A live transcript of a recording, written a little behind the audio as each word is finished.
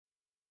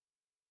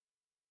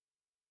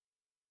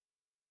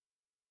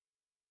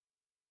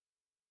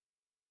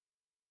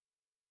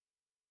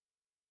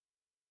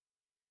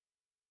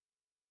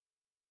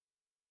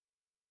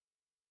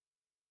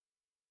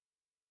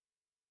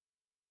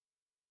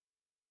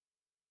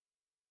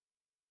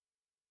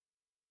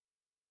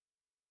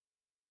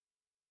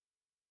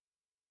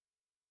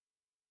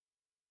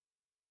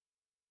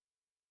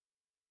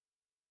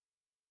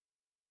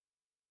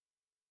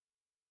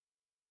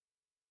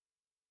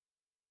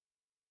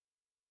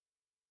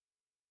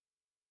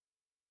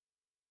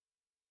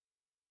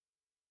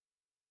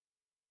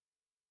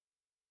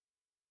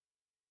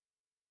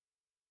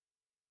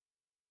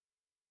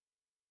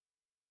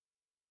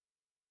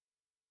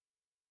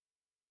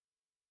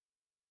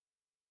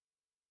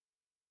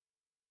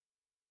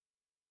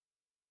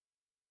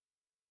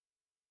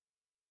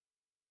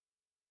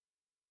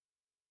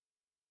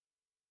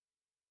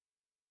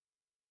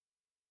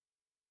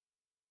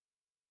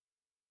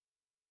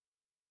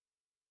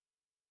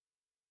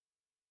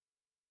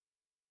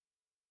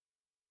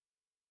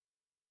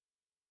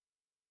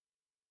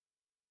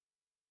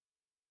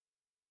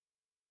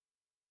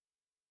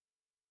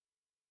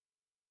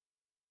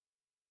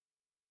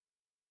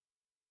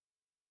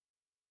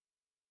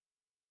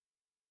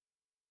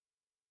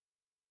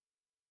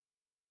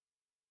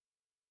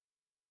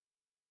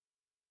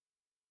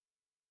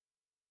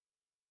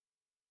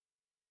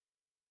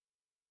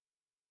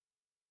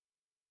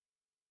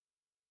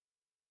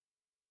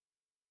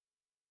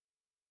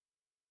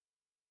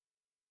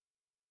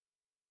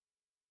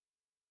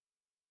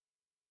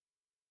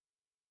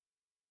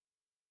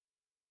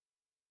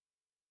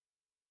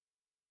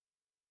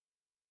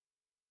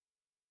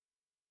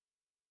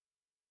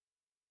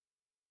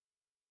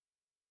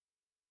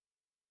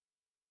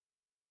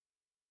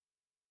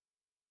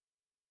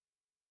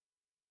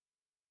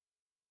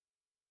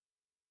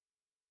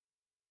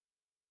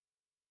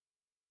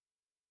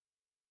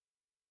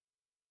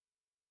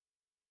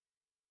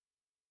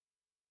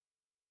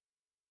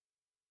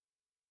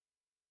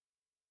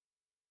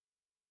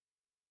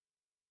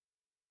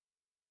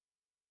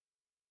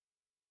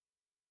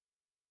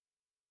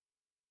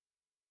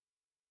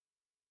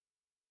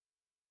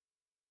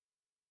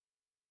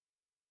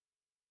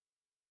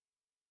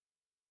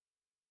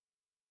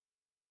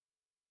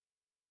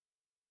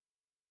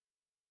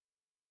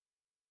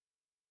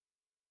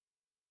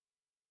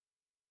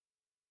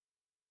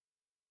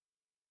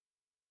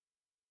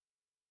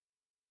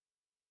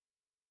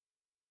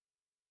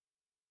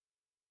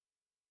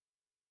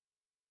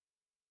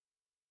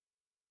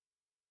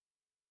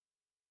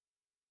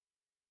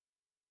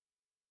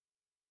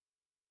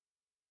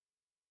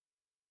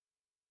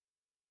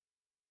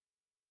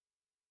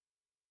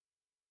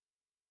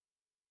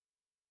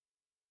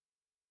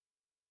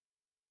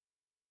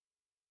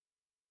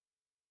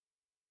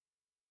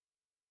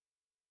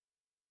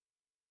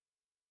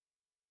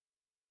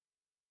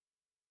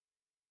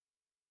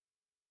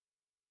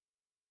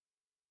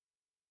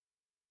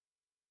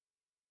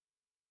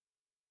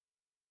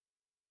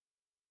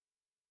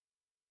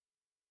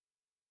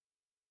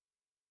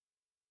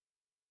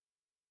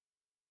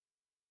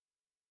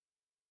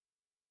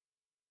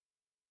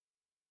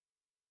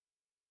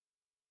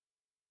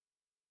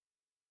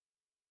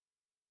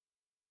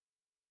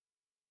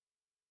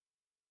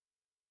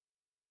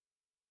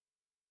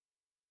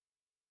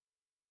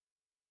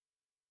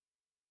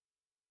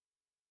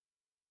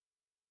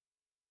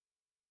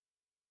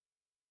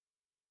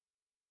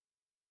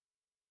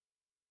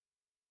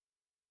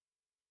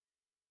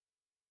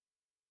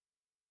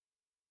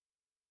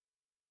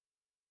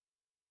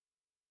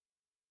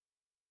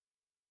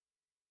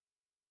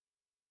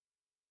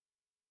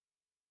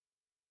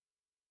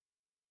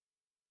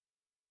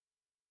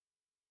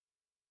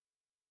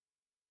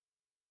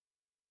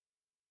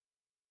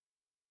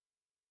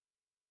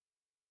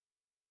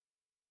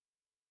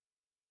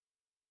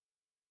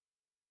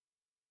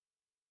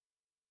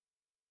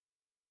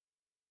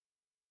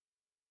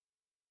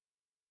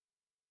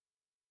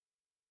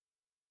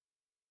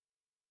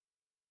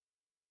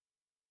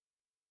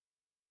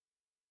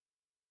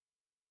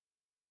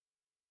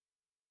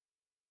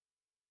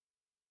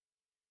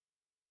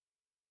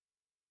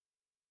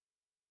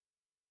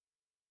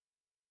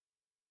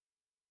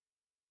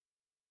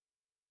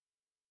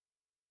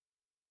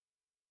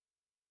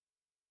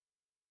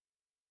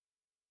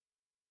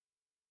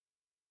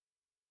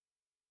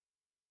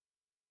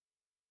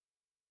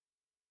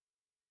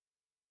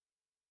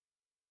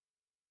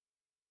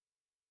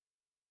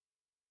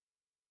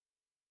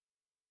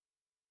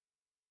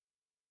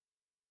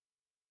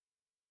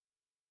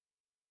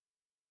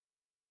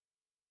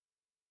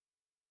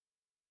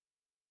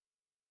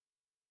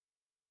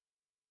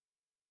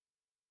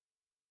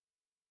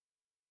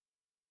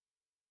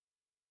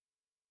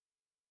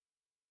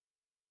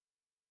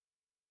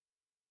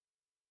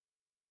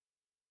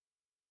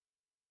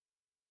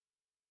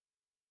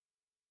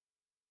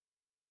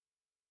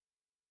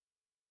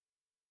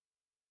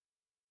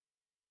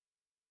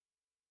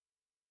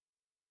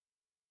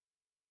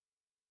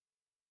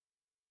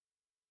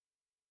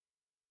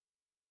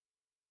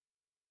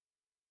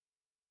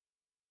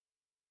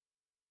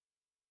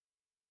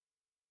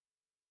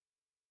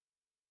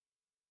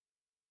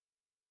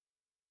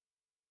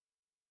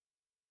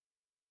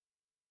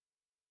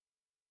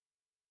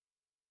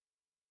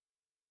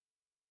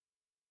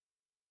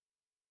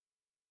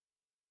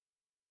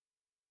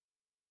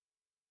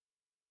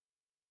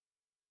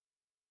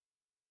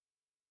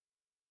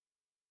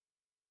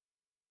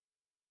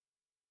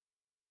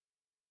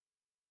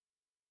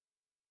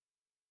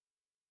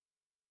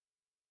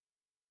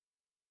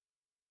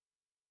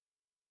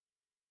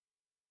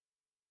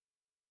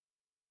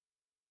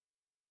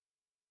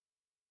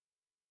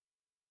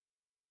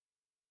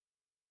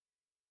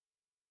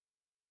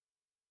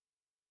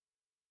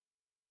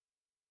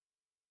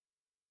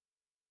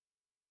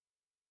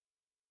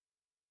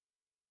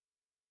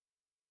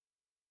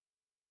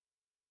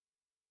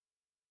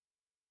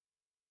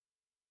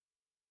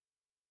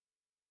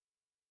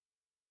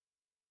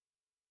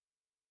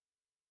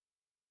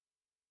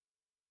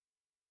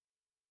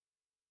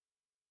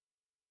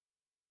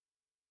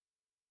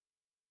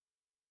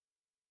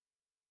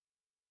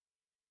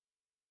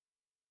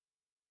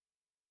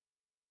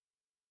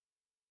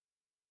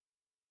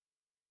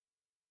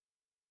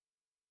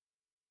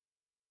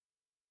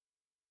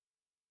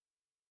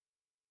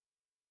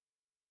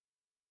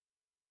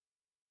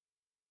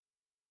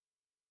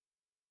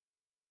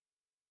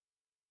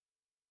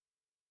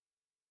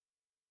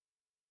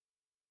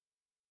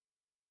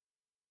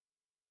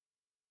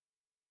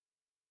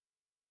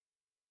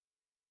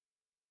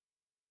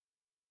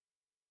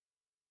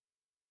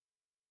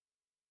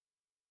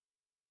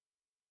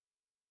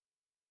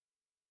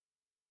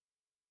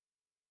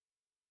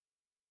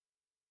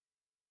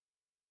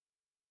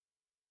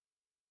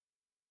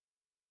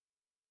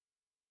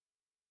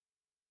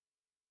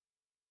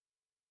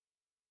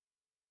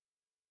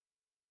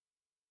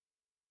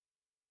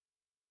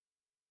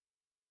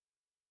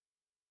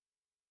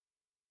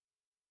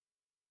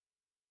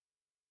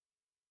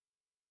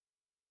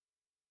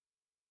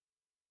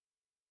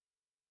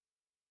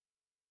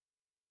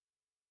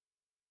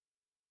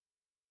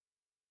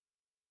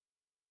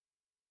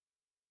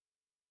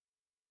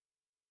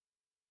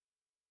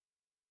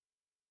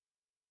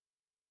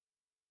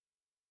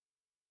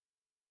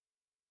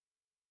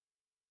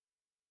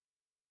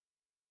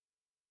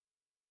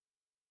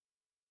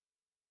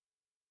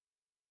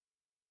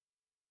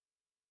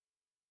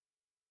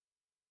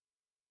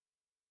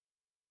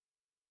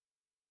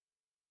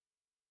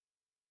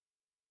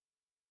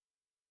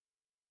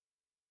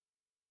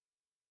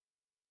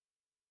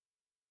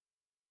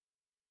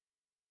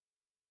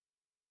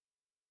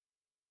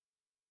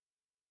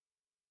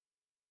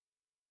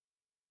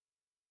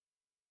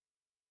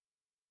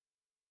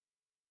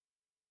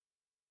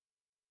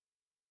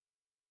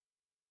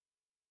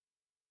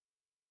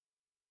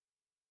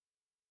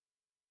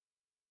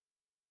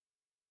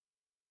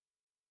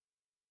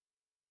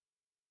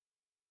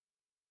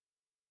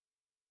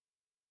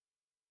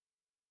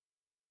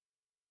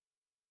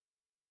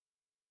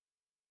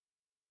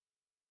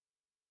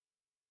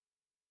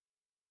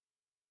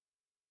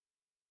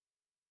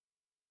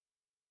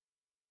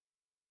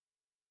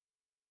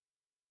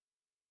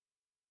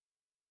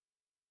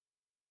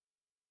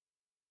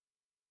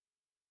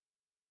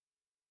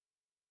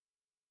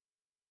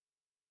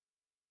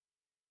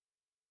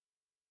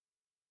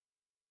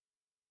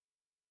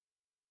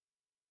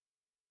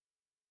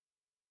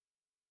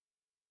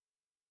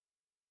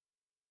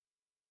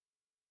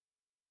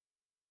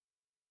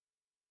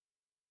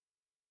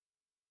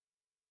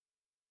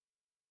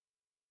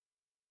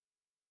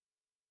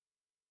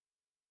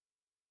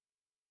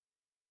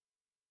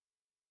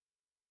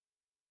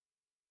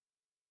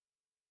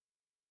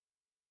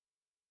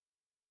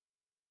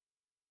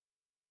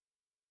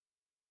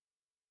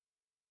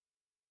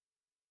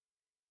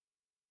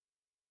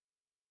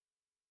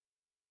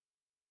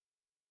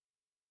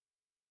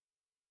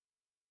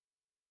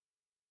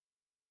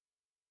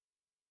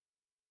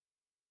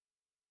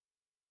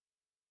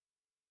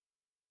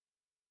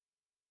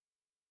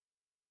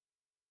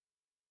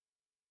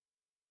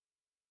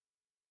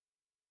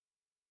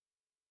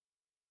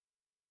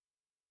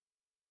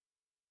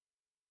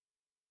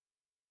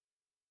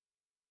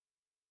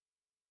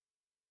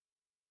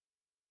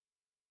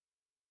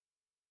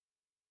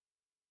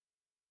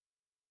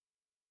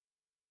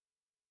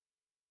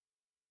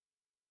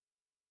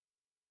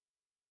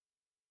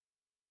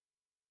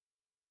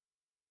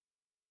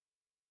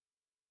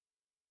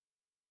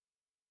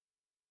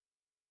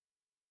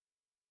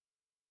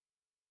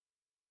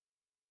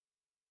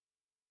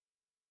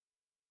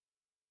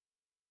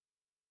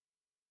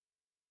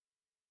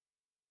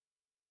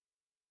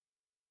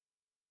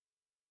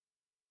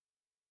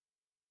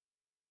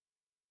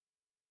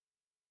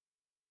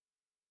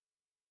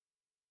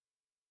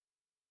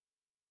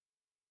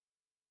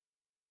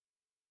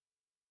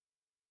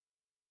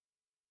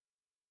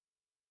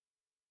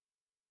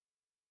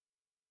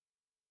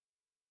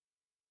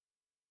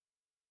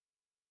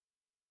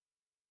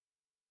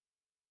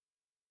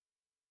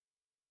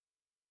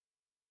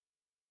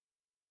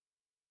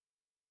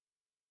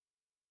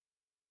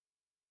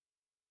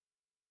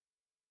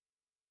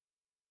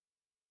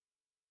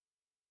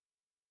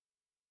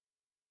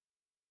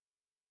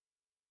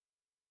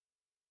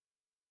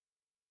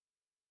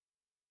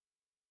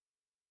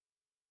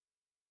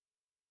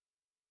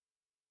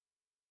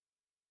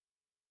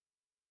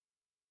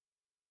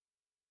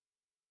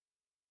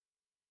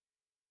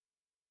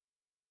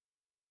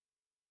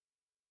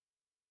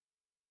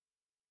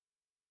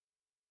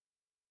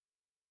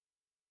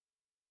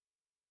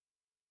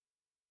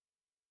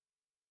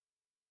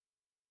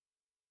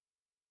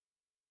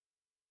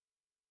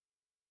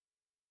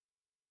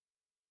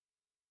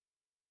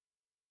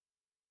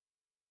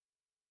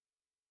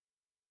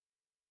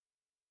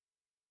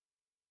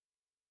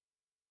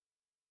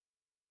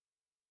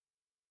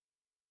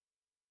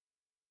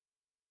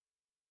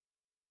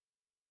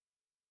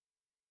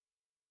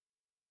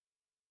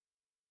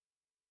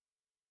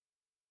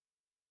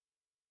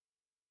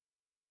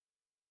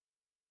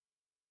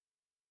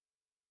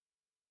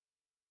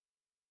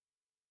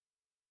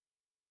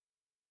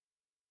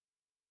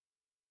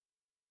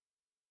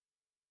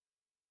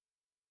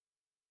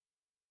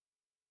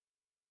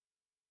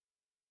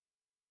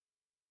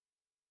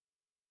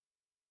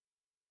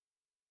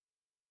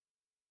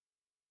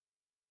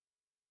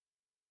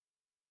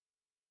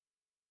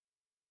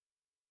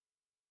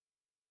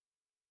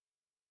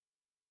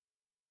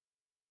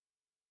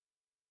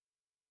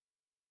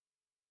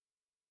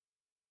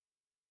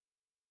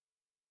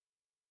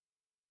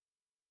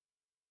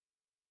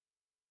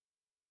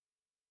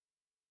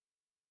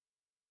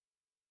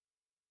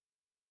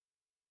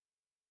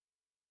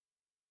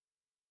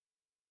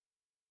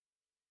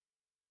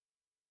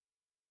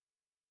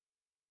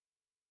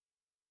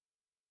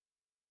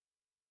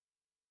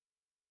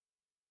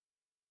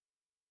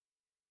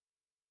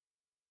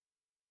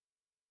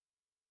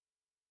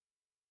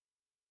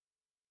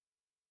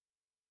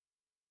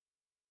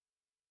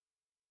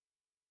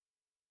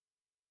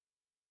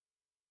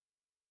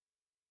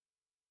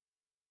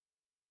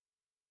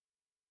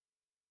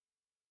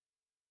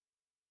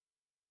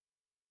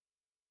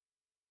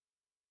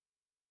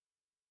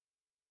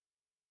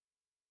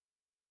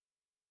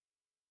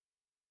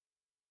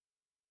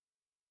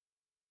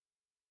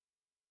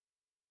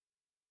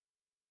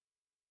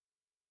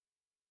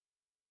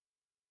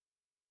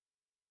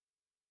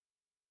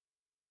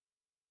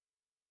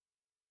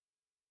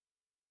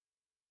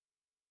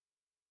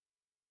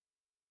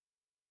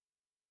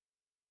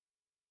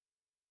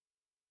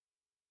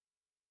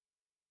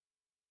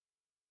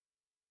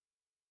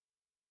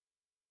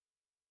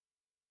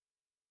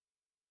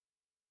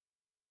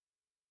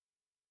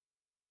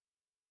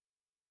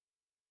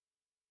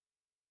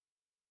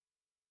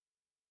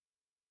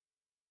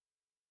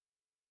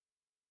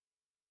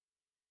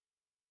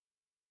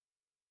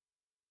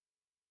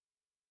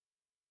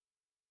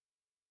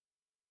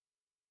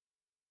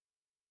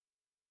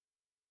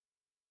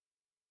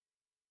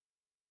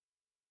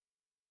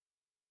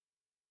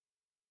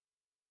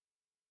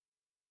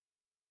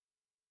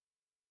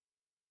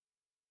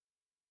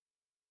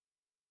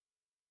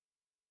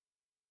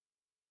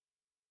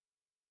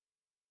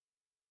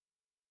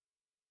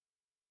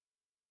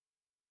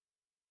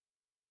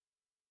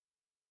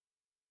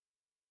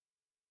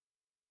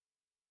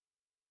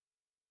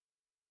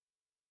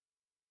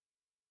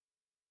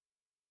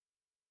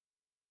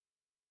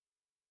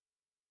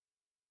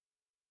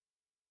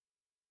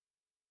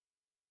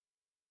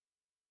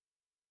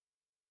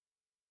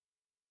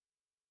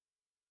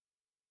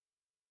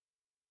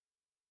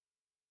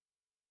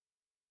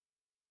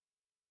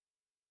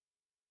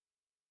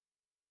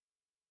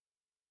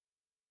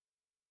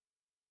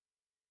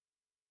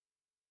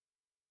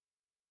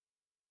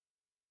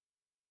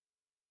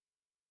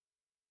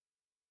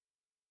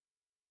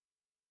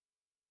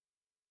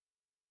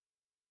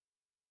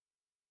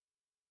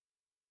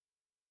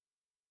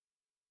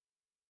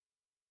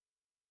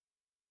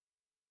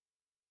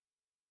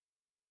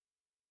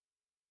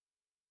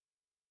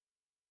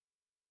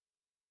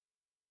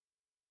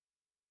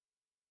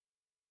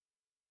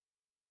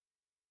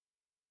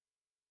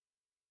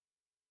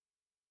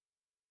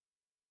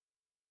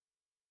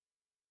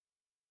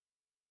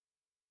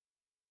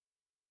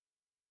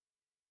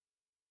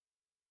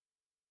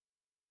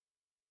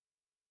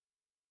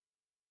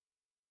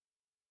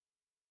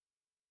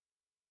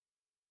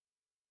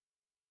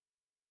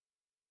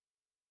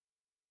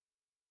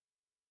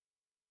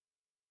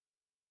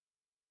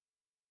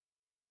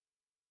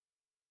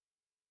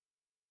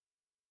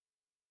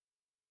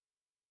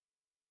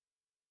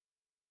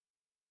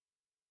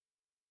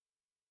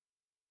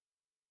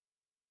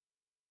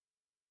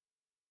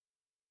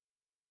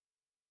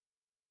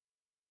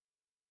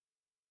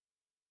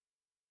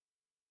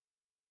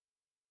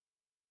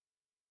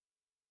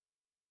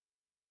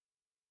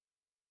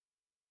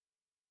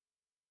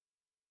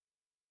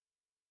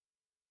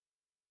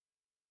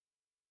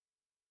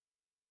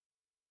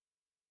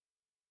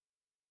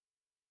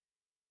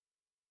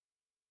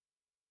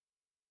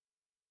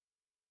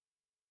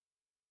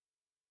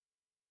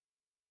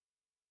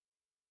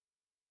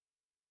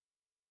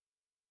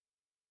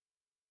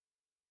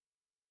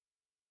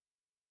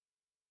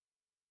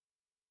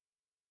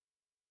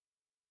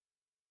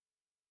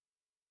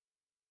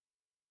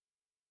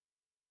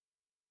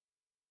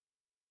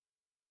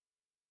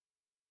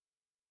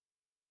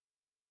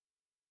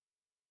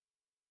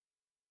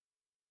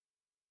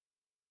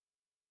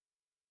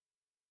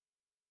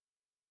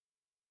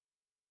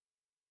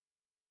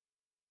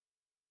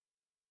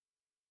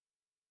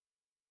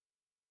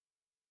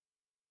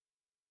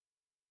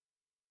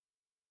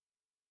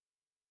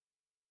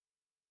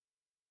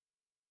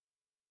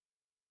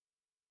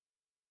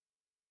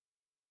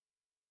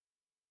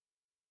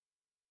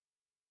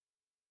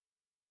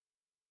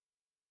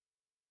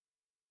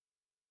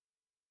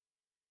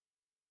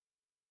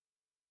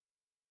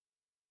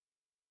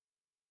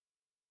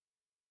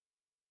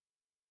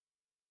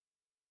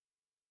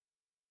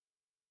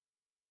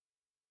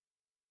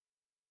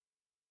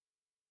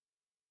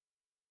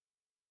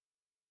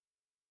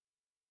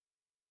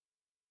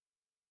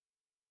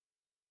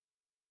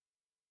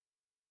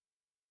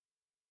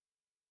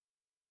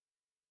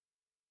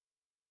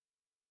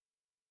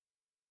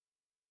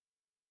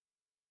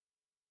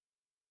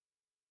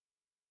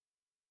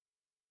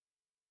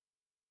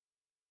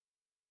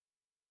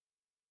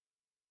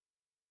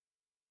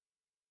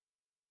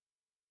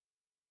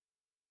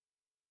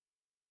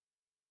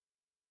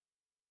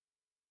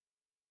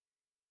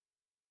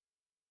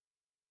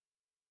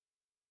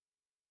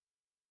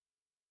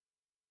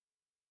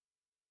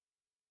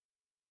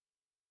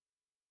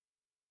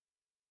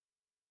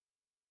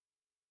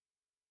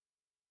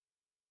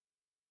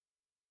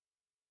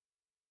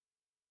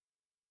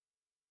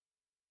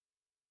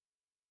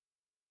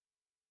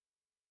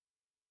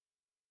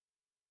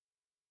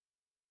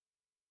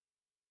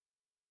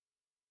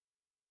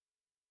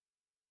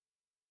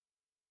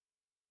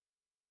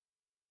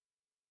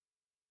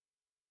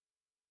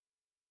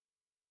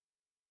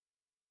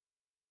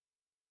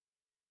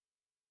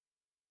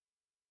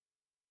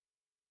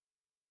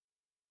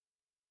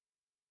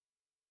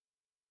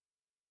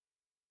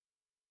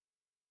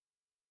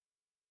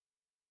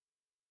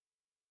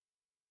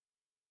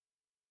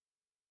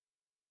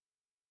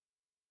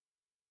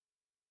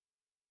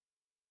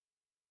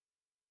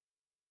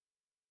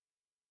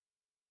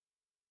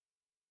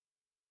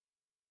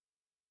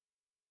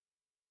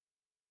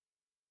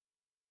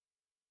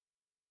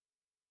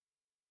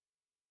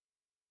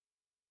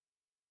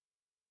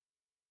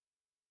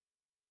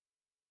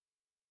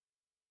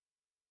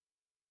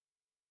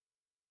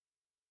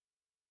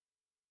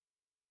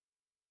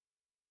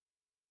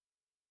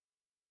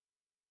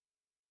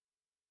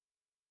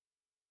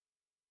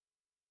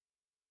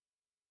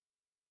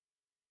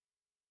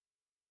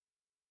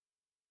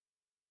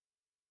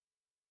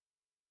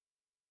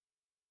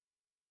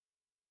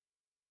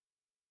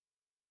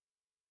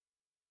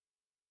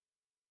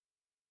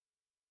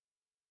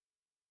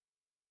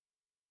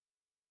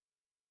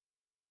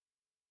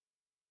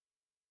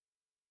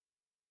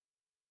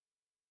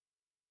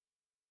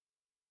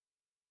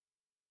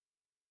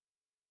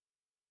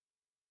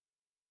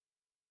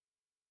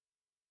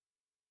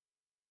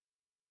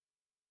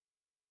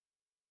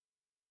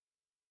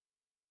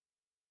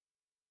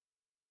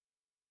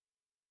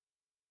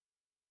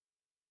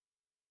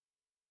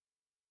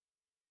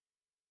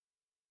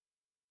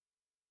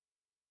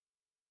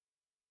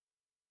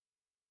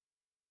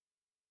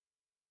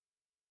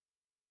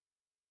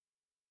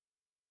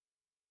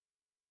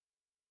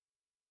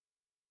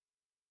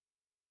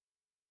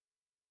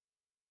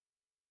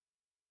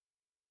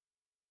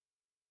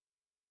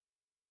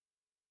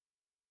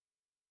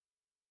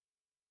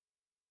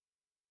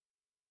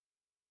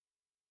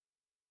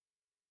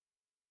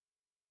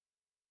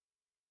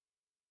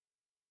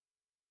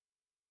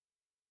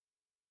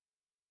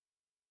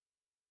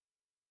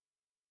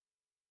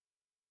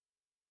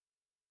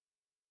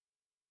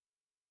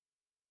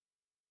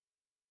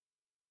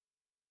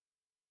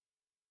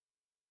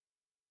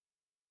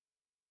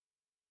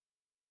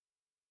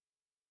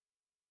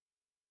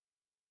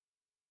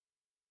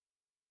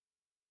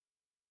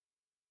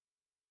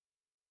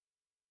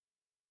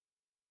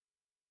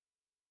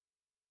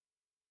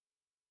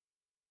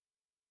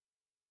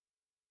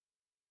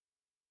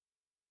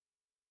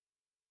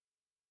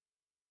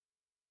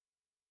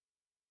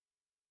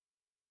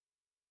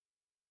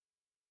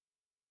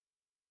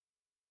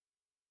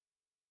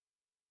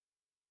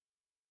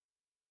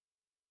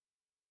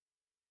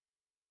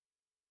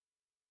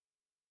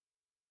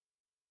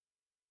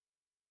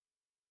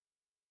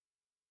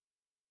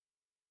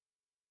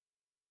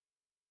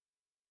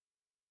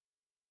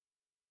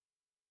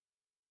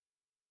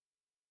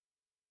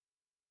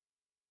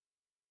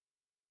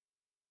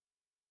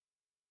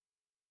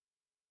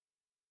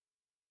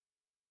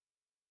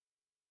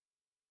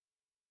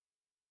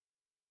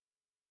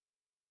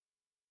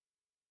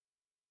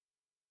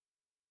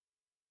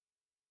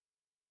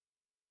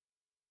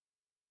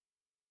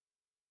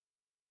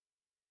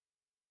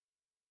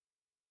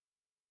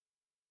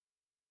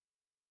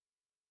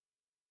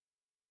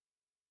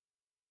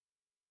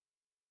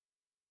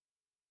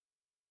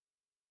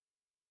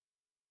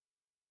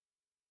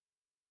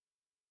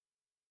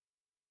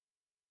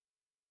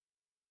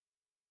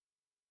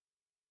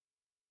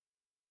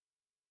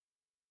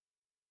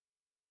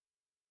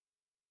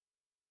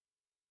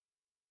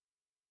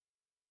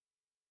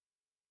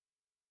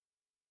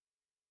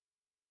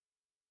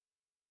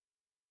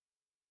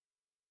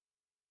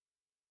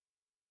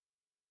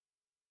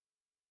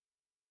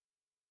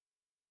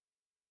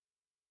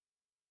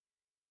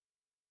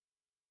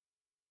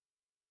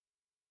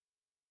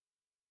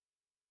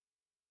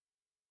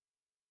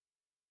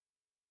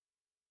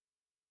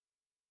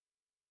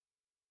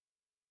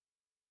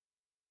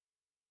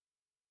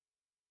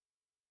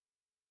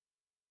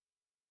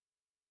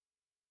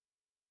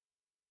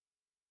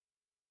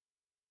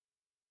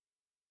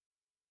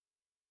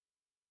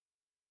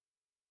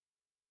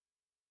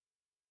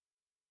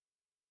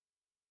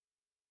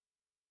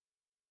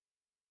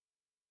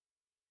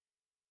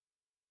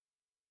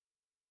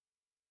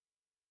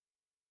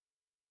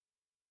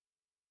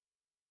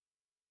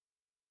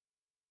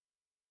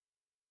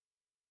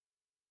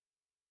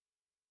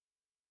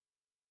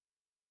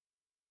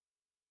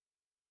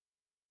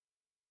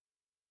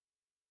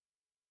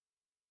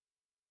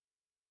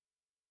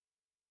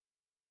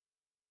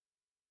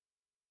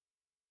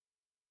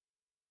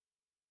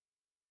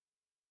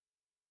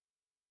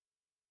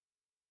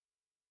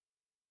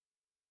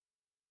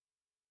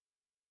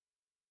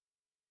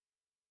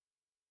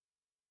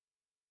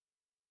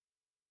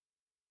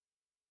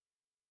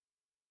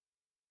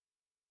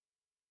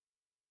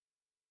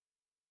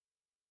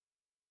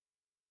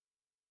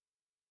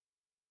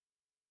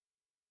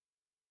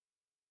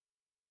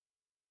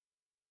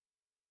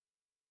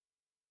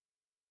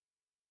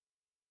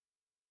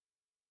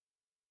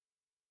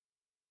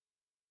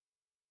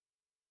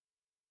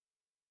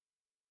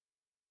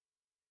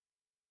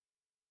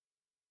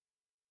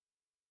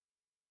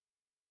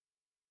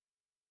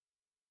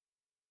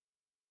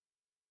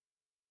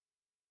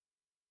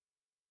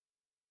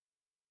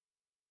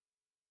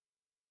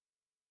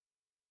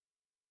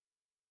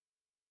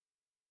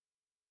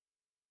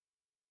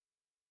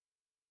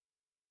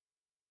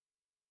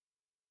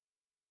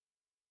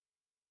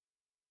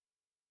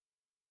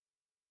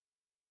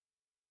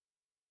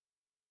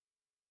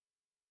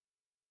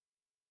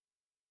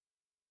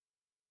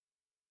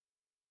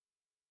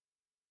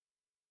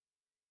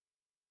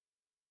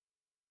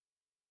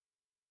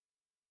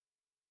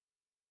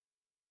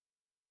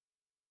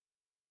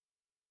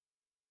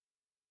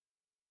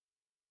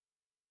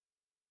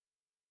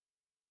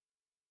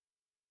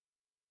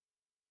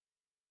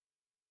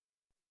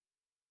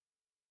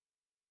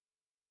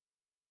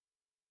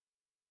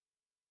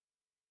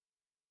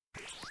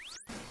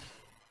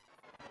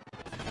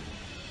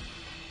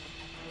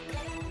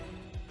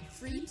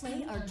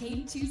Play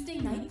Arcade Tuesday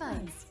Night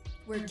Fights,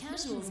 where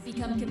casuals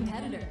become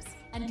competitors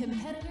and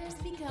competitors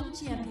become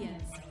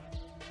champions.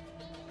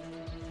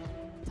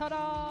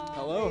 Ta-da!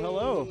 Hello,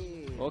 hello.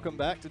 Welcome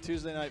back to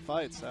Tuesday Night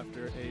Fights.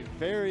 After a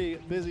very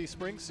busy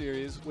spring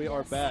series, we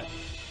are back,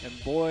 and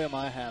boy, am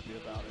I happy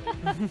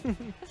about it.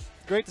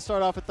 Great to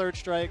start off with Third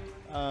Strike.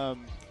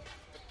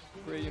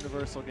 Great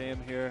universal game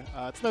here.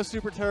 It's no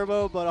Super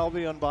Turbo, but I'll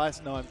be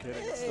unbiased. No, I'm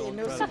kidding. It's still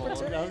incredible.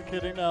 I'm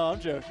kidding. No, I'm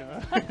joking.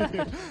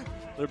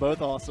 They're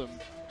both awesome.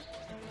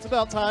 It's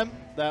about time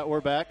that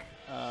we're back.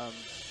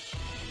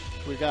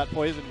 We've got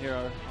Poison here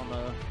on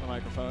the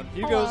microphone.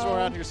 Hugo's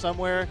around here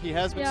somewhere. He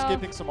has been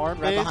skipping some arm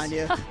days behind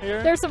you.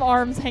 Here. There's some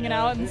arms hanging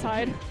out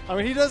inside. I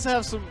mean, he does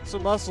have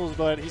some muscles,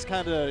 but he's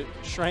kind of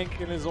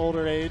shrank in his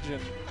older age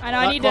and I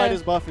know, not quite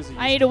as buff as he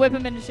used I need to whip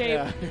him into shape.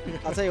 Yeah.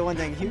 I'll tell you one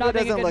thing. Hugo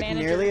doesn't look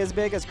nearly as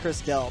big as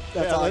Chris Delp.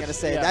 That's all I got to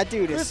say. That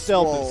dude is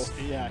swole.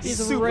 He's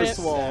super ripped.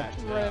 swole.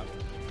 Ripped.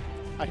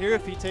 I hear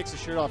if he takes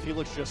his shirt off, he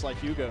looks just like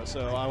Hugo,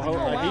 so I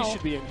hope he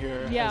should be in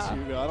here as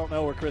Hugo. I don't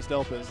know where Chris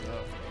Delp is,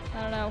 though.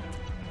 I don't know.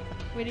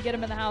 We need to get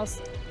him in the house.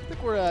 I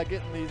think we're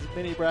getting these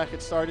mini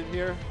brackets started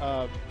here.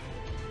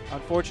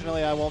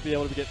 Unfortunately, I won't be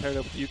able to get paired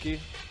up with Yuuki.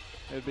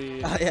 It'd be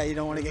yeah, you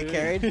don't want to get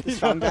carried. The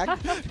strong back.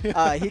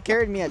 He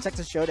carried me at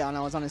Texas Showdown.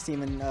 I was on his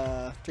team in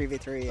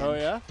 3v3. Oh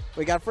yeah.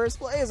 We got first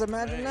place.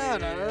 Imagine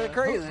that.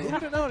 Crazy. Who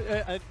would have known?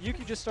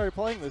 Yuuki just started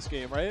playing this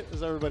game, right?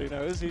 As everybody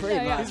knows, he's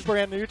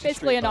brand new to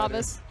basically a Street Fighter.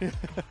 novice.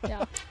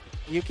 Yeah.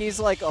 Yuuki's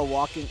like a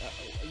walking.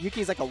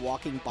 Yuuki's like a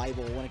walking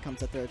Bible when it comes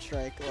to Third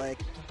Strike. Like,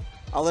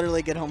 I'll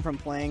literally get home from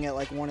playing at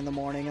like 1 in the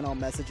morning and I'll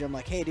message him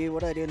like, hey dude,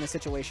 what do I do in this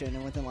situation?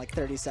 And within like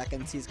 30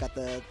 seconds, he's got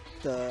the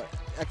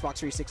Xbox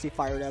 360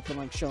 fired up and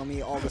like showing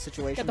me all the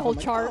situations. Got the whole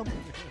like, chart. Oh,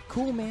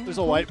 cool, man. There's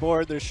a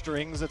whiteboard, there's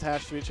strings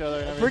attached to each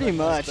other. And pretty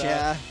much, like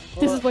yeah.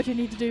 This is what you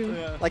need to do.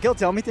 Yeah. Like he'll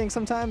tell me things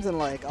sometimes and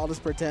like I'll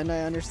just pretend I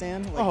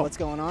understand like what's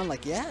going on.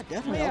 Like, yeah,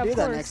 definitely, I'll do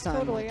that next time.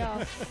 Totally,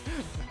 yeah.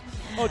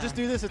 Oh, just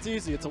do this. It's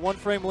easy. It's a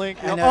one-frame link.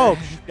 Oh,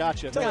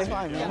 gotcha. Totally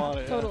fine, man. On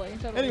it, Totally.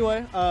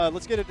 Anyway,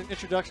 let's get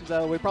introductions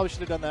out of the way. Probably should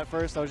have done that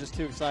first. I was just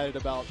too excited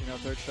about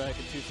Third Strike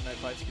and Tuesday Night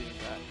Fights being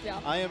that. Yeah.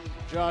 I am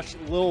Josh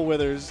Lil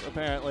Withers.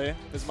 Apparently,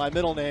 is my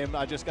middle name.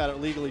 I just got it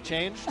legally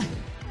changed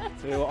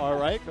to our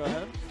right. Go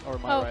ahead, or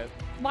my right.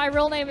 My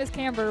real name is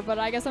Camber, but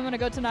I guess I'm gonna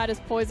go tonight as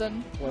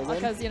Poison. Poison?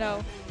 Because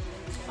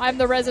I'm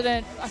the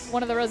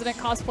one of the resident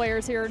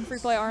cosplayers here in Free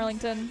Play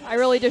Arlington. I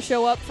really just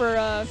show up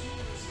for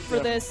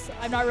this.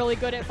 I'm not really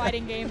good at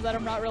fighting games, and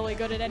I'm not really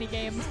good at any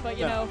games, but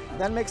you know.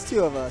 That makes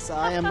two of us.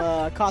 I am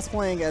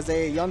cosplaying as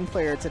a young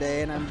player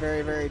today, and I'm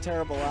very, very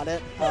terrible at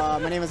it.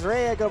 My name is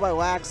Ray. I go by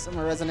Waxx. I'm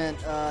a resident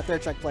Third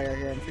Strike player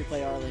here in Free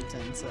Play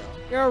Arlington. So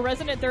you're a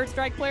resident Third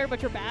Strike player,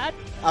 but you're bad?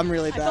 I'm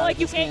really bad. I feel like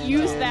you can't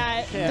use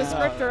that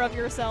descriptor of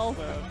yourself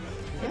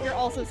if you're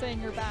also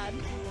saying you're bad.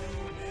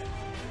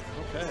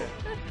 Okay.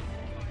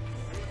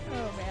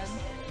 Oh, man.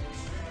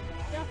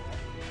 Yeah.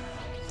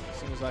 As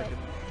soon as I can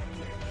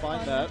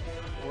find that,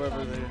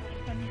 wherever they...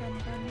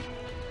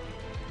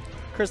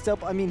 Chris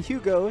Delp,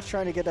 Hugo is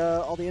trying to get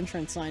all the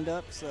entrants signed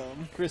up, so...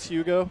 Chris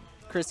Hugo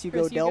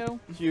Delp.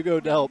 Hugo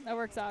Delp. That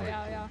works out,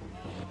 yeah.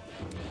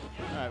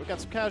 All right, we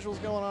got some casuals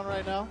going on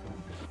right now.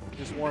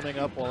 Just warming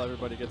up while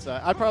everybody gets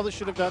that. I probably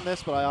should have done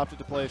this, but I opted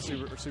to play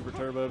Super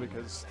Turbo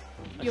because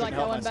I couldn't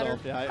help myself.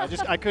 Yeah,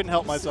 I couldn't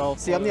help myself.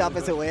 See, I'm the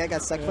opposite way. I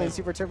got stuck playing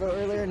Super Turbo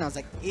earlier, and I was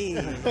like,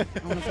 I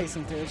want to play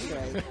some Third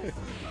Strike.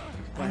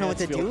 I don't know what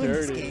to do in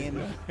this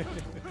game.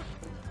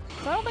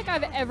 So I don't think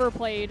I've ever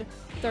played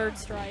Third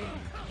Strike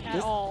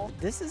at all.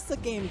 This is the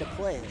game to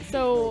play.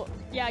 So,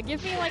 yeah,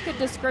 give me like a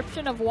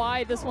description of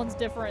why this one's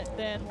different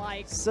than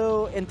like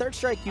so in Third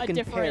Strike you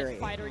can parry.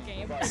 Fighter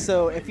game.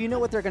 So if you know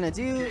what they're going to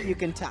do, you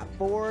can tap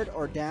forward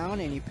or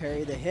down and you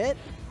parry the hit.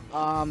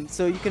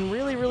 So you can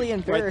really, really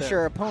embarrass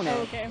your opponent.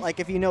 Oh, okay.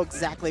 Like if you know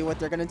exactly what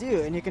they're going to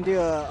do. And you can do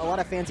a lot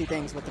of fancy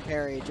things with the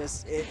parry.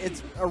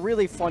 It's a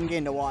really fun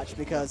game to watch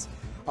because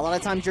a lot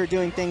of times you're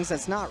doing things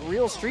that's not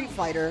real Street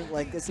Fighter,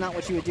 like it's not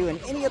what you would do in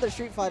any other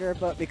Street Fighter,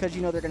 but because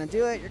you know they're going to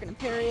do it, you're going to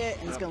parry it,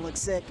 and it's going to look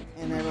sick,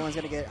 and everyone's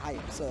going to get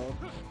hyped. So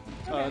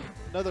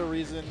another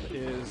reason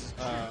is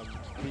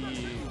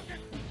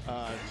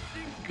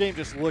the game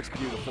just looks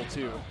beautiful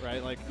too,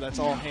 right? Like that's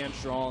all hand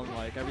drawn,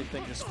 like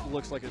everything just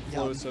looks like it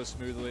flows so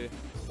smoothly.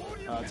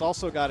 It's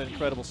also got an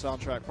incredible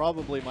soundtrack,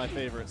 probably my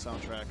favorite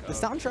soundtrack. The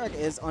soundtrack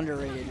is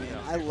underrated, man.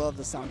 I love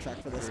the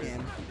soundtrack for this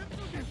game.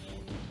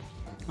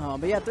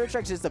 But yeah, Third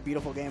Strike's just a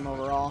beautiful game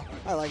overall.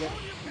 I like it.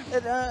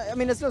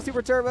 It's no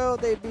Super Turbo.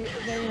 They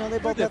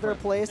both have their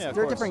place.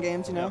 They're different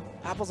games,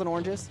 apples and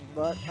oranges.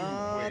 But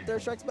Third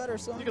Strike's better.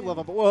 So you can love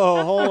them. But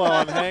whoa, hold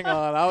on, hang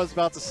on. I was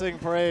about to sing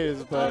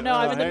praise, but oh no,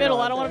 I'm in the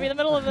middle. I don't want to be in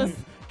the middle of this.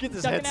 Get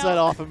this headset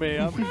off of me.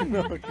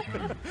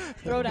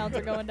 Throwdowns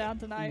are going down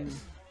tonight.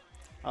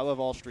 I love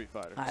all Street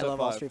Fighter. I love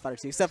all Street Fighter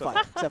too, except 5.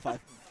 Except 5.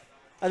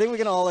 I think we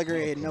can all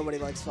agree nobody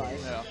likes 5.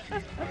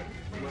 Yeah.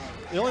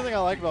 The only thing I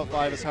like about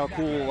 5 is how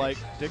cool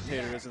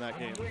Dictator is in that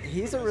game.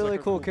 He's a really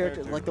cool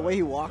character. Like the way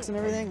he walks and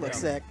everything looks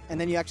sick. And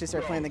then you actually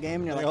start playing the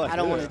game and you're like, I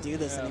don't want to do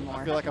this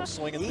anymore. I feel like I'm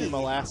swinging through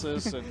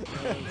molasses. And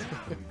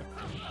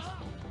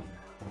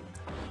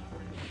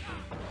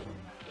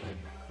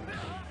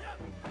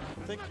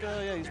think,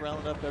 yeah, he's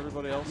rounding up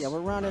everybody else. Yeah, we're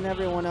rounding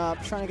everyone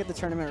up, trying to get the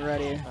tournament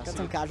ready. Got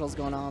some casuals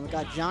going on. We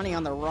got Johnny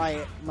on the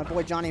right, my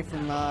boy Johnny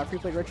from Free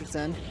Play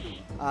Richardson,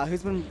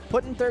 who's been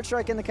putting Third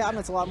Strike in the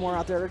cabinets a lot more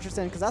out there at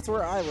Richardson, because that's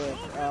where I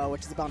live,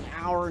 which is about an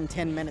hour and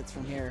 10 minutes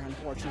from here,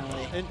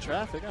 unfortunately. In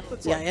traffic?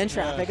 Yeah, in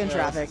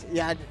traffic.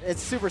 Yeah,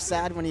 it's super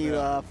sad when you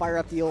fire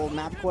up the old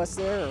map quest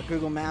there, or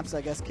Google Maps.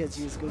 I guess kids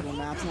use Google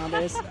Maps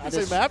nowadays. I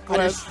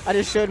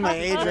just showed my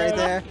age right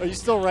there. Are you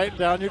still writing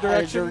down your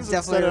directions?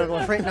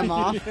 Definitely printing them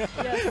off.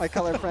 My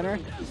color printer.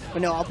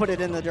 But no, I'll put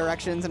it in the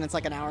directions, and it's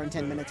like an hour and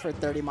 10 minutes for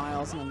 30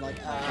 miles, and I'm like,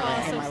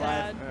 I hate my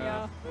life.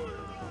 Yeah.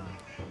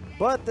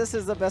 But this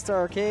is the best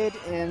arcade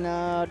in,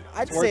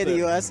 I'd say the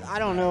U.S. I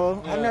don't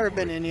know. I've never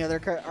been to any other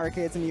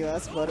arcades in the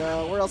U.S., but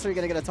where else are you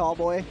going to get a tall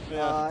boy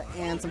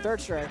and some Third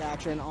Strike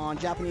action on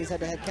Japanese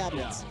head-to-head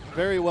cabinets?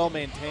 Very well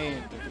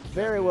maintained.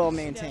 Very well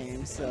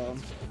maintained, so...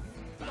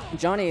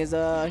 Johnny is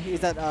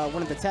he's at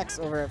one of the techs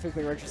over at Free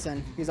Play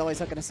Richardson. He's always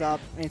hooking us up.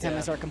 Anytime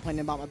I start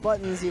complaining about my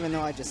buttons, even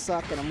though I just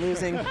suck and I'm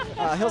losing,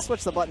 he'll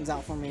switch the buttons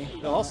out for me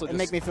and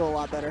make me feel a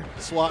lot better.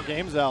 Swap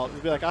games out.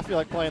 He'll be like, I feel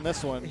like playing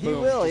this one. He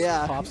will,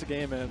 yeah. Pops a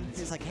game in.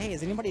 He's like, hey,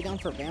 is anybody down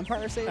for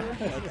Vampire Saver?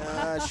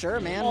 Like, sure,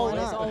 man. Always,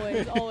 why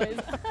not? always.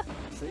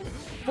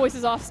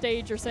 Voices off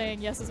stage are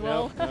saying yes as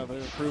well. Yeah,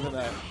 they're proving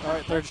that. All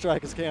right, Third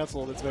Strike is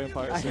canceled. It's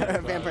Vampire Saver. I got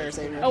a Vampire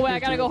Saver. Oh, wait, I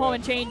got to go home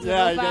and change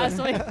real fast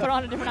so I can put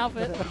on a different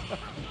outfit.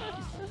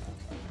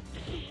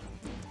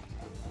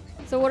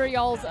 So what are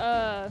y'all's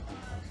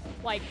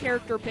like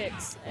character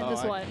picks in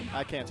this one?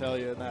 I can't tell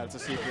you that. It's a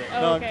secret.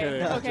 Oh, no, okay. I'm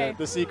kidding. Okay.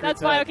 The secret.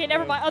 That's fine. Okay,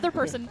 never mind. Other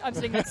person I'm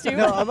sitting next to.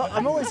 No,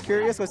 I'm always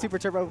curious what Super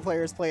Turbo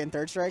players play in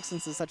Third Strike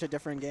since it's such a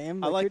different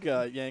game. I like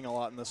Yang a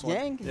lot in this one.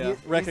 Yang? Yeah.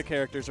 Rekka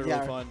characters are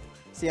really fun.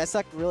 See, I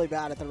suck really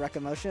bad at the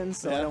Rekka motions,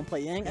 so I don't play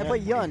Yang. I play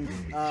Yun.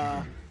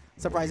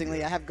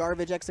 Surprisingly, I have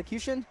garbage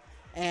execution.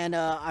 And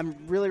I'm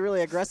really,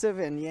 really aggressive,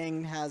 and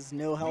Yang has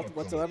no health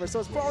whatsoever. So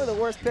it's probably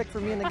the worst pick for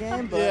me in the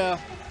game, but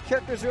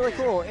character's really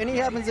cool. And he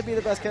happens to be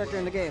the best character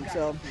in the game,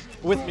 so...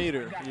 With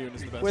meter, Yun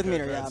is the best. With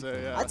meter,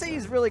 I'd say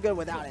he's really good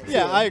without it, too.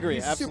 I agree,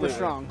 he's absolutely. super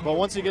strong. But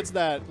once he gets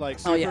that, like,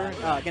 super...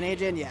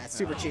 Ganajin, it's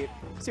super cheap.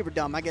 Super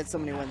dumb. I get so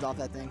many wins off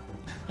that thing.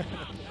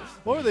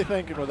 What were they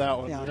thinking with that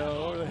one? Yeah. You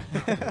know, what were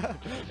they?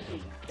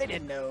 They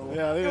didn't know.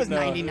 Yeah, they it was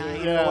didn't know.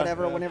 99 or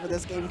whatever whenever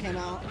this game came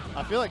out.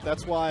 I feel like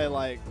that's why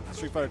like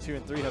Street Fighter 2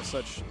 and 3 have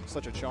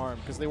such a charm,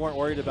 because they weren't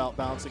worried about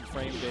bouncing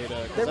frame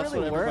data. They that's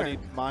really what everybody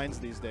weren't. minds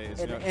these days.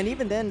 And, you know? and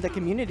even then, the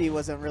community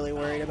wasn't really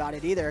worried about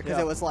it either, because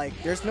it was like,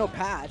 there's no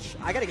patch.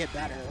 I got to get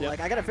better. Like,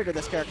 I got to figure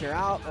this character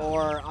out,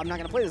 or I'm not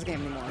going to play this game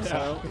anymore.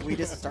 So we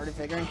just started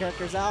figuring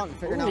characters out and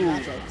figuring out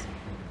matchups.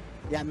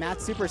 Yeah,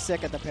 Matt's super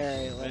sick at the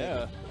parry.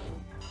 Like,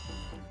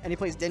 and he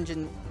plays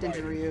Dinjin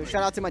Ryu.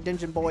 Shout out to my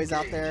Dinjin boys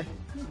out there.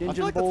 Dinjin I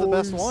feel like that's the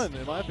best one,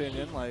 in my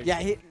opinion. Like, yeah,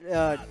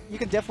 you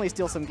can definitely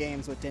steal some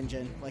games with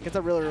Dinjin. Like, it's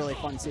a really, really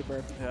fun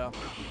super. Yeah.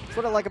 That's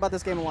what I like about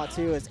this game a lot,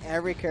 too, is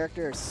every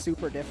character is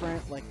super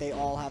different. Like, they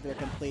all have their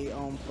complete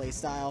own play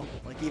style.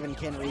 Like, even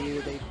Ken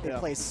Ryu, they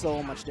play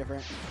so much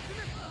different.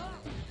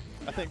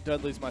 I think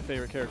Dudley's my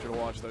favorite character to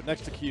watch, though,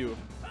 next to Q.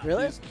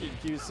 Really?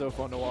 Q's so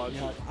fun to watch.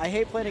 Yeah, I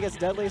hate playing against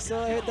Dudley, so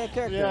I hate that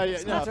character.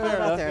 Yeah, fair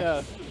enough,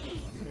 yeah.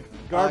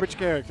 Garbage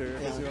character.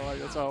 You know, like,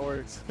 that's how it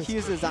works.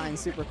 Q's design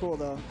super cool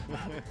though.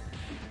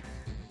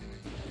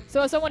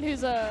 So as someone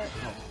who's as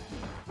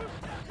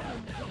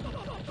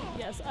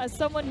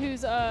someone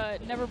who's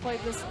never played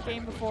this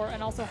game before,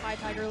 and also hi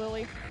Tiger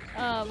Lily.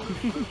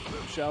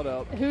 Shout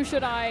out. Who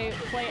should I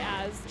play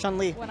as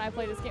Chun-Li when I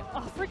play this game?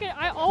 Oh, freaking!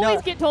 I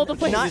always get told to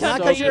play not Chun-Li.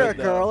 because you're a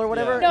girl or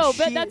whatever. No,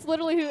 but that's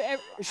literally who. I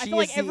feel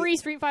like every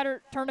Street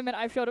Fighter tournament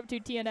I've showed up to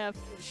TNF,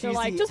 they're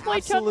like, just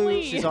play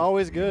Chun-Li. She's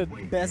always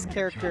good. Best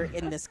character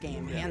in this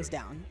game, hands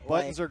down.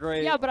 Buttons are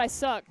great. Yeah, but I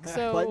suck.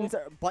 So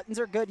buttons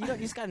are good. You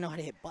just gotta know how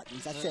to hit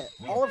buttons. That's it.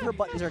 All of her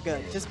buttons are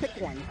good. Just pick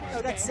one.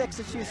 You got 6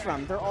 to choose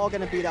from. They're all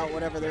gonna beat out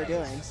whatever they're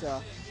doing. So.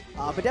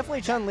 But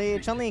definitely Chun-Li.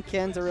 Chun-Li and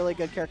Ken's a really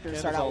good character to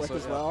start out with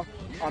as well,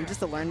 just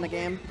to learn the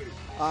game.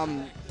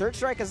 Third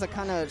Strike is a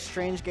kind of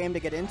strange game to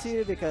get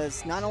into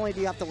because not only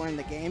do you have to learn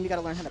the game, you got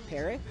to learn how to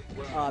parry.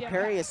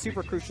 Parry is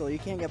super crucial. You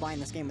can't get by in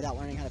this game without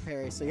learning how to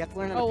parry. So you have to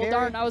learn how to parry. Oh,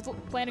 darn. I was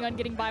planning on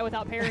getting by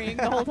without parrying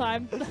the whole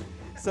time.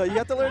 So you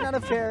have to learn how to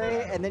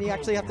parry, and then you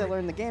actually have to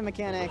learn the game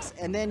mechanics,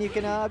 and then you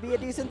can be a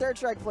decent Third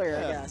Strike player,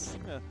 I guess.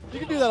 Yeah. You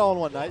can do that all in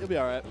one night. You'll be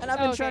all right. And I've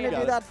been trying to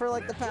do that for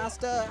like the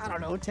past, I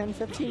don't know, 10,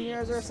 15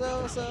 years or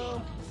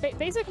so.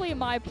 Basically,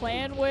 my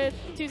plan with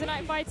Tuesday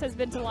Night Fights has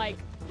been to like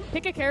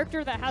pick a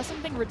character that has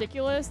something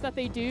ridiculous that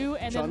they do,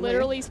 and then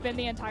literally spend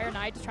the entire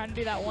night just trying to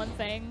do that one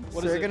thing.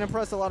 So you're gonna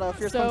press a lot of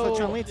fierce punch with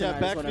Chun-Li tonight.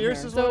 Yeah, back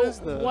fierce is what is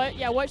the...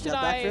 What should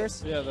I... Back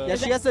fierce? Yeah,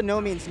 she has the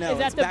no means no. Is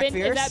that bend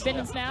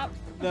and snap?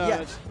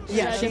 No,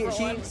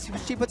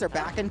 she puts her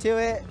back into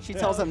it. She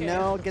tells him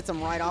no, gets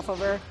him right off of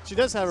her. She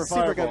does have her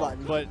super good fireball,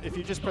 button. but if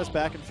you just press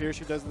back and fierce,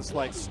 she does this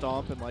like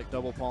stomp and like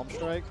double palm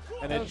strike,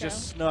 and it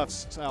just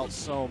snuffs out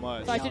so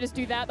much. So I should just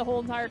do that the whole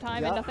entire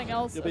time and nothing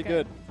else? You'll be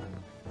good.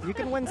 You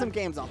can win some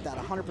games off that,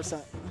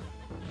 100%.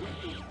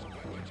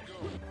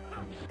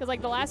 Because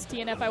like the last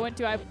TNF I went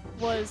to, I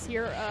was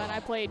here and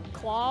I played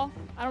Claw.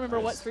 I don't remember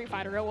what Street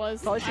Fighter it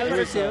was. Probably Street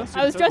Fighter 2.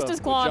 I was dressed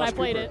as Claw and I Josh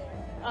played Cooper. it.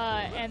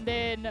 And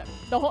then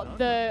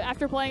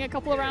after playing a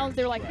couple of rounds,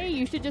 they were like, "Hey,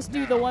 you should just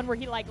do the one where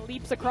he like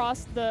leaps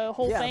across the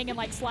whole thing and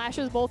like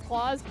slashes both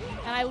claws."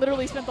 And I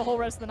literally spent the whole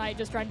rest of the night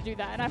just trying to do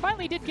that. And I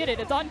finally did get it.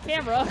 It's on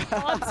camera,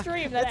 on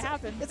stream that it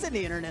happened. It's in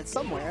the internet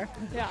somewhere.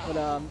 Yeah.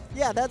 But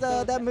yeah,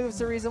 that moves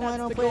the reason why I That's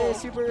don't the play goal.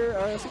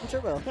 Super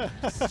Turbo.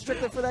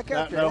 Strictly for that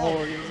character. No whole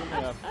reason.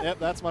 Yeah. Yep,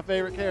 that's my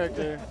favorite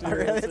character. Oh,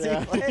 really? That's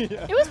Yeah. who you play?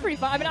 Yeah. It was pretty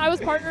fun. I mean, I was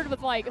partnered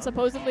with like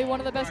supposedly one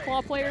of the best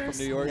Claw players.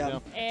 From New York. Yeah.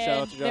 Yeah. Shout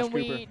out And to Josh then Cooper.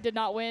 we did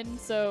not win,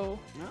 so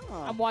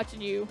Oh. I'm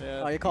watching you.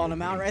 Yeah. Oh, you're calling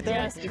him out right there?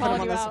 Yes, you put calling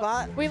him on you the out.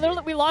 spot?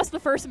 We lost the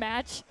first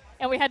match,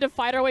 and we had to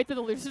fight our way through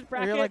the losers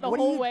bracket You're like, the what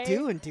whole are you way.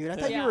 doing, dude? I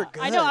thought you were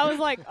good. I know. I was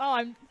like,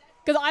 oh,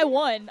 because I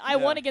won. I Yeah.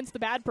 won against the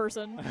bad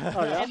person,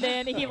 Oh, yeah? and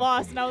then he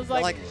lost, and I was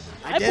like,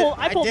 I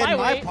pulled did my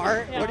my weight.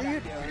 part. Yeah. What are you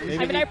doing? Maybe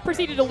I mean, I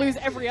proceeded to lose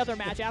every other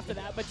match after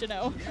that, but you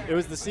know. It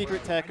was the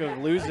secret tech of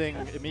losing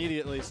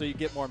immediately, so you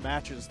get more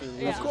matches through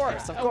the Yeah. losers Of course,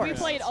 bracket. of course. We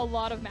played a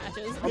lot of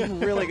matches. I'm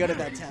really good at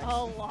that tech.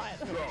 A lot.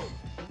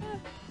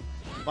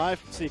 My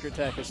secret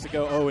tech is to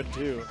go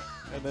 0-2,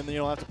 and then you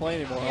don't have to play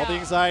anymore. All the Yeah.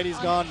 anxiety's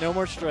gone, no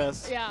more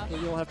stress. Yeah. You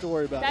don't have to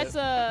worry about That's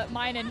it.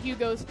 mine and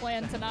Hugo's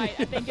plan tonight.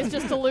 I think it's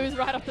just to lose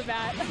right off the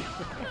bat.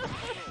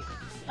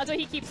 That's what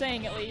he keeps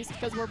saying, at least,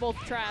 because we're both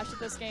trash at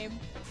this game.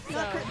 So,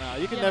 No,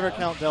 you can you never know.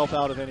 count Delp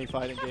out of any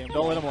fighting game.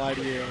 Don't let him lie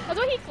to you. That's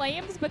what he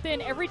claims, but then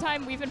every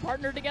time we've been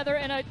partnered together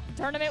in a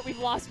tournament, we've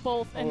lost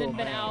both and Oh, then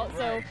been man. out.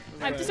 So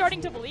I'm just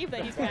starting to believe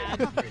that he's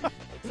bad.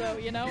 So,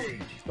 you know, Don't This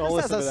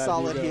listen has to a that,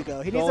 solid Hugo.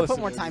 Hugo. He Don't needs to put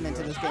listen more to time Hugo.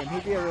 into this game.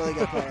 He'd be a really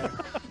good player.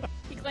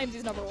 he claims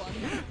he's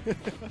 #1.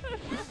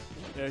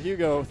 Yeah,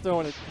 Hugo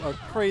throwing a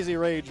crazy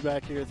rage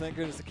back here. Thank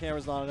goodness the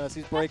camera's not on us.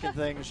 He's breaking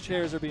things.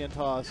 Chairs are being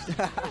tossed.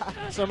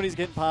 Somebody's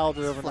getting piled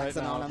driven right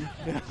Flexing now. on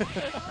him.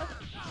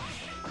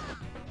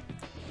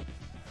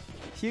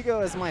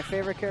 Hugo is my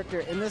favorite character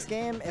in this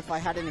game if I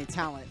had any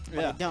talent, but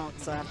I Yeah. don't,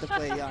 so I have to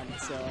play young.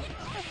 So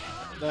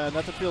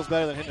Nothing feels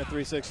better than hitting a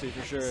 360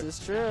 for sure. this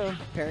is true.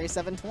 Parry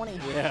 720.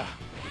 Yeah.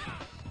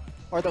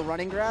 Or the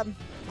running grab.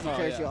 'cause He Oh,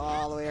 carries yeah. you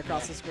all the way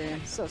across the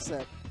screen. So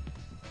sick.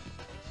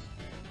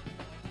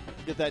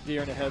 Get that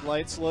deer in the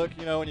headlights look,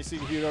 you know, when you see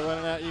Hugo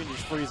running at you and you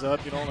just freeze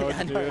up. You don't know what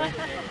to do.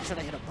 Should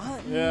I hit a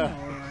button? Yeah.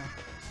 Or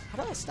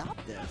how do I stop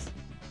this?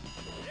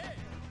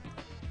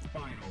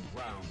 Final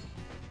round.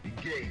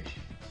 Engage.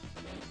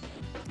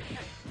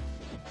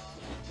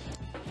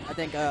 I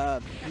think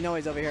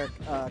Noe's over here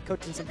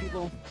coaching some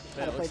people how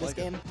Yeah, to play looks this like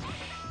it. game.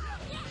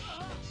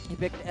 He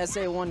picked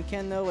SA1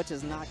 Ken though, which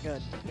is not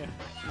good. Yeah.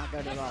 Not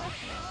good at all.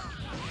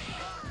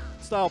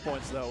 Style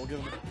points, though. We'll give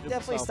him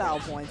Definitely style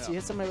points. Yeah. You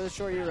hit somebody with a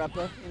short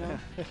Europa, you know.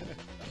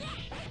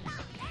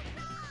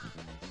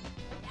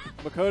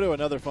 Makoto,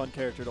 another fun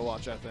character to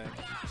watch, I think.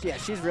 Yeah,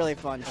 she's really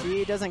fun.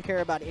 She doesn't care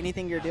about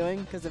anything you're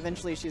doing because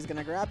eventually she's going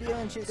to grab you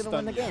and she's going to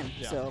win the Stun you, game.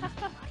 yeah. So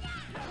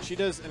She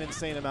does an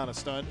insane amount of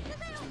stun.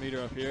 Just meet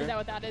her up here. Is that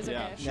what that is?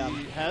 Yeah, Okay. she Yeah.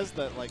 has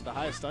the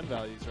highest stun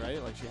values,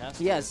 right? Like she has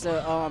to. yeah,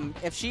 so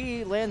if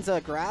she lands a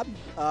grab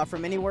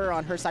from anywhere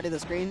on her side of the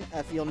screen,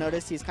 if you'll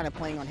notice he's kind of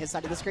playing on his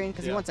side of the screen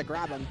because he Yeah. wants to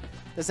grab him.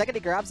 The second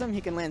he grabs him,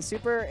 he can land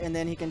super and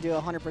then he can do a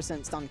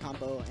 100% stun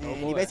combo and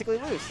you boy. basically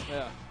lose.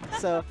 Yeah.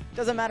 So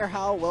doesn't matter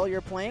how well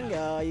you're playing,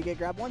 you get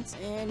grabbed once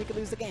and you can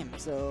lose the game.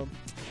 So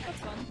That's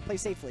fun. play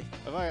safely.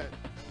 If I,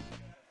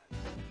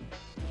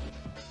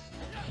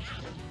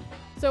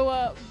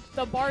 So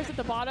the bars at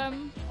the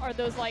bottom, are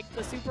those like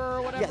the super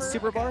or whatever? Yeah,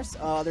 super Okay. bars.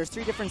 There's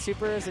 3 different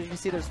supers. As you can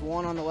see, there's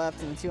 1 on the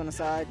left and 2 on the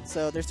side.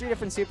 So there's 3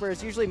 different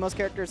supers. Usually most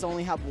characters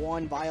only have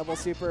 1 viable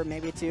super,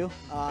 maybe 2,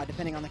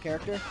 depending on the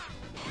character.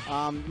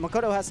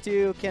 Makoto has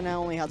 2, Ken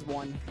only has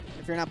 1.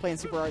 If you're not playing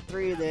Super Art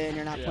 3, then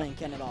you're not Yeah. playing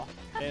Ken at all.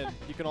 and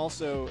you can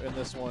also, in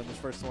this one, the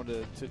first one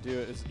to do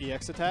it is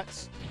EX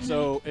attacks.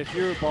 So if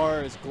your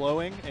bar is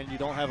glowing and you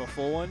don't have a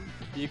full one,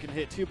 you can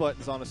hit 2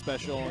 buttons on a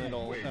special and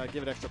it'll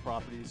give it extra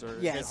properties or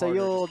Yeah, hit so harder.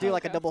 you'll do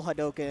like a Okay. double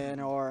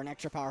Hadoken or an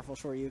extra powerful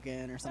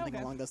Shoryuken or something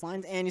Okay. along those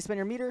lines. And you spend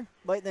your meter,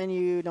 but then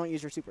you don't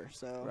use your super.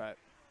 So Right.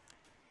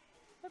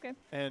 Okay.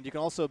 And you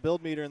can also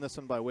build meter in this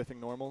one by whiffing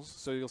normals.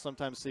 So you'll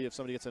sometimes see if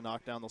somebody gets a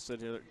knockdown, they'll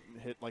sit here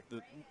and hit like the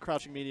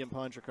crouching medium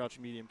punch or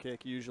crouching medium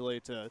kick usually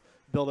to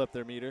build up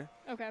their meter.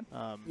 Okay.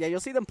 yeah,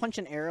 you'll see them punch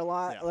in air a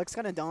lot. Yeah. It looks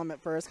kind of dumb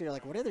at first because you're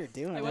like, what are they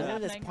doing? Like, what's They're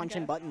just happening?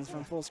 punching Okay. buttons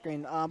from full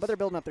screen. But they're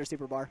building up their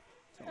super bar.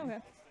 Okay.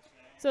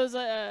 So is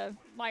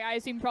like I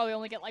assume you probably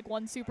only get like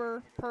 1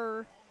 super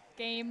per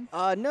game.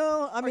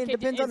 No, I Or mean, can-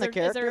 depends is on the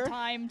there- Is there character. a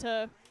time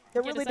to? It get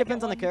a really second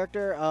depends on the one?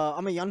 character.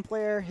 I'm a young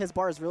player. His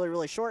bar is really,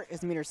 really short.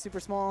 His meter is super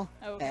small.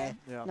 Okay.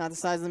 Yeah. Not the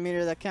size of the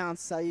meter that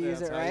counts. How you use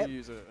that's it, how right? you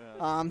use it.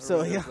 Yeah.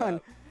 So Everybody does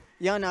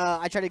Yun, that.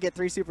 I try to get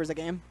 3 supers a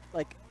game.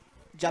 Like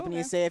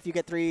Japanese Okay. say, if you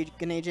get 3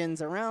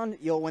 Ganejins around,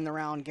 you'll win the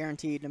round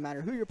guaranteed, no matter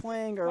who you're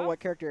playing or Wow.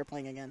 what character you're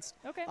playing against.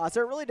 Okay.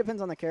 So it really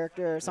depends on the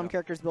character. Some Yeah.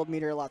 characters build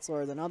meter a lot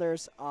slower than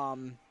others.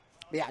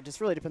 yeah, it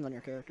just really depends on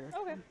your character.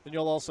 Okay. And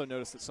you'll also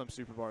notice that some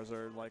super bars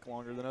are like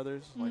longer than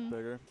others, like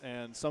bigger.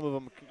 And some of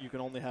them you can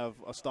only have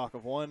a stock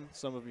of 1.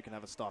 Some of you can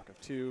have a stock of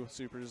 2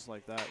 supers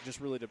like that. It just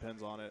really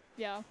depends on it.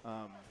 Yeah.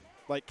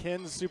 Like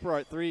Ken's Super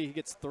Art 3, he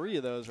gets 3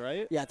 of those,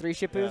 right? Yeah, 3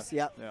 Shipus,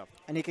 yep. Yeah.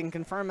 And he can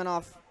confirm it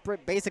off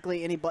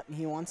basically any button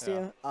he wants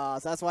to. So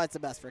that's why it's the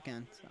best for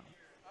Ken. So.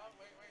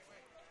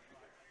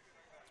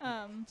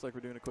 It's like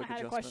we're doing a quick I had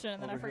a adjustment question,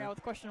 and then I over forgot here. what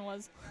the question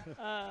was.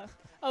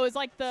 Oh, it's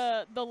like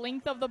the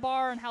length of the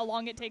bar and how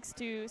long it takes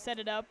to set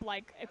it up,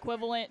 like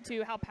equivalent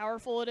to how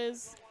powerful it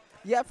is.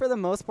 Yeah, for the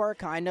most part,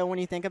 kind of when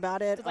you think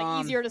about it. It's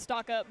like easier to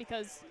stock up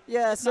because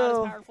yeah, it's not as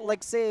so powerful.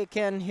 like say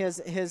Ken, his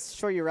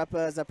Shoryu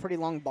Reppa is a pretty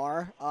long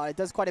bar. It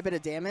does quite a bit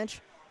of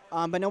damage,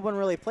 but no one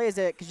really plays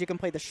it because you can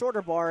play the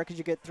shorter bar because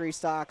you get 3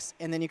 stocks,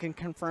 and then you can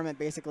confirm it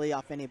basically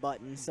off any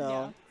button.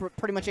 So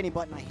pretty much any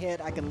button I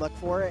hit, I can look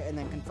for it and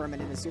then confirm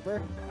it into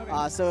super.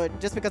 Okay. So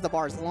just because the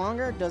bar is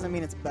longer doesn't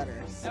mean it's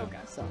better. So, Okay.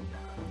 So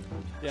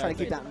Yeah, try I to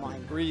keep think that in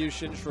mind. Ryu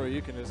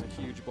Shinshroyuken is a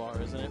huge bar,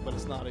 isn't it? But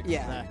it's not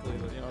exactly,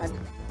 you know, it's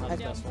not the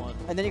best one.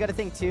 And then you got to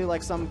think too,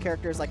 like some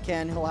characters like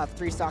Ken, he'll have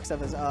 3 stocks of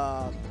his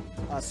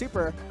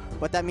super,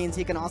 but that means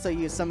he can also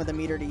use some of the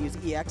meter to use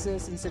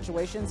EXs in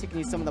situations. He can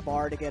use some of the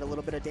bar to get a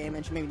little bit of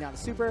damage, maybe not a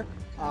super,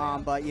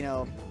 but you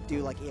know,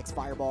 do like EX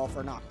Fireball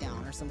for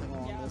knockdown or something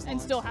along those lines.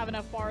 And still have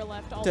enough bar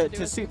left also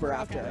to super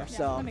after. Okay.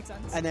 So Yeah, that makes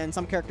sense. And then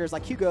some characters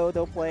like Hugo,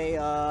 they'll play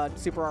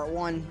Super Art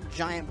 1,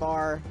 giant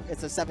bar.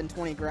 It's a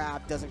 720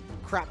 grab, does a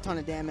crap ton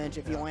of damage.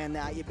 If you land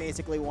that, you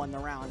basically won the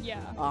round. Yeah.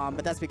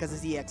 But that's because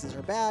his EXs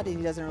are bad, and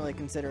he doesn't really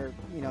consider,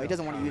 you know, he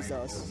doesn't want to use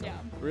those. Yeah.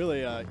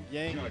 Really,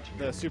 Giang,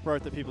 the super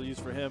art that people use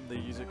for him, they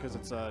use it because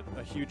it's a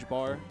huge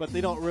bar. But they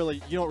don't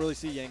really, you don't really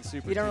see Yang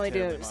super. You don't really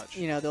do, much.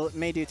 you know, they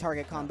may do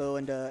target combo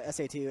into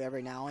SA2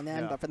 every now and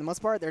then, but for the most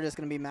part, they're just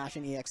going to be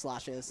mashing EX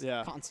slashes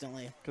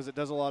constantly. Because it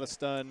does a lot of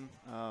stun,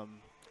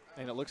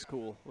 and it looks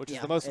cool, which is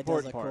the it most does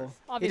important look part. cool.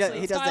 Obviously,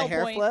 he does the style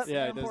hair points flip.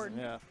 Yeah, are it does.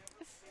 important. Yeah.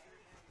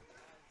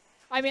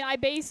 I mean, I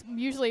base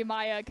usually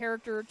my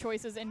character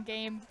choices in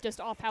game just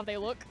off how they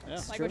look. Yeah,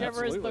 like true.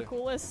 whichever is Absolutely. the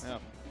coolest. Yeah. I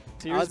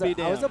Tears be was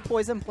damned. a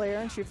poison player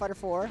in Street Fighter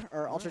 4,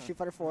 or Ultra Street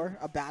Fighter 4,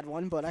 a bad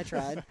one, but I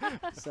tried. So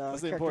That's the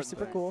character's important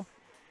super thing. cool.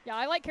 Yeah,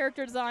 I like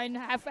character design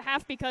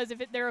half because if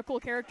they're a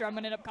cool character, I'm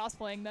gonna end up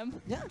cosplaying them.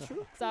 Yeah,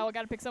 true. So I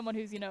got to pick someone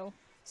who's, you know.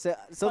 So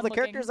the fun-looking.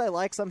 characters I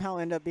like somehow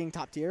end up being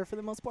top tier for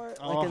the most part.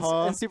 Like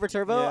Uh-huh. in Super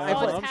Turbo, Yeah. I Oh,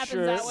 play it I'm happens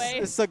sure. that way.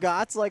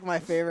 Sagat's like my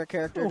favorite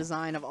character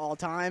design of all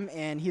time,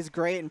 and he's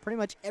great in pretty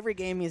much every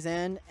game he's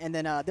in. And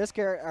then this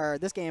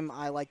game,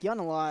 I like Yun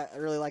a lot. I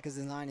really like his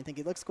design. I think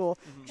he looks cool.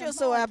 Just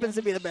so happens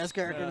to be the best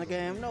character in the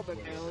game. No big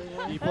deal. You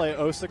know? You play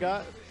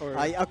Osagat? Or?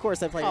 Of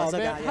course I play Oh, Osagat.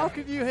 man, how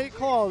could you hate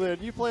Claw then?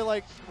 You play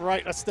like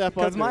right a step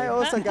under. Because my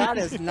Osagat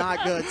is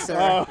not good, sir.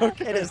 Oh,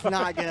 okay. It is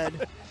not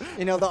good.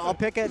 You know, I'll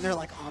pick it, and they're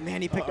like, oh,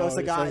 man, he picked Uh-oh, it's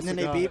Osagat. And then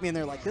they Osagat. beat me, and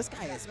they're like, this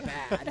guy is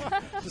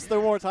bad. Just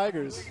throw more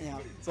tigers. Yeah,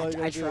 all you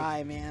gotta I do.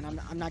 try, man.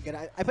 I'm not good.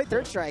 I play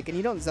Third Strike, and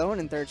you don't zone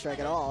in Third Strike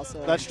at all.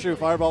 So That's true.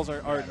 Fireballs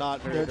are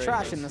not very They're great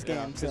trash at in this yeah,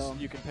 game, 'cause so-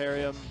 you can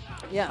parry them.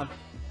 yeah,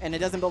 and it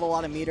doesn't build a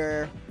lot of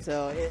meter,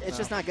 so it's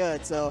just not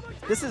good. So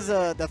this is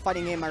the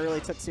fighting game I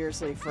really took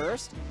seriously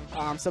first.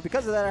 So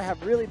because of that, I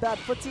have really bad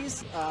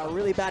footsies,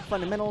 really bad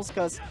fundamentals.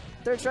 Because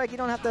Third Strike, you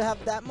don't have to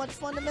have that much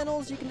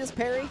fundamentals. You can just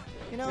parry.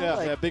 You know, Yeah,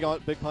 like,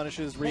 big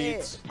punishes, hey,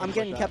 reads. I'm things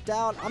getting like kept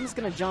out. I'm just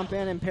gonna jump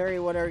in and parry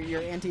whatever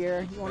your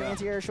anti-air. You want Yeah. an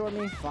anti-air short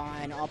me?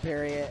 Fine, I'll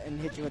parry it and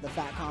hit you with a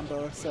fat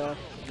combo. So that.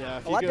 Yeah,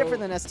 if a you lot go- different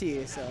than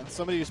ST. So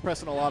Somebody who's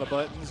pressing a lot of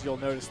buttons, you'll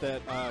notice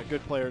that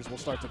good players will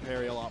start to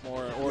parry a lot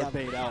more or Yep.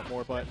 bait out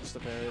more buttons to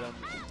parry them.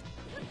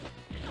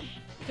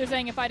 They're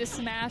saying if I just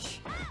smash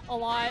a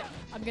lot,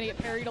 I'm gonna get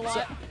parried a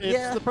lot. If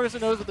Yeah. the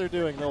person knows what they're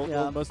doing, they'll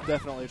Yeah. most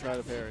definitely try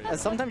to parry.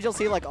 sometimes you'll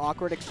see like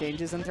awkward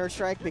exchanges in Third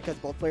Strike because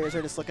both players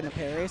are just looking to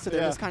parry, so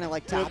they're Yeah. just kind of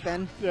like Yeah.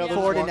 tapping Yeah, they'll forward just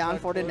and walk down,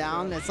 back forward and forth,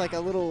 down. yeah. It's like a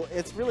little,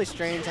 it's really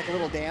strange, like a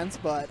little dance,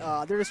 but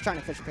they're just trying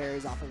to fish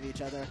parries off of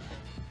each other.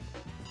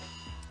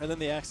 And then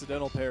the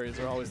accidental parries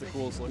are always the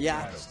coolest looking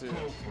Yeah. ones, too. Go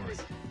for it.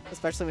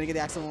 Especially when you get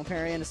the accidental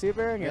parry into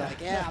Super, and you're Yeah. like,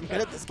 yeah, I'm good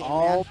at this game,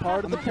 All man. part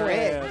of I'm the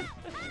great. plan.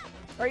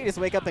 Or you just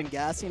wake up and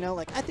guess, you know,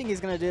 like, I think he's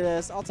going to do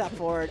this. I'll tap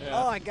forward. Yeah.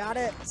 Oh, I got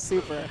it.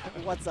 Super.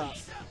 What's up?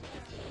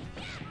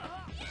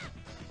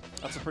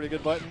 That's a pretty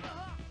good button.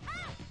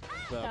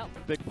 The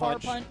That big far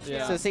punch. punch,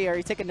 Yeah. So, see, are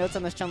you taking notes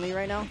on this Chun-Li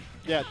right now?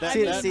 Yeah, that,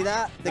 See that,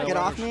 that? The no get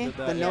one off me?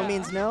 understood The that. no Yeah.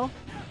 means no?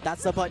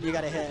 That's the button you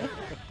got to hit.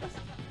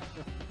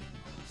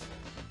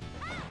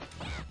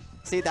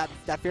 See, that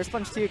Fierce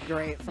Punch too,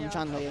 great from Yeah.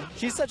 Chun-Li.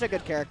 She's such a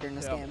good character in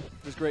this Yeah, game.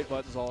 just great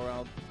buttons all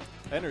around.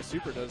 And her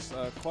super does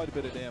quite a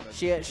bit of damage.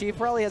 She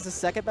probably has the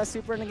second best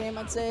super in the game,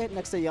 I'd say,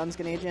 next to Yun's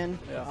Ganajin.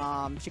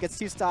 Yeah. She gets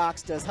 2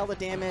 stocks, does hella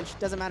damage.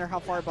 Doesn't matter how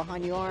far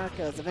behind you are,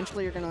 because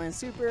eventually you're going to land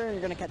super and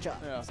you're going to catch up.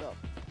 Yeah. So,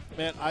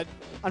 Man,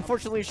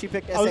 unfortunately, she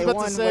picked I was SA1,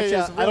 about to say, which is, is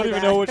I don't really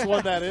even bad. know which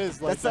one that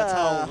is. Like, That's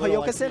how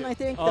little Hoyokasen, see I it.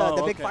 think, Oh,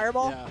 the big okay.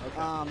 fireball.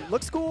 Yeah, okay.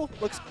 Looks cool,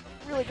 looks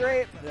really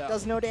great, Yeah.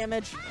 does no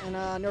damage,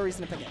 and no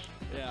reason to pick it.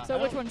 Yeah.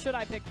 So which one should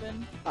I pick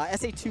then?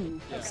 SA2,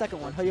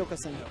 second one,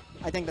 Hoyoka-san.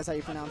 I think that's how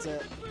you pronounce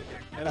it.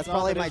 And That's it's on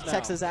probably the my news now.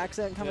 Texas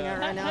accent coming out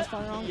right now. It's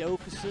probably wrong.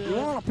 Hoyoka-san. You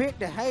want to pick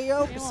the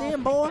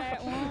Hoyoka-san, boy?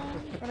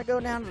 We're going to go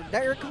down to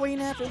Dairy Queen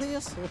after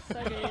this.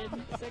 So good.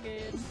 So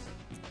good.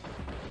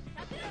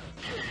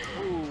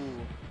 Ooh.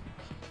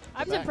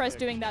 I'm Back impressed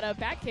kick. doing that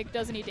back kick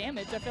does any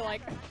damage. I feel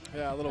like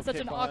Yeah, a little that's such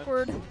kick an behind.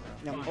 awkward,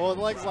 Well,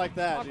 legs like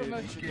that, awkward dude.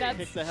 motion. She can That's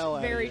kick the hell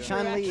out very of you.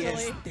 true. Chun-Li is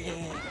actually.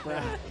 thick,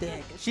 bro,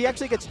 thick. She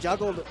actually gets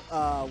juggled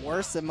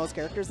worse than most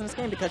characters in this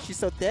game because she's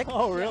so thick.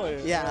 Oh,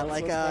 really? Yeah, Oh,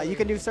 like so funny. you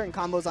can do certain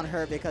combos on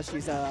her because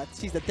she's a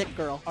thick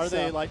girl. Are so.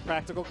 they like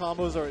practical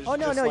combos or? Is Oh it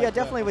no, just no, like yeah, the-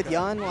 definitely with okay.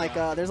 Yun. Like,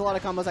 there's a lot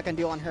of combos I can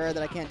do on her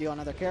that I can't do on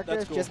other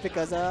characters, cool. just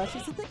because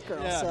she's a thick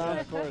girl. Yeah, so yeah,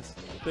 of course.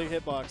 Big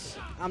hitbox.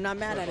 I'm not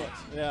mad at it.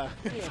 Yeah.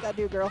 You just gotta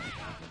do, girl.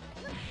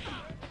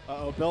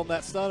 Uh-oh, building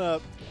that stun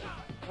up.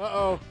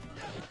 Uh-oh.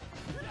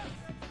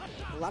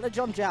 A lot of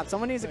jump jabs.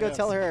 Someone needs to go Yes.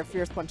 tell her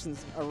Fierce Punch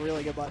is a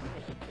really good button.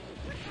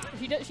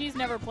 She's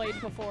never played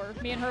before.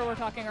 Me and her were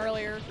talking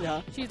earlier.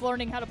 Yeah. She's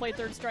learning how to play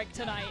Third Strike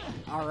tonight.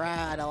 All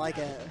right, I like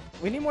it.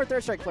 We need more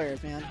Third Strike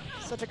players, man.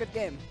 Such a good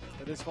game.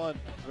 It is fun.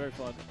 Very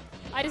fun.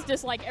 I just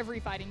dislike every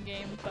fighting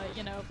game, but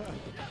you know,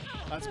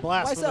 That's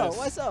Why blasphemous. so?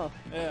 Why so?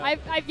 Yeah.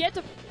 I've yet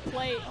to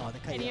play Oh, they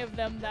cut any you. of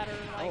them that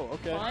are like Oh,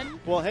 okay. fun.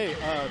 Well, hey,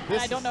 And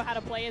this I don't know how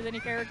to play as any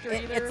character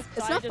either. It's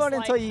so I not just, fun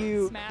like, until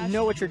you smash.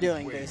 know what you're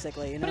doing,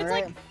 basically. You know, But it's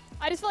right? like,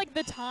 I just feel like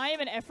the time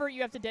and effort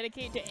you have to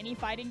dedicate to any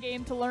fighting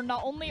game to learn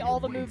not only all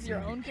the moves your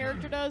own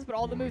character does, but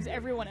all the moves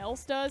everyone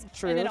else does.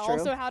 True, and then true.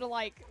 also how to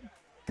like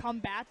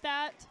combat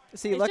that.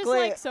 See, It's luckily,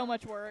 just like so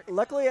much work.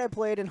 luckily I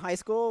played in high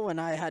school when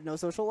I had no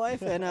social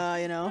life, and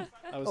you know,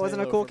 I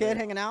wasn't a Halo cool for kid me.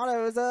 hanging out. I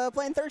was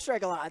playing Third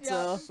Strike a lot,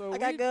 Yeah. So I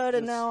got we good,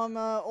 and just- now I'm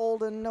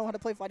old and know how to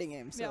play fighting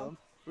games. So. Yeah.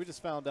 We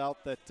just found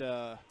out that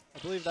I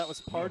believe that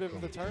was part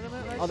of the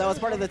tournament, right? Oh, that was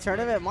part of the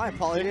tournament? My Is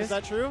apologies.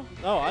 that true?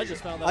 Oh, I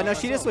just found that Oh, out no,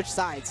 she just myself. switched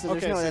sides, so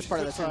there's Okay, no so that's she part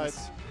of the switched tournament.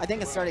 sides. I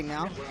think it's starting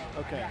now.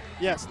 Okay.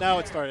 Yes, now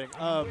it's starting.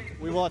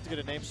 We will have to get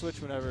a name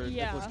switch whenever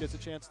Yeah. Nicholas gets a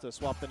chance to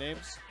swap the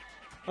names.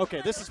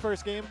 Okay, this is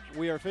first game.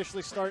 We are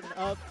officially starting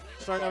out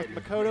with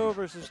Makoto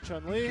versus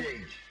Chun-Li.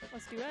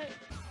 Let's do it.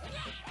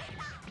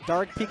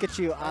 Dark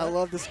Pikachu. I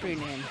love the screen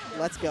name.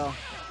 Let's go.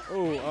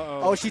 Oh, uh-oh.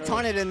 Oh, she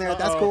taunted in there.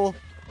 That's Uh-oh. cool.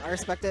 I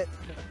respect it.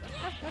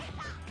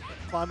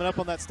 Climbing up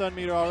on that stun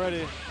meter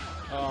already.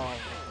 Oh.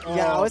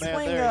 Yeah, Oh, I was man,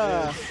 playing. there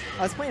it is.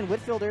 I was playing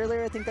Whitfield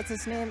earlier. I think that's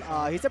his name.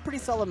 He's a pretty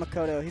solid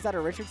Makoto. He's out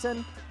of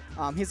Richardson.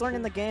 He's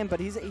learning the game, but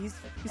he's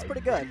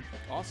pretty good.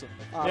 Awesome.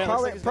 Yeah, looks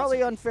Probably like he's got probably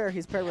some unfair.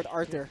 He's paired with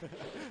Arthur.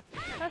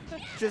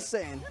 Just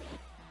saying.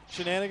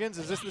 shenanigans.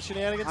 Is this the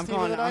shenanigans I'm team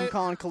of the calling. I'm night?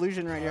 calling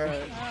collusion right here.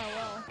 Alright. Oh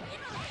well.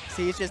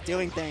 See, he's just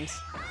doing things.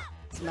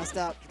 It's messed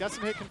up. Got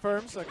some hit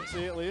confirms, so I can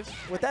see at least.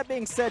 With that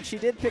being said, she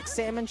did pick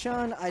Salmon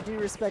Chun. I do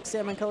respect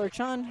Salmon Color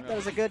Chun. That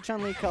is a good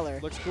Chun-Li color.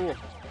 Looks cool.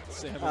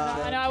 Salmon Uh,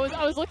 Chun. I know.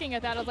 I was looking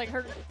at that. I was like,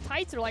 her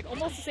tights are like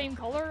almost the same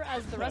color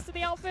as the rest of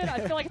the outfit. I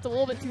feel like it's a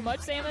little bit too much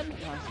salmon.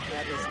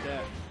 That is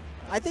dead.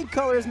 I think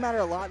colors matter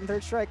a lot in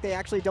Third Strike. They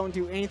actually don't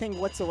do anything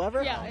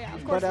whatsoever. Yeah, yeah,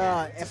 of course.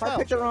 But if I style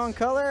pick the choice. wrong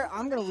color,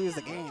 I'm gonna lose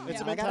the game. It's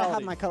a I gotta have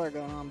mentality. my color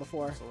going on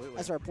before Absolutely.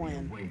 I start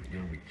playing.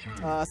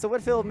 So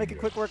Whitfield making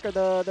quick work of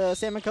the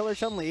salmon color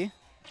Chun-Li.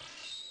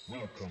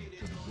 Welcome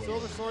to the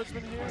Silver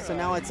Swordsman here. So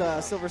now it's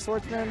Silver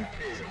Swordsman.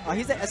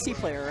 He's an SC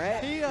player,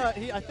 right?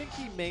 He I think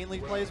he mainly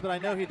plays, but I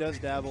know he does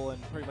dabble in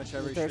pretty much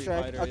every Third Street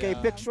Strike. Fighter. Okay,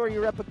 yeah. pick sure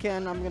you rep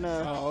again. I'm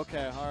gonna Oh,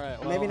 okay. All right.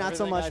 Well, maybe not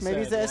so everything much. I Maybe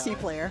he's said, a SC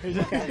player.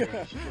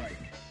 Okay.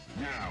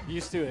 now.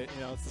 Used to it.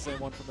 You know, it's the same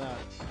one from that.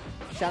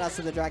 Shout outs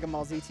to the Dragon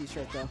Ball Z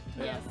T-shirt though.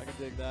 Yeah, Yes. I can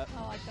dig that.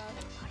 I like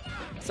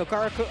that. So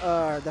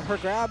her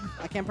grab,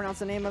 I can't pronounce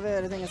the name of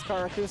it. I think it's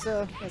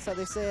Karakusa. That's how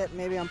they say it.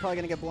 Maybe I'm probably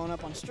gonna get blown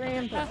up on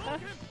stream.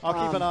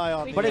 I'll keep an eye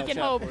on We the But can it-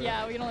 chat hope. for you.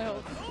 Yeah, we can only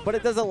hope. But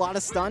it does a lot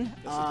of stun, Yes,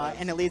 it does.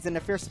 and it leads into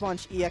Fierce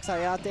Punch, EX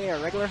Hayate,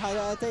 or regular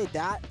Hayate.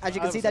 That, as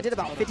you can I see, was that did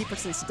like, about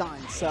 50% stun.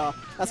 So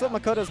that's what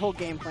Makoto's whole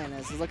game plan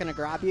is. He's looking to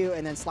grab you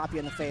and then slap you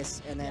in the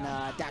face and then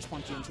dash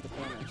punch you into the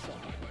corner. So.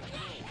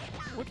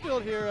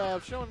 Whitfield here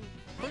showing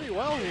pretty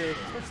well here,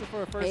 especially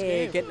for a first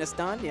Hey, game. getting a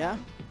stun, yeah.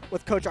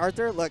 With Coach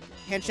Arthur, look,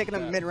 handshaking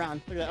him Yeah.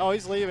 mid-round. Look at that. Oh,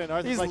 he's leaving.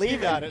 Arthur's He's like, leaving.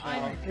 You got it now.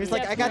 I'm- He's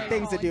like, I got Definitely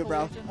things to do, bro.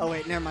 calling collusion. Oh,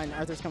 wait, never mind.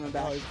 Arthur's coming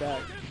back. Oh, he's back.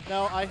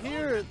 Now, I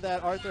hear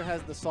that Arthur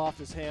has the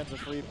softest hands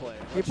with free play.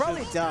 He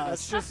probably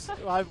does. That's just,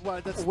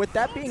 that's, With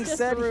that being Just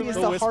said, the rumor. he's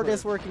The the whisper.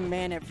 hardest working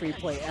man at free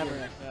play ever.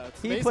 yeah,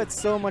 it's He amazing.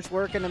 puts so much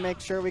work in to make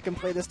sure we can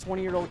play this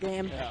 20-year-old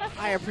game. Yeah.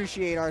 I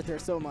appreciate Arthur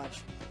so much.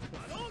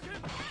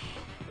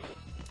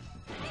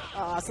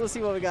 So let's see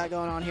what we got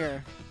going on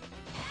here.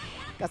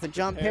 Got the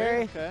jump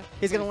parry. Okay.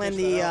 He's going to land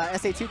the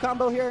SA2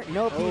 combo here.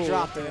 Nope, he Oh,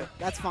 dropped okay. it.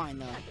 That's fine,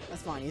 though.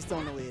 That's fine. He's still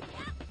in the lead.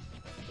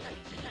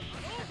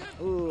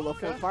 Ooh, low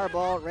forward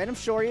fireball. Random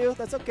Shoryu.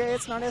 That's okay.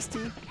 It's not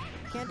ST.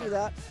 Can't do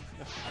that.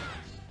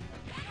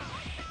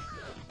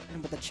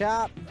 And with the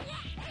chop.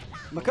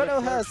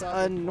 Makoto has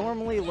a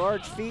normally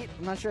large feet.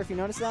 I'm not sure if you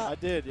noticed I that.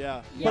 did,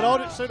 yeah. Yeah.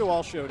 But so do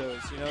all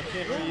Shotos. You know,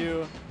 can't be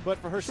you. But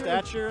for her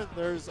stature,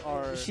 there's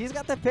our. She's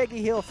got the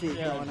peggy heel feet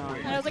Yeah. going on.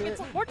 And I was like,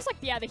 it's more just like,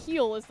 yeah, the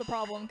heel is the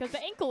problem because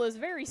the ankle is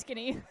very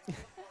skinny.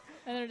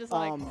 And they're just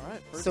like, All right,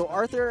 first So match.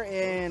 Arthur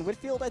and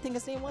Whitfield, I think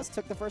his name was,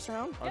 took the first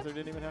round. Arthur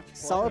didn't even have to play.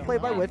 Solid play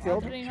by Yeah.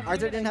 Whitfield. Arthur Arthur didn't have to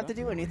do didn't have to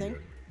do anything,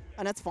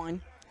 and that's fine.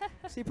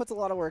 So he puts a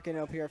lot of work in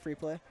up here at free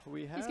play.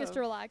 We he have just gets to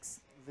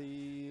relax.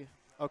 the.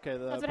 Okay, the.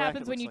 That's what bracket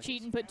happens when looks you like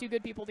cheat and put two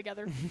good people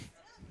together.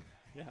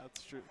 Yeah,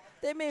 that's true.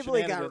 They maybe got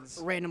Shenanigans.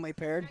 randomly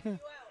paired.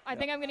 I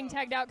think I'm getting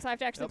tagged out because I have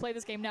to actually play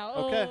this game now.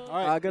 Okay, Oh.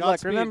 all right. Good luck.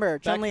 Godspeed. Remember,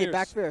 Back Chun-Li, fierce.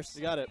 back fierce.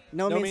 You got it.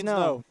 No means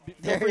no. Feel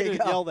There free you to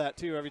go. yell that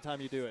too every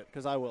time you do it,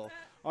 because I will.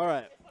 All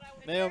right,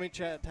 Naomi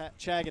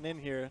chagging in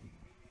here.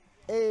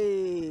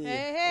 Hey.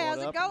 Hey, how's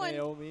What it up, going?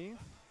 Naomi?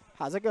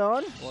 How's it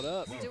going? What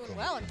up? Doing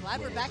well. I'm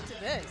glad we're back to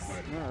this.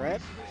 All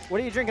right.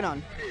 What are you drinking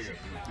on?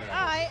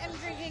 I am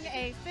drinking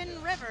a Finn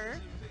River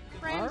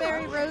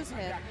cranberry rose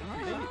hip.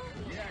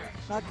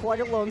 Not quite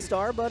a Lone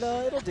Star, but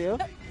it'll do.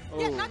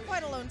 Yeah, Oh, not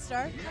quite a Lone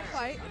Star. Not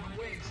quite.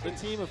 the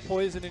team of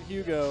Poison and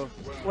Hugo.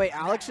 Wait,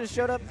 Alex just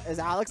showed up. Is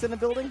Alex in the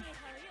building?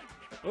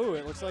 Oh,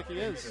 it looks like he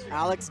is.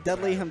 Alex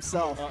Dudley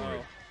himself.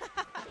 Uh-oh.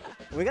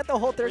 We got the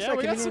whole third Yeah, strike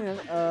we got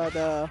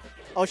community.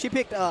 Oh, she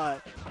picked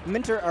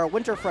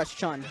Winter Fresh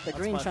Chun, the That's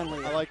green fun.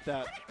 Chun-Li. I like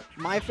that.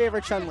 My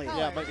favorite Chun-Li.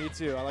 Yeah, but me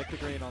too. I like the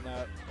green on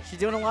that. She's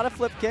doing a lot of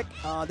flip kick.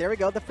 There we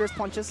go, the fierce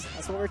punches.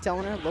 That's what we're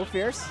telling her. Low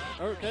fierce.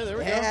 Okay, there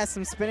we Yeah,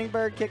 some spinning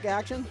bird kick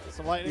action. go.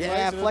 Some lightning Yeah,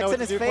 legs. He doesn't know flexing what to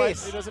his do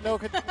face. He doesn't know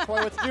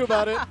quite what to do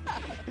about it.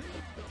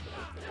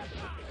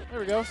 There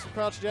we go. Some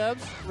crouch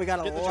jabs. We got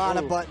a Get the lot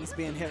of ooh. buttons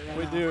being hit right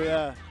We now. do,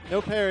 yeah.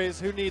 No parries.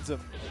 Who needs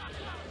them?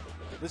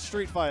 This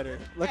Street Fighter.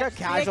 Look how Yes, be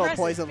casual aggressive,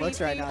 Poison be-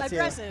 looks right be now, too.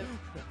 aggressive.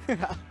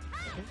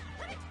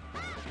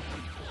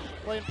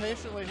 Playing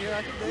patiently here.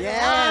 I can dig it.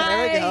 Yeah,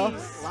 there we go.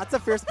 Nice. Lots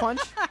of fierce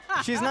punch.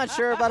 She's not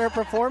sure about her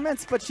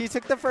performance, but she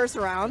took the first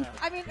round.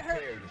 I mean,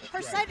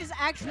 her sight is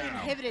actually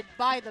inhibited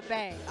by the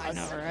bang. I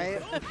know,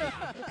 right?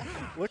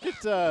 Look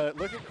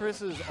at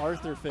Chris's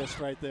Arthur fist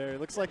right there. It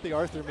looks like the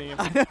Arthur meme.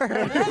 I know,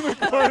 right?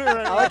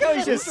 I like how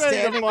he's just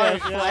standing there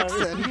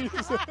flexing.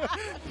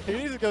 He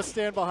needs to go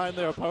stand behind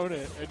their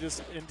opponent and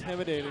just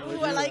intimidatingly.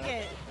 Ooh, I do like that.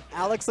 it.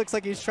 Alex looks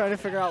like he's trying to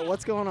figure out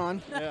what's going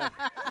on. Yeah,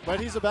 but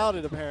he's about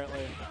it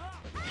apparently.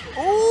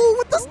 Oh,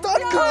 with the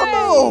stun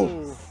combo!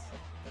 Ooh.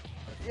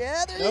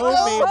 Yeah, there you No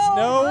go. means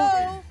no.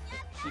 Oh,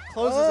 She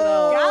closes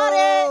Oh. it out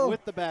Got it.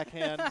 with the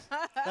backhand.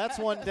 That's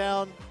one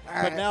down. All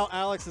But right. now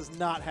Alex is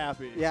not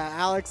happy. Yeah,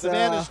 Alex. The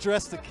man is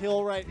dressed to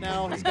kill right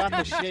now. He's got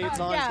the shades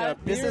on. He's Yeah. got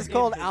a This beard is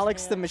called in his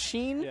Alex the hand.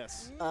 Machine.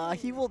 Yes.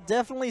 He will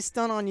definitely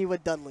stun on you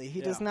with Dudley. He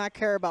does Yeah. not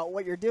care about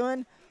what you're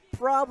doing.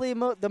 Probably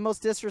the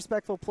most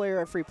disrespectful player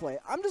at free play.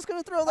 I'm just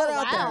going to throw that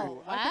out wow.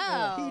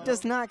 Wow. there. He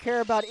does not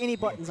care about any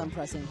buttons I'm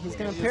pressing. He's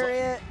going to parry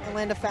it and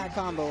land a fat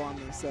combo on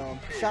me. So,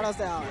 shout outs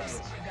to Alex.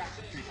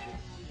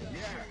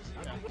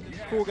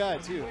 Cool guy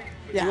too.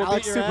 Yeah, He will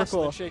Alex beat your super ass and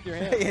then cool. shake your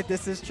hand. Yeah,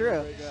 this is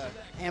true. Great guy.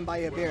 And buy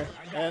you a beer.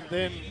 And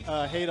then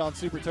hate on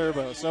Super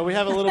Turbo. So we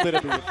have a little bit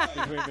of beef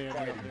between me and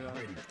him. You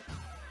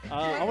know?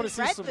 I want to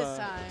see Red some this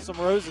time. some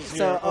roses here.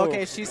 So, Oh.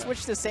 okay, she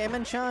switched to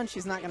Salmon Chun.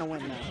 She's not going to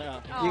win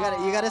now.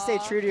 Yeah. You got to stay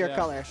true to your Yeah,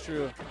 color. it's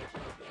true.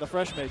 The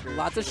fresh maker.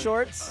 Lots of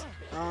shorts.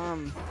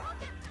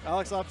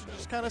 Alex option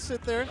just kind of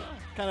sit there,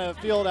 kind of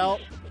feel it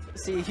out.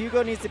 See,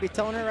 Hugo needs to be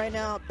toner right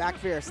now. Back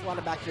fierce. A lot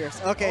of back fierce.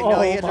 Okay, Oh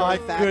no, he hit her my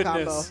with fat combo.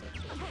 goodness.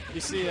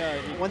 You see,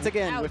 he Once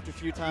again, whipped a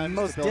few times.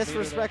 most the bell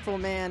disrespectful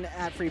man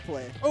at free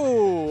play.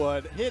 Oh,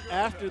 a hit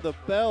after the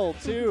bell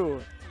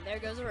too. There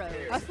goes a rose.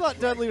 I thought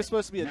Dudley was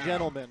supposed to be a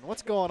gentleman.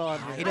 What's going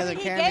on here? He doesn't I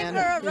mean, care, he gave man.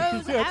 her a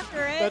rose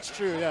after it. That's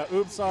true. Yeah.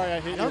 Oops, sorry, I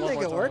hit I you. don't one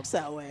think more it time. works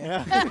that way.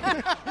 Yeah.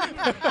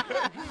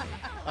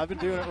 I've been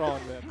doing it wrong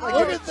then. Oh,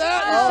 Look at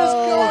that! He's just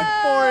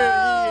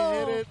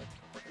going for it. He hit it.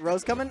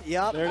 Rose coming?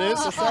 Yup. There it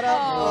is. The setup.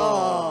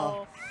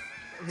 Oh.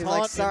 He's Taunt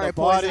like, in sorry, the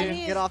body. Poison.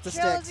 He Get off the is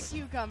chill as sticks. a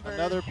cucumber.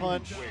 Another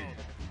punch.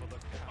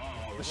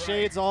 The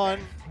shades on.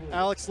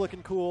 Alex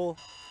looking cool.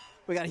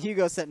 We got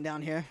Hugo sitting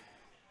down here.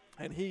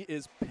 And he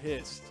is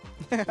pissed.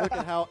 Look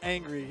at how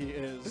angry he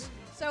is.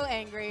 So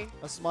angry.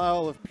 A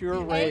smile of pure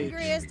The rage.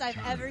 angriest I've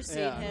ever seen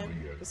Yeah.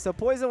 him. So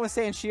Poison was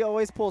saying she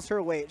always pulls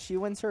her weight. She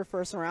wins her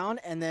first round,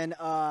 and then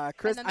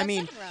Chris, And then I the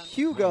mean second round.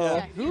 Hugo,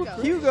 Yeah.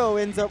 Hugo. Hugo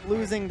ends up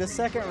losing the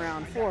second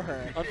round for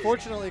her.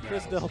 Unfortunately,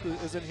 Chris Delp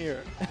isn't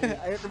here.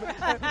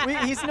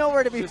 He's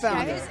nowhere to be Just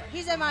found. Yeah,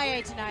 he's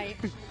MIA tonight.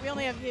 We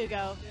only have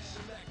Hugo.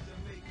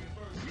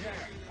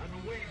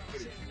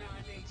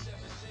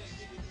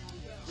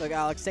 Look,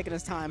 Alex taking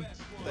his time.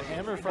 The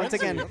hammer Once frenzy.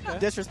 again, Okay.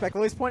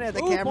 disrespectful. He's pointing at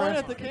the Ooh, camera. point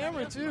at the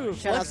camera too.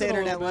 Shout out to Flexing a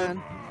Internet little bit.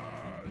 Land.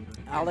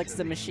 Alex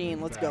the Machine,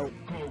 let's go.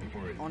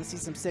 I want to see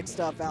some sick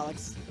stuff,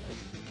 Alex.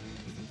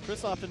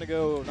 Chris opting to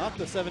go not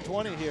the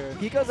 720 here.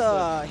 He goes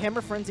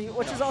Hammer Frenzy,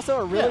 which is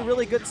also a really, Yeah.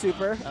 really good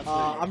super. Absolutely.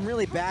 I'm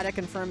really bad at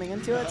confirming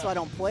into it, so I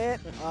don't play it.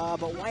 But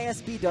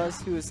YSB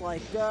does, who's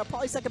like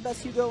probably second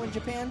best Hugo in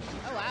Japan.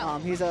 Oh, wow.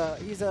 He's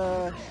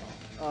a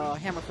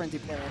Hammer Frenzy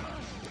player.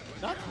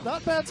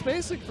 Not bad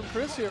spacing from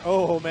Chris here.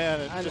 Oh, man.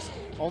 It's just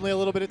only a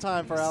little bit of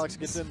time for Alex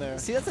gets in there.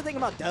 See, that's the thing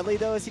about Dudley,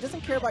 though, is he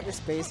doesn't care about your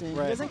spacing.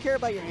 Right. He doesn't care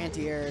about your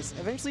anti-airs.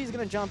 Eventually, he's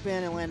going to jump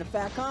in and land a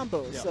fat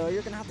combo, Yep. so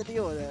you're going to have to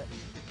deal with it.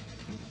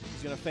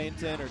 He's going to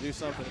feint in or do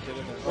something to get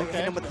in there. Or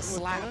hit him with a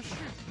slap. Finish.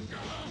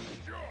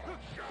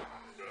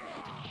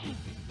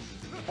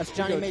 That's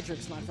Johnny Hugo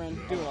Matrix, my friend.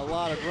 Doing a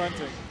lot of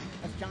grunting.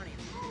 That's Johnny.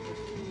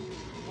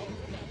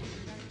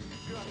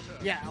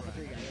 Yeah, Alpha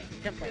 3 guy.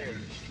 Yeah.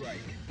 Strike.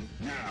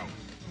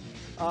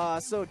 Now.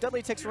 So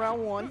Dudley takes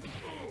round 1.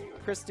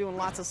 Chris doing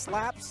lots of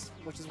slaps,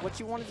 which is what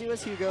you want to do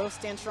as Hugo.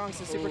 Stand strong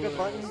is a super good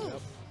button.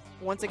 Yep.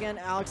 Once again,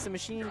 Alex the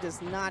Machine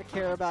does not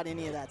care about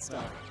any of that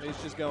stuff. He's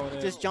just going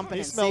in. Just jumping He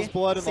in. smells See?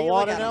 blood in the See, look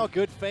water at now. him.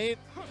 Good feint.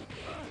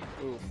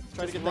 Ooh.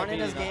 Try to Just get that running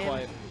knee, his not game.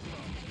 quite.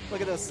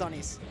 Look at those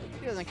sunnies.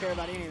 He doesn't care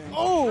about anything.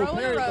 Oh, Throw in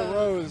a parried the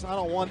rose. rose. I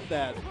don't want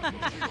that.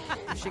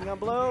 Machine gun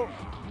blow.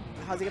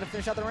 How's he going to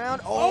finish out the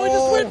round? Oh, he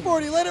just went for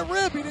it. He let it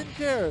rip. He didn't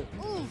care.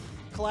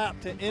 Clap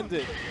to end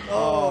it.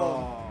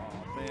 Oh.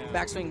 Man.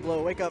 Backswing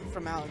blow. Wake up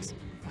from Alex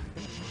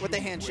with the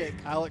handshake.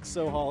 Alex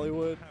so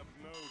Hollywood.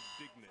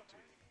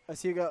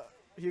 As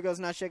Hugo's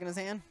not shaking his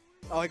hand.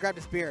 Oh, he grabbed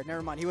his beer.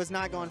 Never mind. He was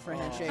not going for a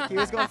handshake. He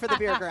was going for the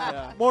beer grab.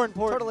 Yeah. More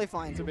important. Totally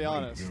fine. To be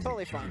honest.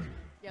 Totally fine.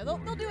 Yeah, they'll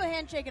do a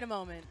handshake in a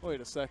moment. Wait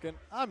a second.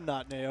 I'm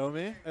not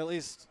Naomi. At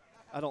least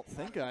I don't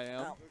think I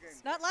am.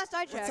 Not last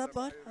I checked. What's up,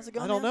 bud? How's it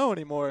going? I don't know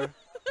anymore.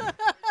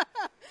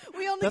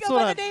 We only That's go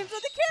what by I- the names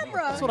of the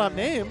camera. That's what I'm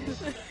named.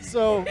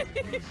 So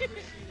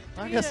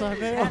I guess I'm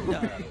Naomi.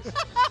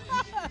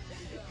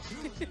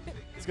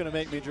 It's going to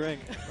make me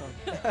drink.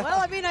 Well,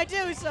 I mean, I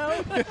do,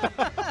 so.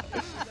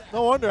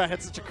 No wonder I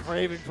had such a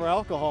craving for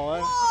alcohol.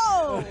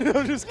 Whoa!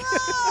 I'm just kidding.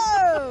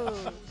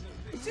 Whoa!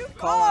 Too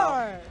Call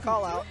far. out.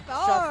 Call out.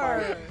 Shot Far.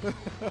 fired.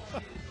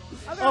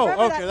 I'm Oh, gonna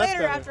remember okay, that that's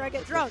later better. after I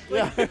get drunk.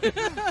 Yeah.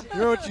 You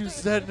know what you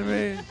said to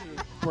me?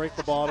 Break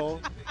the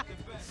bottle.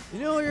 You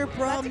know what your That's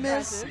problem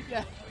is? aggressive.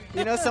 Yeah.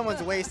 You know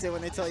someone's wasted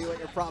when they tell you what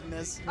your problem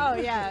is. Oh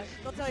yeah,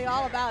 they'll tell you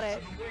all about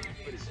it.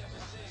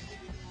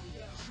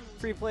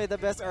 Free play the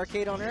best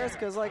arcade on earth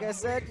because, like I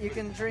said, you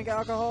can drink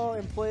alcohol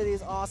and play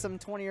these awesome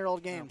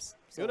 20-year-old games.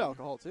 Good So,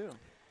 alcohol, too.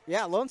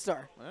 Yeah, Lone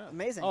Star. Yeah.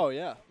 Amazing. Oh,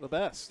 yeah. The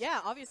best.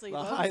 Yeah, obviously, The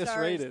Lone highest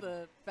Star rated. is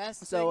the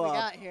best So, thing we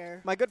uh, got here.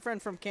 My good friend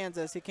from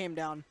Kansas, he came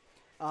down.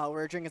 We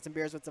were drinking some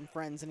beers with some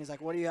friends, and he's like,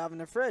 "What do you have in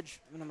the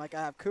fridge?" And I'm like, "I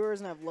have Coors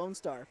and I have Lone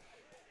Star."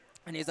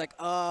 And he's like,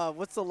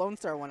 what's the Lone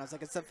Star one?" I was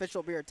like, "It's the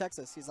official beer of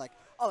Texas." He's like,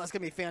 "Oh, that's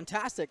going to be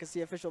fantastic. It's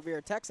the official beer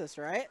of Texas,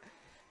 right?"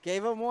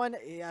 Gave him one.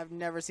 I've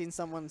never seen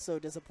someone so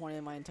disappointed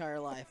in my entire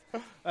life.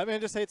 I mean,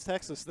 just hates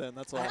Texas then.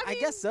 That's all. I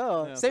guess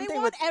so. Yeah. Same They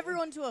thing want with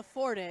everyone to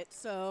afford it,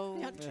 so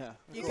Yeah.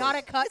 you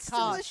gotta cut It's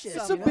costs. delicious.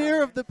 It's a somewhere.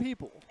 beer of the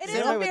people. It Same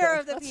is way a with beer the-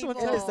 of the that's people.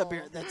 what It is the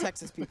beer, the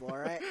Texas people, all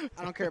right?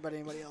 I don't care about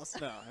anybody else.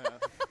 No,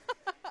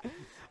 yeah.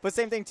 But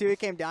same thing, too. He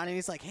came down, and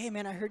he's like, "Hey,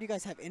 man, I heard you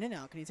guys have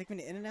In-N-Out. Can you take me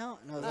to In-N-Out?"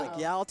 And I was like, Uh-oh.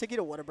 "Yeah, I'll take you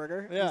to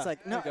Whataburger." And Yeah, he's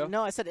like, there you go.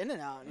 no, I said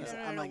In-N-Out. And he's No,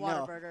 like, no, I'm no, like,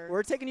 Whataburger. no,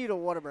 we're taking you to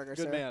Whataburger,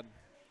 Good sir. man.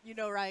 You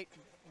know, right?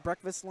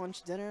 Breakfast,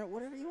 lunch, dinner,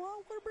 whatever you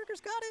want.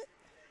 Whataburger's got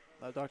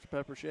it. Dr.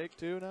 Pepper shake,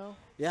 too, now?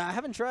 Yeah, I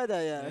haven't tried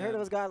that yet. I heard Yeah. it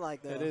was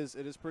godlike, though. It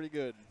is pretty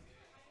good.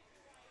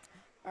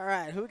 All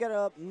right, who we got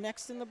up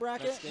next in the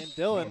bracket? Next game,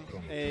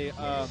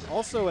 Dylan,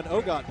 also an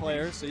OGOT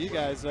player, so you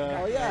guys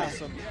Oh, yeah. have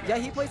some Yeah,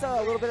 he plays a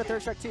little bit of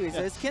third strike, too. So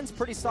Yeah. his kin's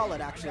pretty solid,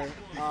 actually.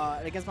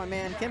 Against my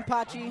man,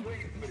 Kenpachi.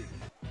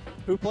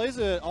 who plays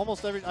it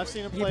almost every. I've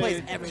seen him He play plays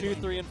 2,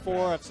 everything. 3, and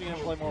 4. I've seen him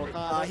play Mortal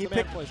Kombat. He The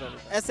man picked plays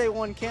everything.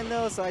 SA1 Ken,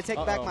 though, so I take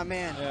back Uh-oh. my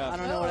man. Yeah. I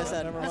don't know what I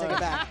said. Never I take mind. it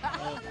back.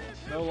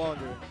 No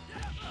longer.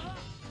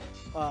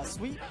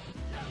 Sweet.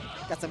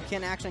 Got some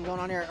Ken action going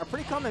on here. A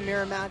pretty common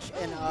mirror match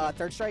in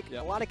Third Strike.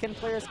 Yep. A lot of Ken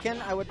players.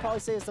 Ken, I would probably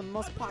say, is the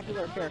most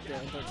popular character in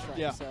Third Strike.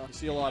 Yeah, So you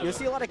see a lot of you'll it.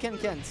 see a lot of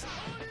Kens.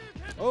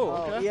 Oh,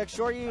 okay. EX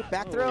Shorty,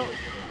 back throw.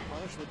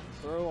 Punish with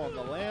throw on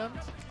the land.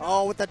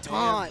 Oh, with the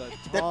taunt. And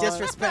The taunt.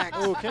 disrespect.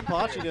 Oh,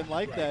 Kenpachi didn't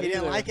like that He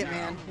didn't either. like it,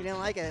 man. He didn't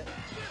like it.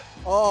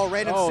 Oh,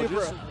 random Oh, super.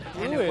 just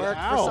And blew it it worked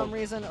out. for some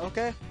reason.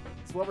 Okay.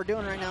 That's what we're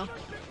doing right now.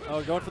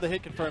 Oh, going for the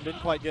hit confirm.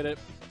 Didn't quite get it.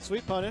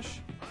 Sweep punish.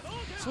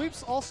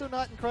 Sweep's also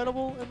not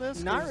incredible in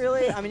this. Not 'cause-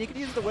 really. I mean, you could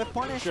use the whiff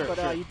punish, Sure, but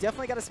sure. you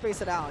definitely got to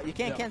space it out. You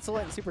can't Yeah. cancel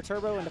it in super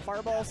turbo into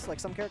fireballs like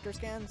some characters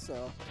can.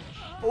 So,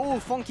 oh,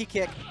 funky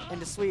kick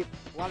into sweep.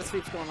 A lot of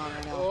sweeps going on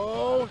right now.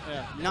 Oh,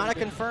 yeah. Not a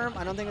confirm.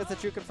 I don't think that's a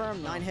true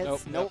confirm. 9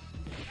 hits. Nope.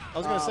 I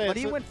was going to say. but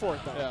it's he a- went for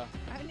it though. Yeah.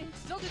 I mean,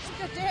 still did some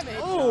good damage.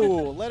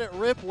 Oh, let it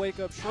rip. Wake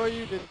up.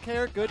 Shoryu didn't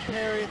care. Good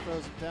parry.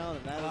 Throws it down,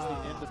 and that is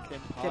the end of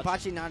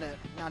Kenpachi. Kenpachi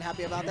not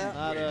happy about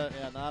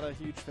that. Not a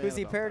huge fan. Who's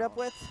he about paired that up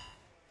one. with?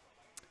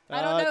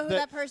 I don't know who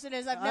that person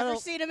is. I've I never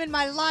don't- seen him in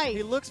my life.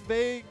 He looks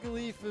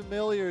vaguely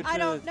familiar to I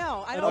don't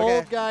know. I an don't.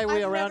 old guy we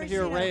I've around never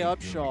here, seen Ray him.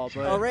 Upshaw.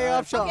 But Oh, Ray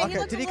Upshaw. Okay, he Okay.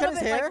 looks Did he a cut little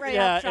his bit hair? like Ray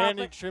Yeah, Upshaw, and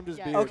he but- trimmed his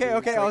yeah. beard. Okay, It's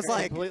okay, I was a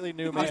like- completely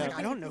new I was man. like,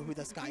 I don't know who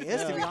this guy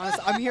is, to be honest.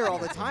 I'm here all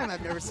the time.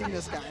 I've never seen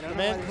this guy. I don't know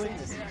man why I've seen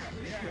this.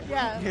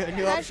 Yeah. Yeah,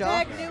 new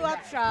Upshaw. Hashtag new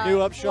Upshaw. New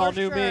Upshaw, for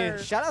new me. sure.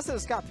 Shout out to the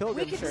Scott We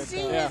Pilgrim can shirt. see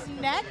though. Yeah. his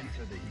neck.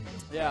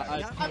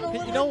 Yeah, I'm a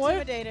little you know what?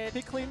 intimidated.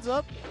 He cleans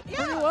up Yeah.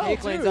 pretty well. He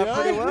cleans too, up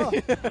pretty well.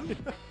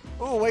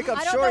 Oh, wake up,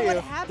 I don't know what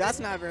Shoryu. happened. That's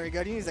not very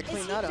good. He needs to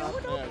clean that up.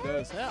 Yeah, it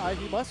does. Yeah,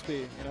 he must be.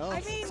 You know, I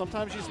mean,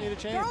 sometimes you just need a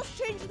change. Girls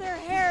change their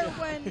hair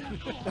when,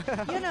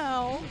 you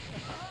know.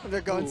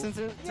 They're going through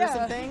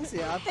some things.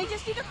 Yeah. They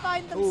just need to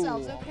find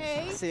themselves, Ooh.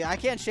 okay? See, I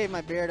can't shave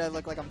my beard. I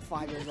look like I'm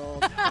 5 years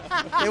old.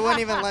 They wouldn't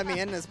even let me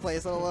in this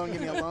place, let alone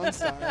give me a Lone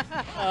Star.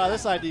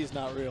 This ID is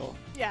not real.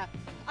 Yeah.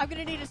 I'm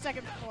going to need a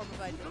second form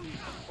of ID.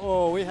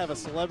 Oh, we have a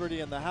celebrity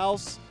in the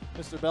house,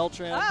 Mr.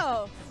 Beltran.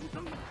 Oh.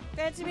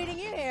 Fancy meeting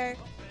you here.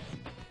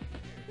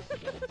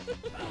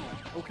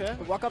 Okay.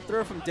 Walk up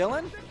throw from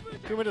Dylan.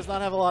 Kuma does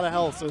not have a lot of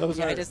health, so those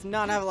Yeah, are. he does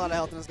not have a lot of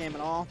health in this game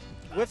at all.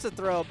 Whips a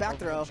throw, back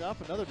throw. Chop,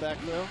 another back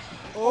throw.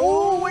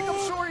 Oh, wake up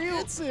Shoryu.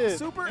 Hits it.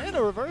 Super. And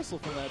a reversal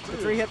from that, too.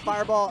 The 3-hit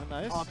fireball.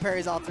 Nice. Oh,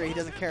 parries all 3. He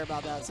doesn't care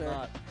about that,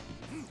 sir.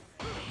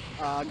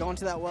 Going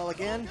to that well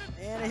again,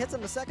 and it hits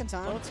him the second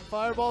time. Throwing some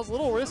fireballs, a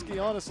little risky,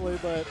 honestly,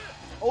 but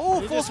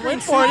Oh, he full just screen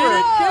went for it. He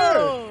didn't care.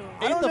 Oh.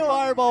 I Ate don't the know.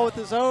 fireball with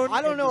his own.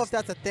 I don't know and if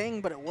that's a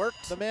thing, but it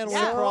worked. the man Yeah,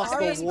 went across I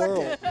mean, the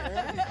world.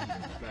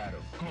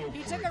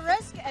 He took a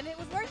risk, and it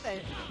was worth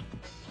it.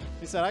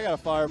 He said, I got a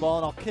fireball,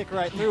 and I'll kick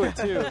right through it,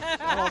 too.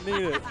 I don't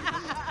need it.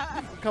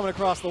 I'm coming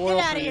across the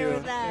world outta for here you.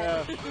 with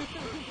that. Yeah.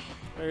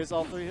 There's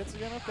all 3 hits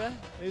again. Okay.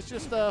 He's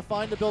just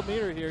fine to build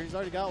meter here. He's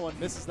already got one.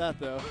 Misses that,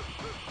 though.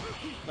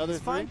 Another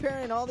He's 3. fine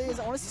parrying all these.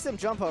 I want to see some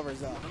jump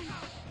overs, though.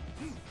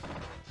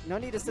 No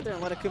need to sit there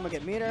and let Akuma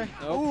get meter.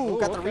 Nope. Ooh, Ooh,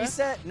 got the okay.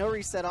 reset. No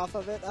reset off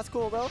of it. That's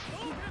cool, though.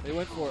 They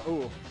went for it.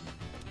 Ooh.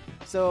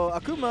 So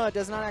Akuma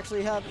does not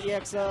actually have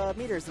EX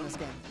meters in this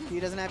game. He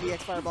doesn't have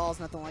EX fireballs,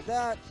 nothing like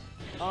that.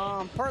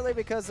 Partly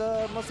because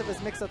most of his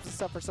mix-ups and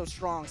stuff are so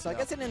strong. So I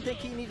guess I didn't think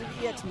he needed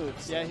EX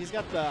moves. Yeah, he's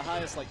got the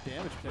highest like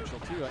damage potential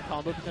too, like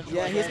combo potential.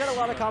 Yeah, I he's guess. got a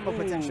lot of combo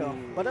potential.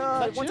 But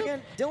That once chip?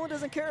 again, Dylan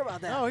doesn't care about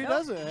that. No, he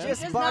doesn't. man.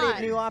 Just does bodied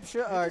not. new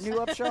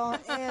Upshaw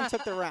and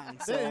took the round.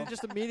 Then So. he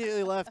just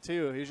immediately left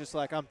too. He's just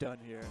like, I'm done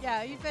here.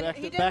 Yeah, Back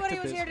he to- did back what to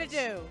he was here to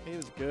business. do. He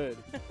was good.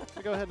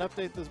 I'll go ahead and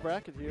update this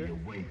bracket here.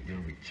 Await your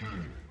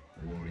return,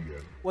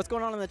 warrior. What's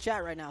going on in the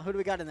chat right now? Who do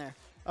we got in there?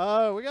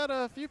 We got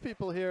a few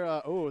people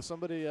here.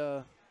 Somebody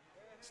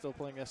still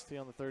playing ST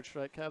on the 3rd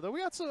strike cab. Though we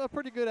got a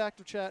pretty good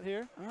active chat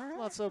here. All right.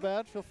 Not so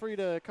bad. Feel free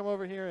to come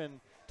over here and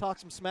talk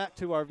some smack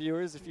to our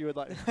viewers if you would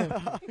like.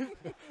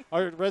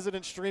 Our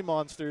resident stream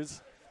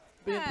monsters.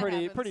 Being That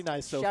pretty happens.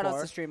 nice so Shout far.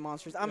 outs to Stream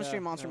Monsters. I'm a Yeah,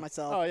 Stream Monster yeah.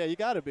 myself. Oh yeah, you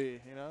gotta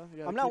be. You know. You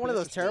gotta I'm not keep one it of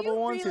those interesting. terrible Do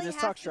you ones who really just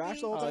have talk to trash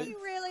be? the whole Do time.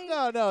 you really?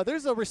 No.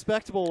 There's a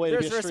respectable way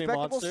There's to be a stream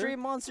respectable monster. Stream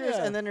Monsters,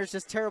 Yeah. and then there's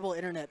just terrible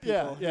internet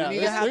people. Yeah, You need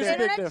there's- to have there's their, a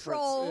big internet difference.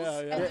 trolls Yeah, yeah.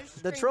 and The- there's the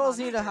stream trolls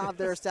need to monsters. have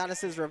their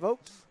statuses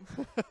revoked.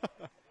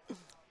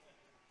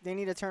 They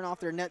need to turn off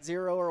their net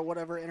zero or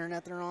whatever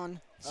internet they're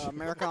on.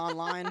 America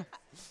Online.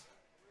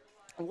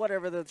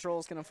 Whatever the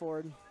trolls can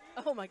afford.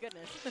 Oh my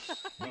goodness.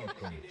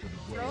 Welcome to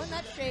the Throwing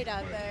that shade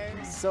out there.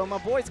 So my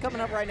boy's coming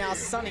up right now,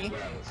 Sonny.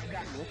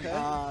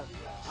 Okay.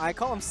 I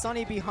call him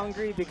Sonny Be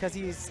Hungry because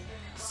he's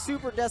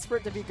super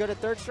desperate to be good at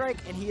 3rd strike,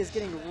 and he is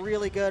getting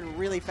really good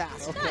really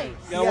fast. Nice. You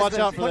He gotta has watch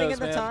been out for putting those,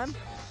 in the man. time.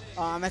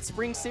 At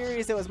Spring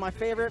Series, it was my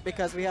favorite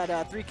because we had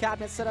 3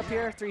 cabinets set up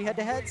here, 3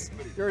 head-to-heads.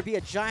 There would be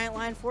a giant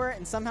line for it,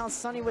 and somehow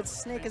Sonny would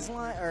snake his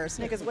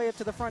way up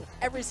to the front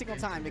every single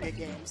time to get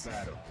games.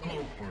 battle.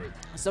 Go for it.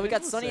 So we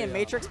got Sonny and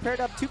Matrix paired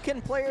up, 2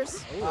 kin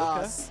players. Ooh,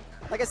 okay.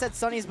 Like I said,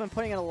 Sonny's been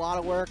putting in a lot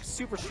of work,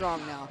 super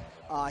strong now.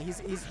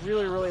 He's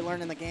really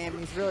learning the game.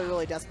 He's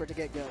really desperate to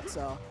get good.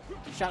 So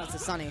shout out to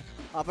Sonny.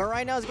 But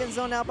right now he's getting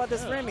zoned out by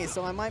this Remy,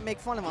 so I might make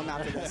fun of him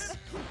after this.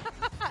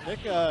 Nick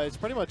is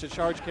pretty much a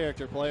charge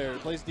character player. He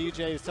plays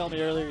DJ. He was telling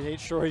me earlier he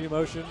hates Shoryu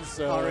motions.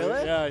 So Oh,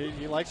 really? Yeah,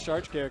 he likes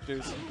charge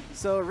characters.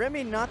 So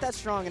Remy not that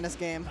strong in this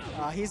game.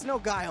 He's no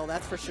Guile,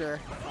 that's for sure.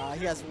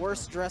 He has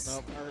worse dress,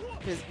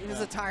 or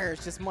his attire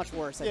is just much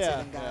worse, I'd say,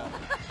 than Guile.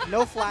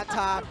 No flat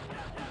top,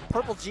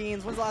 purple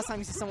jeans. When's the last time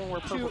you see someone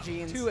wear purple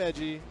jeans? Too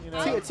edgy, you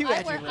know. Too I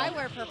edgy.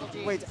 wear purple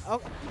jeans. Wait,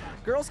 oh,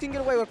 girls can get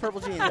away with purple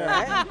jeans, all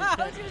right? I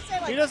was gonna say,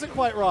 He like, doesn't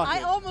quite rock I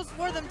it. almost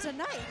wore them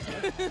tonight.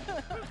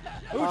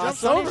 Ooh, jumps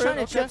Sonny's over trying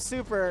it. to chip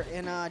super,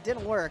 and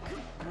didn't work.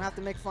 I'm gonna have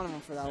to make fun of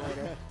him for that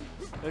later.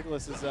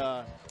 Nicholas is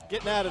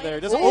getting out of there.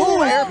 Doesn't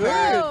Ooh, air good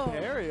parry.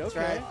 parry. That's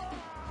Okay. right.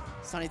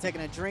 Sonny taking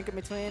a drink in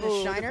between Ooh,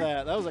 his look at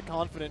shiner. that was a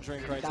confident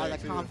drink right That there. was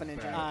a too.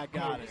 confident drink. I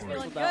got it.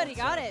 Feeling good, he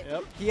got it.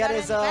 Yep. He had Got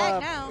it his in the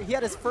bag now. he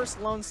had his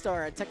first Lone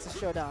Star at Texas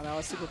Showdown. I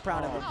was super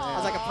proud of him. I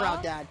was like a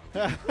proud dad.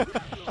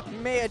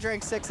 May have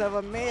drank 6 of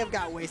them. May have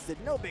got wasted.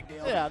 No big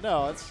deal. Yeah,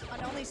 no, it's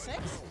On only 6?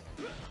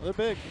 they're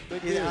big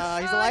He's, beers. he's a Oh,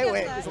 I guess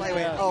lightweight. that- He's a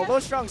lightweight. Yeah. Oh, low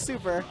strong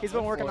super. He's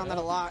been working on that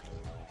a lot.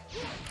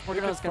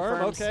 Working on his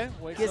Confirm, confirms. okay.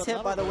 Wakes Gets up, hit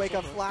not by a the wake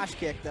up reversal. flash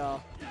kick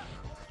though.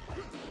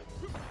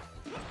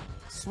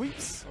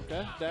 Sweeps.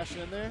 Okay,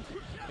 dashing in there.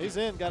 He's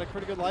in. Got a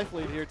pretty good life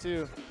lead here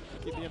too.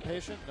 Keep being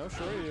patient. No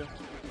Shoryu.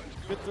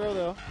 Good throw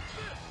though.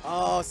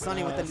 Oh,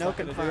 Sonny with the That's no not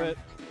gonna do confirm. it.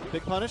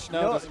 Big punish?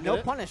 No, No, doesn't no get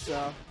it. punish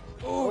though.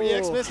 Ooh,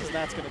 EX misses.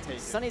 That's gonna take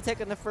it. Sonny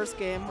taking the first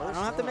game. I don't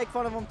have to make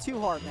fun of him too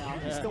hard now.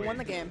 He Yeah. still won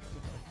the game.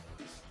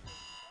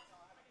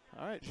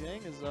 All right,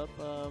 Giang is up.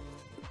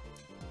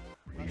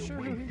 Not sure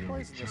who he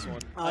plays in this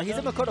one. He's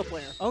a Makoto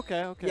player.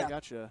 Okay, Yeah.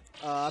 gotcha.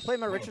 I play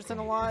him at Richardson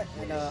a lot,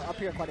 and up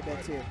here quite a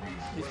bit too.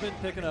 He's been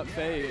picking up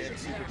Faye in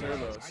Super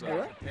Turbo. So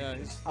Really? yeah,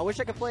 he's I wish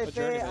I could play A Faye.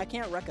 journeyman. I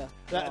can't Rekka.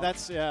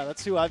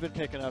 that's who I've been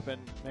picking up.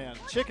 And man,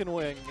 Chicken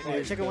Wing.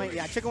 is Chicken Wing, the-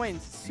 yeah, Chicken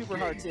Wing's super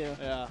hard too.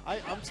 Yeah,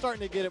 I'm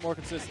starting to get it more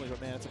consistently,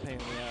 but man, it's a pain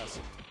in the ass.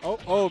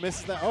 Oh,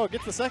 misses that. Oh,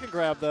 gets the second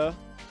grab though.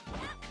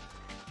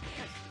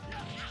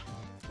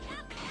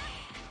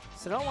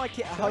 So I don't like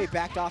how he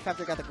backed off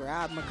after he got the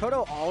grab.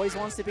 Makoto always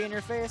wants to be in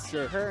your face.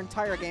 Sure. Her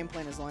entire game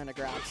plan is land a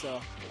grab,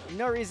 so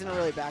no reason to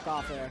really back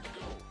off there.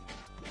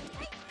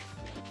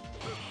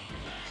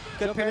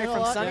 Good Jumping parry in a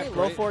from lot. Sunny. Yeah, Low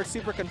great. forward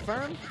super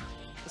confirmed.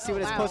 Let's see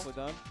what his wow. post.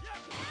 Nicely done.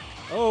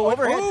 Oh,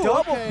 Overhead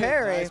double okay.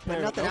 parry, Nice but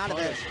parry, nothing no out of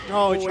it. punish.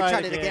 No, he Ooh,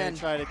 tried it again.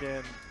 Tried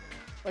again.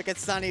 Look at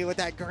Sunny with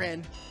that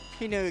grin.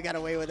 He knew he got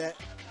away with it.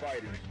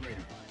 Fighters ready.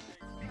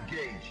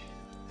 Engage.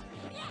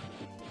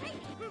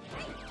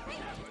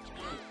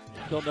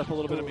 Building up a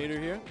little bit of meter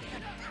here.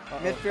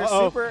 Mid fear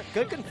Uh-oh. super.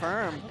 Good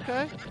confirm.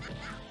 Okay.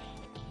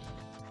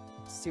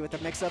 Let's see what the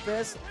mix up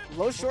is.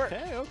 Low short.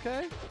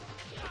 Okay.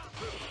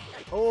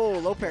 Oh,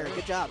 low parry.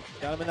 Good job.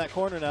 Got him in that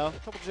corner now.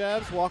 Couple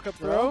jabs, walk up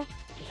throw.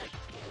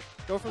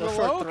 Go for the Low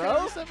short low. throw.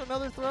 Okay, step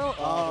another throw.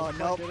 Oh, didn't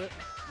nope. quite get it.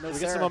 No, Did we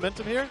get sir. some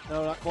momentum here?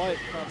 No, not quite.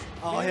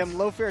 Oh, him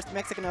low fierce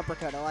Mexican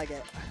uppercut. I like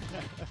it.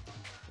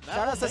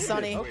 Shout out to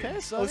Sunny. Okay,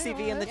 Sunny.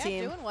 OCV in the Yeah,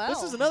 team. doing well.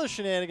 This is another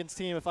shenanigans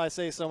team, if I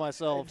say so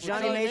myself.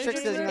 Johnny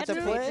Matrix doesn't have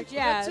to play.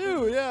 Yeah.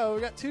 Yeah,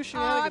 we got two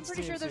shenanigans I'm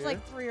pretty sure teams there's here.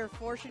 like 3 or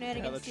 4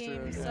 shenanigans that's true,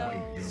 teams, yeah.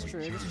 so It's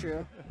true. It's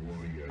true.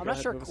 I'm Go not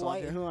ahead, sure move us on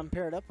quite here. who I'm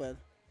paired up with.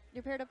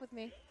 you're paired up with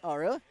me. Oh,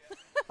 really?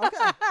 Okay.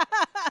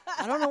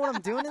 I don't know what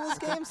I'm doing in this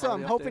game, so I'm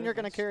Already hoping updated you're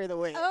going to this. carry the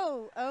weight.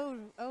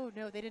 Oh,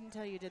 no, they didn't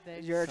tell you, did they?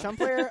 You're a Chun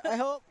player, I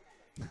hope?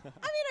 I mean,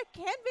 I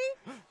can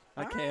be.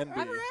 I can be.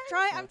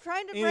 I'm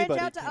trying to branch Anybody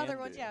out to can other be.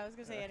 ones. Yeah, I was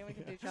gonna say anyone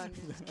can do Chun.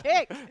 Just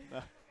kick.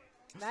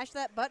 Smash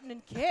that button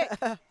and kick.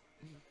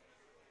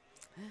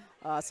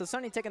 So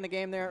Sunny taking the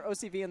game there.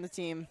 OCV in the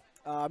team.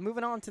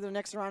 Moving on to the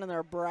next round in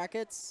our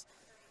brackets.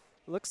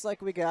 Looks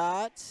like we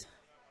got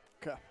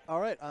Okay. All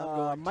right. I'm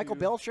going Michael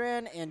to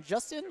Beltran and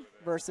Justin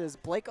versus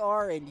Blake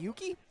R. and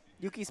Yuuki.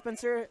 Yuuki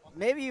Spencer.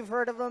 Maybe you've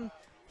heard of him.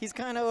 He's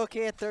kind of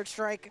okay at third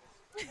strike.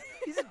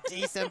 He's a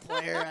decent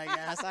player, I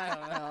guess. I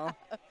don't know.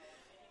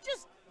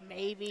 Just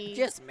maybe.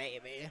 Just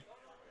maybe.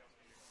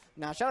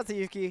 Now, shout out to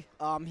Yuuki.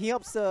 He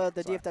helps the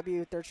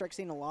DFW third strike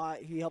scene a lot.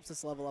 He helps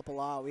us level up a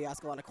lot. We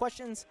ask a lot of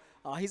questions.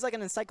 He's like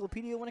an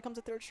encyclopedia when it comes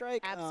to third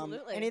strike.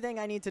 Absolutely. Anything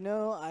I need to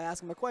know, I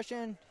ask him a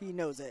question. He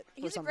knows it.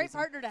 for He's a some great reason.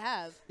 partner to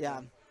have.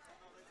 Yeah.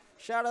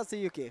 Shout out to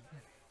Yuuki.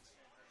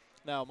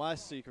 Now, my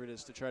secret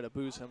is to try to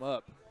booze him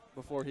up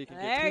before he can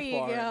There get too you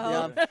far. go.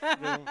 and get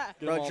him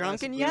Bro, all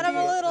drunken nice Yuuki- Get him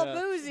a little yeah.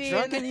 boozy.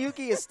 Drunken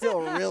Yuuki is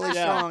still really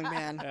Yeah. strong,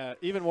 man. Yeah,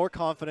 even more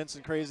confidence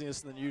and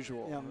craziness than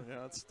usual. Yeah.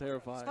 Yeah, it's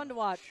terrifying. It's fun to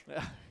watch.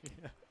 Yeah.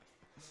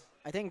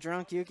 I think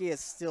drunk Yuuki is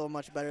still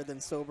much better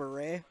than sober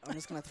Ray. I'm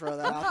just going to throw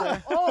that out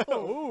there. Oh,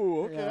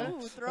 Ooh, okay. Yeah.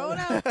 ooh, throw it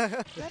out.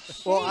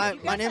 That's Well, shade.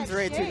 You my got name's that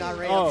Ray too, shade. not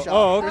Ray Oh, Upshot.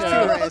 oh, There's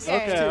okay. two Rays. Okay.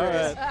 Okay, Two all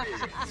Rays.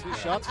 right. Sweet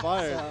shots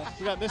fired. So-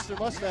 We got Mr.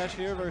 Mustache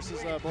here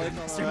versus Blake on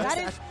the Mr. right. That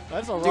is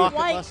That's a rocket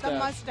Dwight mustache. the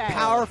mustache.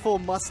 Powerful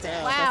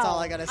mustache. Wow. That's all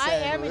I got to say.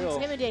 I am For real.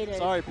 intimidated.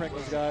 Sorry,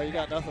 Pringles guy. You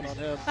got nothing on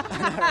him. All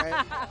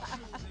right.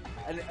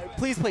 And,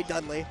 please play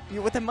Dudley.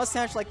 With a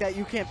mustache like that,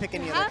 you can't pick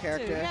any You other have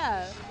character. to,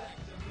 yeah.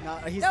 No,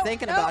 he's No,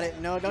 thinking no. about it.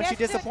 No, don't Yes, you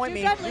disappoint do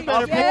me. Dudley. You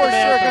better better pick for one.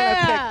 sure gonna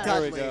Yeah. pick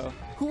There we Dudley. go.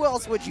 Who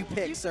else would you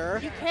pick, sir?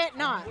 You can't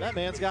not. That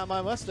man's got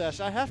my mustache.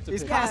 I have to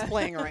He's pick.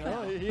 cosplaying right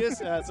Oh, now. he is.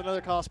 It's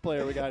another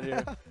cosplayer we got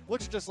here.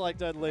 Looks just like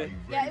Dudley.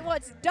 Yeah, well,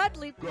 it's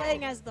Dudley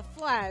playing as the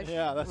Flash.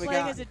 Yeah, that's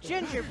Playing got- as a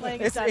ginger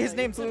playing as Dudley. His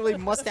name's literally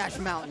Mustache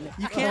Mountain.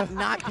 You can't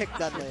not pick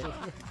Dudley.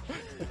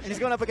 And he's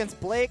going up against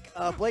Blake.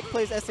 Blake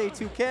plays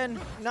SA2 Ken.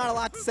 Not a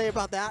lot to say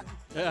about that.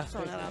 Yeah.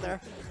 Throwing that out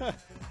there.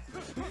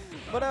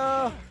 But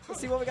let's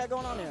see what we got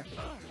going on here.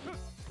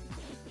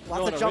 Lots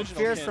Going of jump original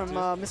fears Ken, from too.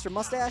 Mr.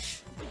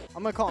 Mustache.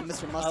 I'm gonna call him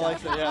Mr. I Mustache.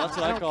 like that. Yeah, that's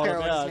what I don't call care him.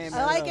 what Yeah, his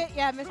name I is. like it.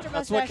 Yeah, Mr. Mustache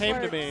That's what came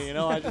to works. me. You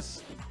know, I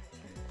just.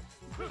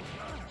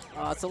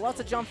 So lots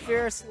of jump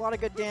fierce, a lot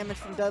of good damage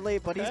from Dudley,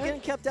 but he's Okay.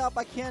 getting kept out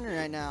by Ken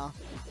right now.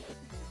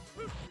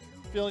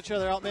 Feel each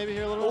other out maybe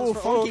here a little. Ooh,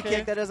 bit. funky okay.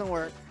 kick, that doesn't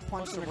work.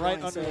 Punch Punched in him the right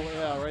groin, under. so-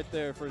 Yeah, right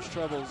there for his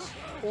troubles.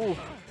 Ooh.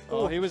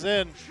 Oh, he was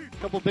in.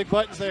 Couple big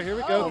buttons there. Here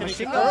we go. Oh, Can he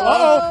machine keep gun. going?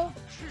 Oh,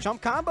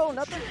 Jump combo,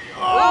 nothing.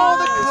 Oh,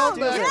 the Oh,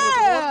 comeback.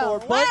 yeah. One more,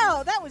 but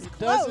Wow, that was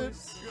does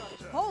close.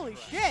 Holy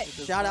shit. it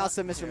does Shout not out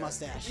to Mr. care.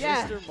 Mustache.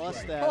 Yeah. Mr.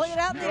 Mustache. Pulling it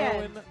out in the going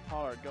end.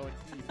 hard, going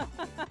deep.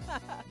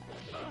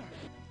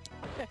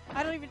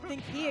 I don't even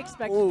think he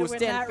expected Ooh, to win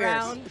stand that fierce.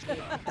 round.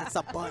 That's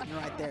a button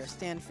right there.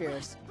 Stand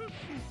fierce.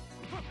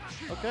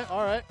 Okay,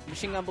 all right.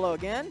 Machine gun blow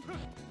again.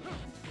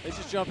 He's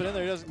just jumping in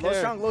there. He doesn't Low care.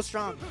 strong, low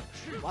strong.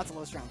 Lots of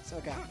low strongs.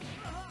 Okay.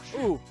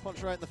 Ooh,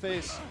 punch right in the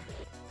face.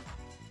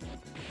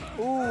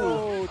 Ooh.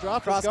 Oh,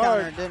 drop his Cross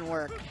guard. counter didn't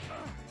work.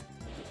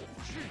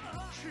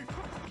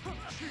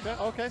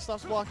 Okay,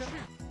 stops blocking.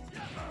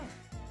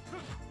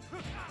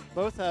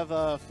 Both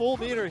have full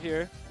meter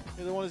here.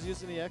 Neither one is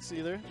using the X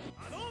either.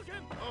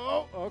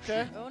 Oh,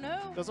 okay. Oh no.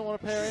 Doesn't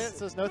want to parry it.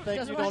 Says no thank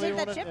Doesn't you. want Don't to take even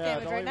that want chip to.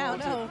 damage right now.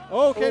 No.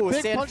 Okay, Ooh, big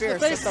stand punch to the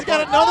fierce. face. That's He's got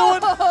the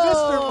another one. Oh!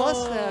 Mr.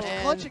 Mustache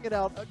And- punching it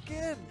out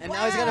again. And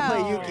now he's got to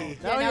play Yuuki.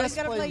 Yeah, now he he's has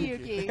got to play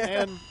Yuuki.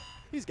 And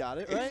he's got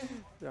it, right?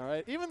 All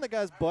right. Even the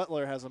guy's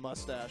butler has a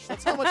mustache.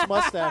 That's how much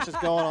mustache is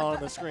going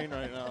on the screen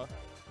right now.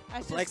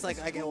 Blake's like,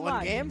 I get too one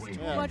much. game? Too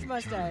Yeah. much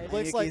mustache.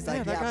 Blake's Yuuki's like, man,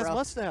 like, that yeah, guy's bro.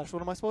 mustache.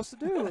 What am I supposed to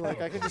do?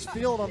 Like, I can just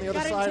feel it on the other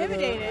Got side of the.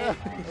 intimidated.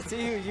 Let's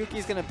see who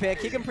Yuki's going to pick.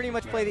 He can pretty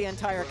much play the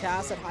entire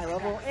cast at high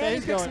level. Yeah, And he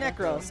he's picks going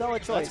Necro. Necro.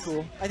 Solid choice. That's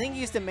cool. I think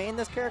he used to main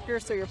this character,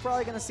 so you're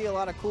probably going to see a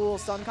lot of cool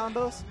stun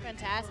combos.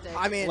 Fantastic.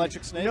 I mean,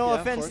 Electric Snake, no yeah, of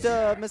offense course.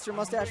 to Mr.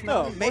 Mustache. No,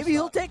 of course maybe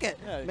he'll not. take it.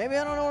 Yeah. Maybe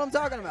I don't know what I'm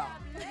talking about.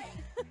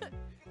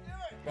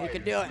 He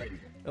can do it.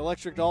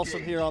 Electric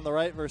Dawson here on the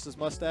right versus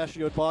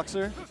Mustachioed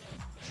Boxer.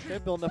 Okay,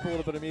 building up a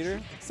little bit of meter.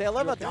 See, I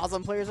love how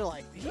Dawson players are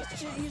like,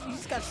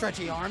 he's got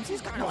stretchy arms.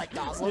 He's kind of like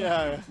Dawson.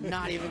 Yeah.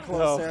 Not even No.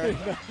 close,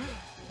 sir.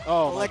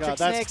 Oh, my Electric God.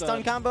 That's Snake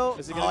stun combo.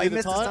 Is he gonna Oh, do he the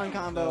missed the taunt? stun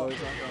combo. No, he's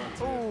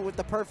not going to. Ooh, with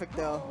the perfect,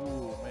 though.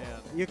 Ooh, man.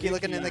 Yuuki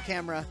looking in the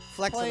camera,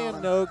 flexing on Playing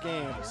him. no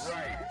games.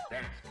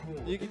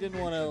 Yuuki didn't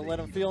want to let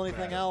him feel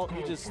anything out.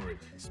 He just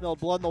smelled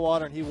blood in the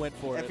water, and he went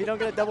for it. If you don't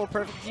get a double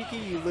perfect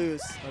Yuuki, you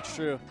lose. That's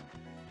true.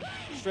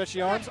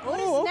 Stretchy arms. What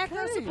is Oh,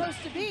 Necro okay.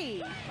 supposed to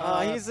be?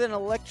 He's an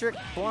electric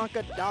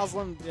Blanca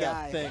Doslam Yeah,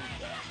 guy. thing.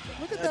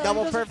 Look at A that.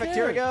 double he doesn't perfect.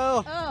 care. Here we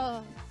go.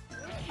 Oh.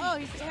 Oh,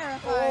 he's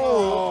terrifying.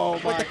 Oh,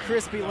 with my the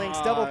crispy links.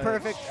 Double gosh.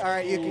 perfect. All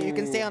right, Yuuki, you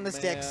can stay on the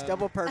sticks. man.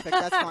 Double perfect.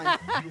 That's fine.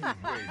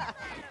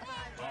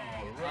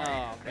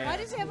 Oh, man. Why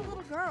does he have a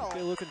little girl?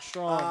 They're looking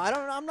strong.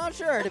 I'm not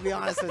sure, to be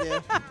honest with you.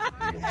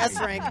 S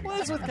rank. What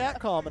is with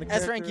Capcom and a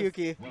S rank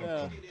character- Yuuki.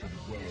 Yeah.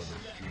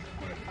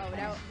 Oh,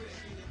 no.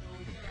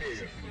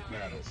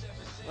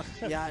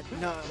 Yeah,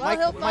 no. Well,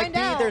 he'll Mike find B,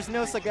 out. there's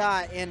no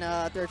Sagat in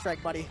Third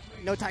Strike, buddy.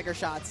 No tiger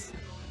shots.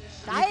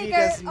 Yuuki Tiger.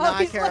 does Oh, not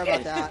he's care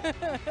looking. about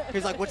that.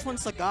 He's like, which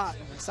one's Sagat?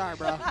 I'm like, sorry,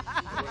 bro.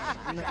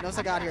 No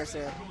Sagat here,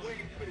 sir.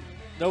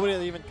 Nobody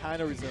that even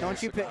kind of resembles.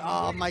 Don't you pick?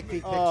 Oh, Mike B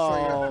picked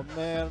Oh, Schroeder.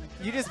 man.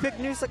 You just picked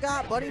new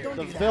Sagat, buddy. Don't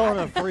The do that. villain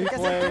of free Guess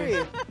play.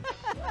 I'm free.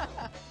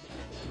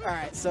 All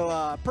right,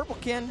 so purple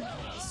Kin,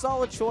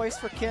 solid choice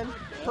for Kin.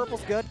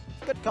 Purple's good.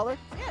 Good color.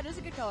 Yeah, it is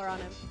a good color on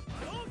him.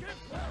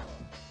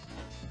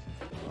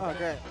 Oh,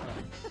 great.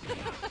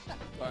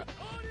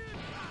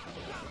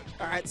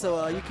 All right, so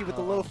Yuuki with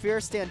the low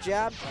fear, stand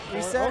jab,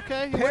 reset,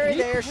 Okay, he parry went-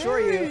 he there,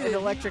 short you, parried and it.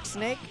 electric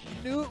snake.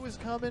 He knew it was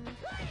coming.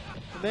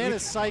 The man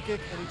is psychic,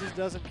 and he just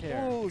doesn't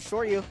care. Ooh,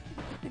 short you.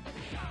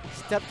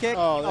 Step kick.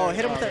 Oh, there-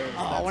 hit him with oh, the. there-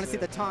 Oh, I that's want to see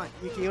it. the taunt.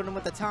 Yuuki hit him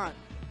with the taunt.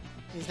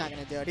 He's not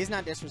gonna do it. He's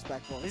not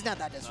disrespectful. He's not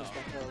that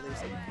disrespectful, at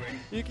least.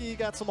 Yuuki, you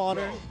got some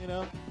honor, you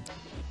know.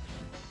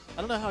 I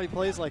don't know how he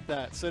plays like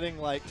that, sitting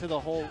like to the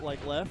whole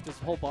like left, his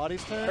whole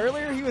body's turned.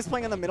 Earlier, he was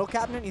playing on the middle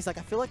cabinet, and he's like,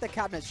 I feel like the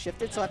cabinet's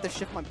shifted, so I have to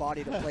shift my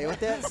body to play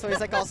with it. So he's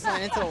like all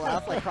slanted to the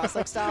left, like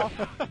cross-leg style.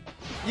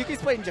 Yuki's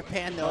played in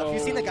Japan, though. If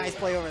you've seen the guys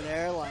play over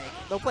there, like,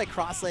 they'll play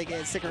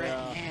cross-legged, cigarette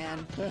in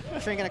hand,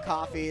 drinking a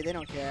coffee. They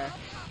don't care.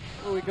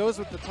 Oh, he goes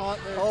with the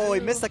taunt there. Oh, he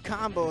too. missed the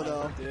combo,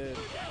 though. He did.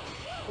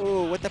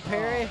 Ooh, with the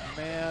parry. Oh,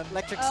 man.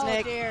 Electric Oh,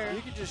 snake. dear.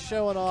 Yuuki just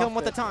showing off. Kill him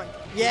with the that taunt.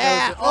 he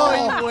Yeah! knows it.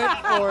 Oh, he went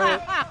for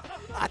it.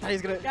 I thought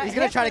he's gonna Got he's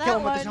gonna hit try to for kill that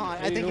him with the one.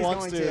 taunt. I think he he's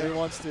wants going to. to. He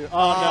wants to.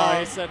 Oh, no,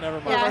 he said never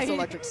mind. Yeah, Reverse he-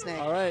 electric snake.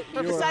 All right,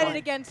 We're you were decided fine.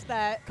 against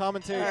that.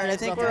 Commentary. All right, I gives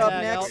think something we're up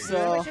tag next, out.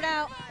 so- Switch it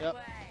out. Yep.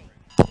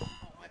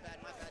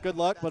 Good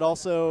luck, but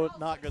also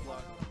not good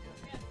luck.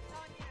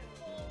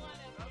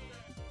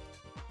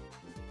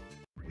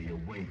 We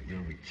await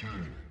your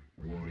return,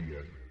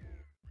 warrior.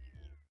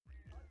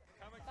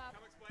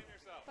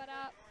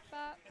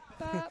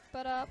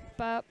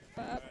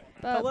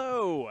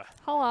 Hello.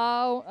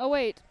 Hello. Oh,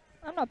 wait.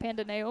 I'm not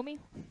Panda Naomi.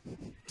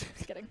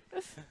 Just kidding.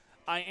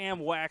 I am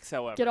Waxx,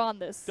 however. Get on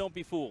this. Don't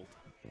be fooled.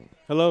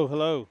 Hello,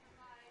 hello.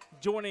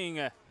 Joining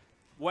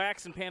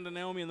Waxx and Panda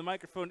Naomi on the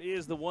microphone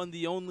is the one,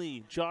 the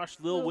only, Josh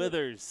Lil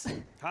Withers.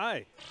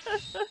 Hi.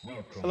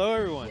 Hello,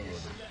 everyone.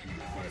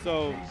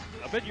 So,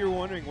 I bet you're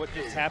wondering what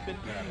just happened.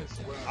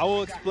 I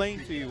will explain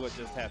to you what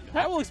just happened.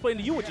 I will explain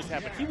to you what just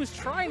happened. He was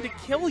trying to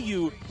kill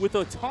you with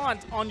a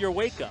taunt on your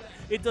wake up.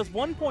 It does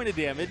 1 point of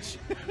damage,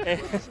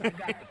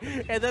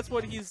 and that's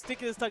what he's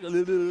sticking his tongue,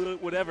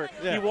 whatever.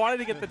 Yeah. He wanted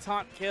to get the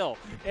taunt kill,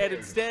 and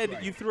instead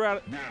you threw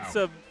out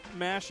some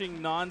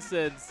mashing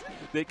nonsense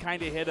that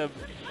kind of hit him,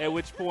 at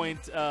which point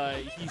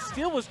he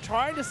still was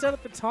trying to set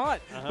up the taunt,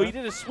 but he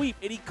did a sweep,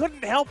 and he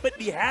couldn't help it.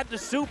 He had the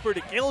super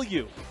to kill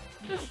you.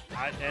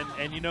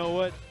 And you know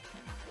what?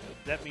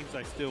 That means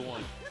I still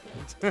won.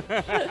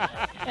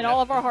 In all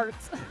of our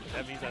hearts.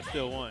 That means I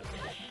still won.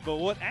 But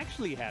what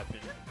actually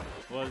happened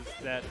was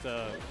that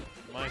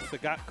my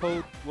Sagat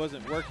code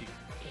wasn't working.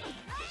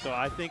 So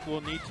I think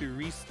we'll need to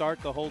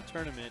restart the whole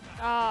tournament.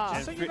 Ah.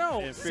 And So you fi-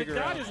 know, and figure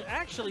Sagat out- is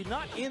actually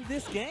not in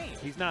this game.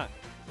 He's not.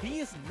 He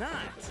is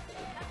not.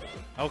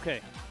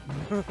 Okay.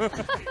 Well,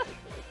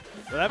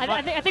 that I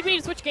might, think we need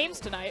to switch games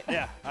tonight.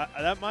 yeah,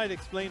 that might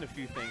explain a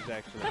few things,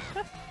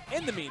 actually.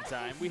 In the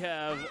meantime, we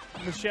have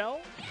Michelle,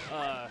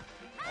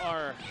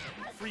 our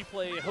free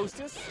play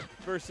hostess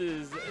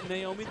versus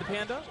Naomi the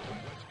Panda.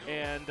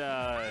 And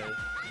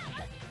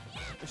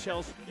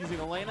Michelle's using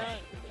Elena.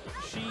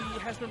 She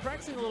has been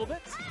practicing a little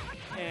bit,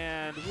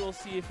 and we'll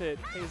see if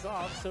it pays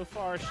off. So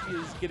far, she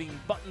is getting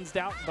buttonsed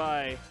out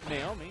by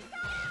Naomi.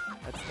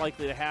 That's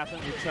likely to happen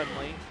with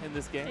Chun-Li in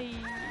this game.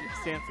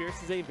 Stand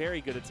Fierce is a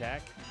very good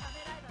attack.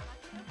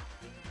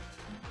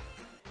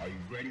 Are you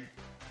ready?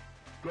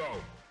 Go.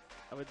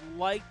 I would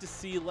like to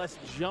see less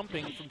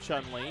jumping from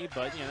Chun-Li,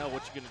 but you know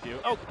what you're gonna do.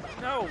 Oh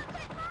no!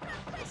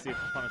 Let's see if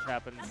the punish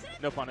happens.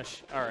 No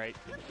punish. All right.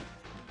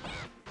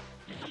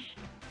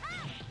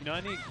 You know,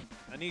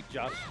 I need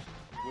Josh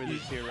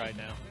Withers here right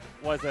now.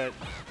 Why's that?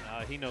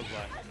 He knows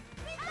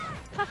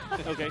why.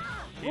 Okay.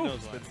 He knows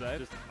why.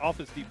 Just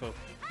Office Depot.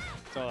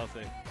 That's all I'll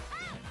say.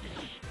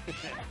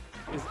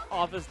 Is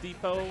Office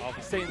Depot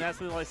saying that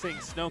something like saying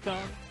snow cone?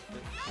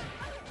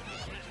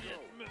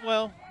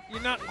 Well,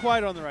 you're not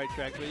quite on the right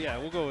track, but yeah,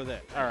 we'll go with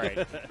that. All right.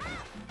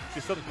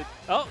 Just something.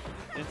 Oh,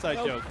 inside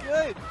joke.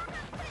 Good.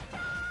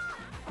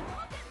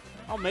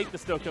 I'll make the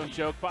snow cone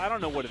joke, but I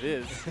don't know what it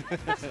is.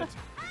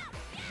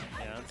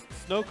 Yeah,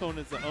 snow cone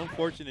is an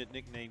unfortunate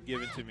nickname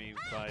given to me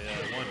by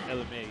one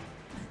LMA.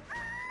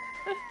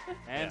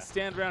 And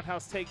Stand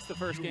Roundhouse takes the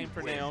first game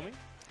for Naomi.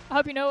 I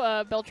hope you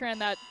know, Beltran,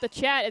 that the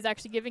chat is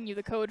actually giving you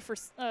the code for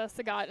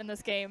Sagat in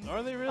this game.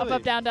 Are they really? Up,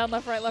 up, down, down,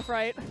 left, right, left,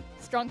 right.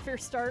 Strong,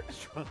 fierce start.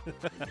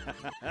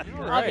 Right.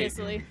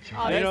 Obviously.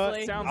 Obviously. You know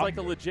what? Sounds like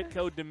a legit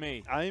code to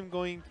me. I am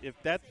going, if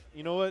that's,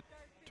 you know what,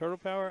 Turtle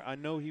Power, I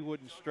know he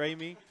wouldn't stray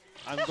me.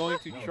 I'm going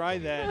to try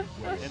that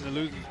in the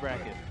losers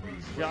bracket.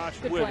 Josh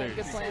Good Withers.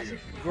 plan, good plan.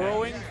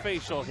 Growing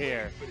facial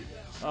hair.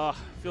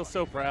 Feel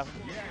so proud.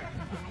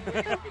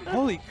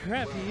 Holy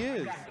crap, he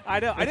is. I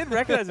know. I didn't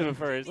recognize him at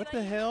first. What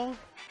the hell?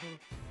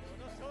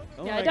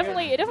 Oh Yeah, it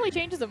definitely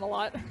changes him a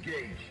lot.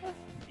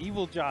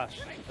 Evil Josh.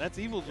 That's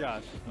Evil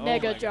Josh. Oh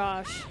Mega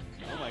Josh.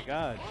 Oh my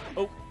god.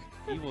 Oh.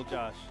 Evil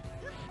Josh.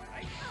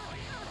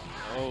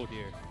 Oh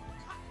dear.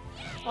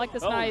 I like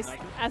this nice,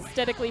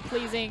 aesthetically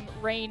pleasing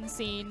rain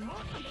scene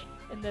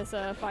in this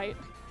fight.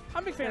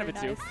 I'm a big fan of it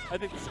Very too. nice. I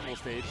think this is a cool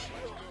stage.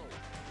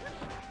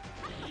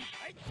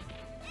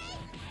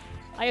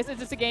 I guess it's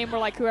just a game where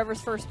like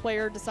whoever's first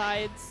player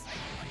decides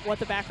what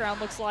the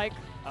background looks like,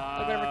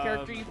 whatever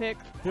character you pick.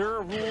 There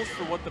are rules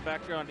for what the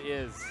background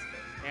is,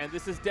 and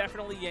this is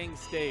definitely Yang's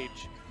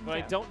stage, but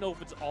I don't know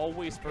if it's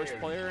always first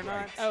player or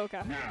not. Oh,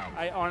 okay.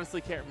 I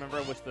honestly can't remember.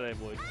 I wish that I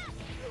would.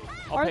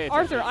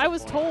 Arthur, I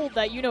was told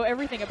that you know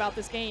everything about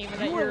this game.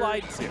 And you were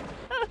lied to.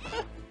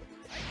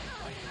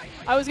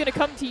 I was going to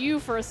come to you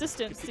for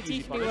assistance to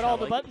teach me what all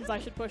the buttons I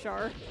should push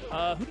are.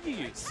 Who do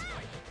you use?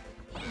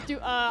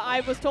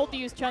 I was told to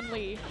use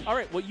Chun-Li. All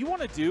right, what you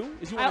want to do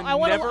is you want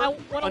to never,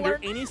 under learn.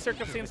 any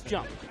circumstance,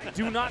 jump.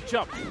 Do not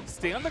jump.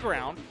 Stay on the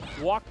ground,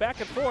 walk back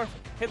and forth,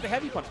 hit the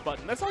heavy punch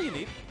button. That's all you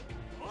need.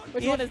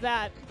 Which one is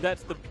that?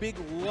 That's the big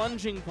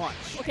lunging punch.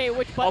 Okay,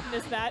 which button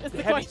is that? Is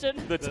the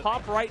question. The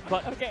top right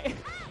button. Okay.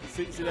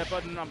 See that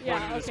button? I'm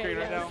pointing to the screen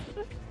right now.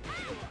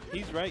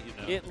 He's right, you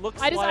know. It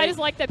looks I just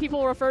like that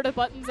people refer to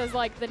buttons as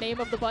like the name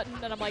of the button,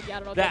 and I'm like, yeah, I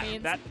don't know what that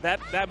means. That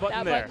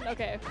button there. Button?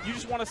 Okay. You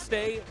just want to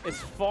stay as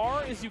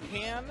far as you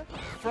can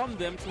from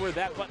them to where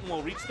that button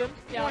will reach them.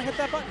 Yeah. You want to hit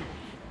that button.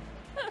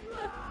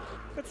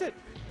 That's it.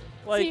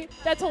 Like, see,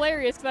 that's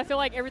hilarious because I feel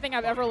like everything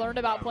I've ever learned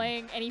about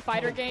playing any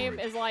fighter game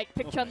is like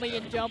pick Chun-Li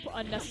and jump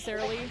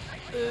unnecessarily.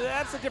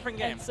 That's a different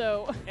game.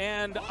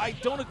 And I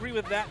don't agree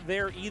with that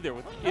there either.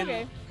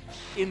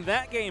 In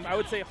that game, I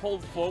would say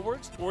hold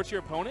forwards towards your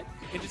opponent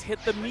and just hit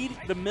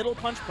the middle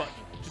punch button.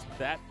 Just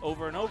that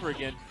over and over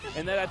again.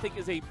 And that, I think,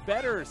 is a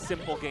better,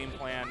 simple game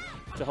plan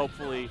to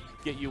hopefully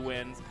get you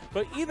wins.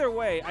 But either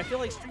way, I feel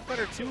like Street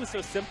Fighter 2 is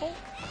so simple,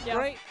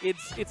 right?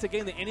 It's a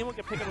game that anyone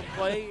can pick up and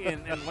play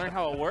and learn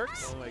how it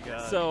works. Oh, my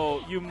God.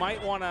 So you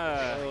might want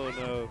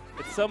to,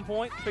 at some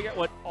point, figure out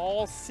what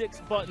all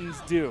 6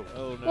 buttons do.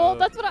 Oh, no. Well,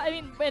 that's what I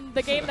mean. In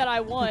the game that I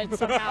won,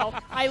 somehow,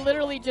 I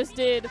literally just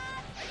did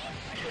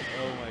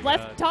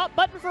left top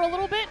button for a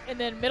little bit, and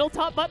then middle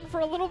top button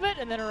for a little bit,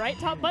 and then a right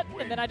top button,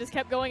 and then I just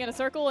kept going in a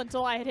circle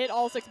until I had hit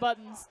all 6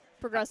 buttons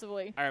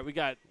progressively. All right, we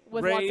got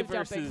with Ray lots of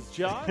versus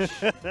jumping.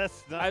 Josh.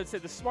 That's not I would say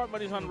the smart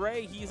money's on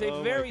Ray. He's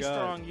a very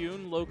strong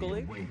Yoon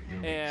locally,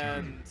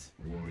 and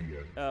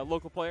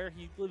local player.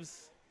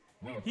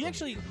 He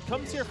actually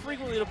comes here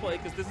frequently to play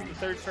because this is the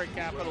third strike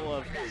capital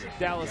of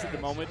Dallas at the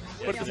moment.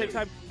 But at the same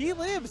time, he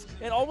lives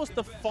at almost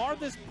the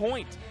farthest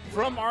point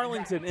from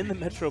Arlington in the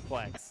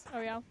Metroplex.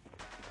 Oh, yeah.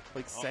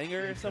 Like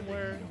Sanger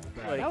somewhere.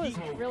 Like that was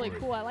really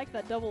cool. I like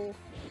that double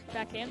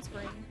back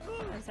handspring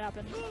that's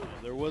happened.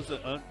 There was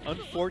an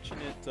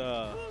unfortunate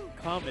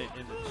comment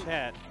in the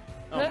chat.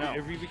 Oh, no.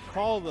 If you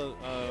recall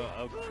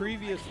a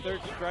previous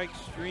Third Strike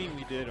stream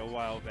we did a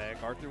while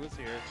back, Arthur was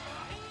here.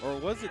 Or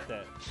was it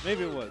that?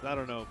 Maybe it was. I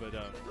don't know. But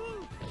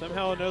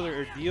somehow or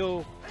another, a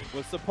deal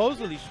was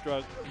supposedly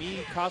struck,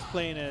 me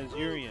cosplaying as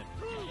Urian.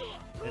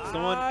 And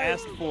someone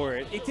asked for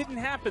it. It didn't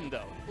happen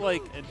though.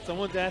 Like, And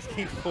someone's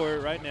asking for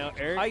it right now.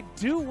 I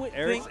do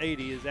Eric's think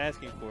 80 is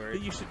asking for it.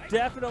 that you should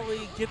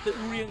definitely get the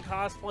Urien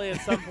cosplay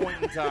at some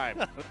point in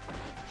time.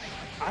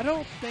 I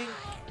don't think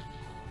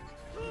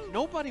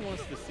nobody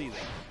wants to see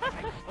that.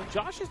 Well,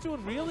 Josh is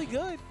doing really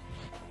good.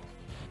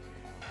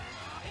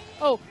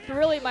 Oh,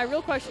 really, my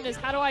real question is,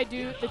 how do I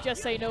do the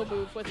just say no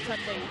move with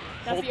Chun-Li?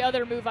 That's Hold- the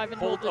other move I've been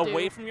told Hold to do.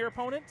 away from your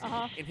opponent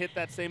Uh-huh. and hit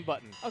that same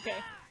button. Okay.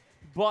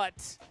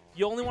 But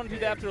you only want to do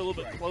that if they're a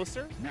little bit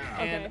closer.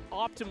 And Okay.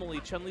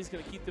 optimally, Chun-Li's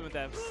going to keep them at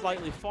that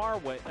slightly far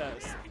away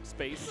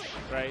space,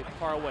 right?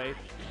 Far away.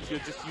 So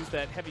you'll just use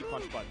that heavy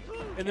punch button.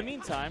 In the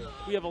meantime,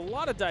 we have a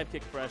lot of dive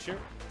kick pressure.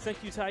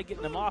 Senku Tai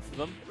getting them off of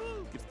them.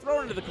 Gets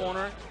thrown into the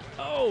corner.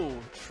 Oh,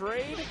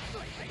 trade.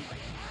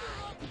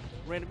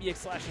 Random EX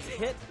slashes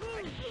hit.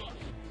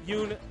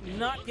 Yoon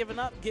not giving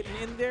up, getting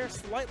in there.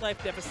 Slight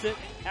life deficit.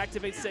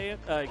 Activates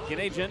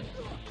Genejin.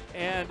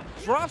 And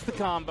drops the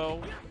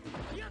combo.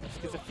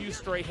 Just gets a few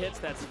stray hits.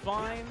 That's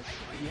fine.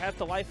 You have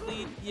the life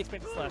lead. EX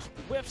slash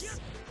whiffs.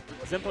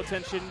 Zempo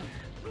tension.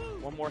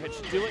 One more hit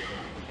should do it.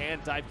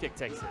 And dive kick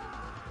takes it.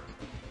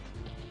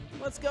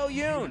 Let's go,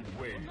 Yoon.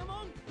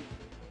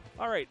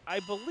 All right, I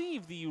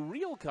believe the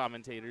real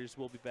commentators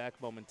will be back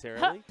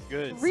momentarily.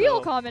 Good. Real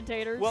So-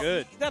 commentators. Well,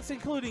 Good. that's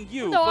including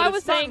you. No, but I it's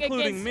was not saying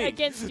including me.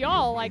 against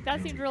y'all. Like,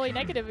 that seemed really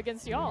negative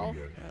against y'all.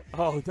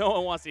 Oh, no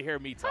one wants to hear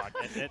me talk.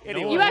 No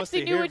Anyway. one You wants to actually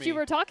knew hear what you me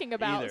were talking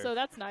about, either. so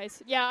that's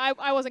nice. Yeah,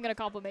 I wasn't going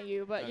to compliment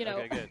you, but, you know.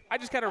 Okay, good. I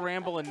just kind of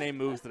ramble and name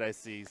moves that I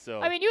see.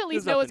 So I mean, you at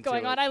least there's know what's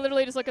nothing to going on. it. I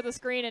literally just look at the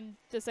screen and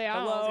just say, I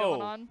don't know what's Hello.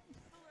 going on.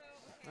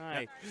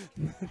 Hi.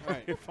 All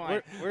right. You're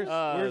fine.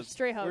 Where's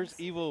Stray hugs.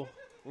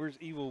 Where's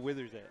Evil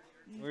Withers at?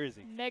 Where is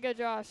he? Nega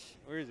Josh.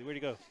 Where is he? Where'd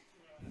he go?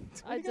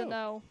 I don't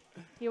know.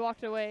 He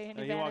walked away and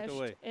Oh, he he walked vanished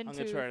away. I'm into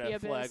going to try the to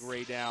abyss. flag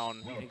Ray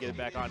down and get it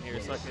back on here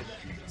so I can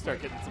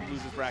start getting some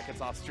losers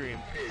brackets off stream.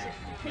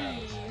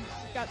 He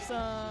got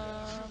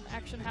some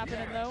action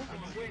happening, though.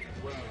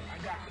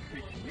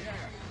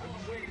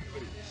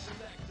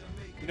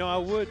 You know, I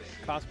would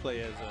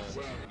cosplay as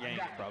Giang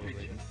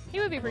probably. He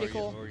would be pretty Or-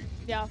 cool. Or,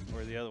 Yeah.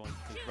 or the other one,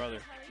 his brother.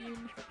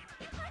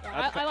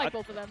 Yeah, I like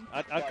both of them.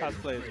 I'd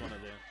cosplay as one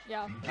of them.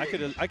 Yeah. I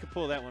could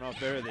pull that one off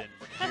better than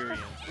Urien.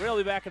 We'll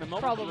be back in a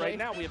moment. But Probably. right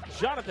now, we have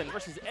Jonathan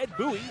versus Ed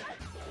Bowie.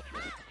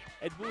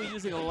 Ed Bowie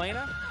using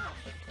Elena.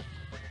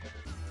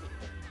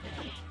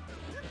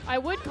 I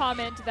would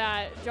comment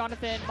that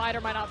Jonathan might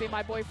or might not be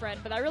my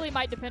boyfriend, but that really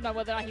might depend on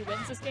whether or not he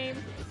wins this game.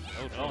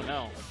 Oh,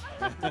 no.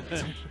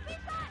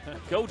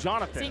 Go,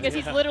 Jonathan. Seeing as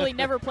he's literally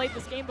never played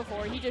this game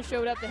before, he just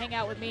showed up to hang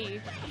out with me,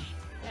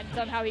 and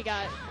somehow he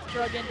got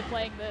drugged into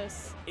playing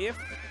this. If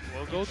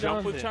Well, go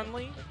jump with Jonathan.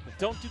 Chun-Li,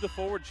 don't do the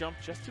forward jump,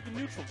 just do the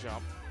neutral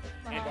jump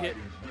and hit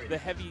the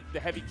heavy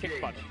kick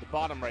button, the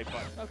bottom right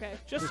button. Okay.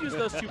 Just use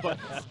those two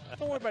buttons.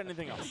 Don't worry about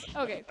anything else.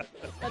 Okay.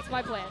 That's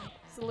my plan.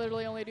 So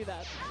literally only do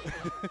that.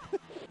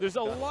 There's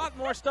a lot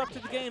more stuff to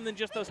the game than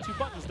just those two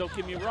buttons, don't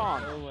get me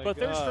wrong. Oh my But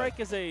Third God. Strike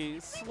is a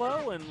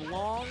slow and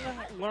long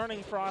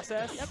learning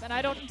process. Yep, and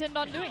I don't intend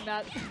on doing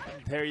that.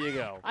 There you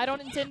go. I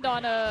don't intend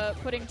on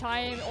putting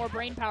time or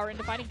brain power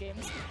into fighting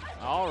games.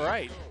 All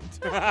right.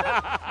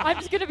 I'm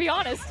just going to be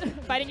honest.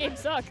 Fighting games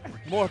suck.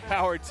 More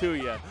power to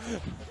you.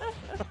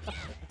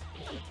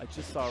 I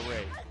just saw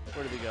Ray.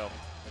 Where did he go?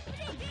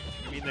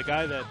 You mean the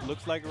guy that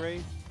looks like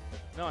Ray?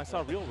 No, I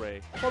saw real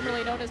Ray.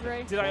 Formerly known as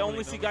Ray. Did I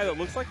only see a guy that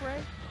looks like Ray?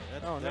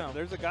 Oh, no.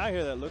 There's a guy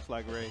here that looks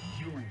like Ray.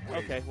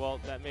 Okay, well,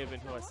 that may have been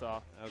who I saw.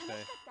 Okay.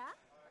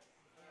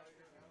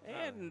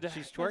 And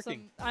She's That was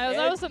twerking.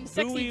 that was some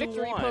sexy Bowie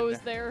victory won. pose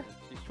there.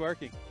 She's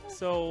twerking.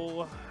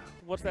 so,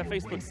 what's that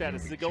Facebook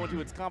status? Is it going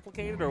to it's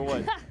complicated or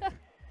what?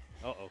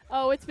 Uh-oh.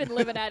 Oh, it's been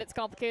living at it's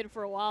complicated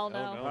for a while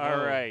now. Oh, no. All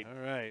right.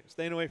 All right.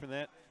 Staying away from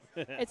that.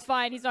 It's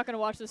fine. He's not going to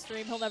watch the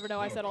stream. He'll never know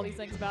I said all these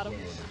things about him.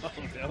 Oh,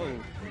 no.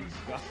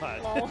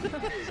 God. Lol.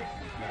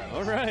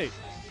 All right.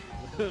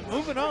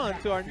 Moving on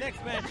to our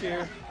next match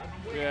here.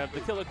 We have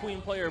the Killer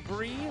Queen player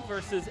Bree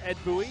versus Ed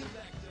Bowie.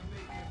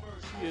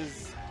 She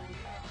is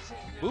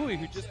Bowie,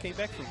 who just came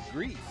back from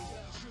Greece.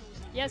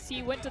 Yes,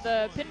 he went to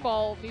the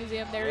pinball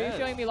museum there. He Yes. was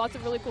showing me lots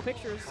of really cool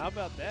pictures. How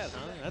about that, huh?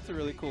 That's a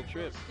really cool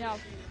trip. Yeah.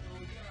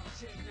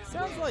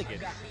 sounds like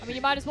it. I mean,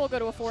 you might as well go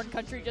to a foreign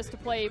country just to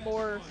play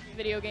more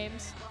video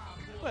games.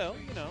 Well,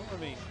 you know, I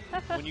mean,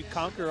 when you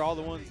conquer all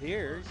the ones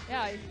here,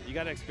 Yeah. you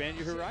got to expand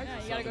your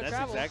horizons. Yeah, you gotta some, go and that's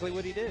travel. exactly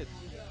what he did.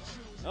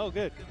 Oh,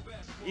 good.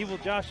 Evil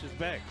Josh is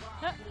back.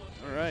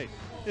 All right.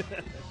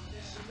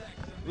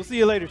 We'll see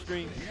you later,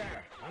 stream.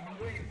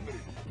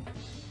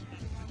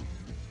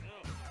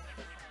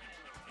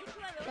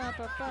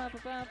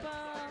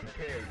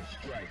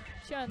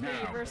 Chun-Li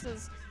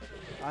versus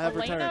I have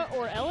Elena returned.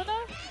 or Elena?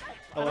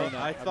 Elena.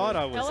 I thought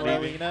I was Elena?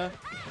 leaving. Elena.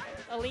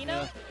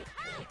 Elena?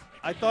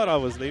 I thought I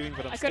was leaving,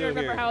 but I'm I still couldn't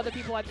here. remember how other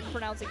people had been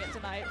pronouncing it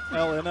tonight.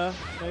 Elena,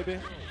 maybe?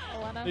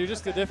 Elena? You're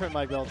just a different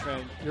Mike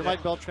Beltran. You're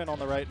Mike Beltran on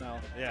the right now.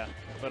 Yeah,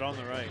 but on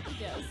the right.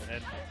 Yes.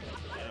 And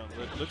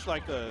it looks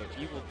like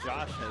evil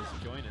Josh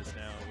has joined us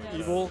now. With, Yes.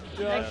 Evil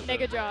Josh?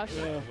 Mega Josh.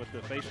 Yeah. With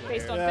the facial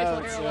Based hair. on Yeah,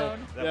 facial it's, hair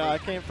alone. That Yeah, I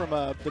was- came from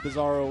the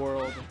Bizarro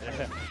world.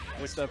 Yeah.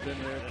 We stepped in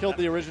here. Killed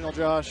the original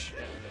Josh.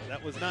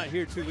 That was not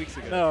here 2 weeks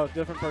ago. No,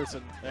 different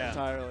person Yeah.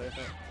 entirely.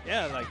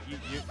 Yeah, like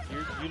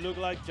you look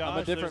like Josh. I'm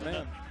a different There's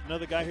man.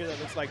 Another guy here that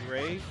looks like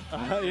Ray.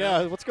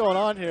 Yeah, what's going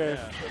on here?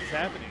 Yeah, what's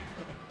happening?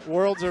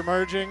 Worlds are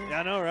merging. Yeah,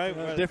 I know,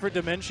 right? Different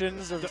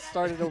dimensions have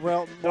started to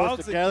morph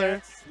Dogs together.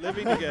 and cats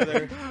living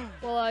together.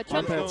 Well,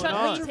 Chun What's going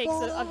on? takes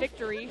a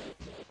victory.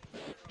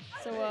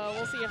 So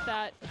we'll see if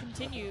that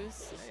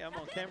continues. Hey, I'm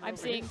on camera. I'm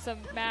over seeing here. some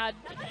mad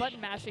button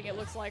mashing, it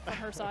looks like, from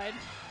her side.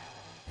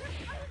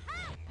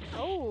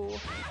 Oh.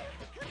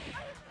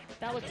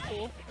 That looks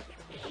cool.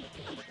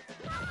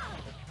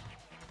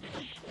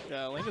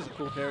 Yeah, Elena's a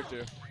cool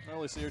character. I don't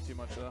really see her too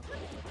much though.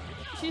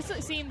 She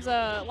seems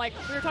like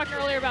we were talking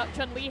earlier about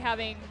Chun-Li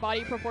having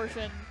body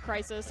proportion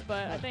crisis,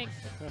 but I think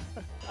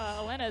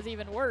Elena is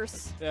even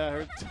worse. Yeah,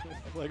 her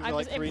legs I'm are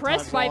like just 3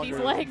 impressed times by longer.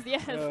 these legs.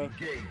 Yes, Yeah.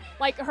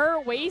 like her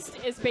waist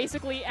is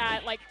basically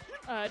at like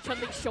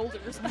Chun-Li's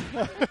shoulders.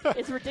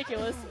 It's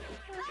ridiculous.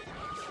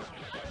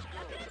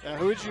 Yeah,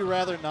 who would you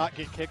rather not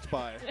get kicked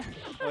by?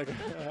 Like,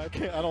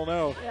 I don't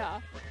know. Yeah.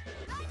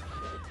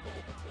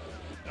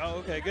 Oh,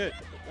 okay, good.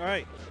 All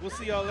right, we'll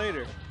see y'all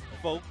later,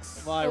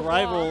 folks. My Oh,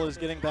 rival wow. is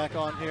getting back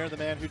on here, the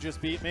man who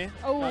just beat me.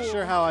 Oh. Not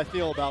sure how I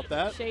feel about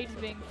that. Shade's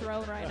being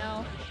thrown right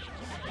now.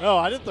 No,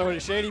 I didn't throw any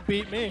shade. He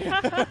beat me.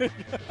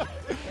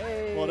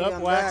 Hey, What up,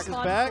 I'm Waxx back. is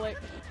back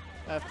Conflict.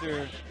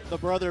 after the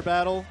brother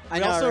battle. I We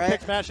know, also right?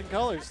 picked matching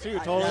colors too.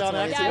 Totally that's on what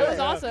I accident. Yeah, it was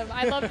Yeah. awesome.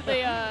 I loved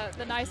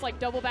the nice like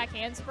double back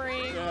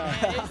handspring. Yeah.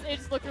 And it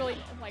just looked really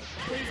like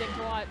pleasing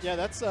to watch. Yeah,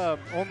 that's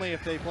only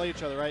if they play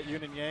each other, right?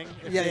 Yin and Yang.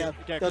 If Yeah, they, yeah. Yeah,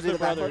 They'll 'cause do they're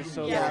the back brothers. flip.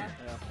 So Yeah.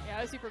 they're- Yeah,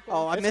 it was super cool.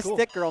 Oh, I That's missed cool.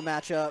 Thick Girl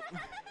matchup.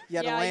 You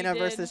had Yeah, you Elena did.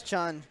 versus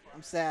Chun.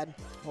 I'm sad.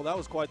 Well, that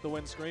was quite the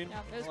win screen. Yeah,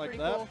 it was I like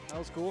pretty that. cool. That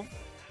was cool.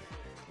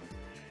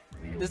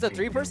 This is a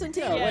 3-person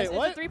team? Yeah, Yes, wait, it's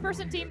what? a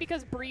 3-person team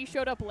because Bree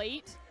showed up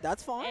late,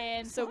 That's fine.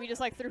 and so we just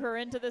like threw her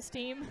into this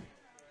team.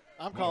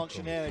 I'm calling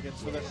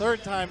shenanigans for the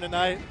 3rd time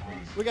tonight.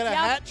 We got a Yeah,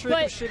 hat trick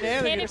but of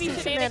shenanigans. can it be Some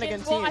shenanigans?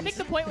 shenanigan Well, I teams. think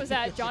the point was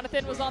that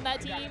Jonathan was on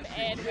that team,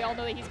 and we all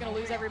know that he's going to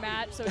lose every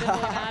match, so it doesn't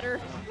really matter.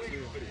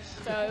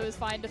 So it was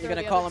fine to throw You're going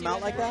the to call other him two out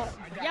in like there.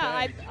 that?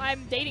 Yeah,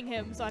 I'm dating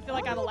him, so I feel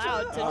like I'm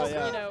allowed to Oh, just,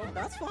 yeah. you know,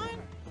 That's fine.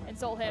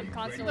 insult him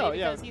constantly No,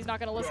 yeah. because he's not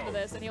going to listen to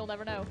this, and he'll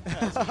never know.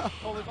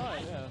 Totally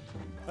fine, yeah.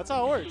 That's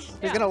how it works. He's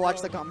Yeah. going to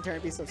watch the commentary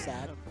and be so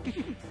sad.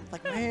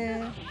 Like,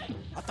 man,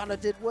 I thought I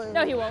did well.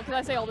 No, he won't,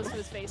 because I say all this to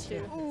his face,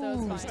 too, so Ooh,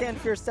 it's fine. stand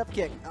fierce step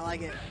kick. I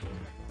like it.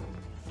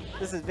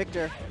 This is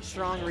Victor.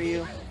 Strong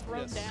Ryu.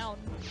 Thrown Yes. down.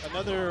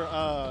 Another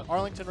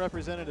Arlington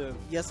representative.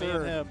 Yes, Me sir.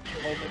 and him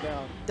holding it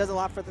down. Does a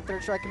lot for the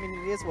third strike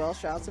community as well.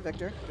 Shout out to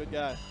Victor. Good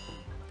guy.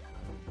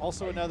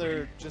 Also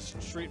another just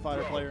Street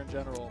Fighter player in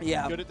general.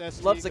 Yeah. Good at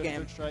ST, Loves the good at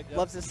game. third strike, yeah.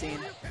 Loves the scene.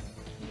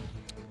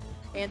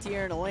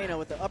 Anti-air and Elena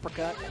with the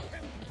uppercut.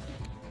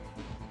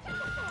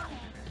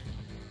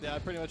 Yeah, I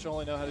pretty much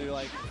only know how to do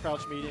like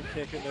crouch medium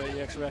kick into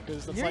EX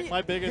Rekkas. That's Your- like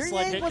my biggest your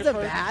like Yang hit wasn't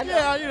confirm. bad.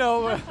 Yeah, you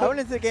know. I went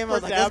into the game, I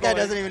was We're like, this guy dabbling.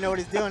 doesn't even know what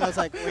he's doing. I was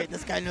like, wait,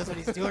 this guy knows what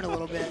he's doing a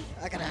little bit.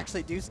 I can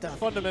actually do stuff.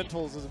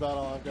 Fundamentals is about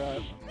all I've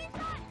got.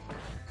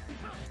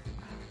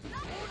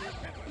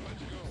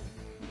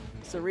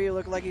 So Ryu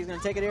looked like he's going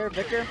to take it here.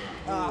 Victor,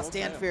 Ooh,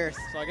 stand okay. fierce.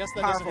 So I guess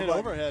that Powerful doesn't hit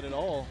button. overhead at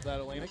all. That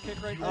Elena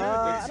kick right there.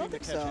 I Didn't don't seem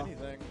to think catch so.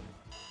 anything.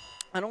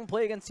 I don't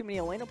play against too many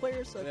Elena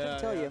players, so I couldn't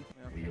tell you.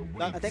 Yeah.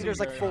 Not I think there's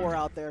like very 4 often.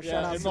 out there. Yeah,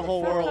 Shout out in to the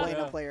whole 4 world, Elena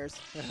yeah. players.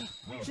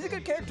 She's a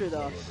good character,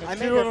 though. I And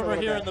made 2 her of for them a are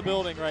little here bit. in the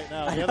building right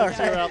now. I The know, other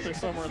 2 are right? out there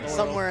somewhere in the world.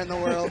 Somewhere in the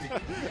world.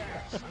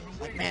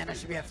 Like, man, I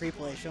should be at free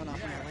play showing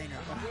off my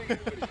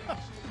Elena.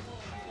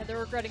 Yeah, they're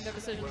regretting their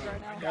decisions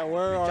right now. Yeah,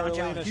 where are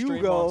John Elena stream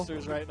Hugo.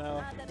 monsters right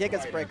now?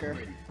 Gigas breaker.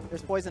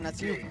 There's poison.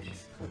 That's you.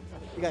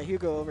 You got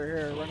Hugo over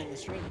here running the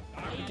stream.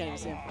 You can't even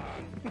see him.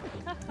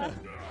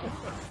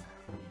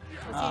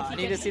 Let's see if he I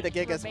need to can see the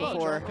Gigas remain.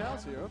 before.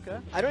 Counts here, okay.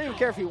 I don't even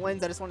care if he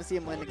wins. I just want to see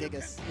him win the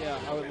Gigas. Yeah,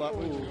 I would love.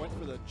 Ooh, went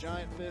for the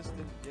giant fist,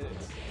 didn't get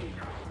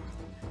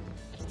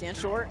it. Stand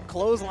short.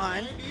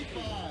 Clothesline.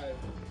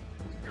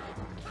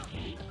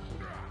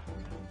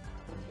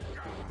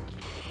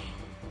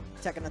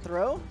 Teching the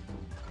throw.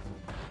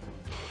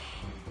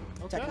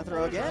 Okay. Teching the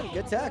throw again.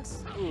 Good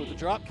techs. Ooh, the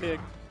drop kick.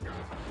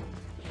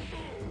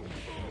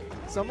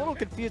 So I'm a little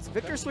confused.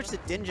 Victor switched to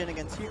Dinjin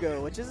against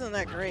Hugo, which isn't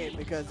that great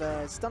because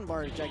stun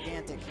bar is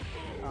gigantic.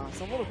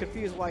 So I'm a little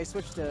confused why he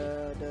switched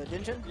to Dinjin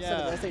instead Yeah.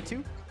 of the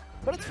SA2.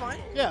 But it's fine.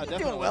 Yeah, He's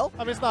definitely. doing well. I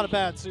mean, it's not a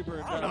bad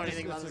super. I don't know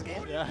anything about this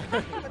game. Yeah.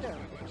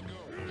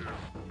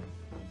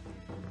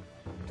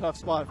 Tough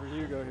spot for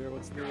Hugo here.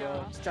 What's the?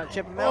 Just trying to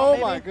chip him out, Oh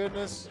maybe. my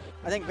goodness.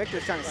 I think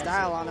Victor's trying to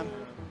style on him.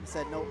 He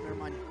said, nope, never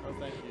mind. Oh,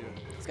 thank you.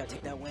 He's got to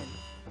take that win.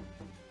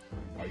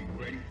 Are you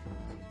ready?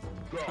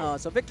 Go.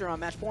 So Victor on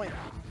match point.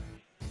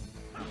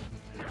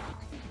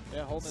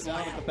 Yeah, holding it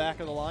down at the back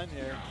of the line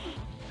here.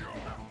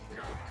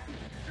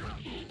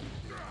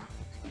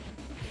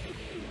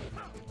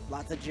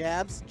 Lots of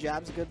jabs.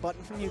 Jabs, a good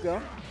button from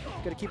Hugo.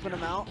 Good at keeping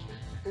him out.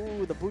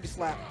 Ooh, the booty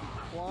slap.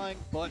 Flying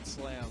butt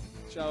slam.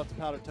 Shout out to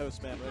Powder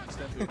Toast Man.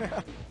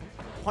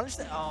 Punish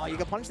that. Oh, you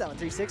can punish that one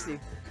 360.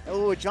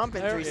 Oh, jump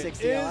in There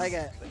 360. it I like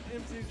is. it. The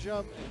empty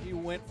jump, and he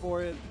went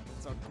for it.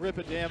 It's a grip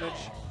of damage.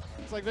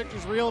 It's like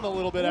Victor's reeling a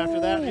little bit after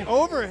that. The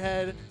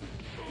overhead.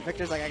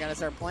 Victor's like, I gotta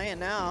start playing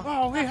now.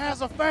 Oh, he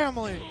has a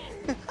family.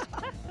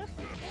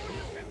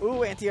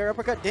 Ooh, anti-air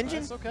uppercut. Dinjin?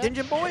 That's okay.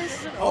 Dinjin boys?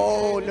 Dinjin.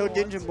 Oh, Okay, no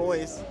they want Dinjin to.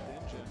 boys. Dinjin.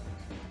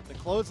 The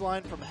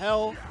clothesline from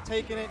hell,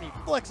 taking it, and he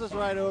flexes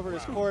right over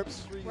his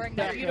corpse. Wearing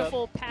that Back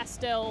beautiful up.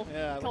 pastel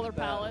Yeah, look color at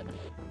that. palette.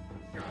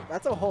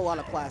 That's a whole lot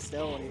of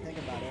plastel when you think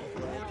about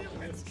it.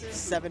 Like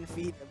 7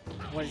 feet.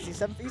 What is he?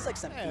 7 feet? He's like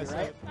 7 Yeah, feet,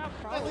 right? Oh,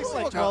 At probably. least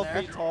like Look 12 out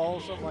there. feet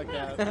tall, something like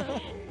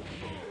that.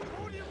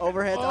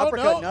 Overhead, Oh,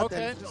 uppercut, no, nothing.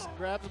 okay, just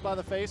grabs him by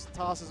the face and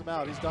tosses him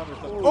out. He's done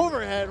with them. Ooh.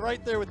 Overhead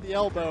right there with the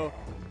elbow.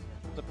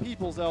 The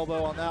people's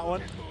elbow on that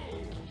one.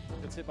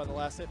 Gets hit by the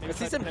last hit. Maybe Let's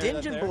see try some to parry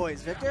that Dinjin there.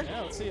 boys, Victor.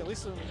 Yeah, let's see. At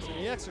least some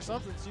EX or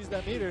something. Let's use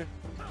that meter.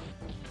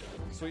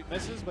 Sweep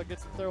misses, but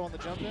gets the throw on the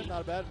jump in.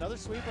 Not bad. Another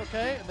sweep,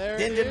 okay. And there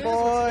it Dinjin is.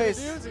 boys. What's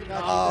he gonna do? Is he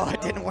not Oh, gonna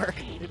it didn't work.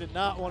 He did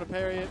not want to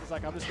parry it. He's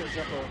like, I'm just going to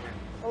jump over.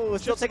 Oh,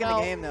 still Chips taking him the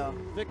out. game, though.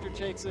 Victor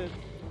takes it.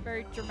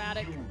 Very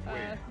dramatic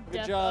Good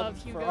death job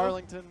of Hugo. for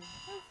Arlington.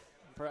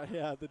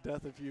 Yeah, the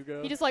death of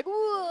Hugo. He just like,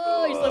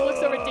 whoa, he just like, looks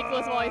so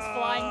ridiculous while he's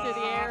flying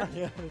through the air.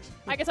 Yeah,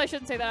 I guess I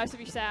shouldn't say that. I should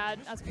be sad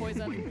as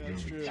Poison.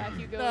 that's true. That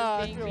Hugo Nah,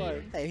 is I being feel beaten.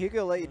 like Hey,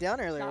 Hugo let you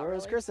down earlier. Not Where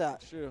was really. Chris at?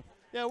 it's true.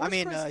 Yeah, I where's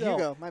mean, Chris Delp?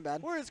 Hugo. My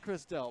bad. Where is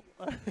Chris Delp?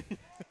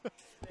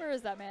 Where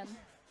is that man?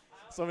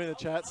 Somebody in the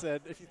chat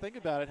said, if you think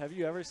about it, have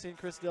you ever seen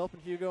Chris Delp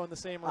and Hugo in the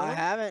same room? I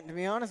haven't, to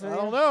be honest I with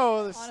you. don't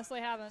know. There's Honestly,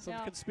 haven't. some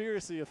Yeah.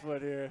 conspiracy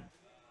afoot here.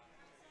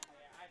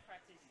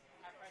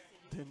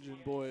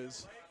 Dinjin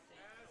boys.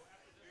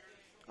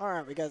 All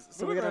right, we got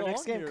Moving our right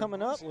next along game here,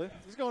 coming up. honestly.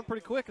 He's going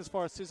pretty quick as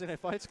far as Tuesday Night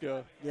Fights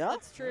go. Yeah,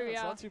 That's true. It's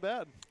Yeah. not too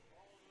bad.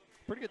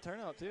 Pretty good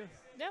turnout, too.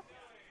 Yeah.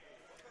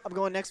 I'm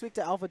going next week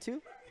to Alpha 2.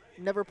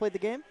 Never played the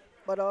game,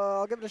 but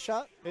I'll give it a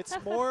shot. It's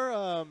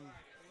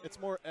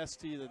more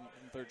ST than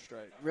Third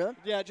Strike. Really?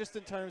 Yeah, just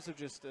in terms of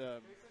just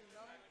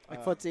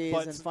Like footsies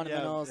butts and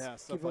fundamentals. Yeah,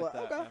 stuff People like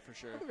like, that. okay. Yeah, for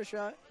sure. I'll give it a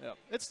shot. Yeah,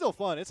 it's still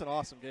fun. It's an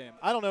awesome game.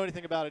 I don't know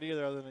anything about it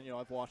either, other than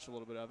I've watched a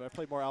little bit of it. I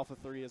played more Alpha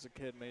 3 as a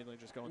kid, mainly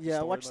just going. Yeah,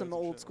 through watch story some modes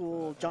and old shit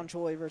school like that. John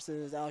Choi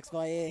versus Alex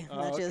Valle Oh,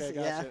 matches. okay,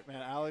 Yeah. gotcha.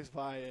 Man, Alex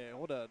Valle,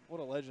 what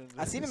a legend.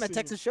 I seen him to at see.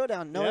 Texas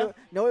Showdown. Yeah?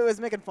 Noe was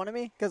making fun of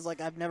me because like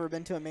I've never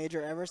been to a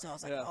major ever, so I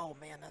was like, Yeah. oh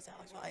man, that's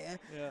Alex Valle.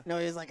 Yeah. No,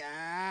 he's like,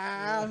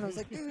 ah. And I was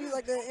like, dude, he's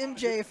like the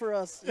MJ for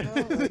us. You know?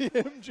 the Like,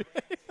 MJ,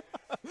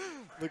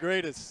 the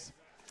greatest.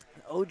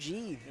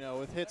 OG.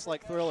 With hits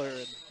like Thriller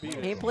and Beat He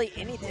It. didn't play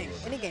anything,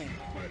 any game.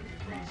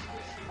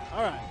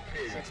 All right,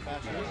 next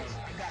match.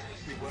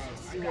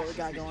 Let's see what we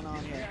got going on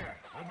here.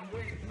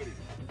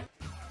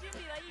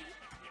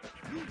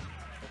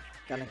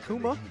 Got an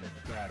Akuma,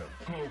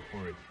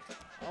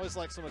 I always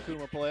like some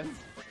Akuma play.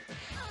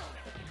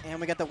 and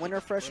we got the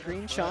winter fresh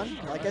green Chun.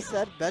 Like I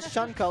said, best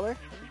Chun color,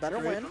 better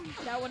win.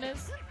 That one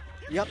is.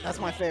 Yep, that's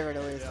my favorite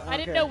at least. I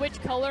didn't know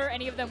which color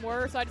any of them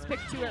were, so I just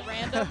picked two at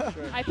random.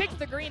 I picked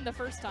the green the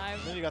first time,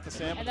 Then you got the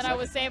salmon. and then I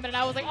was salmon, and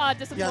I was like, oh,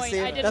 disappointing. see,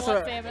 I didn't that's want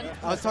what salmon.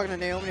 I was talking to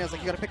Naomi. I was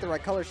like, you got to pick the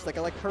right color. She's like,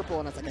 I like purple,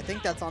 and I was like, I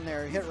think that's on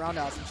there. Hit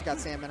roundhouse, and she got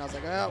salmon. I was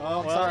like, oh, well, Oh,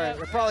 I'm well. sorry. Yeah.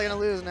 We're probably gonna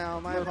lose now.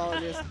 My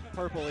apologies.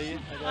 purpley.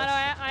 I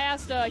know. I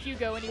asked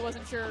Hugo, and he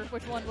wasn't sure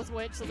which one was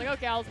which. So I was like,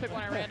 okay, I'll just pick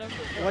one at random.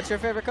 What's your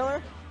favorite color?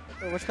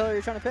 Or which color are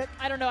you trying to pick?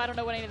 I don't know. I don't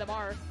know what any of them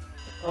are.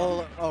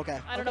 Oh, okay.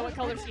 I don't know what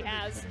color she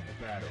has.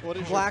 What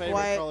is Black, your favorite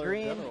white, color in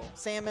green, general?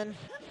 salmon,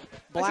 Oh,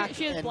 black,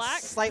 she has and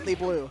black? slightly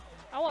blue.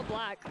 I want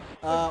black.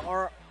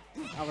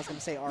 I was gonna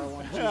say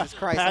R1. Jesus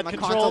Christ, Pad I'm a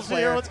console controls player.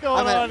 here. What's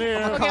going I'm a, on here?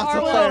 I'm a Okay,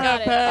 console R1 player.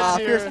 got it. Pads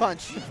here. Fierce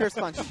punch. Fierce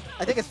punch.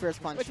 I think it's fierce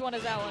punch. Which one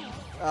is that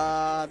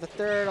one? The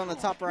third on the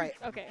top right.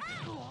 Okay.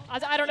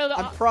 I don't know.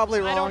 I'm probably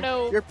wrong. I don't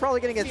know. You're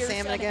probably gonna get fierce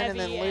salmon again and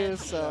then heavy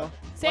lose. So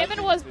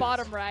Salmon was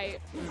bottom right.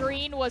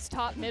 Green was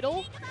top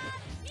middle.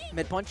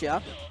 mid punch, yeah.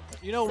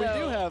 We So-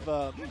 do have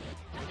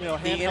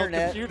handheld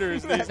internet.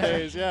 computers these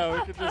days. Yeah,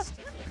 we could just.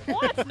 Well,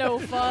 that's no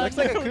fun. Looks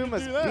like We could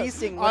Akuma's do that.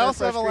 beasting. I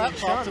also have a Winter laptop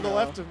Fresh to Green the Chun,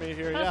 left of me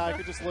here. Yeah, I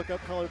could just look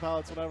up color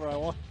palettes whenever I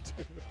want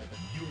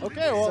to.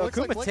 Okay, well, So it looks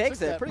like Akuma Blake takes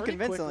took it that pretty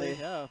convincingly.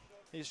 quickly, Yeah,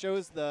 he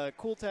shows the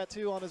cool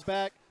tattoo on his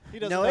back. He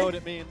doesn't No know way. what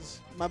it means.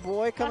 My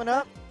boy coming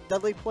up,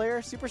 Dudley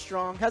player, super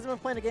strong. Hasn't been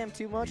playing the game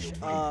too much.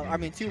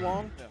 Too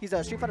long. Yeah. He's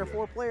a Street Fighter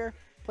 4 player.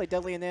 Played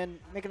Dudley and then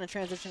making a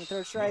transition to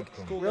Third Strike.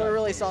 Cool really, guy.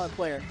 really solid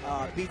player.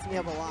 Beats me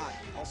up a lot.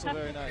 Also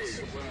very nice.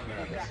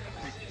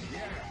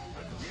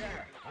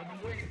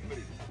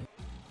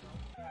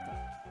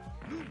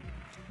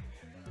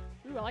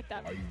 Ooh, I like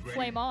that.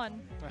 Flame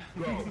on.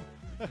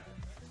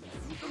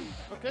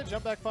 Okay,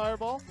 jump back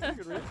fireball.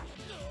 Good read.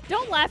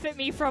 Don't laugh at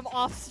me from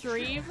off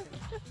stream.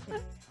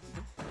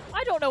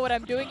 I don't know what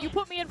I'm doing. You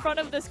put me in front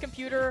of this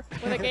computer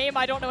with a game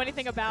I don't know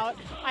anything about.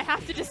 I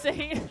have to just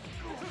say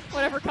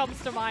whatever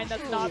comes to mind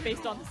that's not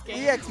based on this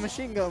game. EX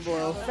machine gun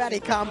blow. Fatty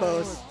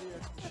combos.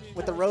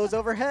 With the rose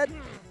overhead.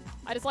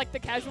 I just like the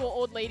casual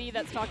old lady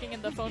that's talking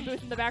in the phone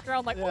booth in the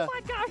background, like, Yeah. oh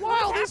my gosh,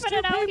 Wow, what's these two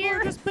happening out people here?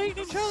 are just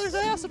beating each other's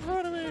ass in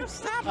front of me.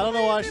 I don't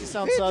know why she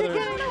sounds southern.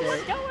 I don't know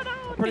what's going on.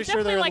 I'm pretty It's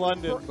sure they're in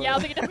definitely, London. Yeah, I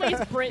but- think it definitely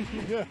is Brit.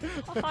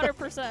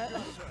 100%.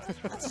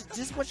 That's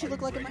just what she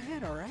looked like in my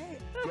head, all right?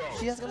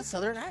 She has got a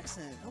southern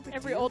accent. No big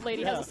Every deal. old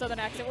lady Yeah. has a southern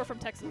accent. We're from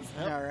Texas.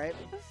 All right.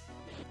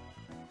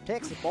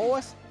 Texas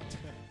boys.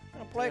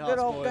 Gonna play a good Chaos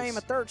old boys. game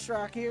of third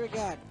strike here. We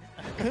got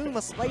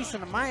Akuma spacing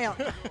them out.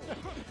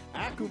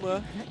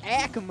 Akuma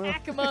Akuma.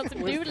 Akuma and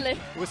some Dudley.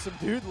 with some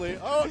Dudley.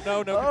 Oh, no,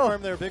 Oh.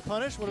 confirm there. Big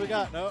punish. What do we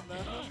got? No,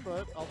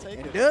 but I'll take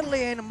And it.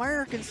 Dudley ain't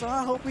American, so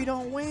I hope he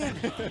don't win.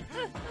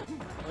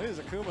 Well, he's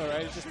Akuma,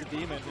 right? He's just a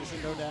demon.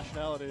 He's no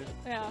nationality.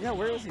 Yeah. Yeah,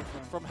 where is he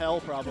from? From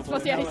hell, probably.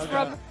 Supposed to- yeah, he's Okay.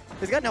 from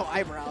He's got no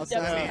eyebrows. So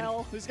depths I of mean,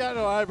 hell. He's got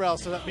no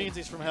eyebrows, so that means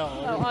he's from hell.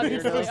 Oh, Here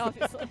obviously, goes.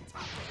 obviously.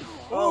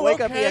 oh, Ooh, wake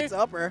up okay. EX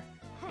upper.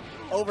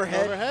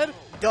 Overhead. Overhead.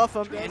 Duff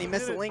him, and Doesn't he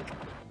missed get the it. link.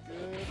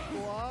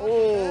 Good block.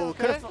 Oh,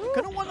 Okay.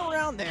 could have won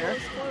around there.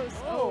 Close.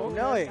 Oh,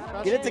 No, okay. get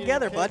Crouching it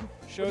together, medium bud.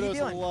 kick. What are you Shotos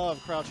doing?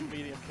 love crouching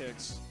medium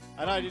kicks.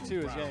 I know I do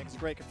too as Yang. It's a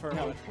great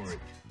confirm.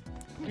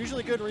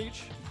 Usually good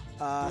reach.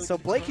 So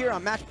Blake here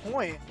on match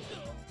point.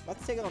 About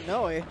to take it on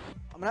Noe. I'm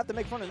gonna have to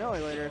make fun of Noe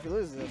later if he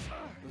loses this.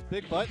 Those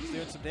big buttons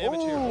doing some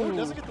damage here. Oh, Ooh.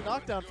 doesn't get the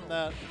knockdown from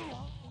that.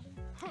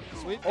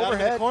 Sweet. Got him in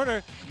Overhead. the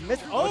corner.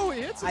 Missed. Oh,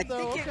 he hits it I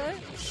though. think Okay.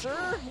 Sure,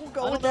 we'll I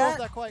go don't with know if that.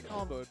 that quite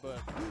comboed, but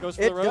goes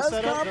for It the row does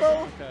setup.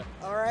 combo. Okay.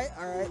 All right,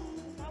 all right.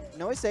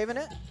 Noe's saving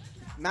it.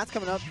 Matt's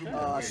coming up.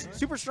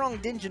 Super strong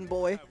Dinjin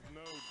boy.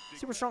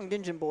 Super strong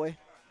Dinjin boy.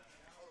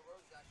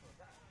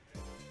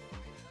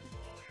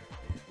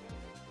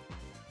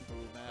 Ooh,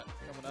 Matt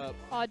coming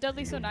up.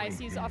 Dudley's so nice.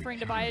 He's offering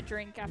to buy a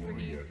drink after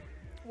he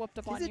whooped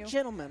up on He's a you.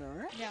 gentleman,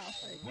 all right? Yeah.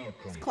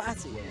 It's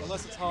classy.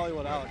 Unless it's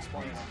Hollywood Alex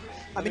playing.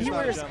 I mean, he He's not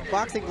a wears gentleman.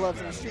 boxing gloves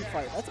in a street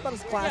fight. That's about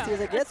as classy Yeah,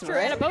 as it that's gets, true.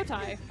 right? And a bow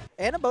tie.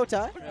 And a bow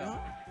tie. Yeah.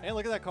 And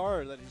look at that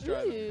car that he's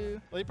driving.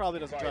 Ooh. Well, he probably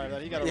doesn't drive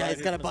that. He got a Yeah, ride he's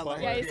here got a from his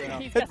butler. Yeah, he's His got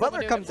butler someone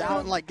doing comes it for out him.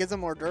 and like gives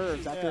him hors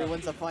d'oeuvres after Yeah. he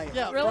wins the fight.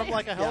 Yeah, Really? from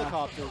like a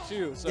helicopter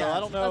too. So Yeah. I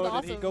don't know. That's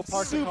Did he awesome. go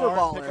park Super the car and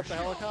baller. pick up the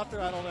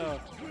helicopter? I don't know.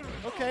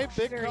 Okay,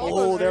 big Very combo.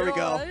 Oh, there we all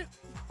go. right.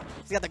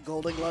 He's got the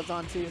golden gloves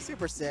on too.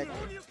 Super sick.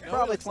 No,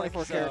 Probably looks like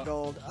 24 he's, karat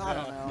gold. I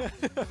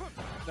don't know.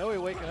 No, we're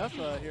waking up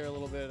here a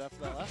little bit after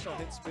that last shot.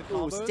 Hit spin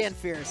Ooh, combos. stand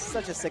fierce.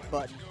 Such a sick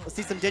button. Let's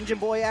see some Dinjin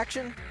boy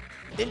action.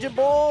 Dinjin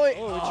boy.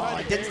 Oh, we tried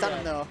I to didn't parry stun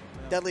him that.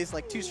 though. Dudley's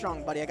like too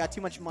strong, buddy. I got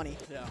too much money.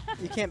 Yeah.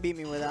 You can't beat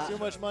me with that. Too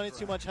much money,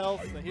 too much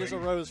health. And here's a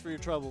rose for your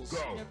troubles. Ooh.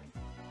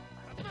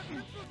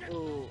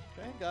 Okay,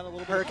 got a little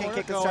bit Hurricane of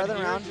kick to corner start going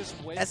the here, round.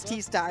 just wakes ST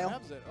up, style.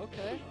 grabs it.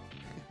 Okay.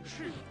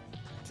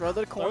 Throw to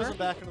the Throws corner. him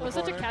back into It the was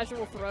such a corner.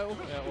 casual throw.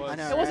 Yeah, it was. I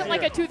know, It wasn't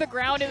right? like a to the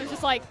ground. It was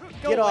just like,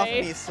 go Get away.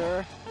 off me,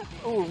 sir.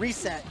 Ooh,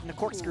 reset and a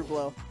corkscrew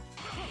blow.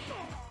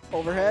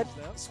 Overhead.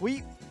 Step.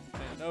 Sweep.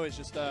 Man, no, he's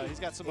just he's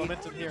got some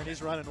momentum here and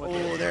he's running with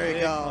Oh, it. there you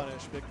big go.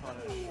 Punish, big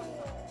punish.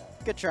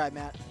 Good try,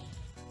 Matt.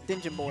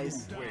 Dinjin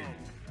boys.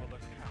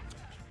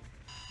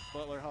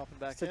 Butler hopping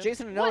back So in.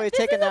 Jason and What? Noe This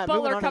taking is a that,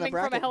 moving butler on to the coming from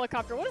a bracket.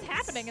 helicopter. What is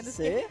happening in this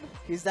See? game?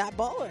 He's that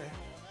baller.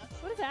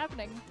 What is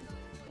happening?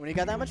 When you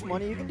got that much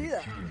money, you can do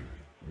that.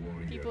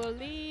 People are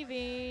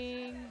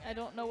leaving. I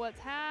don't know what's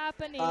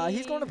happening.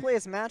 He's going to play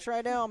his match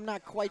right now. I'm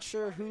not quite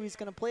sure who he's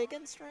going to play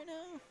against right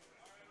now.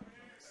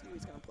 Let's see who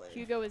he's going to play.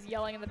 Hugo is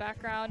yelling in the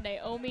background.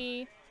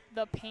 Naomi,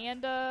 the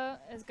panda,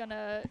 is going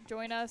to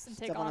join us and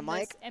take Step on on the this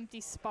mic.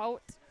 empty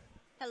spout.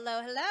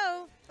 Hello,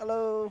 hello.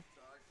 Hello.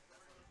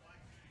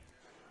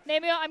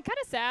 Naomi, I'm kind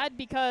of sad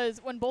because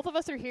when both of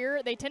us are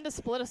here, they tend to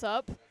split us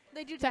up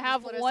They do to tend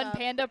have split us one up.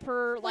 panda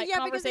per Well, like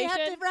yeah, because they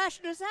conversation. have to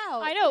ration us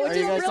out. I know, Are which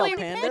you is guys all really,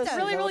 pandas? it's Is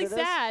really, that really what it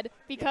is? sad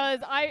because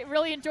I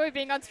really enjoy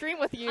being on stream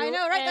with you. I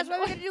know, right? That's and- why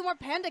we're going to do more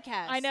panda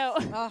casts. I know.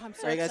 Oh, I'm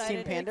so Are you guys excited.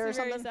 Team Panda or Makes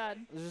me very something? sad.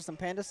 Is there some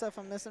panda stuff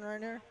I'm missing right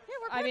here? Yeah,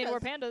 we're pandas. I mean, we're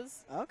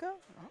pandas, Okay.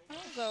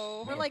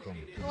 so We're like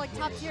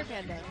top tier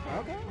panda.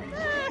 Okay.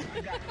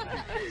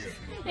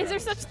 is there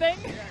such thing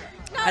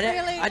Not I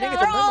didn't- really. I didn't no, get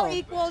the we're all memo.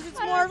 equals. It's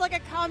more of like a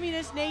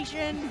communist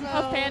nation. So.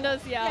 of pandas?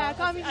 Yeah, Yeah,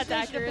 communist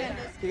that's nation of accurate.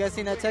 pandas. You guys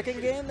seen that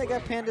Tekken game? They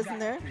got pandas in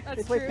there. That's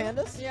they play true.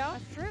 pandas. Yeah.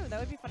 That's true. That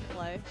would be fun to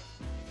play.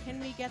 Can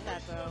we get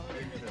that though?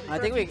 I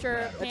For think a we.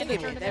 future I think panda we made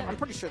tournament. them. I'm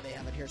pretty sure they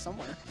have it here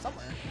somewhere.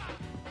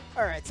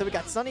 All right, so we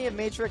got Sunny and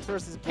Matrix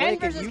versus Ken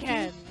Blake and versus Yuuki.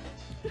 Ken.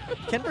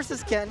 Ken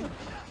versus Ken.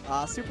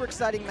 Super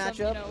exciting Some, matchup.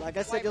 you know, Like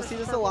I said, white you'll see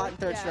versus this a lot in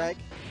purple. Third Yeah. Strike.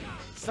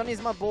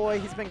 Sunny's my boy.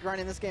 He's been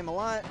grinding this game a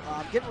lot.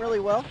 Getting really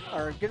well,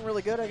 or getting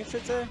really good, I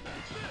should say.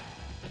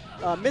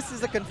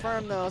 Misses a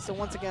confirm though, so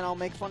once again, I'll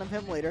make fun of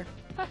him later.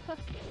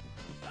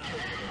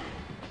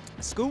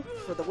 Scoop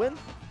for the win.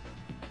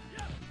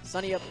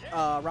 Sunny up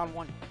round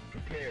one.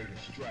 Prepare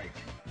to strike.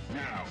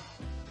 Now.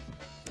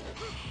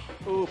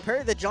 Ooh,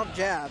 parry the jump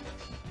jab.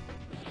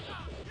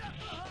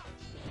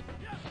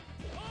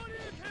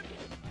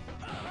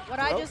 What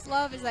I Hello? just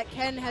love is that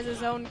Ken has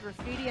his own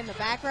graffiti in the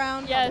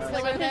background. Yes, Up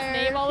like with his there.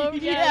 name all over.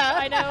 Yes, Yeah.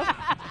 I know.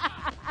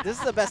 This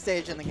is the best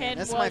stage in the game. Ken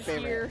This is my was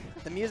favorite. here.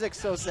 The music's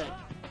so sick.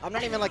 I'm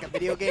not even like a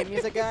video game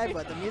music guy,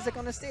 but the music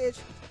on the stage,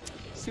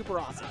 super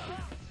awesome.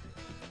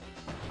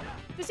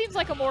 This seems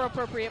like a more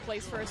appropriate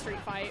place for a street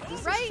fight.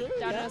 Right?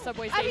 Down in a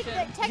subway I mean,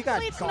 station.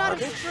 technically it's not a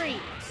garbage? street,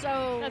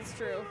 so That's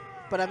true.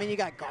 But I mean, you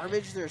got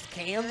garbage. There's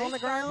cans on the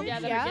ground. Yeah,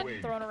 that Yeah. are getting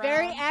thrown around.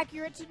 very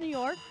accurate to New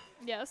York.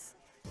 Yes.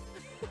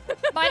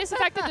 Minus the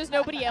fact that there's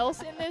nobody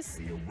else in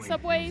this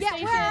subway Yeah,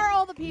 station. where are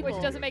all the people?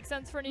 Which doesn't make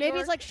sense for New Maybe York.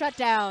 it's like shut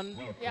down.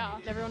 Yeah.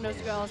 Everyone knows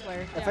to go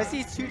elsewhere. If I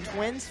see two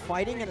twins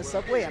fighting in a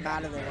subway, I'm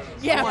out of there.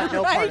 Yeah, I want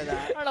no part right? of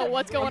that. I don't know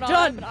what's going on,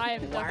 done. but I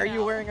am done Why are you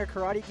now. wearing a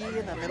karate gi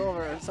in the middle of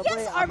a subway?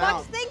 Yes, I'm Arbox,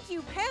 out. thank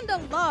you. Panda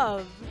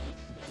Love.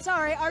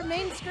 Sorry, our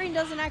main screen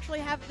doesn't actually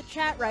have the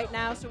chat right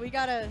now, so we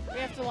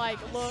have to like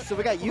look. So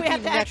we got Yuuki we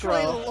have to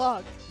actually Necro.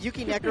 look.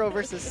 Yuuki Necro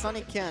versus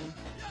Sunny Ken.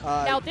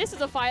 Now this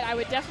is a fight I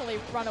would definitely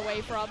run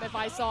away from if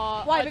I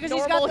saw Why? a Because he's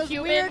normal got those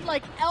human weird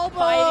like elbow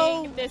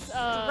fighting this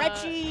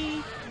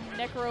stretchy.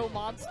 Necro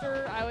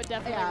monster. I would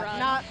definitely Yeah, run.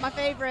 not my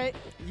favorite.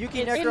 Yuuki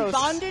In Necro's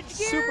bondage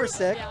gear? super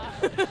sick. Yeah.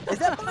 Is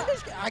that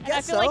bondage gear? I And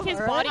guess I feel so. like his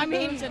all body right.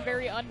 moves in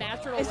very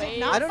unnatural Is it ways.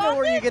 not I don't know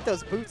where you bondage? get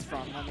those boots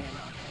from. I mean,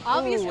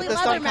 Obviously, with the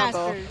Leather stun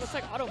combo. Masters. Looks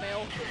like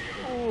automail.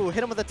 ooh,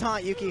 hit him with a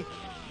taunt, Yuuki.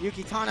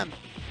 Yuuki, taunt him.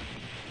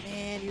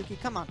 Man, Yuuki,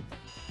 come on.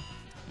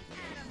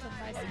 Some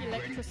nice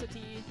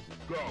electricity.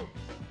 Go.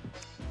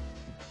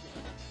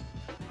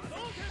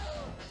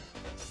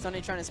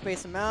 Sunny trying to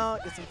space him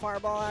out, get some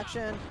fireball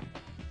action.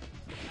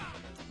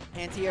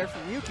 Anti-air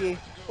from Yuuki.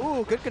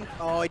 Ooh, good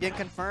oh, he didn't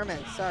confirm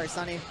it. Sorry,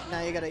 Sunny.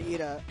 Now you gotta eat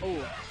a,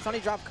 Sunny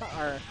drop,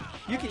 or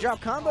Yuuki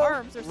drop combo.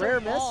 Arms are so Rare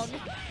long.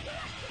 miss.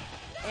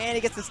 And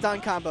he gets the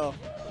stun combo.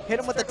 Hit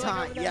him with the Circling over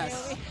taunt, there,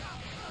 yes. Naomi.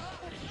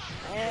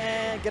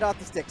 And get off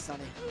the stick,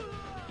 Sunny.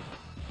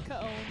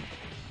 Ka-own.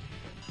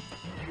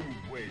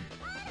 You wait.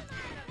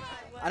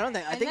 I think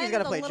And he's then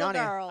gonna the play little Johnny.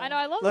 girl. I know,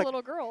 I love Look. the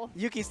little girl.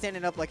 Yuki's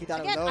standing up like he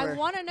thought Again, it was I over.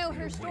 want to know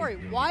her story.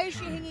 Why is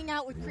she hanging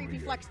out with creepy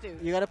Flex Dude?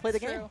 You gotta play the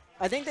It's game. true.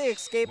 I think they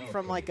escaped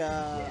from like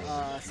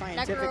a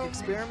scientific Necro.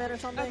 experiment or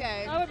something.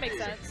 Okay. That would make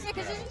sense. Yeah,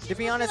 because To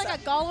be honest,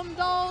 like a Gollum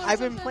doll. Or I've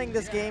been something? playing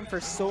this game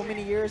for so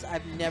many years,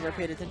 I've never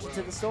paid attention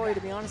to the story,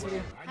 to be honest with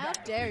you. How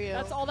dare you?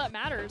 That's all that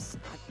matters.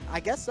 I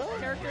guess so.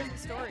 Characters and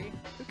story.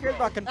 Who cares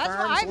about That's why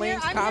confirms, I'm here.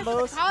 links, I'm here for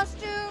combos? the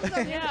costumes.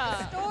 I'm here Yeah.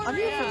 for the story. I'm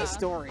here for Yeah. the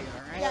story,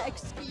 alright? Yeah,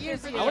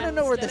 excuse me. I want to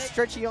know where the aesthetic.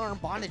 stretchy arm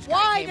bondage guy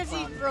Why came does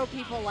he from. throw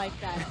people like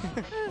that?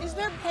 Is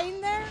there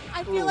pain there?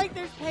 I feel Ooh. like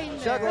there's pain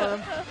there. Juggle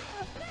him.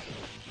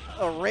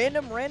 A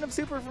random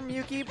super from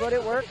Yuki, but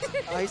it worked.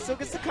 He still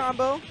gets the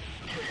combo.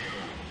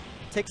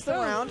 Takes the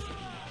round.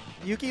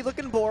 Yuki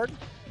looking bored.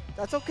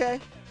 That's okay.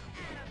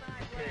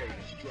 Prepare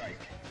to strike.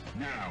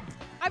 Now.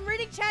 I'm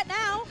reading chat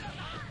now.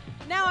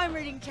 Now I'm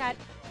reading chat.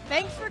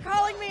 Thanks for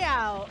calling me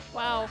out.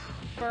 Wow.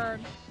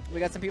 Burn. We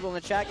got some people in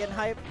the chat getting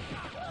hype.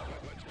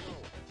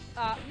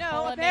 No,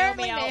 Calling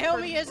apparently Naomi out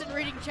Naomi for isn't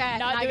reading chat.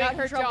 not and I doing got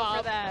her in trouble job.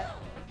 for that.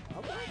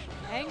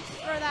 Thanks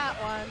for that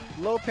one.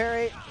 Low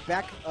parry,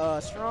 back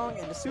strong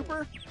into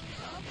super.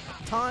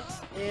 Taunt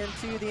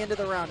into the end of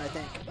the round, I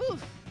think.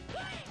 Oof.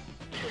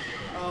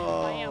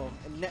 Oh,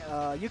 Bam.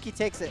 and, Yuki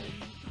takes it.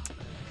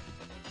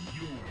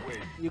 You wait.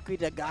 Yuki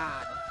the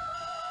god.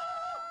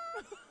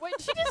 Wait,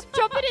 did she just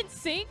jump in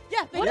sync?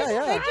 Yeah, they, What just, is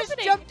they just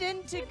happening? jumped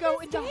in to go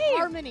into game?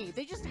 harmony.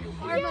 They just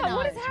harmonized. Yeah,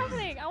 what is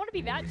happening? I want to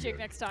be that chick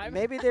next time.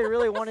 Maybe they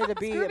really wanted to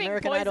be Screaming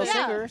American Idol poison.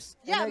 Yeah. singers.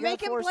 and Yeah, they got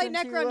make him forced play into,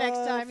 Necro next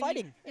time.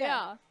 Fighting.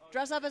 Yeah.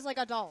 Dress up as like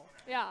a doll.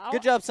 Yeah.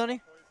 Good job,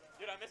 Sonny.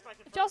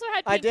 She also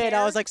had I pink did.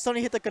 hair. I was like,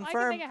 Sonny hit the can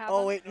confirm. make it Oh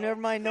happen. wait, never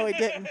mind. No, he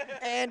didn't.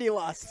 And he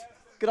lost.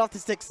 Get off the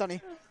stick,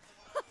 Sonny.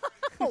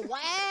 Oh,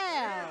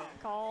 wow.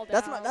 Called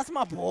That's out.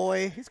 my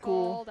boy. He's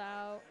cool. Called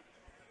out.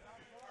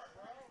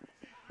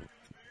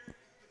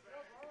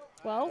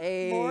 Well, more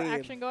Hey.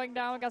 action going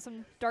down. Got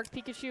some dark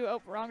Pikachu.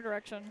 Oh, wrong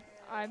direction.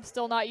 I'm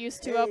still not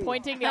used to Hey.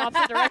 pointing the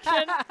opposite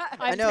direction. I'm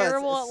I know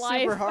terrible it's at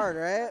life. super hard,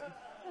 right?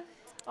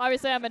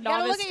 Obviously, I'm a You gotta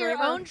novice look at your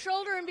streamer. own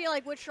shoulder and be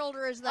like, which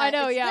shoulder is that? I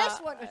know, It's yeah. This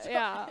one.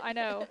 Yeah, I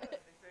know.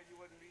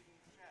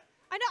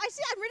 I know. I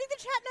see. I'm reading the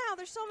chat now.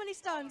 There's so many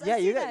stuns. Yeah, I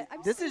see you that. got.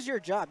 I'm This seeing- is your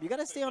job. You got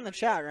to stay on the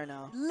chat right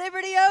now.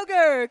 Liberty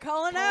Ogre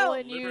calling out.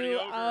 Calling you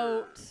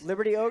out.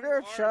 Liberty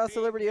Ogre. Shout out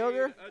to Liberty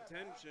Ogre.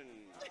 Attention.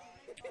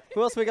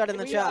 Who else we got in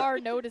the We chat? are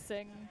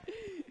noticing.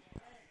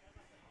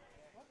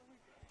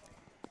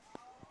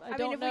 I mean,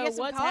 don't if we know get some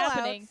what's call-outs-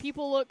 happening.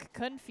 People look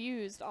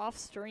confused off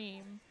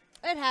stream.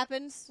 It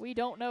happens. We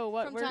don't know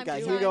what From we're time Got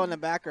to doing. Hugo in the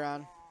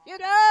background. You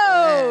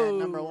Yeah, know.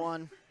 number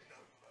one.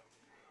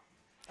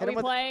 Are we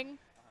playing?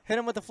 Hit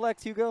him with the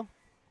flex, Hugo.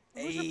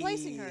 Who's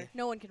replacing her? Hey.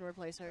 No one can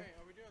replace her.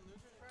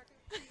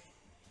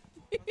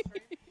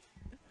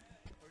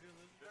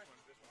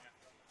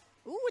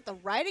 Ooh, with the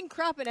riding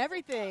crop and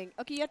everything.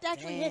 Okay, you have to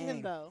actually hit him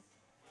Dang. though.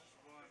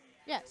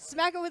 Yeah,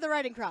 smack him with the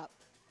riding crop.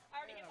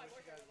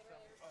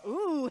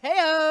 Ooh,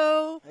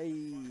 heyo.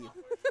 Hey.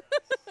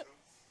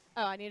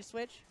 Oh, I need to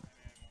switch.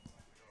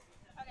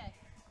 Okay.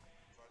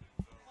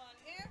 One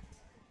here.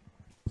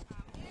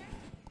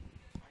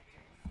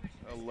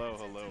 Hello,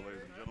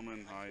 ladies and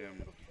gentlemen.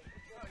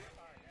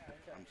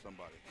 I'm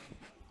somebody.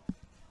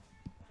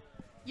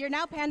 You're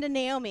now Panda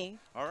Naomi.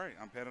 All right,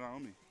 I'm Panda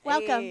Naomi.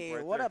 Welcome. Hey,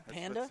 Right what there. up,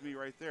 Panda? That's me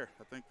right there.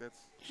 I think that's.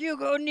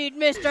 Hugo need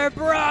Mr.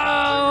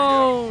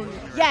 Brown.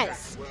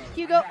 Yes,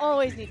 Hugo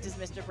always needs his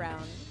Mr.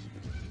 Brown.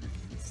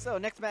 So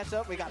next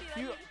matchup, we got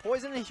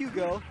Poison and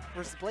Hugo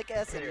versus Blake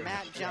S and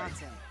Matt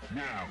Johnson.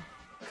 Now,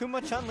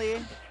 Akuma Chun-Li,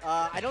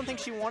 I don't think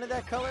she wanted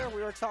that color.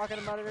 We were talking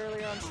about it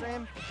earlier on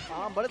stream,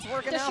 but it's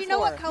working out Does she know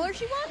for what her. color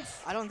she wants?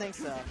 I don't think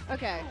so.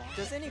 Okay.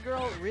 Does any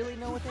girl really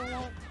know what they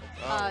want?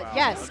 Wow.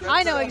 Yes, That's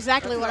I know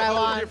exactly what I That's a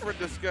whole want. different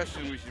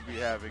discussion we should be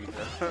having.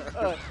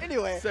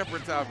 Anyway,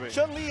 Separate topic.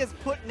 Chun-Li is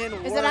putting in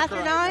work. Is it after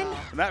right 9? now.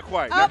 Not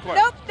quite. Oh, Not quite.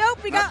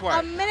 nope. We Not got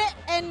quite. a minute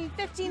and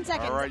 15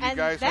 seconds. All right, you and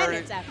guys then heard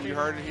it's it. after You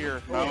heard it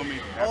here. Naomi,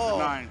 after Oh,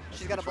 9.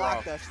 she's got a That's block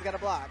rough. though. She's got a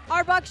block.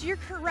 Arbucks, you're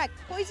correct.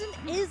 Poison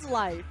is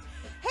life.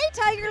 Hey,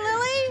 Tiger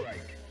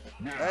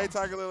Lily. Hey,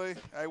 Tiger Lily.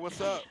 Hey, what's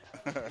up?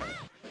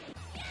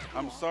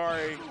 I'm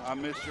sorry I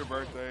missed your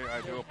birthday. I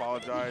do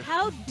apologize.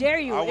 How dare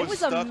you? I It was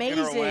stuck amazing.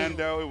 in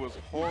Orlando. It was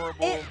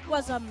horrible. It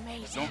was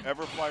amazing. Don't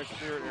ever fly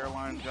Spirit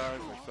Airlines,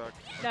 guys. They suck.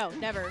 No,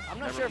 never. I'm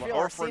not Never sure if fly- y'all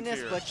or have seen this,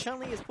 Frontier. but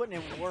Chun-Li is putting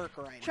in work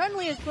right now.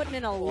 Chun-Li is putting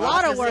in a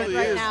lot of work really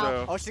right is, now.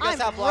 though. Oh, she got to I'm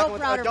stop real blocking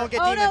with proud her. of Don't her.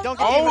 get Oh, demon. no. Don't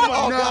get Oh, demon.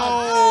 no.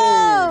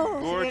 God.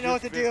 She Gorgeous didn't know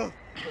what to pick. do.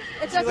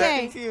 It's She was okay.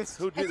 confused.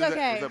 Who did It's that?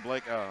 okay. Was that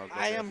Blake? Oh, okay.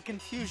 I am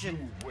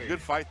confusion.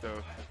 Good fight,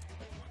 though.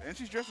 And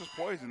she's dressed as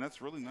Poison.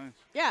 That's really nice.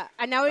 Yeah,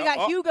 and now we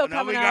got Hugo now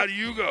coming we up. got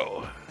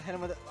Hugo. Hit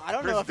him with it. I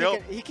don't Chris know if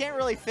Delp. he can't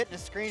really fit in a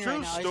screen True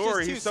right now.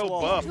 story. He's He's just too so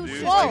swole. buff, Too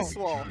dude. swole. Too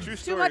swole. True Too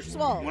story. much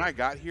swole. When I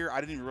got here, I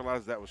didn't even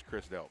realize that was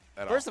Chris Delp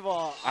at First of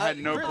all, I had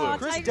no Chris, clue. Aw,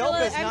 Chris Tiger Delp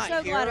Lily, is I'm not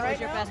so here glad it right was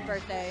your now. best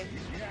birthday.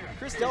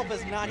 Chris Delp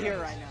is not here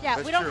right now. Yeah,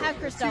 That's we don't true. have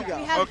Chris Delp. Hugo.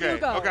 We have Okay,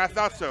 Hugo. okay, I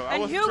thought so. I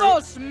And wasn't Hugo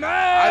sure.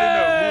 smash! I didn't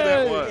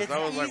know who that was. It's I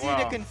was easy like, wow.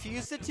 to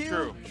confuse the two.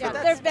 True. Yeah, but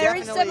they're that's very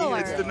definitely similar.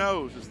 It's the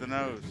nose. It's the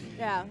nose.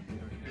 Yeah.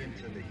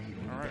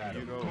 All right,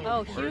 Hugo.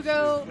 Oh, versus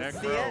Hugo.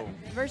 Necro.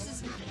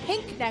 Versus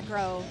Pink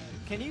Necro.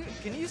 Can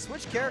you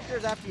switch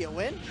characters after you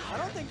win? I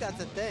don't think that's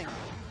a thing.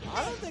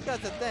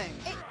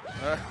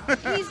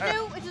 He's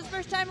new. It's his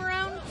first time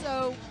around,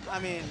 so I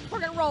mean, we're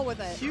going to roll with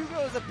it.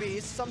 Hugo's a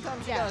beast.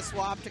 Sometimes you Yeah. gotta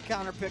swap to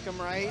counter pick him,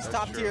 right? He's That's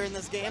top true. tier in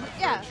this game.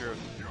 Yeah. True.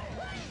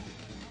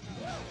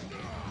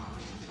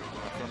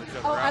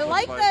 Oh, I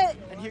like that.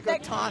 And Hugo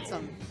that- taunts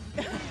him.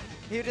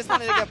 He just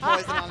wanted to get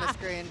Poison on the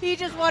screen. He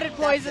just wanted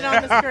Poison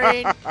on the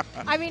screen.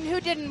 I mean,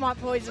 who didn't want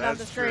Poison on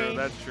the That's true. screen?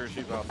 That's true.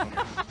 She's awesome.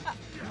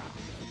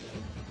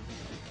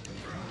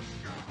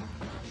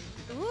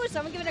 Ooh,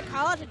 someone giving a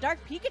call out to Dark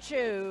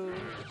Pikachu.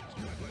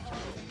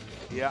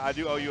 Yeah, I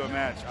do owe you a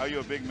match. I owe you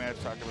a big match,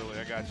 Tiger Lily.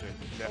 I got you.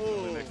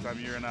 Definitely. Ooh. Next time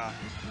you're in Oh,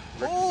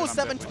 Richardson,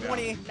 I'm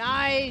definitely 720.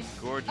 Nice.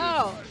 down. Gorgeous.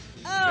 Oh.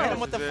 Hit him Oh.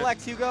 with the This is it.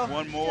 flex, Hugo.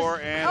 One more,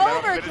 and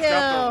that'll finish Overkill.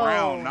 up the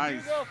round.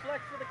 Nice. flex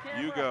for the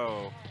camera.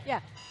 Hugo. Yeah.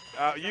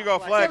 Hugo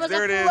Give flex. us a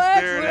There it is.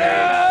 flex. There it is.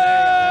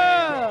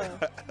 Yeah.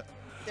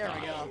 There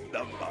we go.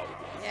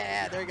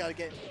 Yeah, there you go.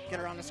 Get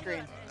her on the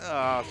screen.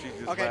 Oh, she's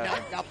just Okay,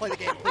 laughing. now play the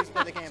game. Please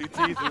play the game. She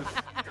teases.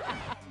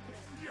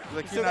 She's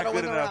like, Still you're gotta not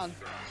win good the enough. round.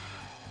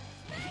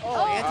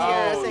 Oh,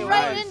 anti-air, Oh, SA1.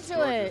 right nice. into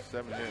Gorgeous. it.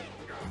 7 hit.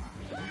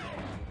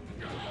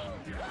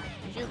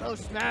 Hugo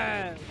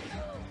smash.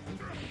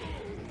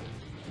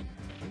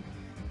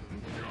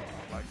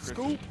 Like Chris.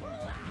 Scoop.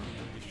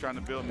 He's trying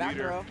to build Back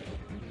meter. row.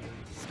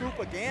 Scoop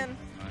again.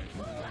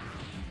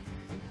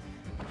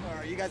 All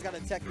right, you guys got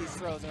to tech these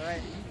throws, all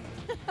right?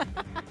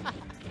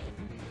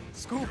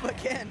 Scoop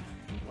again.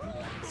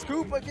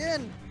 Scoop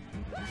again.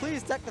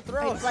 Please tech the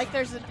throws. It's like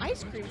there's an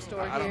ice cream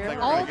store I don't here. think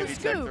we're All going the to get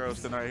any tech scoops.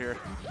 throws tonight here.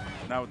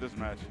 Not with this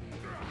match.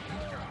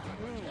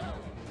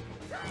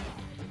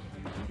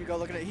 Hugo,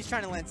 look at it. He's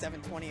trying to land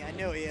 720. I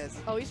know he is.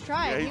 Oh, he's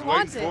trying. Yeah, he's he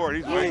wants waiting it. for it.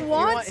 He's he waiting.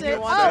 wants He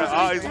it. wants Oh,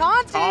 it. so he's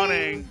taunting.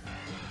 taunting.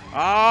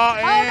 Oh,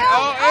 and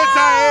no.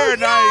 anti-air.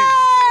 Nice.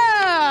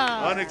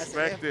 Yeah.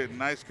 Unexpected.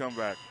 Nice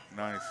comeback.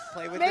 Nice.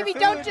 Play with Maybe your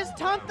don't food. just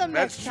taunt them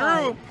That's next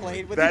time. true.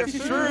 Played with That's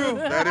your true. food.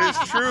 That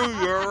is true.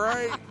 You're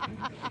right.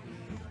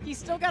 He's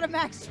still got a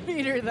max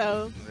speeder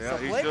though. Yeah, So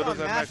he Blake still on does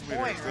have match match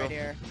meter. point Still. right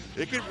here.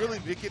 It could really,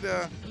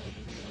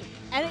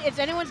 And it's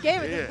anyone's game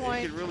at yeah, this it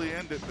point. could really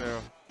end it though.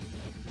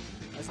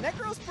 This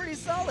Necro's pretty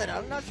solid.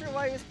 I'm not sure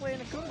why he was playing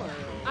Akuma.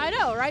 I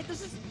know, right?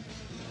 This is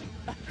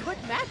a good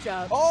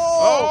matchup.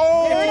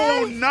 Oh,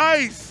 There it is.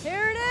 nice.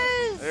 Here it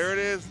is. There it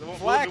is. It won't,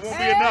 Flex. it won't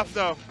be enough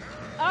though.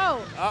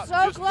 Oh, Ah, so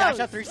just close. Dash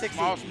out 360.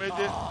 Small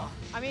smidget.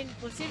 I mean,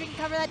 let's see if we can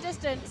cover that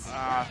distance.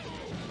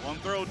 One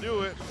throw,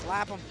 do it.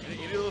 Slap him. You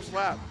need a little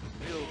slap.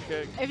 You need a little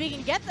kick. If he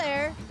can get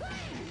there.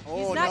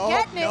 Oh, He's not no,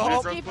 getting it. no. He's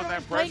Necro's keeping putting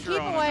that playing pressure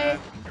keep on him, away. man.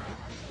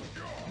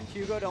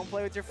 Hugo, don't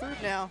play with your food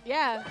now.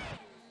 Yeah.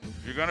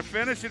 If you're gonna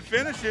finish it,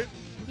 finish it.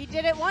 He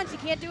did it once. He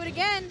can't do it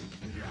again.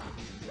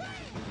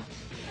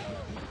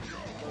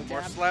 One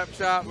more slap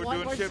shot. We're One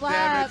doing more chip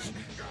slap. damage.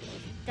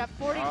 Got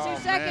 42 Oh,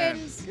 man.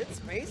 seconds. Good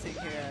spacing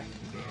here.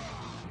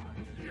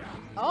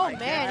 Oh, My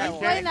man. God. He's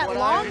playing that What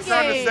long He's game.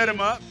 trying to set him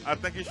up. I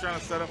think he's trying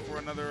to set up for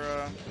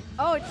another.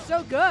 Oh, it's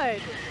so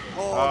good.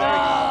 Oh, there we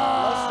go.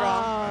 Low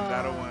strong.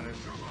 That'll win it.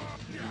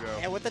 Here you go.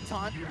 And with the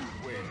taunt.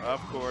 Of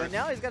course. But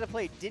now he's got to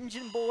play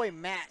Dingeon Boy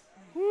Matt.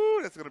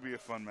 Woo, that's going to be a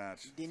fun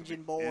match.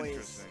 Dinjin boys.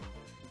 Interesting.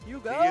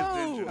 Hugo. He is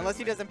Dinjin. Unless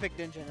he doesn't pick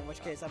Dinjin, in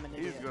which case I'm an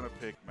He's idiot. going to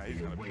pick, man.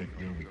 He's going to pick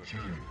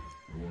him.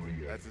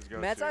 That's his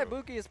go-to. Matsai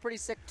Ibuki is pretty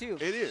sick too.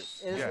 It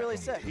is. It is really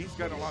sick. He's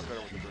gotten a lot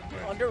better with the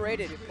movement.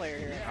 Underrated player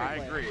here. I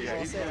agree. Yeah, I'll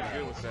he's say really that.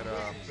 good with that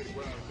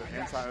the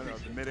anti,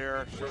 the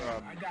mid-air.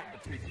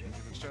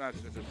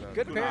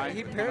 Good parry.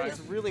 He parries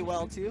really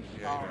well too.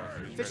 Yeah,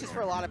 Fishes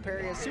for a lot of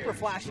parry. Is super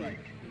flashy.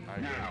 I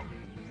agree.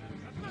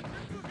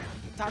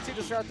 Tatsu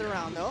to start the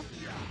round though.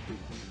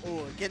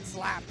 Oh, getting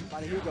slapped by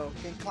the Hugo.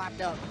 Getting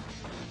clapped up.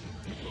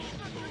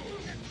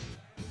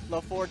 Low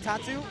forward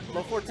Tatsu.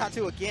 Low forward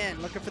Tatsu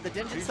again. Looking for the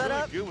Dinjin He's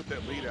setup. really good with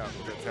that lead out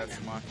with that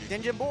Tatsumaki.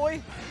 Dinjin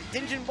boy.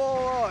 Dinjin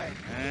boy.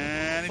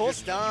 And he Full just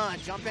stun.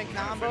 Jump in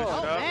combo. Finish it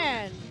Oh, up.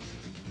 man.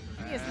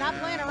 He is not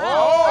playing around.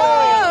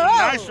 Oh,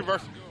 nice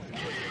reversal.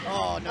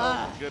 Oh,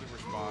 no. Good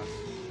response.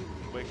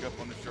 Wake up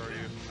on the show you.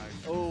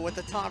 Nice. Oh, with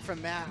the taunt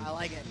from Matt. I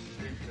like it.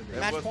 It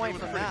Match was- point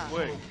it was from pretty Matt.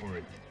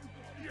 quick.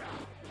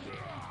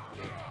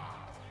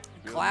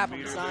 Clap him,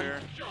 Meter son. there.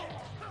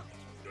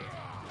 A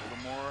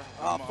little more.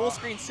 Oh, full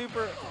screen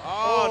super.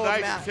 Oh,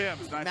 nice Matt.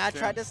 attempts. Nice Matt attempt.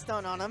 tried to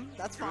stun on him.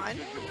 That's fine.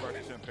 Good first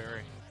attempt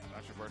parry.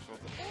 Nice reversal.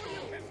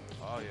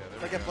 Oh, yeah.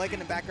 There Look we at go. Blake in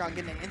the background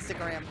getting an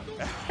Instagram.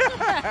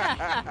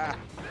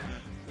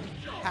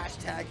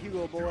 Hashtag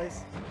Hugo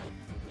boys.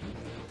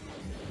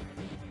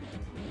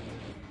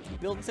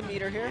 Building some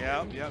meter here.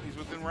 Yep, he's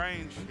within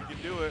range. He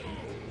can do it.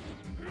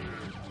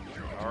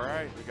 All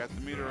right, we got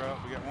the meter up.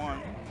 We got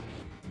one.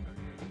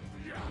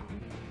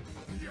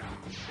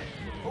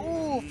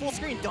 Ooh, full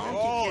screen donkey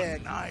Oh,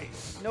 kick.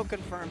 nice. No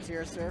confirms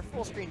here, sir.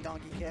 Full screen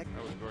donkey kick.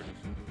 That was gorgeous.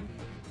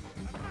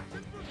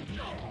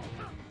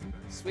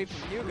 Sweep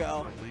from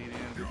Hugo. Lead in,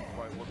 didn't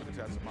quite work with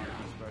the Tatsumaki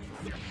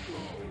special.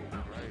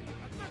 Right.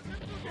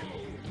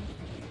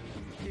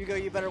 Hugo,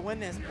 you better win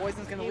this.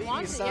 Poison's gonna He leave you,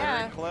 wants it, son. yeah.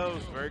 Very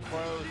close, very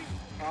close.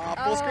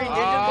 Full screen Oh.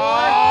 Dinjin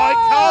Oh, he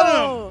caught him.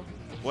 Oh.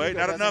 Wait, Hugo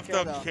not doesn't enough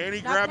kill, though. though. Can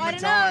he Not grab him quite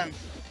in time?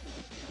 enough. boy.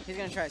 He's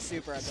gonna try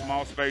super at that.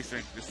 Small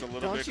spacing, just a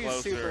little Don't bit choose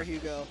closer. super,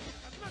 Hugo.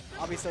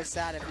 I'll be so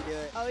sad if you do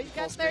it. Oh, he's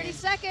Full got 30 screen.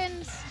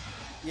 seconds.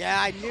 Yeah,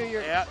 I knew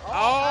you're. Yeah.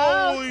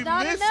 Oh, Oh, he it's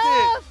not missed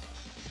enough.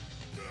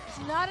 It's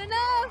not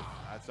enough. it.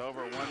 That's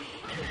over. One.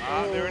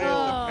 Ah, there it is.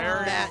 Oh. The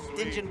parry. Matt, Sweet.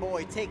 Dinjin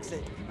boy takes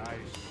it.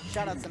 Nice.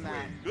 Shout out to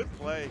Matt. Good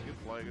play.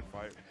 Good play. Good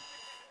fight.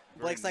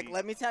 Blake's Very like, neat.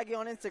 let me tag you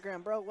on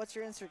Instagram, bro. What's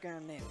your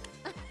Instagram name?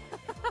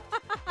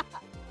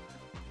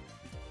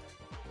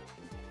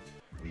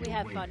 We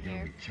have fun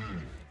here.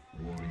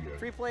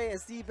 Free Play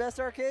is the best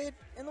arcade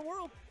in the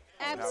world.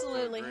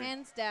 Absolutely, agree.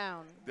 hands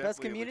down. Best Definitely, at least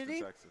in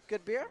community, Texas.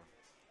 good beer.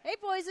 Hey,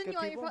 Poison, Good you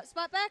want people. your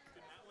spot back?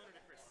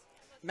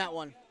 Matt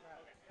won.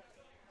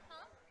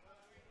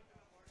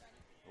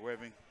 We're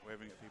waving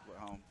at people at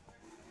home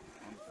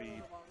on the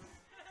feed,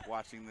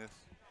 watching this.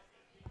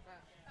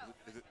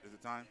 Is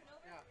it time?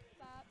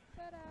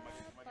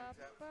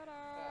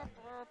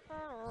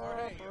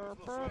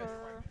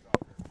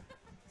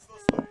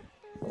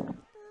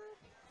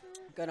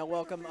 Gonna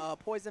welcome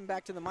Poison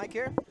back to the mic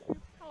here.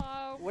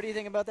 Hello. What do you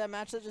think about that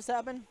match that just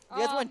happened?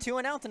 You guys went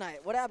 2-0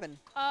 tonight. What happened?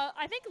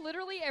 I think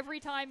literally every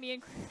time me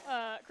and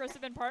Chris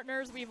have been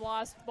partners, we've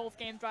lost both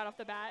games right off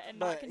the bat and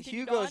not But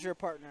continued Hugo's on. your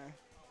partner.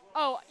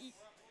 Oh,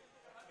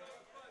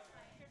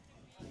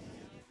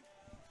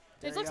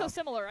 There it you looks go. so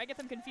similar. I get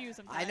them confused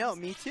sometimes. I know,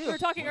 me too. We were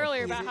talking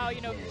earlier Easy. about how,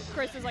 you know,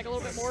 Chris is like a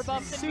little bit more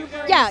buff than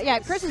Hugo. Yeah,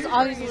 Chris is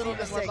obviously a easy little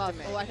bit more mistake to buff.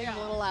 make. Oh, I think I'm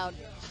a little loud.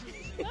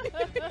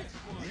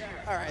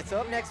 All right, so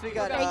up next we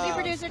got Thank you,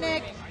 producer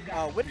Nick.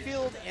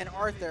 Whitfield and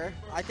Arthur.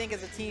 I think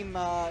is a team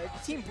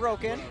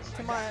broken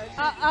to my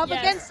Up Yes,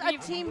 against a we've-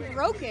 team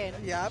broken.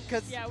 yeah,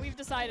 because Yeah, we've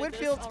decided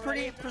Whitfield's this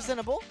pretty already.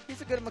 presentable. He's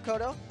a good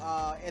Makoto.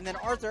 And then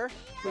Arthur,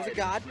 who's a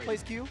god,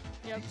 plays Q.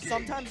 Yep.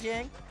 Sometimes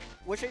Giang.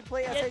 Wish I'd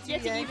play Yet, SAT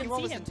yet to Giang. He even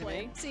won't see him listen to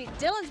play. me. See,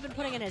 Dylan's been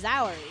putting in his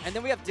hours. And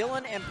then we have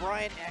Dylan and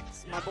Brian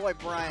X, my boy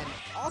Brian.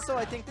 Also,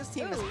 I think this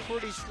team is Ooh.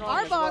 pretty strong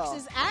Our as box well.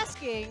 is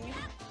asking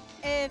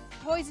if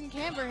Poison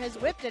Camber has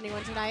whipped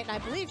anyone tonight, and I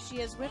believe she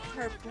has whipped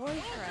her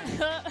boyfriend.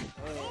 So,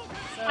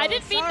 I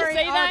didn't mean to sorry,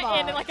 say that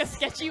Arbok. in like a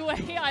sketchy way.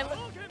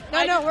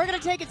 No, we're gonna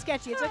take it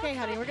sketchy. It's okay,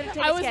 honey. We're gonna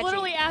take I it was sketchy.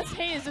 literally asked,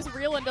 hey, is this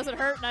real and does it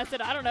hurt? And I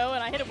said, I don't know,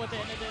 and I hit him with it,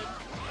 and it did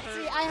hurt.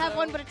 See, I have So,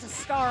 one, but it's a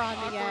scar on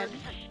the awkward. end.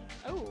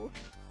 Oh.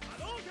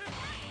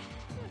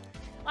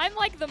 I'm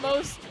like the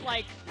most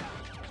like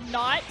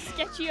not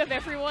sketchy of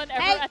everyone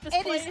ever Hey, at this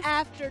it place. is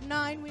after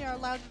 9. We are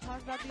allowed to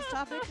talk about these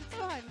topics. It's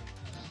fine.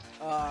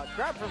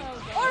 Grab from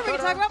Or we can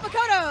talk about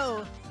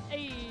Makoto.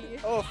 Hey.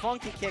 Oh,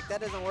 funky kick.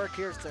 That doesn't work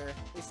here, sir.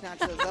 We snatch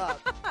those up.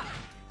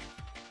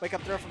 Wake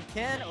up throw from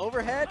Ken.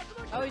 Overhead.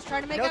 Oh, he's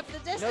trying to make No- up the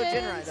distance. No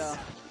Jinrai, though.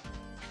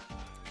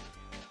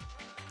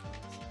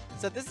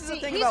 So this is the See,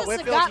 thing he's about a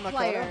Whitfield's Sagat and Makoto.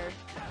 player.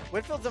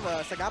 Whitfield's a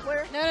Sagat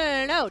player?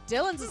 No.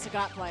 Dylan's a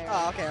Sagat player.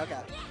 Oh, okay.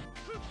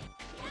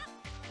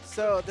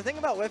 So the thing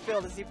about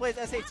Whitfield is he plays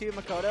SA2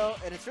 Makoto,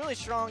 and it's really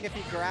strong if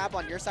you grab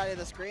on your side of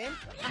the screen.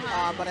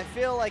 But I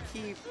feel like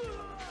he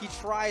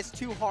tries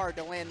too hard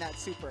to land that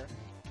super.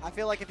 I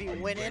feel like if he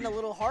went in a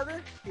little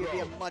harder, he would be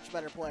a much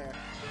better player.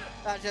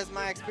 That's just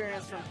my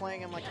experience from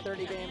playing him like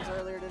 30 games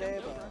earlier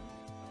today. But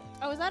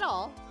Oh, is that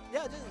all?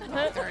 Yeah, just 30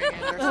 minutes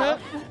or so.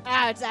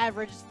 It's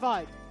average. It's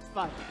fine. It's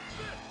fine.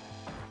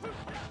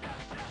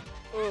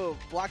 Ooh,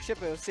 block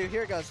Shippu. So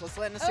here it goes. Let's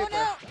land the Oh, super.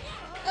 no.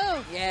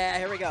 Oh. Yeah,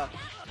 here we go.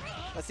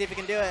 Let's see if we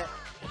can do it.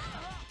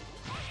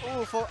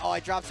 Ooh, oh,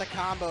 he drops a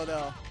combo,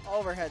 though.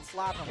 Overhead,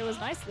 slap him. It was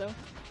nice, though.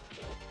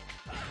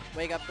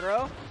 Wake up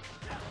throw.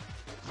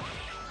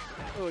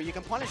 Ooh, you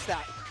can punish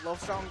that. Low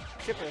strong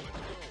Shippu.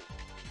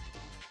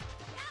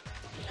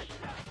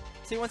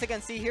 See, once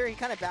again, see here, he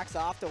kind of backs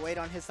off to wait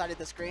on his side of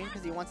the screen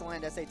because he wants to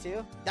land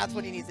SA2. That's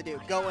what he needs to do.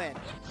 Go in.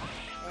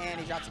 And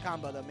he drops a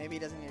combo, though. Maybe he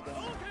doesn't need to go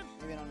in.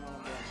 Maybe I don't know what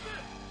I'm doing.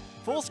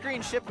 Full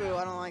screen Shippu.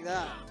 I don't like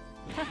that.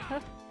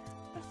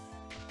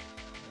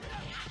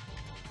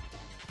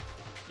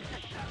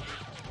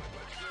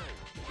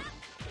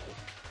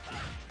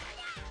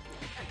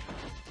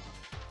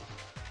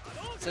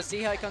 So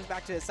see how he comes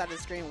back to his side of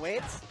the screen,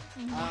 waits?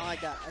 I don't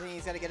like that. I think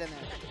he's got to get in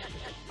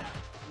there.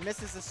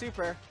 Misses the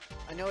super.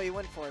 I know he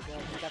went for it, though.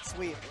 He got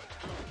sweep.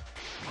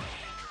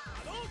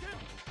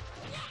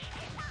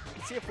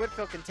 Let's see if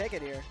Whitfield can take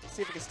it here.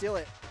 See if he can steal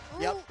it.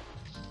 Ooh. Yep.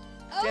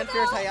 Oh, Jan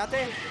Fierce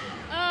Hayate.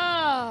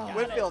 Oh.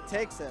 Whitfield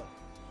takes it.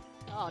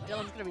 Oh,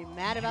 Dylan's going to be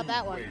mad about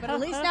that one. But at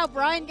least now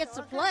Brian gets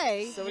to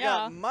play. So we Yeah.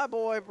 got my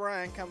boy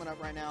Brian coming up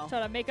right now.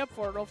 Try to make up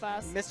for it real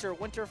fast. Mr.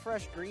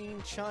 Winterfresh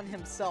Green Chun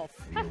himself.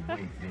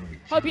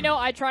 Hope you know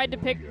I tried to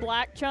pick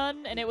black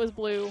Chun and it was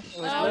blue. was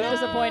I was blue?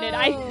 disappointed.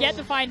 I yet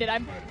to find it.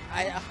 I'm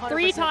I 100%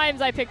 3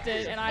 times I picked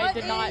it and I What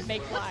did not is-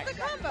 make what's black. the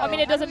combo? I mean,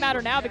 it How doesn't do matter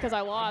we- now because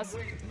I lost.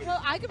 Well,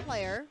 I could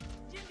play her.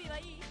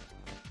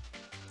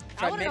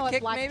 Try I want to know what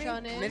mid-kick, Black maybe?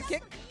 Chun is.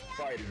 Mid-kick?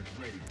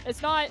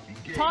 It's not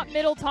top,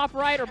 middle, top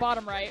right, or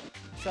bottom right.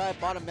 Try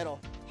bottom middle.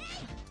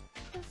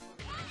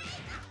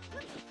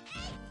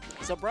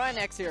 So Brian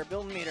X here,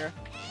 building meter.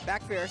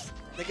 Back fierce.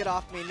 They get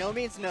off me. No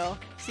means no.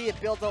 See, it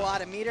builds a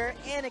lot of meter,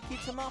 and it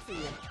keeps him off of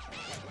you.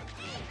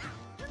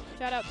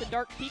 Shout out to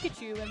Dark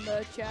Pikachu in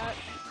the chat.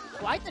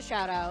 Like the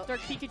shout out. Dark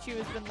Pikachu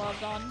has been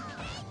loved on.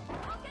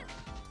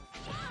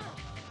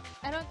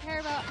 I don't care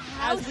about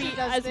how As she we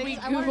does as things. we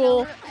I wanna Google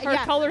know her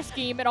yeah. color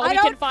scheme, and all I we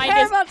don't can find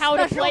care is about how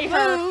to special play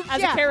her moves.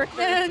 as Yeah. a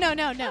character.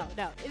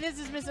 No. This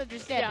is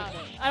misunderstanding.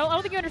 Yeah, I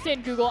don't think you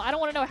understand Google. I don't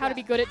want to know how to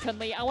be good at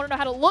Chun-Li. I want to know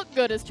how to look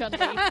good as Chun-Li.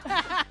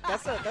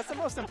 That's the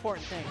most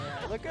important thing.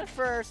 Right? Look good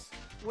first,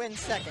 win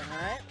second,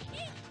 all right?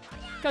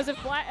 Because if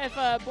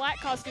a black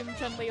costume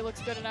Chun-Li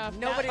looks good enough,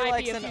 Nobody that might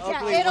likes be a an future.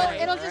 ugly Yeah, it'll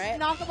winner, it'll just right?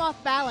 knock them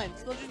off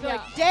balance. They'll just be Yeah.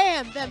 like,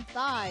 damn, them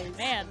thighs.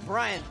 Man.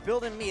 Brian,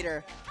 building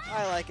meter.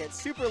 I like it.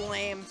 Super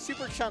lame,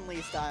 super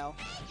Chun-Li style.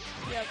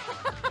 Yep.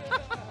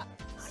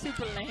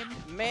 Super lame.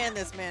 Man,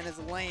 this man is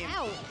lame.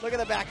 Ow. Look at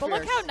the back But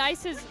look fierce. how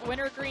nice his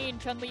winter green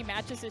Chun-Li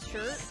matches his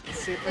shirt.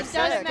 Super It does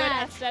sick. good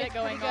match. aesthetic It's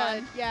going pretty good.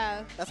 on.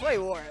 Yeah, That's why he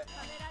wore it.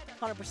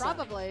 100%.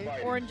 probably.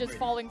 Orange is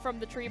falling from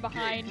the tree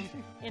behind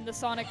in the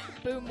sonic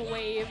boom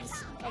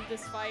waves of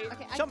this fight.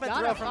 Okay, I Jump and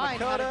gotta throw from find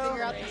how to Makoto.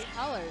 figure out these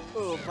colors.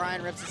 Ooh,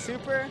 Brian rips a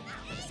super.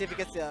 Let's see if he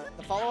gets the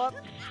follow-up.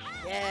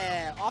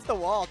 Yeah, off the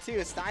wall,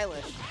 too.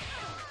 Stylish.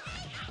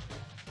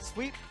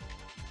 Sweep.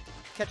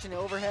 Catching the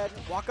overhead.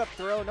 Walk up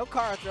throw. No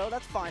car throw.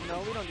 That's fine, though.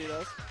 We don't do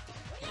those.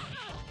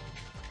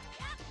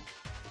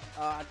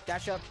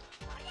 Dash up.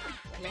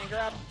 Command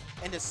grab.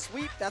 And the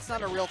sweep. That's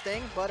not a real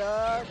thing, but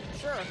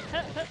sure.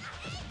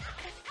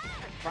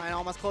 Brian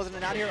almost closing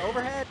it out here.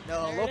 Overhead.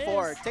 No, There low it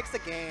forward. is. Takes the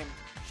game.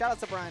 Shout out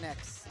to Brian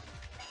X.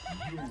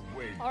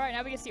 All right,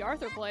 now we can see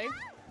Arthur play.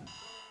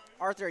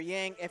 Arthur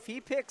Yang, if he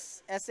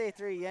picks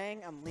SA3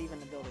 Yang, I'm leaving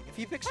the building. If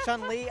he picks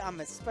Chun-Li, I'm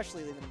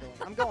especially leaving the building.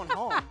 I'm going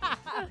home.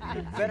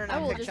 Better I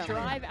not will pick just Chun-Li.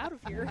 drive out of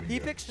here. He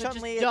picks Just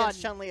Chun-Li done.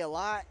 against Chun-Li a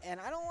lot, and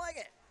I don't like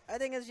it. I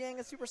think his Yang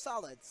is super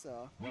solid,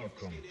 so.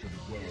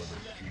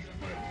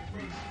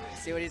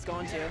 See what he's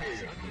going to.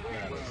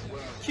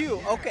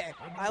 Q, okay.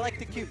 I like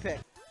the Q pick.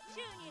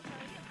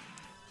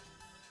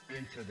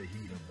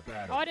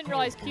 Oh, I didn't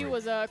realize Q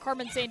was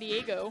Carmen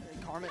Sandiego.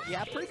 Carmen,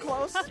 yeah, pretty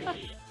close.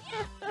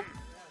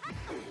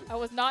 I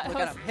was not Look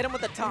at him. Hit him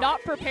with the taunt.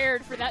 not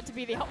prepared for that to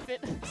be the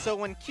outfit. So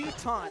when Q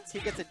taunts, he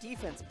gets a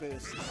defense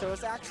boost. So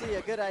it's actually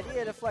a good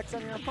idea to flex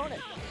on your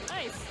opponent.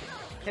 Nice.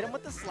 Hit him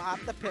with the slap,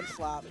 the pimp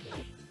slap.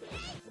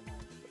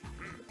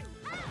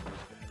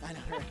 I know.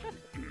 Right?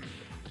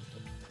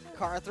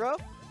 Car throw,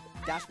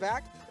 dash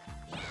back.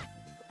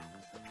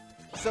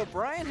 So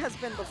Brian has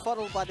been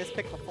befuddled by this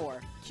pick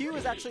before. Q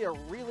is actually a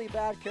really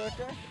bad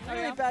character,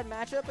 really yeah? bad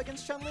matchup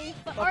against Chun-Li,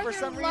 but for Arthur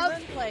some loves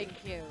reason, playing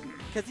Q.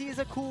 because he's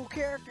a cool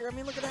character. I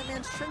mean, look at that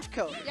man's trench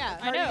coat. Yeah,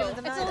 I know. It's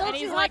it's a little And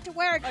he's too like hot to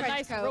wear a A trench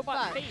nice coat,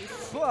 robot but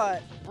face.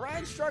 But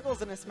Brian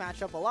struggles in this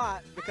matchup a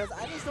lot because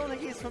I just don't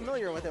think he's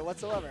familiar with it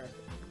whatsoever.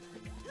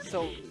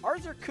 So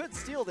Arthur could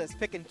steal this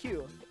pick and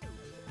Q.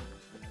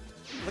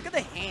 Look at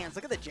the hands.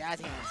 Look at the jazz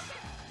hands.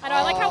 I know.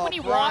 I like how when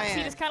he walks, he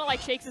Brian. just kind of like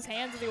shakes his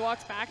hands as he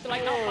walks back. They're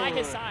like not by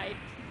his side.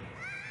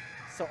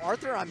 So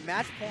Arthur on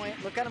match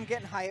point. Look at him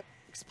getting hype,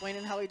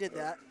 explaining how he did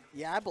that.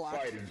 Yeah, I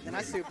blocked. Then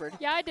I supered.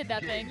 Yeah, I did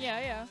that thing.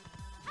 Yeah.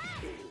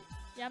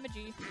 Yeah, I'm a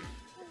G.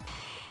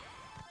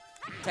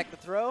 Tech the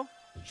throw.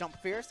 Jump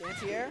fierce.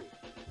 Anti-air.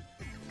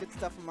 Good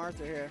stuff from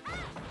Arthur here.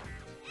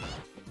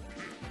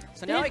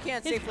 So now he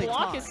can't His safely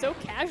block taunt. is so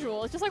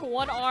casual. It's just like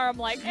one arm,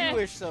 like, You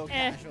wish so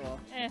eh, casual.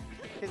 eh.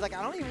 He's like,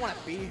 I don't even want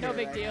to be here. No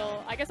big right deal.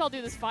 now. I guess I'll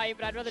do this fight,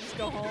 but I'd rather just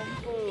go home.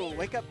 Ooh,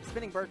 wake up,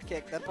 spinning bird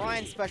kick. That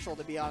Brian's special,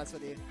 to be honest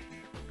with you.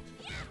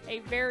 A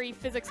very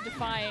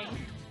physics-defying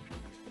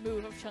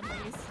move of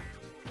Chun-Li's.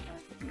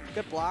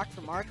 Good block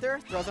from Arthur.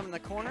 Throws him in the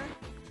corner.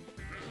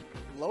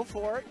 Low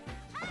forward.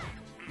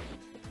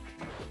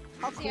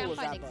 How See, cool I'm is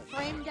that finding button?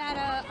 frame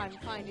data. I'm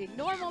finding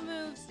normal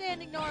moves,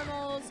 standing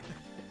normals.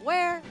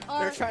 Where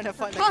are They're trying to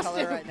find the costumes?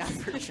 color right now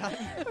for Chun.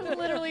 We're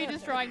literally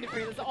just trying to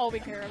figure this. All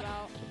we care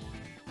about.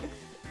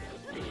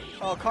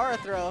 Oh, Kara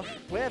throw.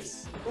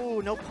 Whiffs.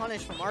 Ooh, no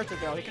punish from Arthur,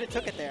 though. He could have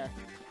took it there.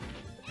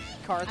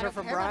 Kara I throw don't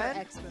from care about Brian.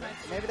 X moves.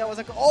 Maybe that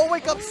wasn't. Oh,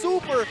 wake up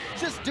super.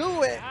 Just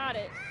do it. Got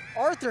it.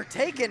 Arthur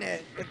taking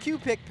it. The Q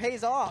pick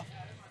pays off.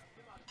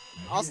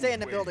 I'll stay in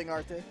the building,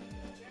 Arthur.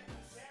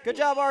 Good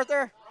job,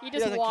 Arthur. He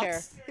just doesn't walks.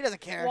 care. He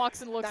doesn't care.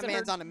 Walks and looks That at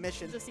man's her on a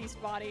mission.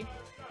 deceased body.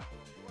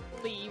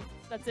 Leave.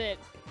 That's it.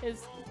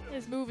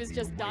 His move is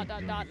just ...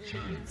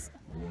 leaves.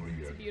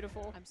 It's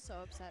beautiful. I'm so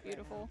upset.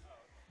 Beautiful.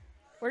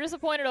 We're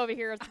disappointed over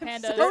here at the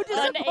Panda. so They're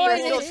disappointed. unable We're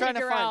to still trying to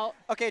figure find. out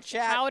Okay,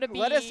 chat. how to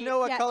let us be- know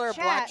what Yeah, color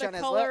chat, Black the Chun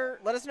is. color-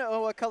 Let us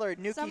know what color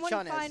Nuki Someone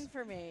Chun find is.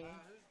 for me.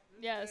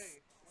 Yes.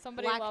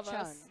 Somebody Black love Chun.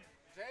 us.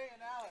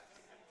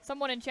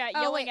 Someone in chat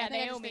Oh, yelling wait, I at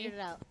think I just Naomi. figured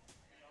it out.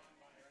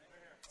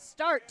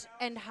 Start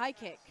and high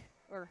kick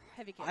or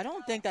heavy kick. I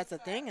don't think that's a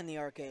thing in the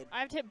arcade. I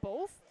have to hit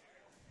both?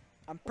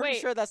 I'm pretty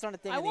Wait, sure that's not a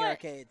thing I in the want-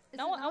 arcade. Is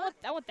No, it I not?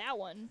 want that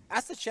one.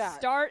 Ask the chat.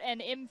 Start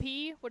and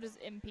MP. What is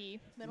MP?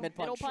 Middle, Mid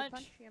middle punch.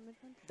 punch. Yeah, mid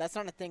punch. That's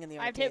not a thing in the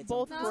I have arcade. to hit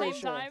both at the same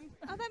sure. time.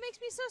 Oh, that makes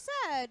me so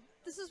sad.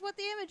 This is what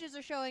the images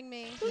are showing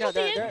me. This No, is what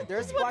there's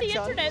this is what Black the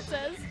Chun. internet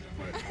says.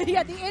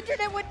 Yeah, the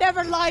internet would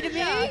never lie to me.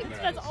 Yeah,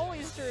 that's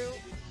always true.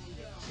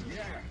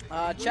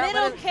 Chat,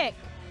 Middle kick.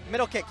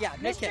 Middle kick, yeah.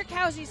 Mid Mr. kick.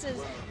 Cowsey says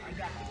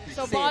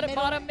So See.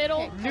 bottom,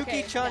 middle. kick. Nuki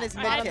Okay. Chun is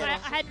Yeah, mid I, kick.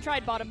 I hadn't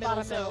tried bottom middle,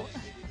 Bottom so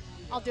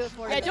I'll do it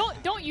for you. yeah. then.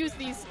 Don't use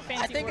these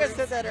fancy I think words. I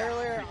said that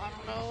earlier.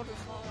 I don't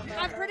know.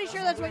 I'm pretty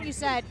sure that's what you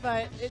said,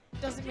 but it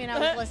doesn't mean I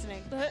was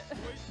listening.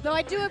 Though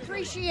I do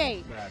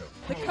appreciate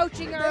the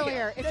coaching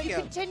earlier. If Thank you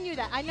you. continue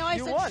that, I know I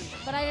You said, won.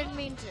 but I didn't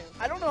mean to.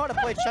 I don't know how to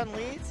play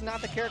Chun-Li. It's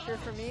not the character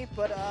for me,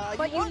 but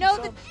But you won, know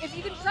so that if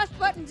you can press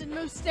buttons and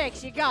move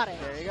sticks, you got it.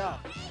 There you go.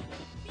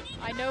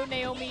 I know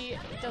Naomi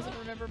doesn't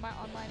remember my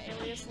online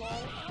alias lol.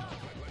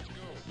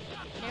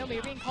 Naomi,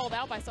 you're being called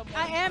out by someone.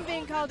 I am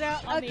being called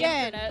out on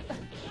again, the internet.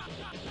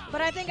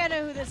 but I think I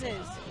know who this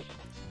is.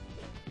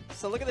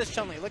 So look at this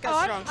Chun-Li. Look Oh,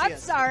 how strong I'm she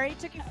is. sorry. It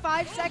took you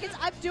 5 seconds.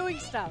 I'm doing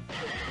stuff.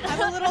 I'm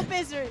a little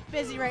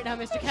busy right now,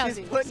 Mr.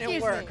 Kelsey. She's putting in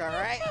Excuse work, me. all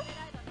right?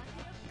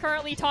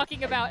 Currently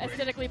talking about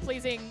aesthetically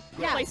pleasing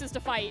Yeah. places to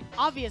fight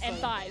Obviously. and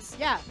thighs.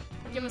 Yeah.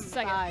 Give us a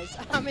second. Thighs.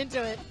 I'm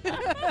into it.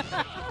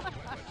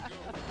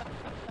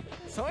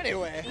 So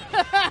anyway,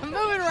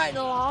 Moving right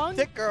along.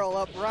 thick girl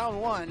up round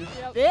 1.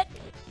 Yep. Thick.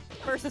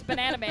 Versus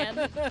Banana Man.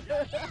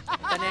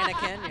 Banana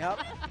Ken, yep.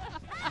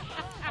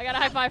 I got a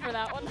high five for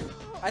that one.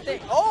 I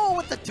think, oh,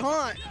 with the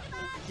taunt.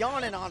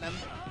 Yawning on him.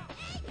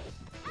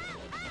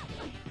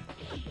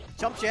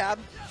 Jump jab.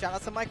 Shout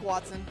out to Mike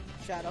Watson.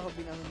 Shout out, hope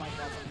you know who Mike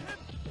Watson is.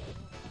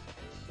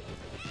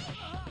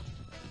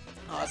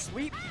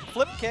 Sweep,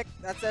 flip kick.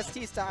 That's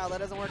ST style. That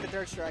doesn't work at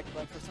third strike,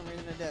 but for some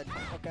reason it did.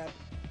 Okay.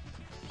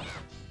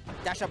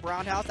 Dash up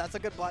roundhouse. That's a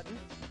good button.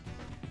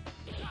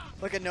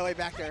 Look at Noe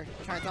back there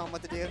trying to tell him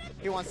what to do.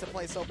 He wants to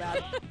play so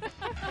bad.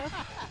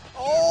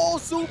 Oh,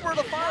 super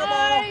the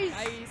fireball.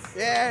 Nice.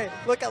 Yeah,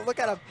 look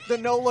at him. The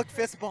no-look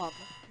fist bump.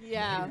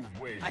 Yeah.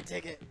 I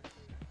take it.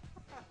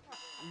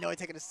 Noe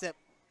taking a sip.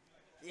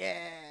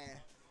 Yeah.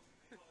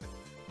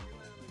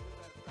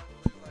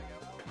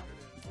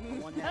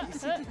 One that you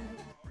see.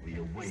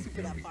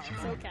 Super that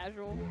fireball. So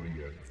casual.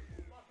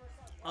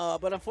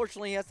 But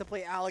unfortunately, he has to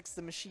play Alex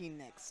the Machine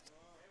next.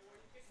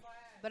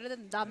 Better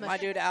than the My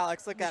dude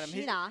Alex, look at him.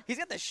 Machina. He's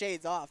got the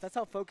shades off. That's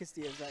how focused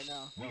he is right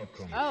now.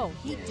 Oh,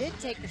 he did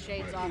take the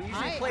shades off. He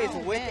usually I plays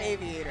admit. with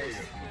aviators.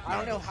 I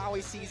don't know how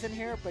he sees in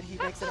here, but he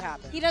makes it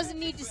happen. He doesn't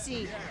need to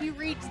see. He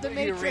reads the He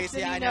matrix reads-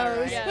 and yeah, he I know, knows.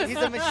 right? Yes. He's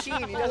a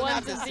machine. He doesn't have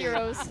Ones to and see.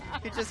 zeros.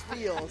 He just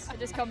feels. It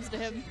just comes to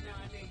him.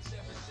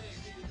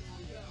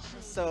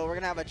 So we're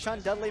gonna have a Chun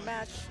Dudley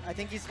match. I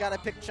think he's gotta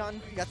pick Chun.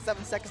 You got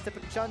 7 seconds to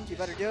pick Chun. You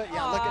better do it.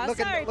 Yeah, Aw, look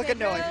sorry, at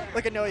Noe. Pika.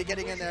 Look at Noe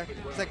getting in there.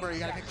 It's like, bro, you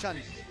gotta pick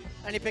Chun.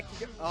 And he picked.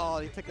 Oh,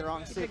 he picked the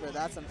wrong super.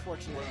 That's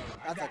unfortunate.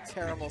 That's a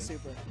terrible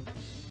super.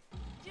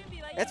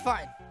 It's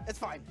fine. It's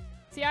fine.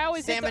 See, I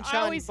always Salmon pick the,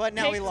 Chun, I always but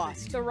now pick he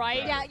lost. The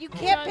right. Yeah, you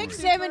can't Chun pick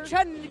super. Salmon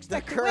Chun and The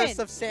expect to curse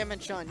win. of Salmon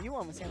Chun. You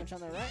won with Salmon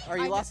Chun, though, right? Or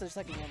I you lost the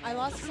second game. I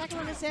lost the second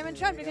one to Salmon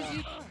Chun because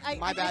you.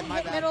 My bad. didn't My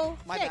hit bad. Middle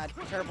My kick. bad.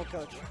 Terrible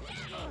coach.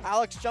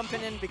 Alex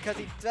jumping in because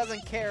he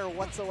doesn't care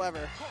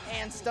whatsoever.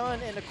 And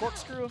stun into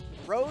corkscrew.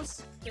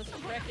 Rose. Just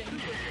wrecking.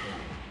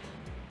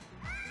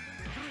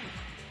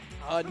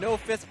 No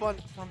fist bump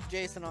from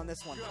Jason on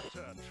this one.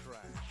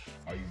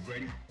 Are you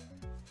ready?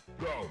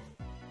 Go.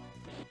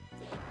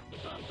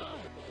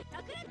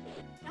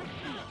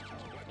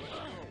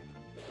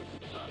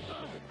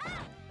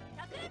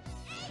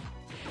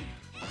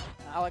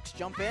 Alex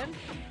jump in.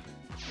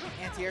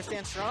 Anti-air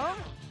stand strong.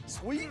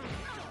 Sweet.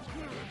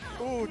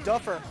 Ooh,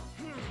 Duffer.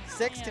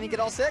 6, can he get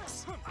all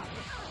 6?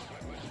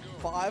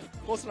 5,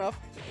 close enough.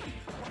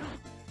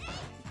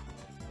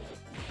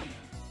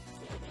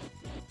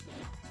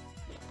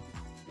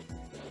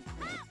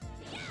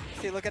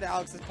 See, look at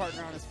Alex's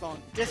partner on his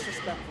phone.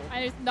 Disrespectful.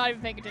 I'm not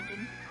even paying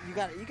attention. You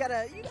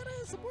gotta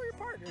support your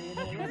partner, you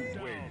know,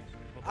 right?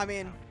 I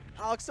mean,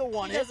 Alex still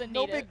won He it. doesn't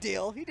No need big it.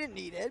 deal. He didn't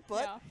need it,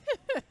 but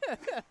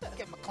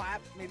give him a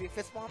clap, maybe a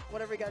fist bump,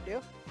 whatever you gotta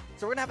do.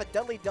 So we're gonna have a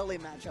Dudley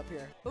matchup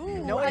here.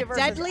 Ooh, Noe a versus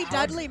deadly Alex.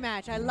 Dudley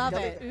match. I love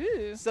Dudley. it.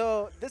 Ooh.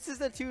 So this is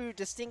the two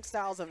distinct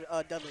styles of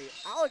Dudley.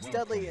 Alex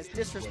Dudley is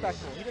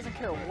disrespectful. He doesn't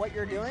care what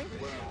you're doing.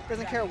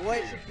 Doesn't care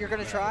what you're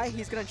gonna try.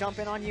 He's gonna jump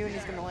in on you and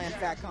he's gonna land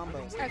fat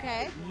combos.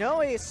 Okay.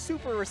 Noe is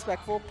super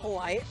respectful,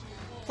 polite,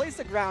 plays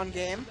the ground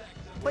game,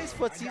 plays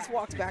footsies,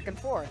 walks back and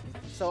forth.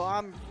 So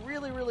I'm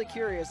really, really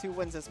curious who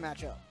wins this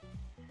matchup.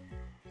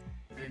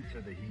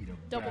 Into the heat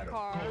of Double battle.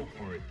 car. Go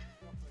for it.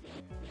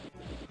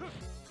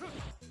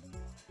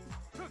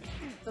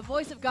 The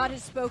voice of God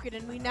has spoken,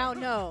 and we now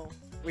know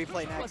We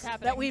play What's next.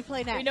 happening? that we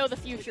play next. We know the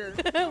future.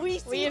 We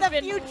see We the have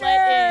been future.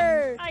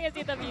 let in. I can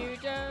see the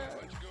future.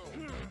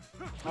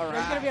 All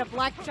There's gonna be right. a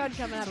black Chun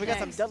coming up So we got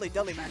some next. Dudley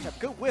matchup.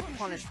 Good whiff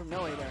punish from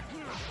Noe there.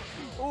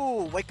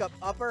 Ooh, wake up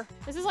upper.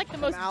 This is like the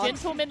From most Alex.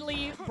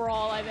 gentlemanly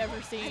brawl I've ever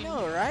I seen.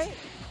 know, right?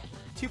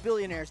 Two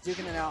billionaires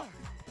duking it out.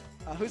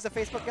 Who's the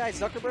Facebook guy?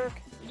 Zuckerberg?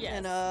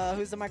 Yes. And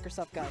who's the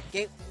Microsoft guy?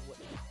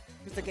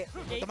 Who's the Gates. The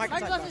Microsoft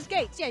Microsoft guy. is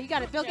Gates. Yeah, you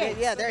got it. Bill Yeah, Gates.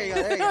 Yeah, there you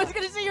go. There you I was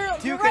go. gonna say you're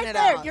Duking right it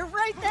there. out. You're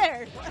right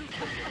there.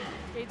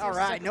 Gates All versus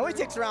right, Noe Zuckerberg.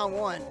 takes round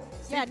 1.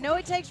 Yeah, no,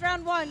 it takes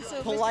round 1. So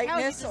Mr. Politeness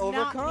Housey does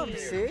not overcomes. need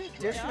See?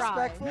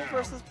 Disrespectful Try.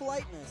 versus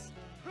politeness.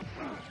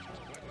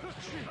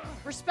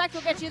 Respect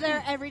will get you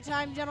there every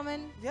time,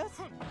 gentlemen. Yes.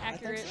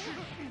 Accurate.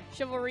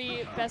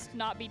 Chivalry, best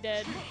not be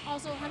dead.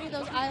 Also, honey,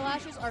 those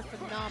eyelashes are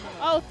phenomenal.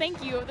 Oh,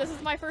 thank you. This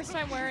is my first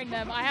time wearing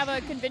them. I have a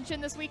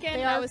convention this weekend.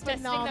 They and I are was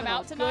testing them phenomenal.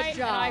 out Good tonight,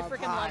 and I job.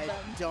 freaking I love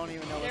them. don't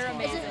even know what's They're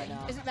going Is on it, right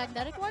now. is it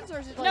magnetic ones or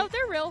is it like? No,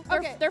 they're real. They're,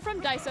 Okay. they're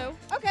from Daiso.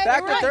 Okay.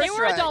 Back they to were- Third They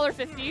were Strike.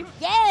 $1.50.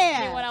 Yeah.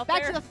 Anyone out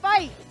Back there? to the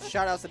fight.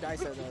 Shout outs to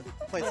Daiso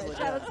though. Plays legit.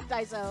 Shout out to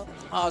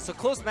Daiso. So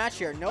close match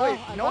here. Noe,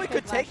 Oh, I Noe love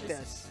could those take matches.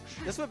 this.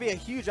 This would be a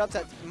huge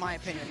upset in my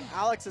opinion.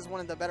 Alex is one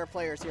of the better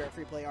players here at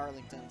Free Play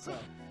Arlington. So,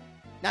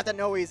 not that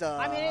Noe's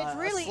I mean, it's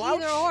really a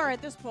slouch, either or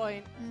at this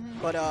point.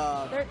 But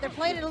They're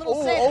playing it a little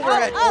Oh, safe.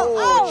 overhead. Oh,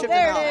 Oh, oh, chipped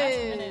there him out.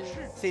 it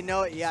is. see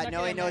Noe, yeah, Snuck it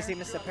Noe in knows there. he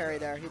missed a parry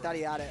there. He thought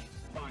he had it.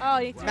 Oh,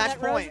 he threw Match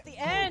that rose point. at the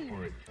end.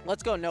 For it.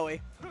 Let's go, Noe.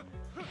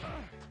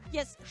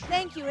 Yes,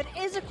 thank you. It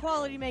is a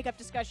quality makeup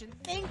discussion.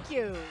 Thank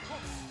you.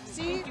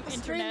 See, you, the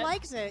stream Internet.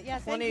 likes it. Yeah,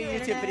 thank Plenty you, of YouTube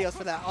Internet. videos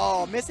for that.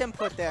 Oh,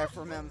 misinput there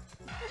from him.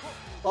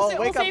 Oh, We'll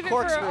wake up save it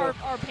for corkscrew. our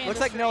Panda Looks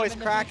like stream Noe's in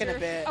the cracking a future.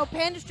 bit. Oh,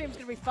 Panda Stream's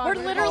gonna be fun. We're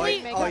gonna literally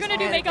do oh, we're he's gonna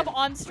do panicking. makeup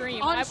on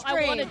stream. On I want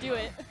to stream. do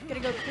it. Gonna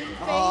go clean face.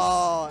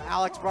 Oh,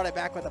 Alex brought it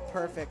back with a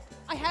perfect.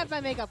 I have my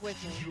makeup with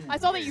me. I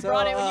saw that you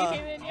brought it when you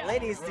came in. Yeah.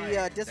 Ladies,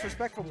 the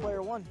disrespectful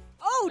player won.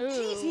 Oh, Ooh.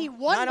 jeez, he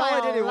won Not by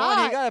only did he a win,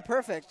 lot. he got it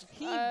perfect.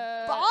 He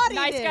bodied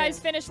nice it. guys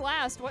finish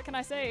last. What can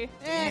I say? It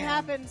Damn.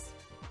 happens.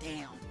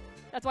 Damn.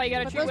 That's why you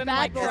gotta But treat those women bad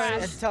like boys-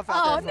 trash. It's tough Oh,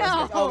 out there. For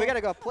us. no. Oh, we gotta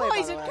go play. by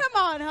the Poison, way.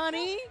 come on,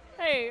 honey.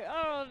 Hey,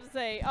 I'll just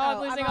say, Oh, I'm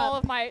I'm losing up. all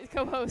of my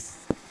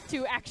co-hosts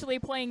to actually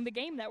playing the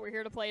game that we're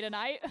here to play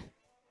tonight.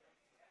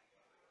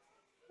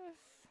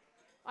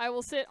 I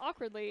will sit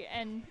awkwardly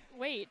and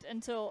wait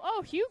until,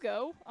 oh,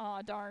 Hugo.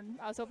 Aw, darn.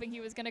 I was hoping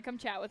he was going to come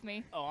chat with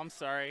me. Oh, I'm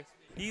sorry.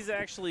 He's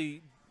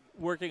actually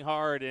working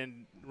hard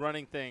and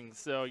running things,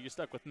 so you're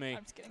stuck with me.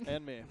 I'm just kidding.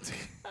 And me.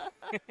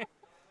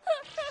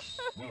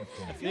 Welcome.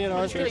 Me and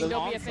Archer, Kidding, the,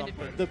 don't be on offended.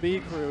 something. the B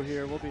crew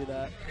here, we'll be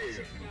that.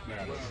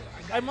 Battle.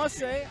 I must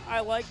say,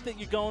 I like that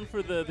you're going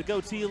for the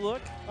goatee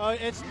look.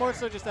 It's more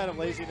so just out of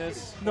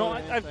laziness. No, more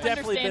than I've anything.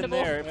 definitely been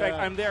Understandable. there. In fact,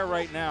 Yeah. I'm there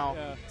right now.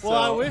 Yeah. So-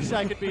 Well, I wish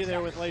I could be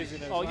there with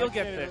laziness. Oh, I you'll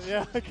get can't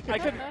there. even-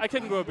 Yeah. I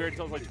couldn't grow a beard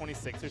until I was like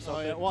 26 or Oh,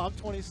 something. yeah. Well, I'm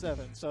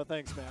 27, so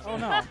thanks, man. Oh,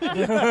 no.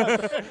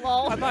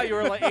 Lol. I thought you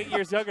were like 8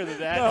 years younger than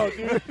that. No,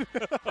 dude.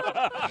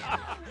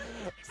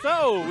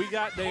 So, we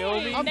got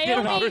Naomi. I'm getting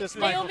off Naomi, this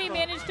Naomi microphone.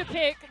 managed to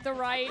pick the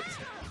right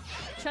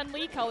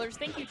Chun-Li colors.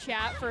 Thank you,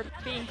 chat, for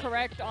being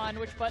correct on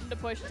which button to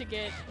push to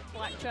get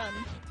Black Chun.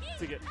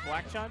 To get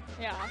Black Chun?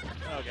 Yeah,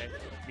 Okay.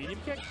 Medium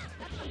kick?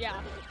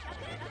 yeah.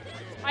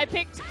 I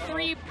picked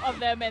 3 of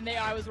them, and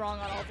I was wrong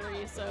on all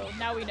 3, so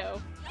now we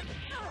know.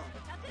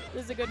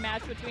 This is a good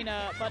match between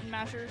button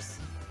mashers.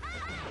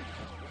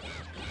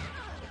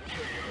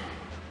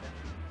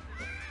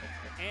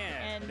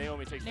 And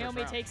Naomi takes Naomi first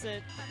round. takes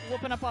it,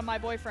 whooping up on my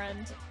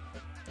boyfriend,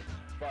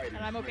 Fighting.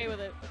 and I'm okay with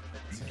it.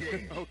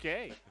 Game.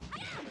 Okay.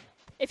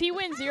 If he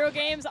wins 0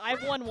 games,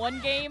 I've won 1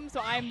 game,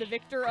 so I'm the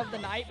victor of the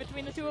night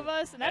between the 2 of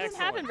us, and that doesn't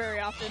happen Excellent. very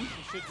often. You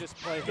should just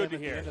play Good him to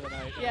at hear. the end of the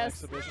night. in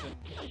Yes. Exhibition.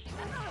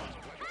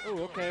 Oh,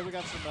 okay. We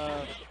got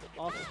some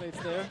office mates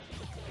there.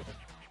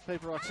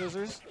 Paper, rock,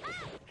 scissors.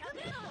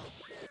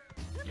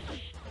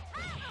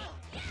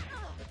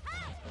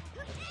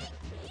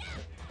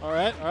 All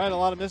right. A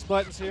lot of missed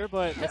buttons here,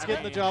 but it's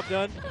getting the job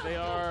done. They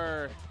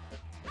are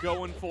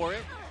going for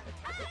it.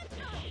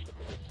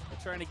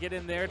 Trying to get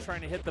in there,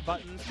 trying to hit the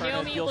buttons, trying to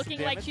Naomi deal looking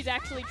some like damage. she's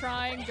actually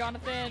trying.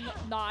 Jonathan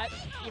not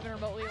even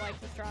remotely like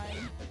he's trying.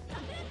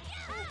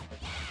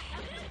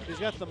 He's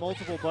got the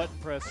multiple button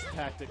press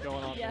tactic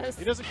going on. Yes.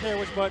 He doesn't care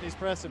which button he's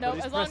pressing, Nope, but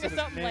he's as long pressing as as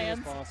something many as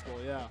lands. possible.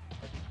 Yeah.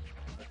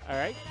 All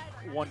right,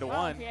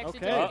 1-to-1. He actually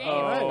Okay. took the game.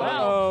 Uh-oh. Wow.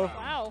 Uh-oh.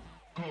 Wow.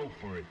 Go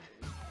for it.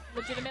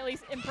 Legitimately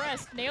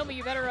impressed. Naomi,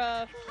 you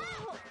better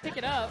pick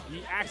it up.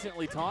 He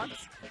accidentally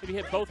taunts. If you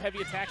hit both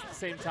heavy attacks at the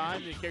same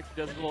time, the character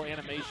does a little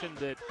animation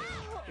that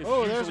is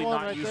Oh, there's usually one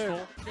not right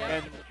useful. there. Yeah.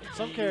 And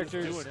Some he is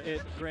characters, doing it.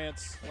 it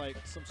grants like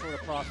some sort of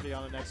property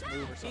on the next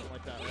move or something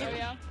like that. Oh, Right?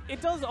 yeah. It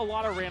does a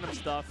lot of random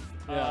stuff.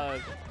 Yeah.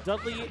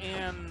 Dudley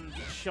and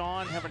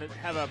Chun have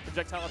a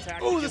projectile attack.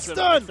 Oh, that the gives them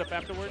stun! stuff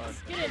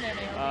afterwards. Get in there,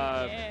 Naomi.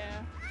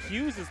 Yeah.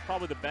 Hughes is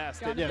probably the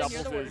best. It Jonathan, doubles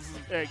you're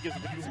the his, gives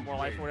him some more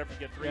life or whatever you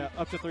get 3. Yeah,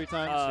 up to 3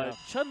 times.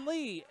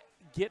 Chun-Li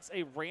gets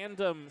a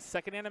random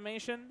second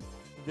animation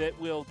that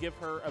will give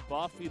her a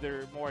buff,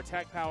 either more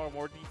attack power,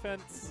 more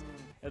defense.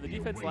 And the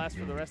defense lasts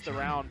for the rest of the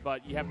round,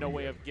 but you have no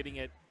way of getting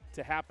it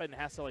to happen. It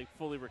has to like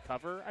fully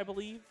recover, I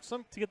believe,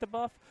 to get the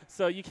buff.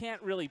 So you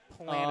can't really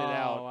plan it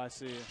out. Oh, I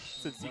see.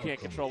 Since you can't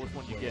control which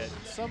one you get.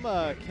 Some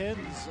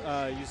Ken's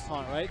use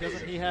taunt, right?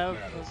 Doesn't he have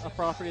a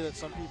property that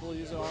some people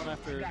use it on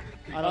after?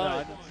 I don't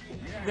know.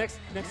 Next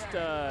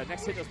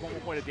hit does 1 more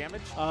point of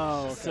damage.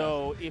 Oh, okay.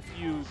 So if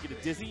you get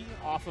a dizzy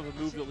off of a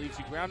move that leaves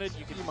you grounded,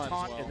 you can You might as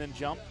taunt well. and then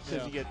jump because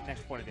Yeah. you get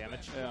next point of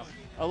damage. Yeah.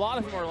 A lot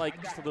of them are like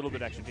just a little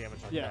bit extra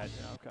damage like Yeah. that.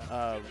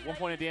 Yeah, okay. 1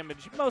 point of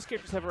damage. Most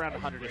characters have around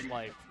 100-ish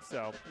life,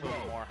 so a little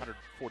more.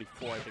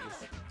 144, I think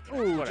is.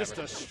 Ooh, whatever. just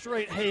a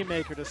straight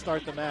haymaker to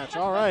start the match.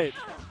 All right.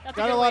 That's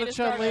Got good a lot way of to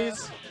start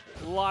Chun-Li's.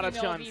 A lot of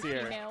female Chuns v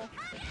here. female.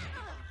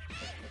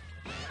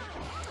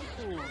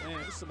 Ooh,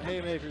 man, just some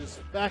haymakers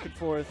back and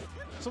forth.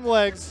 Some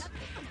legs.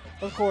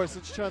 Of course,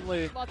 it's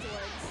Chun-Li. Lots of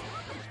legs.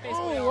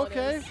 Basically Oh, all it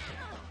okay. is.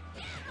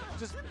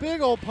 Just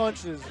big old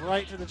punches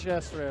right to the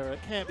chest area. It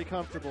can't be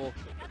comfortable.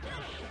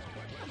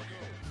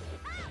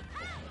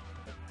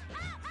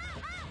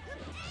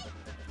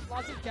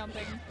 Lots of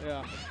jumping.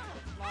 Yeah.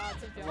 Lots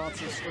of jumping.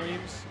 Lots of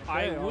screams.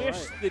 I Okay, all wish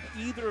right. that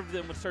either of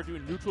them would start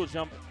doing neutral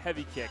jump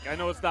heavy kick. I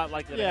know it's not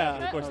likely to Yeah,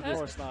 happen, of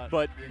course not.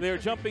 but they're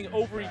jumping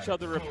over each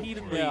other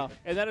repeatedly, Yeah.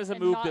 and that is a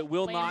And move not that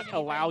will landing not anything.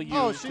 allow you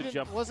Oh, to she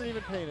jump. wasn't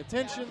even paying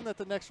attention that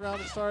the next round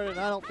had started, and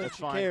I don't think That's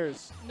she fine.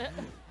 cares.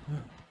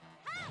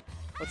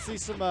 Let's see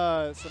some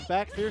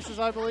back fierces,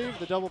 I believe.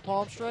 The double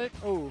palm strike.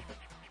 Oh.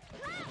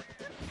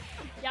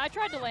 Yeah, I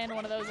tried to land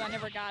one of those. I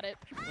never got it.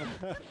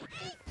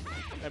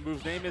 That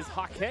move's name is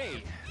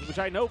Hake, which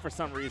I know for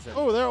some reason.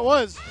 Oh, there it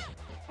was.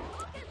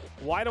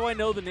 Why do I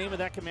know the name of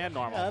that command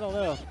normal? Yeah, I don't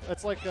know.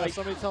 That's like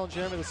somebody telling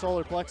Jeremy the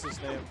solar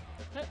plexus name.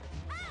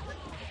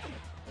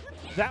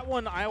 That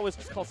one I always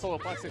just call solar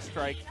plexus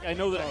strike. I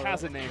know that it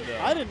has a name though.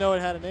 I didn't know it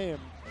had a name.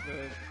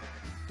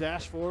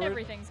 Dash forward.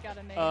 Everything's got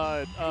a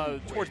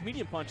name. Towards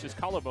medium punch is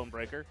collarbone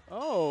breaker.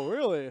 Oh,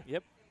 really?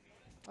 Yep.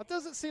 That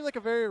doesn't seem like a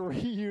very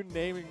Ryu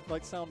naming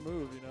like sound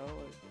move, you know?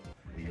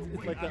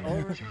 It's like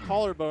the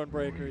collarbone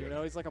breaker, you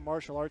know? He's like a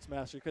martial arts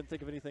master. You couldn't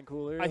think of anything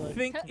cooler. I like-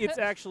 think it's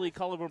actually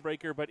collarbone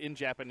breaker, but in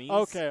Japanese.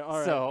 Okay, all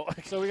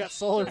right. So we got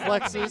solar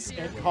plexus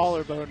and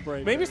collarbone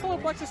breaker. Maybe solar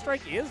plexus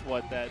strike is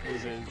what that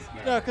move is.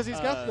 No, because he's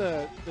got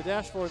the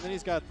dash forward, and then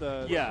he's got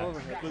the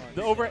overhead punch.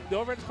 the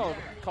overhead is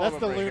collarbone That's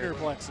the breaker. lunar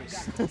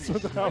plexus. That's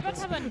what that We're about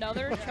was. to have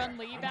another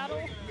Chun-Li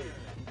battle.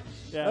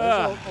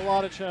 Yeah, there's a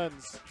lot of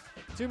Chuns.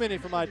 Too many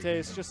for my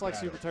taste, just like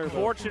Super Turbo.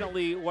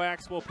 Fortunately,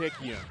 Waxx will pick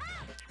you.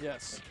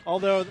 Yes.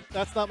 Although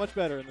that's not much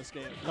better in this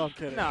game. No, I'm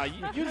kidding. No,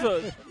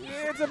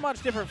 it's a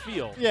much different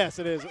feel. Yes,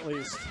 it is at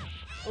least.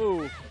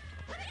 Ooh.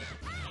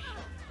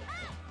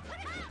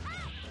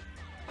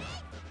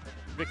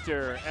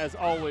 Victor, as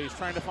always,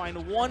 trying to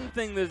find one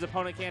thing that his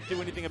opponent can't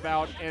do anything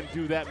about and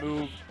do that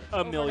move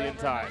a million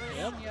times.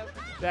 Yep.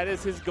 That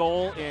is his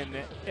goal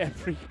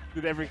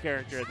with every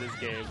character in this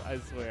game, I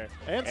swear.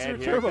 And Super here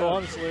it Turbo, comes.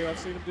 honestly. I've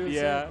seen him do it.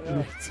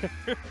 Yeah.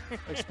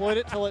 Exploit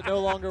it till it no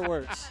longer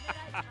works.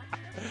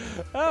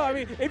 Oh, I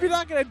mean, if you're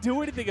not going to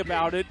do anything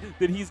about it,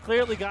 then he's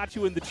clearly got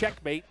you in the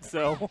checkmate,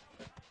 so.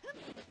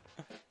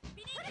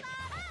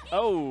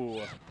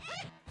 Oh.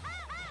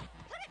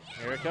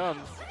 Here it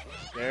comes.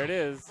 There it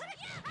is.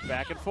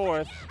 Back and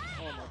forth.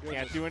 Oh, my goodness.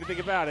 Can't do anything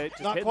about it.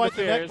 Just Not hitting quite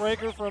the the neck fears.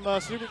 breaker from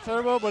Super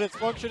Turbo, but it's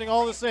functioning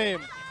all the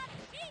same.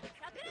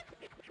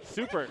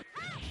 Super.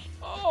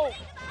 Oh!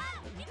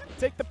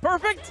 Take the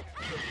perfect!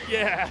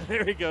 Yeah,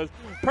 there he goes.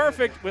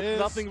 Perfect with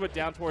nothing but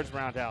down towards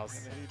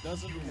roundhouse. And he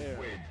doesn't care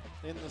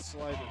in the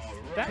slightest.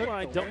 That one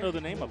I don't know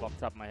the name of off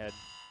the top of my head.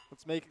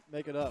 Let's make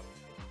it up.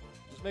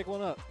 Just make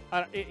one up.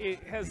 It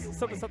has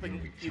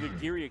something, either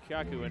Giri or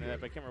Kyaku in it,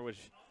 but I can't remember which.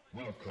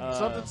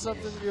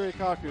 Something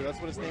Yurikaku. That's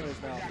what his name is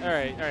now. All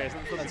right,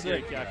 something That's Giri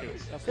it. Kyaku.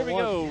 That's Here the we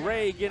one. go.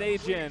 Ray, get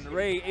Agent.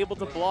 Ray able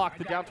to block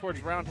the down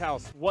towards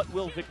roundhouse. What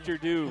will Victor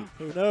do?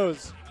 Who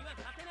knows?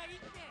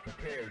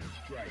 Prepare to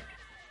strike.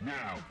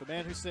 Now. The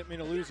man who sent me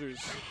to losers.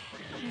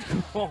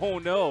 Oh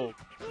no.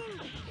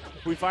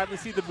 We finally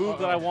see the move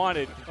that I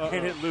wanted,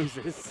 and it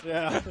loses.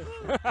 Yeah.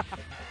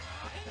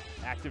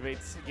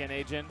 Activates again,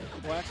 Agent.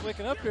 Waxx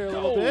waking up here a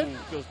little bit.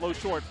 Goes low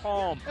short,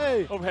 palm.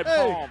 Hey, overhead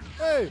hey, palm.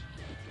 Hey.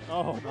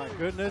 Oh my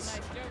goodness.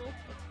 Nice juggle.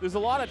 There's a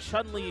lot of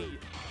Chun-Li,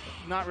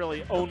 not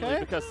really only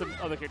because some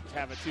other characters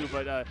have it too,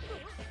 but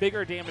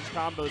bigger damage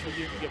combos that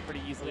you can get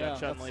pretty easily on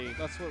Chun-Li.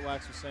 That's what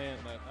Waxx was saying,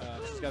 that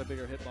she's got a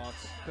bigger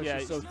hitbox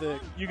because she's so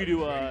thick. You could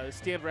do a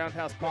stand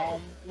roundhouse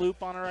palm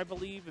loop on her, I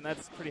believe, and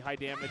that's pretty high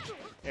damage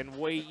and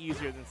way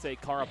easier than, say,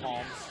 Kara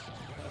palms.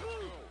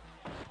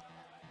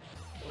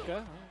 Okay,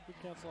 well, we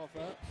cancel off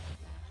that.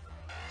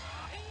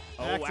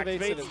 Oh,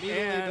 activates it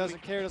immediately,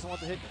 doesn't care, doesn't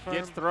want the hit confirmed.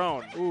 Gets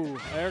thrown. Ooh,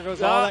 there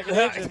goes all that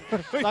connection.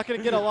 Not going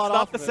to get a lot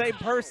off of it. Not the same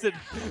person.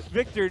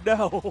 Victor,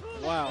 no.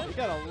 Wow, he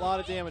got a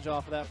lot of damage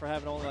off of that for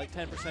having only like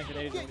 10%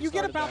 Canadian. Yeah, you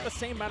get about the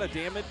same amount of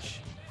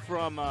damage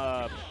from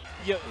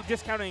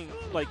discounting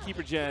like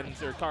Keeper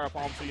Gens or Kara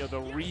Palms, so the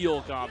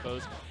real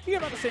combos. You get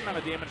about the same amount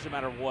of damage no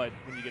matter what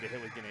when you get a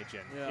hit with Gene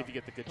Gen, if you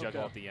get the good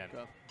juggle at the end.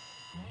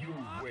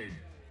 Okay.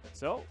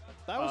 So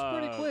that was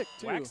pretty quick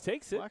too. Waxx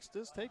takes it. Waxx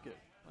does take it.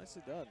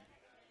 Nicely done.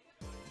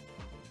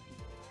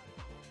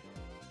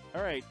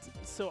 All right,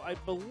 so I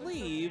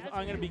believe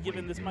I'm going to be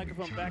giving this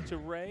microphone back to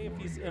Ray if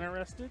he's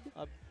interested.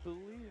 I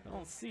believe. I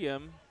don't see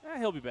him.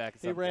 He'll be back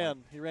at some He ran.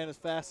 point. He ran as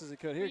fast as he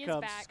could. Here he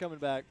comes. Back. He's coming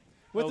back.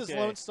 With his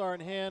Lone Star in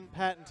hand,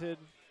 patented.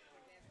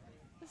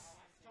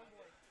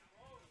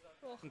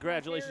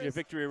 Congratulations on your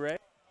victory, Ray.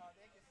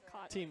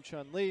 Team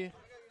Chun-Li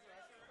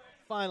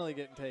finally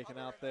getting taken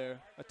out there.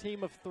 A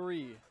team of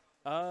 3.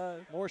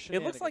 More shenanigans.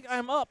 It looks like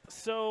I'm up,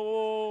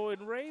 so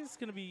and Ray's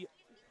going to be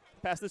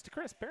pass this to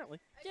Chris, apparently.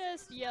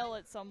 Just yell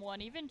at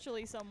someone.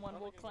 Eventually someone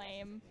will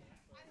claim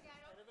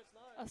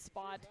a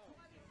spot.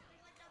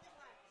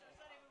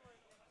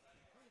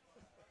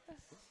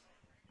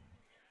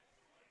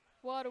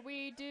 What are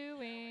we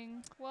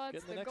doing?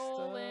 What's the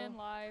goal in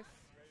life?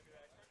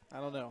 I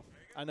don't know.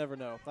 I never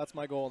know. That's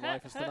my goal in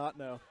life, is to not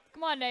know.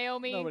 Come on,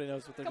 Naomi. Nobody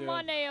knows what they're doing. Come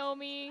on,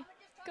 Naomi.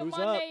 Come Who's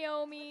on, up?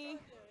 Naomi.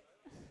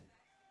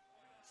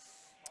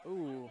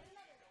 Ooh,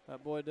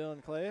 that boy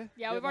Dylan Clay.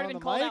 Yeah, we've already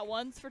been called out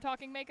once for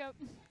talking makeup.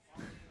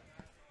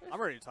 I'm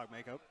ready to talk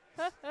makeup.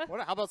 How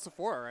about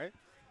Sephora, right?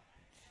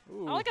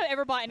 Ooh. I don't think I've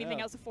ever bought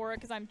anything at Sephora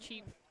because I'm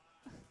cheap.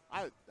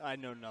 I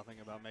know nothing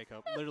about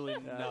makeup. Literally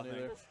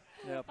nothing.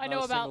 Yep, I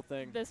know about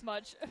this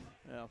much.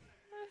 Yeah.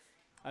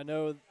 I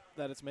know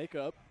that it's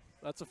makeup.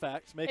 That's a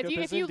fact. Makeup is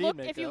if you indeed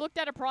makeup. If you looked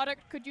at a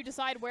product, could you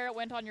decide where it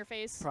went on your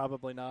face?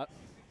 Probably not.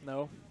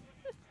 No.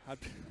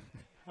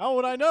 How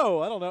would I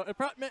know? I don't know.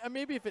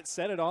 Maybe if it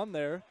said it on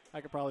there,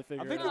 I could probably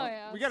figure it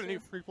out. We got a new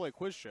free play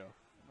quiz show.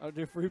 A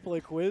new free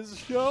play quiz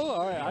show?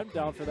 All right, I'm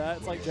down for that.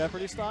 It's like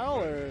Jeopardy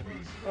style or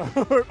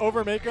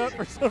over makeup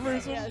for some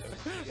reason. Yes.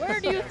 Where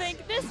do you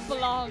think this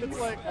belongs? It's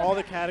like all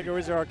the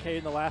categories are arcade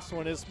and the last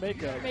one is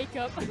makeup.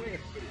 Makeup.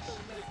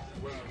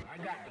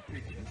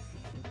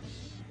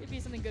 It'd be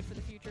something good for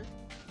the future.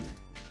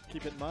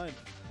 Keep it in mind.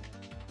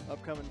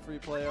 Upcoming free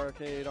play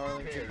arcade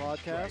Arlington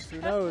podcast. Who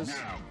knows?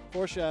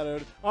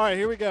 Foreshadowed. All right,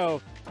 here we go.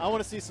 I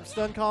want to see some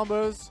stun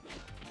combos.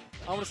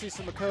 I want to see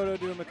some Makoto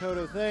doing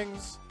Makoto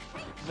things.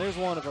 And there's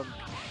one of them.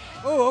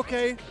 Oh,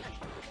 okay.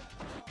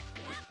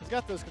 He's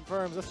got those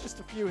confirms. That's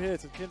just a few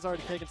hits, and Ken's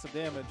already taken some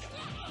damage.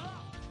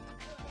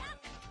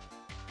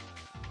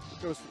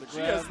 Goes for the grab.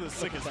 She has the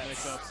sickest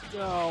mix-ups.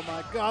 Oh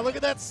my god, look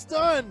at that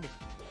stun!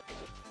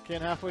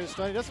 Ken halfway to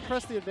stun. He doesn't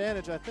press the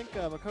advantage. I think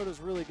Makoto's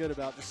really good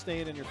about just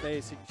staying in your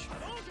face. He's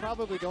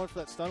probably going for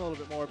that stun a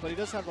little bit more, but he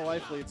does have the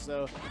life lead,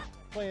 so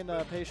playing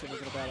patient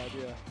isn't a bad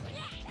idea.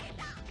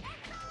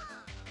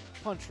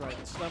 Punch right in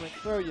the stomach,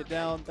 throw you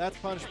down. That's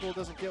punishable,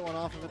 doesn't get one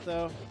off of it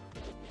though.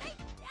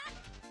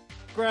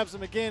 Grabs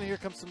him again, here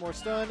comes some more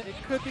stun. It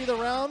could be the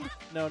round.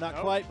 No, not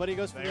quite, but he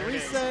goes for the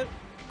reset,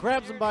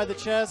 grabs him by the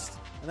chest,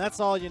 and that's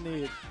all you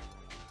need.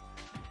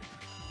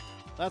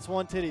 That's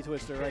one titty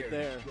twister right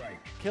there.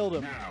 Killed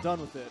him,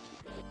 done with it.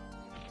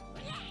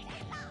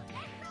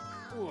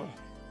 Ooh.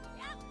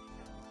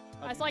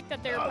 I just like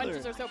that their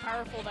punches are so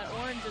powerful that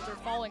oranges are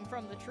falling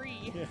from the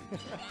tree. Yeah.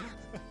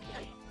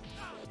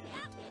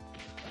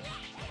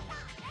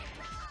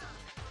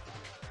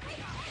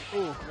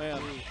 Ooh, man.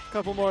 A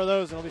couple more of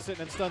those and I'll be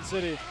sitting in Stun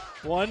City.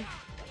 One.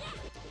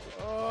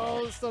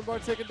 Oh, the stun bar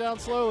ticking down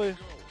slowly.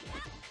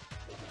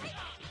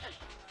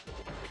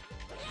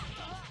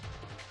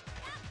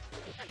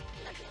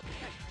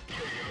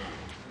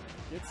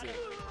 Gets it.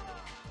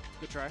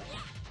 Good try.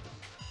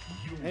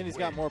 And he's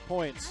got more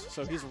points,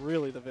 so he's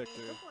really the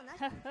victor.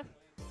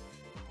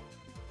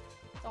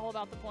 It's all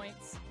about the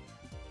points.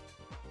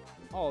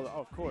 Oh,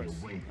 of course.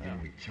 Yeah.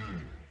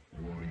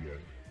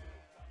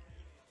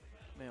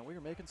 Man, we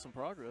are making some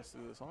progress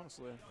through this,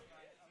 honestly.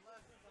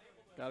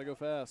 Gotta go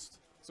fast.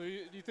 So do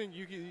you think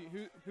Yuuki,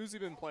 who's he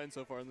been playing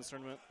so far in this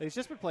tournament? He's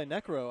just been playing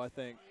Necro, I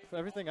think. For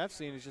everything I've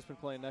seen, he's just been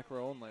playing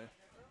Necro only.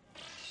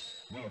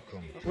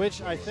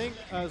 Which I think,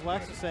 as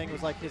Waxx was saying,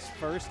 was like his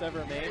first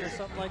ever main or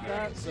something like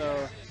that.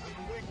 So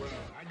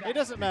it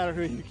doesn't matter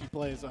who Yuuki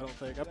plays, I don't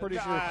think. I'm pretty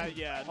sure.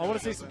 Yeah, I want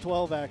to see some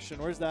 12 action.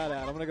 Where's that at?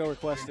 I'm going to go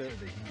request it.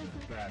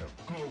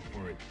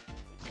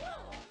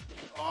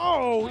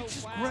 Oh,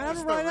 just wow. grabbed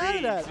Just right the out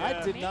of that. reads, I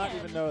yeah. did not Man.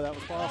 even know that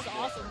was That was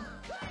possible. awesome.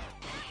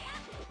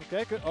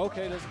 Okay, good.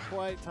 Okay, doesn't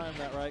quite time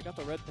that right. Got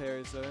the red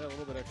parry, so had a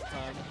little bit extra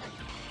time.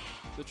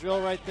 The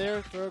drill right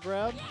there, throw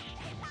grab.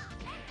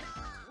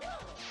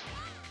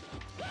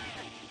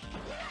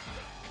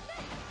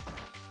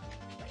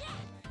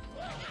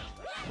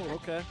 Oh,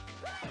 okay.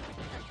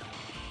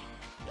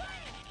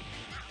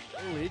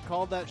 Oh, he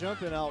called that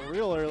jump in out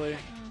real early.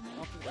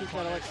 Opted to keep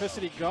that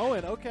electricity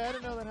going. Okay, I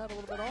didn't know that had a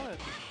little bit on it.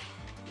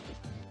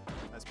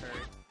 Nice parry.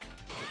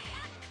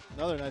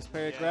 Another nice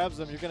parry. Yeah. Grabs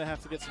him. You're going to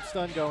have to get some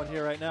stun going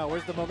here right now.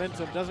 Where's the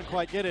momentum? Doesn't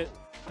quite get it.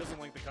 Doesn't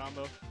link the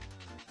combo.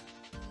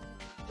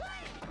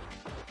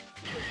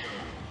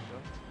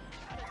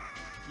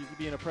 Yuuki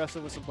being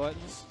oppressive with some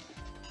buttons.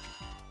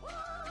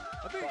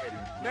 I think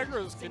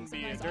Necros can Seems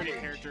be a nice dirty on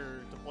it. character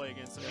to play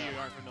against if you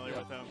aren't familiar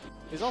with him.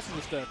 He's also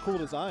just a cool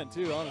design,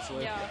 too,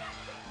 honestly. Yeah.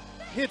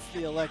 Hits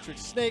the electric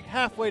snake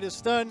halfway to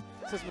stun.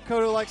 Says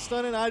Makoto likes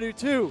stunning. I do,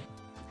 too.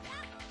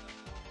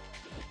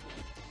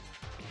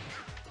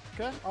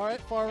 Okay, all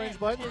right. Far range Man,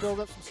 button. his Build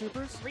up some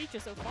supers. Reach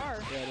is so far.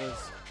 Yeah, it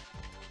is.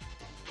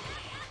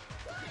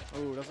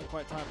 Oh, doesn't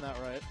quite time that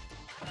right.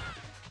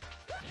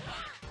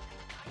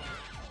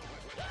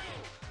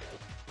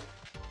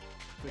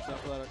 Picks up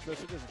for that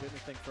electricity. Doesn't get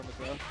anything from it,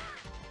 though.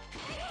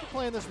 We're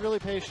playing this really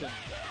patient.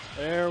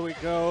 There we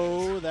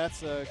go.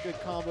 That's a good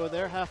combo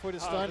there. Halfway to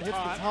stun. the Hits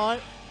the taunt.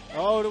 taunt.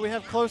 Oh, do we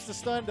have close to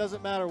stun?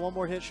 Doesn't matter. One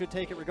more hit should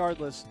take it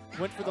regardless.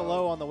 Went for the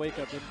low on the wake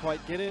up. Didn't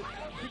quite get it.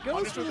 He goes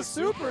Punish for with the the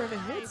super super. and it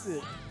hits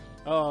it.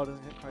 Oh,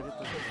 doesn't quite hit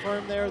the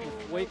confirm there. The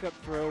wake up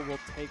throw will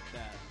take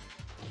that.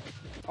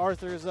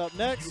 Arthur's up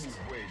next.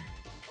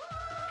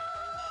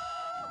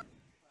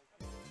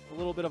 A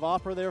little bit of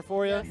opera there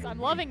for you. Yes, I'm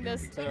loving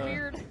this. It's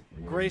weird.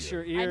 Grace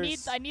your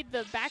ears. I need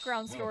the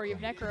background story of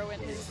Necro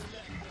and his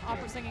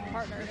opera singing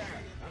partner.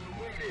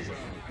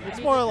 It's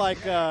more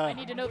like I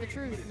need to know the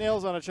truth.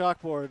 nails on a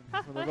chalkboard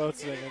when they're both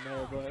singing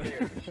there, but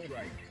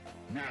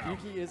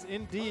Yuuki is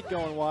indeed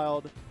going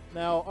wild.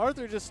 Now,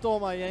 Arthur just stole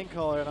my Yang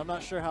color, and I'm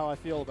not sure how I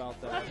feel about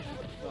that.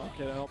 No, I'm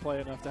kidding. I don't play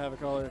enough to have a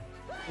color.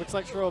 Looks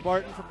like Shiro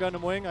Barton from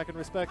Gundam Wing. I can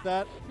respect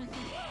that.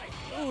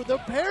 Ooh, the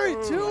parry,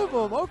 two of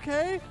them.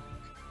 Okay.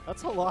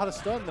 That's a lot of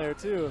stun there,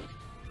 too.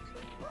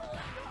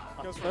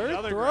 Goes for Third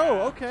another throw.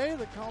 grab. Okay,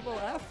 the combo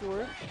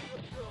afterward.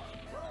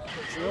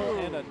 Drill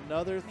and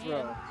another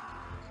throw.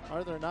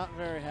 Arthur not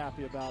very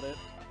happy about it,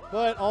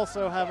 but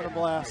also having a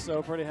blast,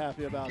 so pretty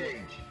happy about it.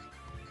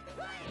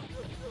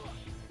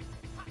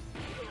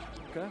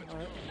 Okay, all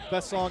right.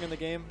 Best song in the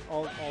game,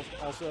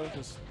 also,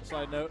 just a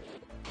side note.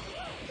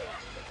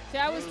 See,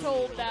 I was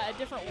told that a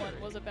different one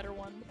was a better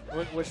one.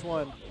 Which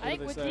one? I What think,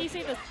 did did they he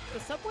say? say the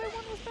Subway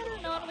one was better?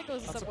 No, I don't think it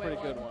was the That's a Subway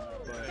pretty good one.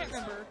 I But can't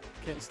remember.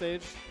 Ken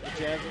stage,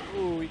 the jab.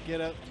 Ooh, we get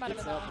up, Might have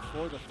gets been out that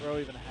one. before the throw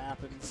even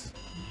happens.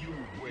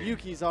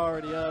 Yuki's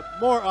already up.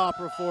 More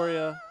opera for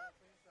you.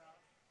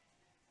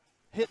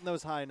 Hitting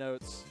those high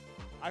notes.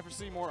 I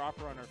foresee more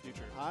opera in our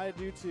future. I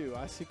do too.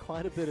 I see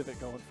quite a bit of it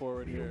going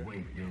forward here.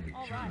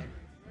 All right.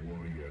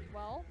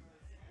 Well,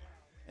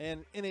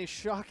 And in a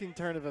shocking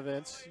turn of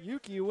events,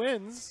 Yuuki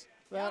wins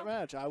that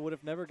match. I would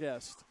have never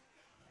guessed.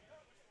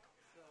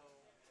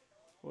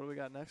 What do we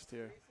got next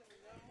here?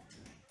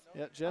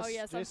 Yeah, Jess, oh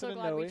yes, I'm Jason so and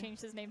glad Noe. we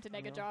changed his name to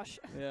Nega Josh.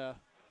 Yeah,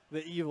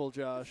 the evil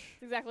Josh.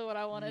 Exactly what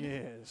I wanted.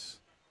 Yes.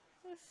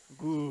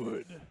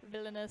 Good.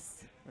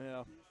 Villainous.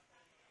 Yeah.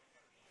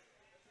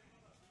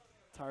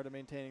 Tired of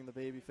maintaining the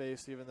baby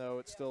face, even though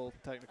it's still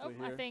technically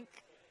Oh, here. I think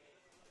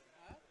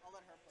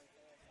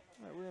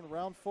All right, we're in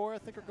round 4. I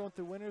think we're going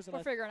through winners. And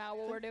we're figuring out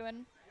what we're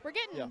doing. We're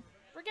getting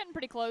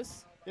pretty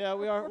close. Yeah,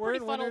 we are. We're We're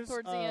pretty in funneled winners.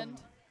 towards the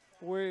end.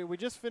 We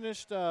just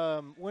finished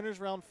winners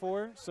round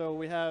 4, so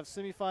we have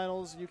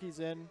semifinals. Yuki's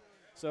in,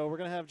 so we're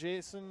gonna have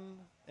Jason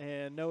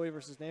and Noe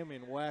versus Naomi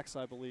and Waxx,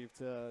 I believe,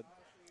 to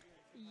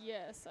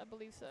Yes, I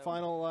believe so.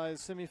 finalize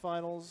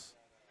semifinals,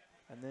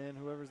 and then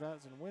whoever's that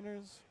is in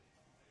winners.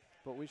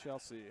 But we shall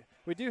see.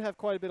 We do have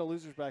quite a bit of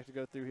losers back to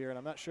go through here, and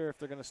I'm not sure if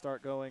they're going to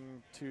start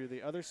going to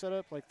the other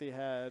setup like they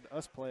had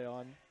us play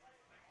on.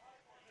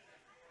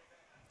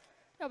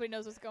 Nobody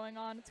knows what's going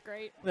on. It's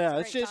great. Yeah,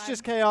 it's it's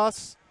just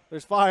chaos.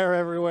 There's fire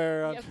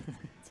everywhere. Yep.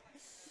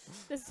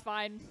 This is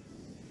fine.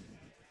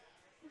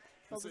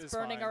 This It's is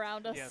burning fine.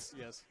 around us. Yes,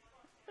 yes.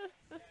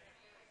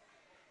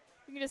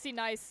 You can just see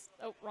nice,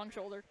 oh, wrong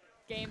shoulder,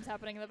 games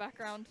happening in the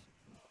background.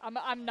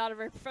 I'm not a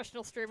very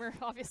professional streamer,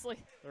 obviously.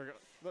 There we go.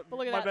 But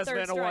look at My that, best third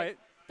Vanna strike. White.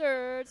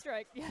 Third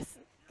strike, yes.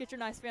 Get your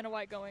nice Vanna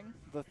White going.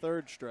 The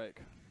third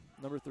strike,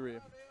 number 3.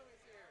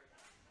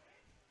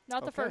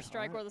 Not the Okay, first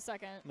strike alright. or the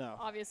second. No.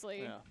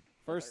 Obviously. Yeah.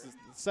 First, is,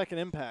 second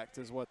impact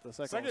is what the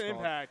second. Second one's called.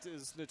 Impact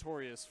is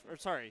notorious. Or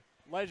sorry,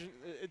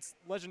 it's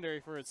legendary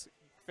for its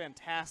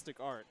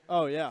fantastic art.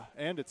 Oh yeah,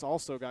 and it's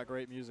also got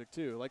great music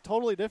too. Like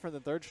totally different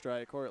than Third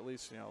Strike, or at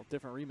least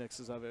different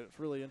remixes of it. It's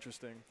really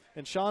interesting.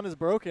 And Sean is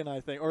broken,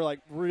 I think, or like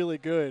really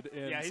good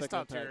in Yeah, he's Second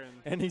top Impact. tier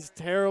And he's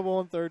terrible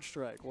in Third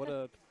Strike. What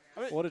a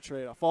I mean, What a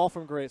trade. A fall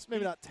from grace.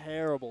 Maybe not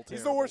terrible.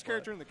 He's the worst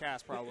character in the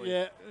cast, probably.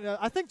 Yeah,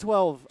 I think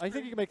 12. I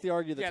think you can make the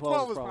argument that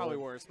 12 is probably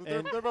worse. But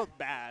they're both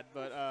bad,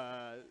 but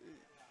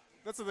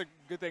that's the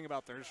good thing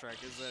about Third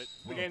Strike is that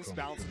the game's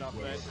balanced enough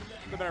that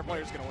the better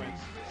player's going to win.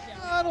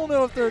 I don't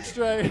know if Third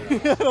Strike.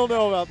 I don't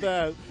know about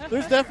that.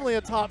 There's definitely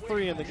a top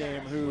 3 in the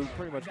game who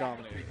pretty much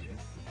dominate.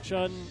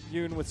 Chun,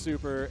 Yoon with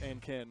Super,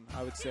 and Ken,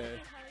 I would say.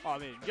 Oh, I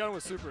mean, Gun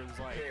with Super is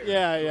like,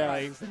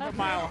 like a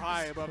mile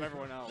high above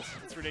everyone else.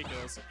 It's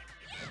ridiculous.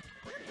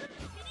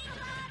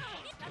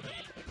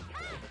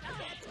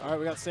 All right,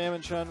 we got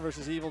Salmon Chun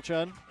versus Evil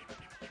Chun.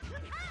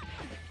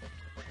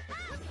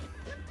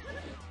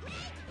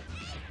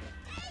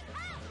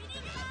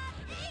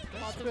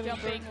 Lots of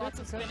jumping, lots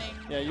of spinning.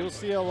 Yeah, you'll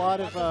see a lot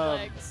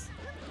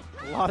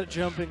of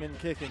jumping and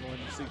kicking when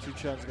you see two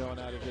Chuns going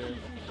at it here.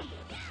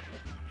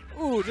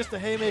 Ooh, just a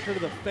haymaker to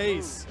the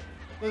face.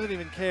 Doesn't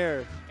even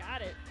care.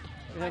 Got it.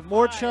 We have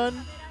more Chun.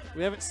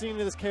 We haven't seen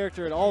this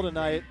character at all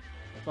tonight,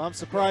 so I'm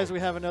surprised we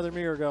have another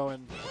mirror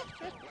going.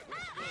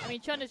 I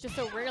mean, Chun is just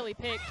so rarely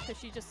picked because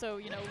she's just so,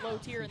 low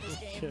tier in this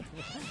game.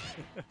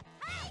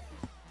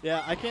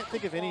 Yeah, I can't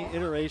think of any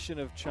iteration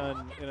of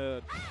Chun in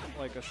a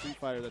Street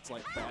Fighter that's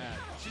like bad.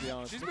 To be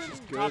honest, She's been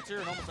good. top tier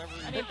in almost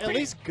every. I mean, at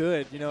least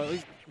good, at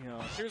least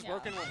She was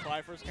working when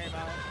Fly first came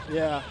out.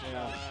 Yeah,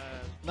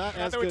 not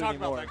as good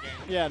anymore. About that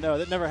game. Yeah, no,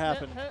 that never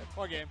happened.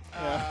 What game?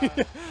 Yeah.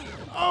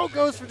 Oh,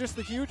 goes for just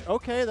the huge.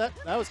 Okay, that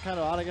was kind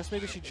of odd. I guess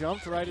maybe she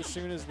jumped right as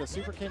soon as the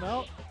super came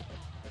out.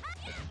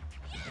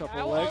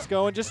 Couple of legs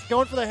going, just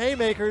going for the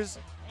haymakers.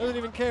 Doesn't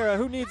even care.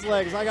 Who needs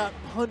legs? I got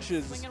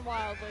punches. Swinging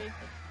wildly.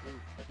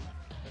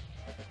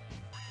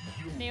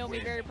 Naomi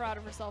very proud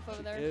of herself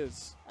over there.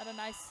 Is. At a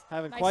nice,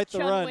 having nice quite the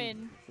Chun run.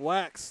 Win.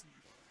 Waxx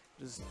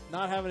just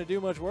not having to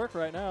do much work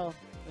right now.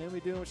 Naomi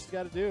doing what she's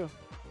got to do.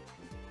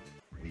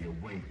 We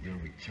await your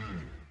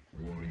return,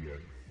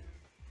 warrior.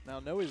 Now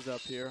Noe's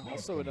up here,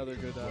 also another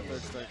good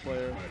Third Strike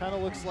player. Kind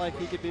of looks like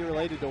he could be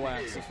related to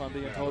Waxx, if I'm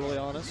being totally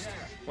honest.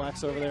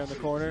 Waxx over there in the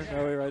corner,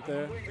 Noe right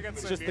there.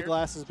 It's just the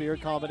glasses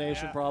beard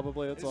combination,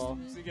 probably. That's all.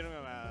 So you get him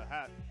a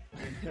hat.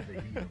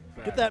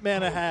 Get that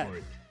man a hat.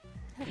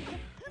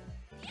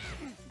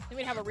 Then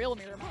we'd have a real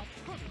mirror match.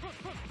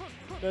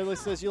 Dudley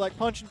says, you like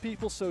punching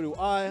people, so do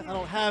I. I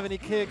don't have any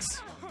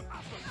kicks.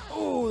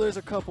 Ooh, there's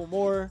a couple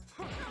more.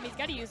 I mean, he's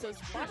got to use those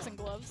boxing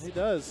gloves. He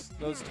does.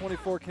 Those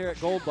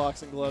 24-karat gold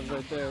boxing gloves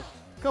right there.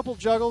 Couple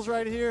juggles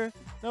right here.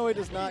 No, he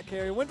does not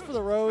care. He went for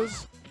the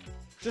rose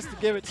just to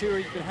give it to her.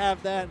 You can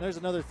have that. And there's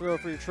another throw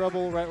for your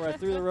trouble right where I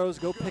threw the rose.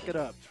 Go pick it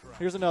up.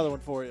 Here's another one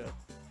for you.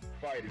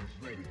 Fighters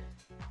ready.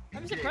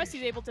 I'm just impressed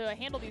he's able to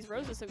handle these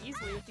roses so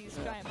easily with these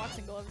giant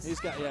boxing gloves. He's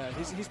got,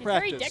 he's practiced.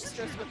 Very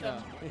dexterous with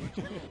them.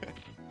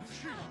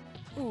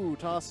 Ooh,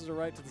 tosses her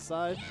right to the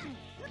side.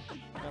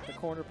 Got the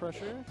corner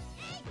pressure.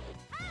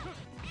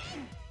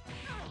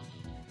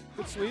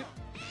 Good sweep.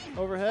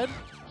 Overhead.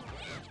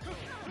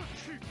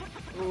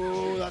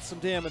 Ooh, that's some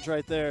damage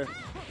right there.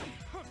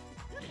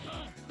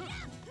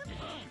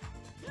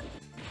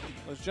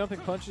 Those jumping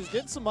punches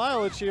getting some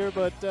mileage here,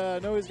 but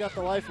Noe's got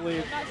the life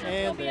lead.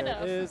 And there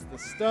is the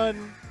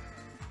stun.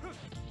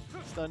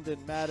 Stun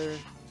didn't matter.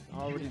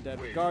 Already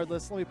dead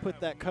regardless. Let me put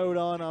that coat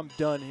on. I'm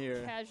done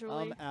here. Casually.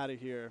 I'm out of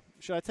here.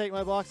 Should I take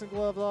my boxing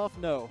gloves off?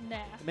 No. Nah.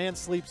 The man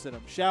sleeps in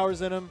them,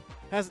 showers in them,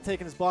 hasn't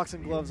taken his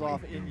boxing gloves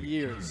off in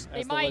years.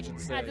 They might,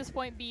 at this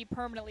point, be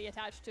permanently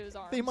attached to his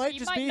arms. They might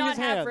just be not his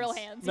hands. have real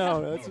hands.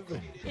 No,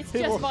 it's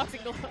just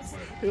boxing gloves.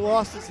 He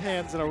lost his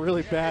hands in a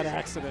really bad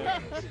accident,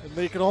 and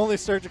they could only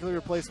surgically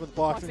replace them with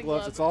boxing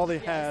gloves. It's all they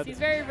had. He's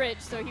very rich,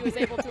 so he was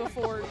able to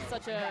afford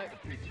such a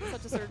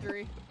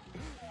surgery.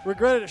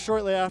 Regretted it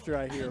shortly after,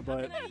 I hear,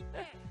 but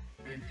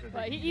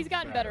he's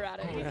gotten better at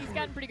it. He's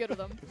gotten pretty good with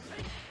them.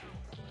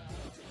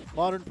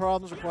 Modern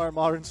problems require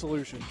modern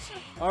solutions.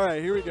 All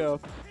right, here we go.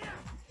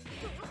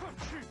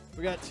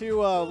 We got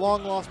two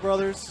long-lost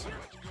brothers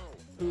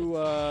who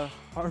are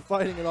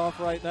fighting it off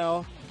right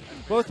now.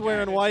 Both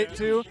wearing white,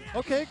 too.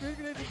 Okay,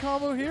 great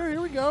combo here.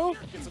 Here we go.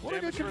 What a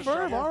good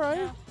confirm. All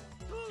right.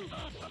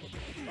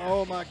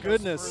 Oh, my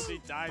goodness.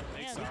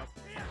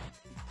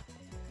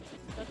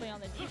 Definitely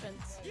on the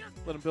defense.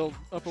 Let him build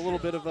up a little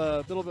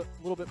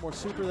bit more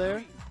super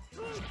there.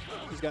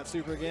 He's got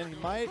super again. He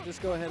might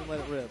just go ahead and let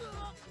it rip.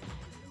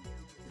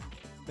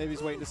 Maybe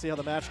he's waiting to see how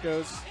the match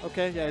goes.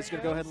 Okay, yeah, he's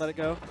gonna go ahead and let it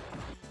go.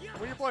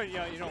 When you're playing,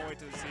 you don't wait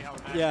to see how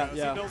the match goes.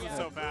 Yeah, He builds it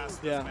so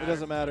fast. Yeah, it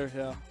doesn't matter.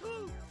 Yeah.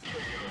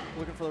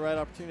 Looking for the right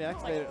opportunity to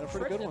activate it. A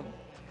pretty good one.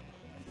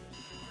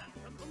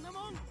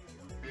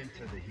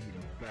 Into the heat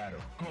of battle.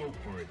 Go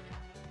for it.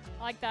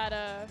 I like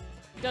that.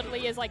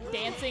 Dudley is like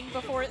dancing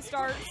before it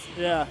starts.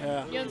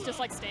 Yeah. Young's just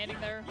like standing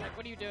there, like,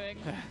 what are you doing?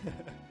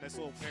 Nice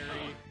little parry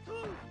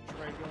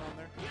trade going on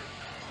there.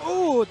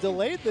 Oh,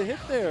 delayed the hit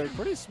there.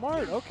 Pretty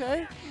smart.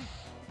 Okay.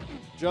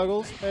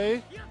 Juggles.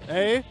 Hey,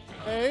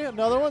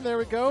 another one. There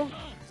we go.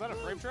 Is that a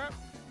frame trap?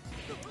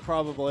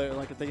 Probably,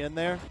 like at the end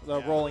there,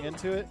 rolling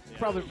into it.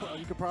 Yeah.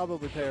 You could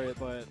probably parry it,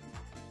 but.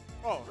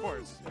 Oh, of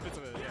course. If it's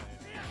a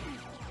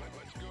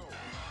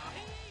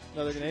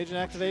Another good agent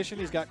activation.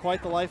 He's got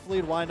quite the life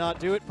lead. Why not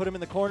do it? Put him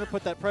in the corner.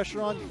 Put that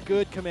pressure on.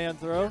 Good command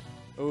throw.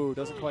 Oh,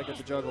 doesn't quite get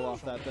the juggle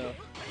off that, though.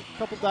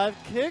 Couple dive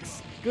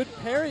kicks. Good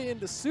parry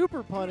into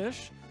super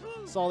punish.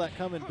 Saw that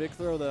coming. Big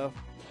throw, though.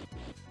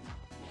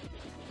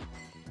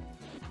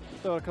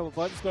 Throw a couple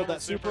buttons. Throw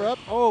that super up.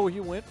 Oh, he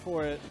went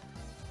for it.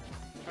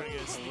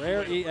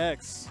 Rare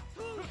EX.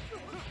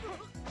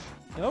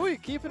 No, he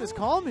keeping his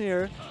calm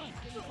here.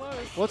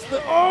 What's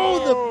the...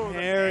 Oh, the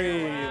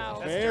parry.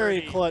 Wow.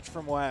 Very clutch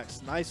from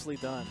Waxx. Nicely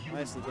done.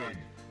 Nicely done.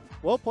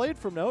 Well played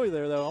from Noe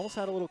there, though. Almost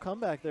had a little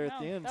comeback there at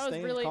the end. That was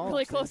staying really, calm,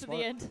 really staying close smart.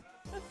 to the end.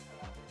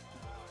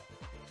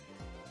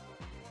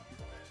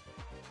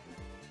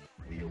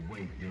 We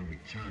await your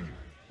return,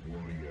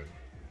 warrior.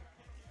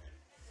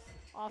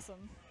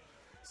 Awesome.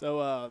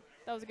 So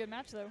That was a good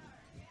match, though.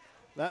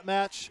 that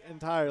match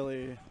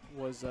entirely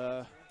was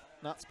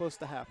not supposed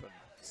to happen.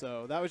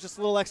 So that was just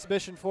a little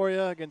exhibition for you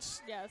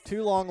against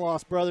two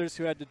long-lost brothers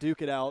who had to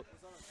duke it out.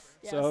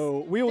 Yes.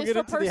 So we will Just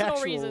get for into the personal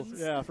actual, reasons.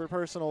 yeah, for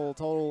personal,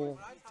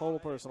 total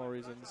personal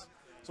reasons.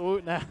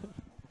 So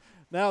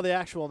now the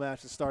actual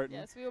match is starting.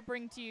 Yes, we will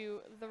bring to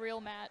you the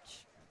real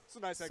match. It's a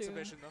nice soon.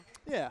 exhibition,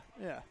 though. Yeah,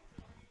 yeah.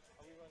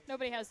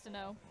 Nobody has to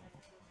know.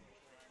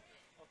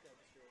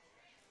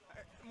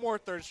 More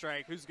third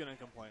strike. Who's gonna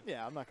complain?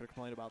 Yeah, I'm not going to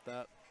complain about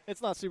that.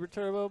 It's not super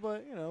turbo,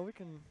 but you know we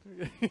can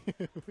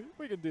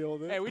we can deal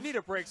with it. Hey, we need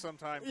a break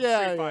sometime from Yeah,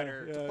 Street yeah,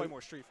 Fighter to yeah. play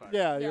more Street Fighter.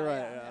 Yeah, you're right.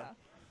 Yeah.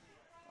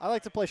 I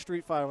like to play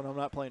Street Fighter when I'm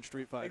not playing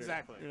Street Fighter.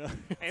 Exactly. You know?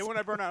 And when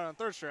I burn out on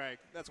third strike,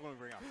 that's when we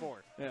bring out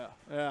 4. Yeah,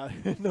 yeah.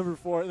 Number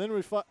 4. And then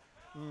we fought.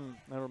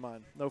 Never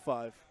mind. No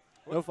 5.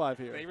 No 5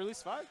 here. They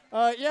released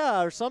 5?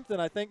 Yeah, or something.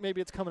 I think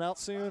maybe it's coming out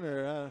soon.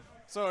 Or.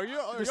 So are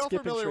y'all skipping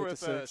familiar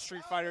straight to with 6.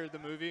 Street Fighter the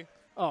movie?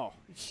 Oh,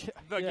 yeah.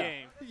 The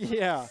game.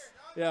 Yeah,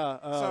 yeah.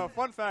 So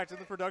fun fact, in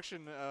the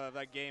production of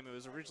that game, it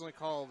was originally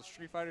called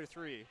Street Fighter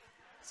 3.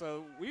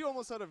 So we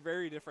almost had a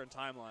very different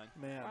timeline.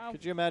 Man,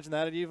 could you imagine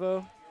that at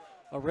EVO?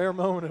 A rare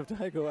moment of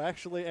Daigo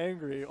actually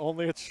angry,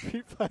 only at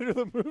Street Fighter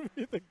the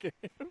movie, the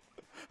game.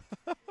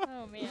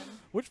 Oh, man.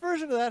 Which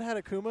version of that had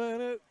Akuma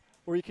in it?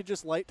 Where you could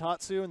just light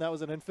Tatsu and that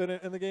was an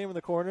infinite in the game in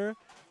the corner?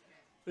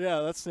 Yeah,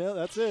 that's it.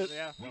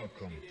 Yeah.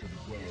 Welcome to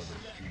the world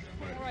of Street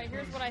Fighter. All right,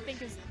 here's what I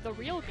think is the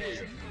real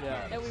game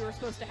Yeah. that we were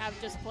supposed to have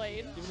just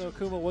played. Even though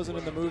Akuma wasn't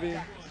in the movie,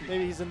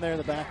 maybe he's in there in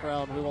the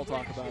background. We won't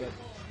talk about it.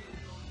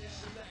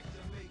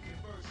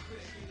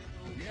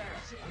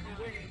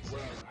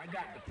 Well, I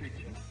got the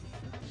picture.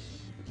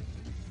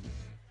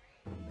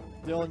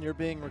 Dylan, you're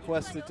being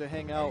requested to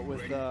hang out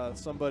with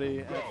somebody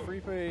at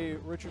Freepay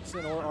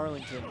Richardson or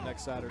Arlington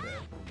next Saturday.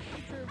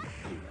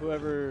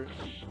 Whoever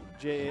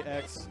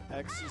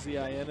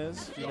JAXXZIN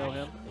is, if you know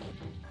him.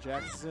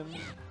 Jackson.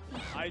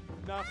 I'm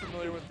not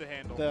familiar with the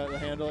handle. The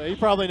handle. You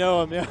probably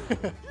know him, yeah.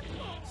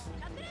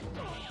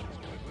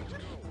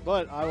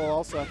 But I will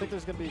also, I think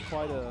there's going to be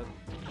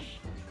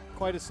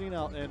quite a scene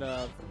out in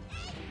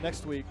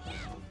next week.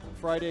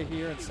 Friday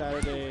here and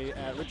Saturday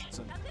at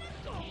Richardson.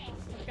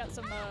 We've got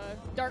some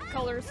dark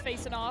colors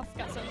facing off.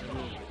 Got some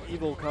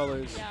Evil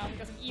colors. Yeah, we've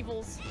got some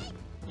evils.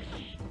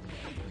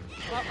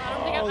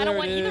 Well, I don't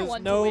want either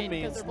one no to win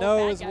means because they're no,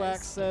 both as bad Waxx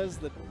guys. says.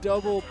 The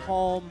double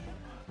palm.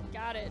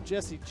 Got it.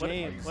 Jesse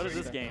James. What is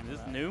this game? Is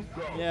this new?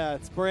 Yeah,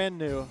 it's brand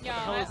new.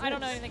 Yeah, I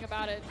don't know anything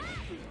about it.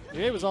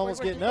 He was almost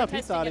We're getting up. He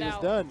testing thought it he was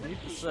out. done.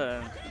 It's,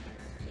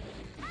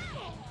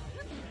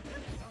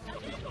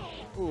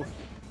 Ooh,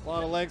 a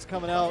lot of legs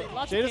coming out.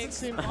 Lots Jay of doesn't kicks,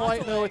 seem lots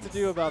quite of know what to legs.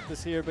 do about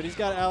this here, but he's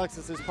got Alex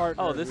as his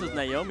partner. oh, this is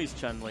Naomi's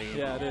Chun-Li.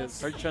 Yeah, it is.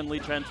 Her Chun-Li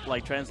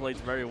translates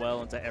very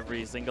well into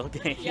every single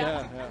game.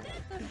 Yeah, yeah.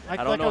 I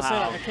don't like know I was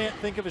saying, how. I can't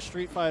think of a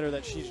Street Fighter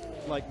that she's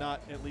like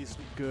not at least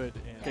good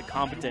in.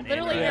 Competent.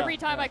 Literally Yeah. every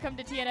time I come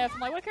to TNF, I'm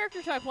like, what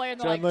character should I play? And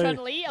they're like, Chun-Li.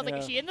 Chun-Li. I was like,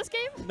 is Yeah. she in this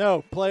game?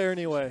 No, play her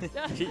anyway.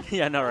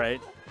 Yeah, no,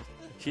 right?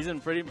 She's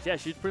in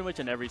she's pretty much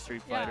in every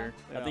Street Yeah. Fighter.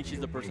 Yeah. I think she's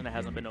the person that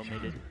hasn't been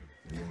omitted.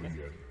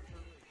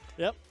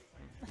 Yep.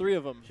 3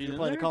 of them. She's You're in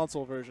playing there? the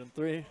console version.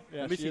 3.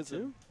 Yeah, she NBC is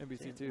in 2?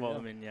 NBC 2. Well, yeah.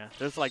 I mean, yeah.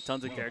 There's like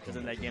tons of characters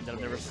in that game that I've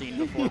never seen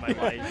before in my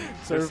life.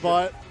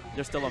 Servbot.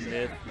 They're still a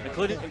myth,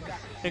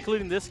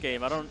 including this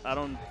game. I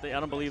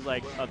don't believe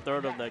like a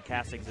third of the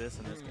cast exists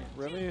in this game.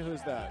 Remy,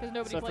 who's that? 'Cause nobody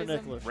Except for plays him.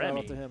 Nicholas. Shout Remy.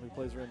 out to him. He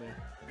plays Remy.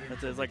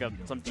 It's like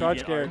some Charge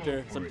deviant character.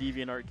 art, some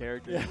deviant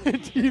character. Yeah,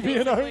 TV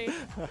and art.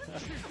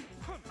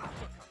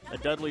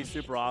 Dudley's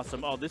super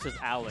awesome. Oh, this is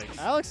Alex.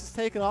 Alex has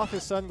taken off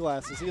his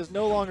sunglasses. He is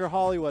no longer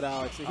Hollywood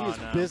Alex. He is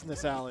no.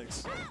 business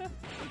Alex.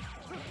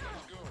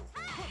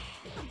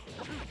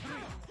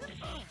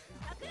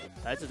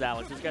 That's just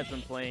Alex. This guy's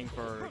been playing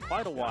for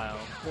quite a while.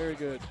 Very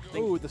good.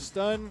 Ooh, the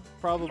stun.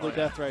 Probably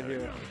death right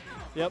here.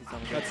 Yep,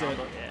 that's it.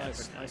 Yeah,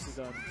 Nice, pretty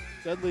nicely done.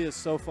 Dudley is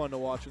so fun to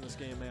watch in this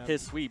game, man.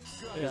 His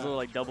sweeps, his Yeah. little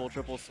like double,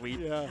 triple sweep.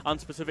 Yeah. On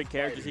specific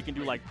characters, he can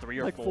do like 3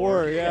 or Like 4.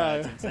 4, yeah.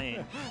 It's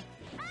insane.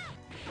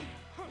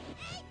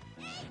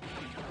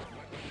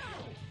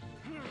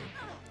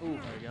 Ooh,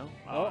 There you go.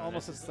 Oh,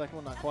 almost hit the second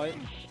one, not quite.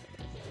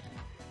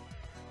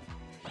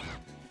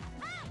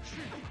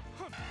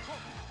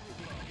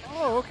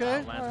 Oh,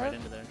 okay. Lands All right right.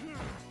 into there.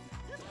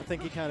 I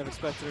think he kind of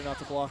expected her not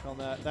to block on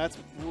that. That's,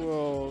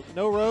 whoa,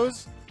 no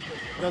Rose.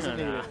 Doesn't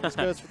need it. Just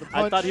goes for the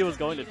punch. I thought he was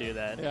going to do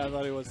that. Yeah, I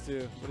thought he was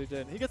too, but he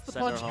didn't. He gets the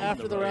Send her punch home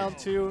after to the Rose. round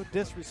 2.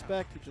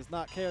 Disrespect, he does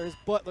not care. His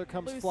butler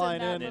comes Loosen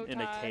flying that in.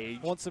 In a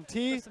cage. Wants some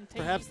tea? some tea.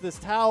 Perhaps this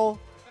towel.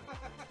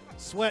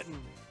 Sweating.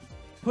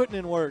 Putting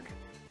in work.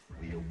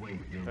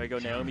 There you go,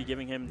 Naomi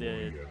giving him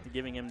the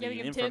Giving him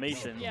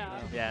information. tips. Yeah.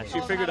 Yeah, she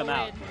Telling figured him him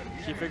how out. to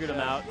win. She figured him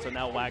out, so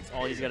now Waxx,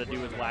 all he's got to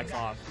do is wax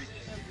off.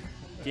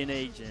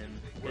 Ginagin.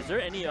 Is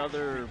there any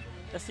other?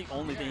 That's the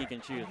only thing he can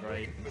choose,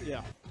 right?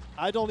 Yeah.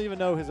 I don't even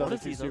know his What other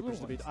is two these other supers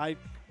to be. ones? I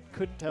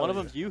couldn't tell One of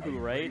you. them's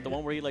Yuuki, right? The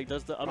one where he like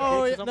does the upkicks Oh,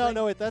 or yeah, something?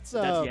 no, wait, that's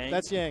Yang?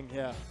 That's Yang,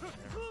 yeah.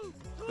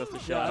 Goes to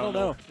show. Yeah, I don't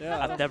know.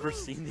 Yeah. I've never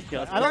seen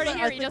the other. I don't Already know.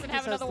 here, I he think doesn't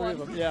just have has another 3 of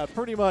one. them. Yeah,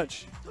 pretty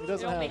much. He He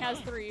doesn't only have.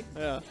 has 3.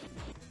 Yeah.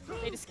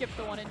 They just skipped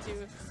the 1 and 2.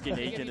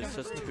 Ginagin is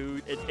just too.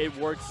 It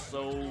works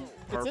so It's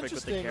perfect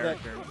with the interesting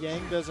that character.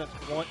 Yang doesn't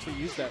want to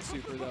use that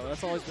super, though.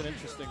 That's always been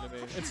interesting to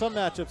me. In some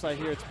matchups, I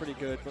hear it's pretty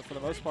good, but for the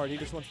most part, he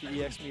just wants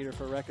the EX meter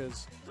for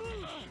Rekkas.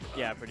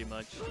 Yeah, pretty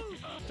much.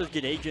 Just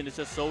Ginagin is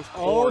just so Oh,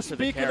 core to the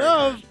speaking character.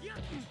 of,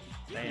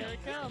 Bam, Here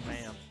it comes. bam,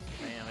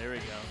 bam. There we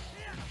go.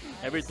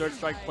 Every third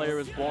strike player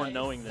is born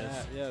knowing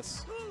this.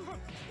 yes.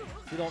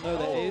 If you don't know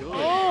the Oh, A. good.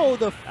 Oh,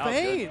 the That was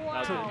good. feint! That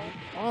was good. Wow.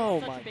 Oh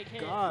Such a my big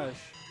hit. gosh.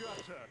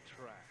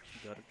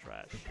 Go to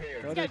trash.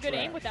 He's got good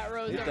aim with that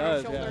Rose He over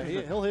does, his yeah.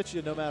 shoulder. He'll hit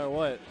you no matter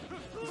what.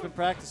 He's been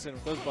practicing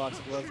with those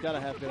boxing gloves. Got to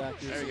have good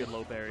accuracy. Very good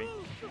low parry.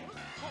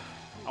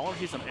 I want to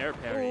see some air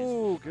parries.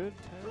 Ooh, good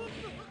parry.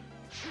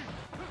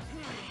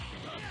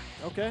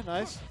 Okay,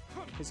 nice.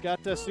 He's got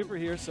super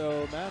here,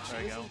 so match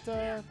There you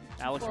isn't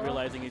Alex far off.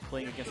 realizing he's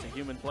playing against a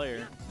human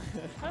player,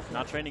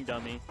 not training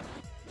dummy.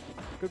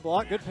 Good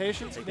block, good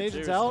patience. Take it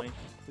Agent's out. seriously.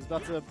 He's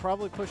about to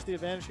probably push the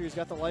advantage here. He's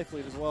got the life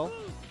lead as well.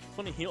 It's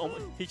funny,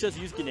 he just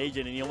used Ginagin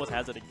and he almost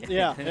has it again.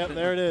 Yeah, yep,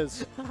 there it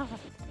is.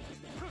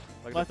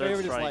 Like My the third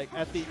favorite is strike. like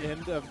at the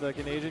end of the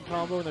Ginagin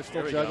combo and they're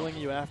still There we go. juggling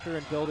you after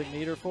and building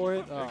meter for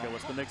it. There you go,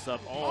 what's the mix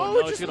up? Oh, Oh, no,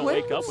 just he's going to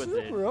wake waiting up with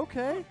it. super,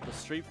 okay. The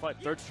Street Fight,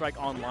 third strike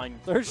online.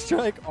 Third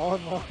strike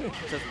online.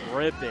 Just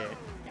rip it.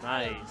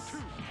 Nice.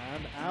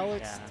 And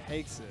Alex Yeah.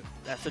 takes it.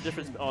 That's the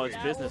difference. Oh, it's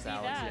That business, will be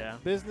Alex, that. yeah.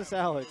 Business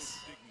Alex.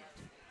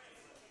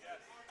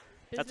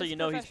 That's how you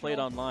know he's played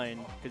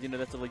online, because you know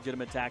that's a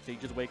legitimate tactic.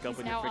 You just wake up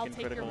with your Now I'll freaking take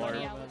your critical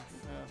money, art. Alex.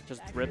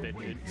 Just rip it,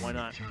 dude. Why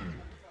not?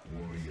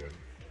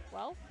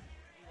 Well,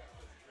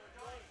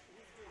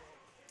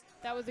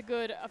 that was a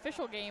good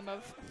official game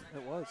of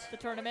It was. the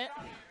tournament,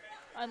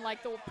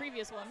 unlike the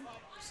previous one.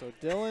 So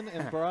Dylan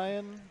and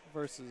Brian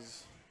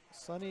versus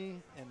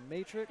Sunny and I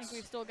Matrix. think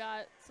we've still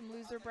got some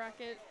loser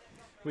bracket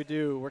We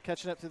do. We're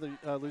catching up to the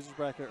losers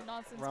bracket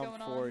nonsense round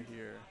going 4 on.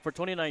 here. For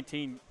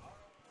 2019,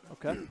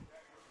 Okay.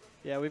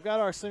 Yeah, we've got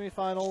our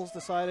semifinals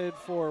decided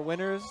for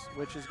winners,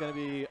 which is going to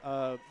be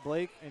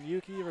Blake and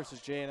Yuuki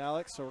versus Jay and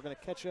Alex. So we're going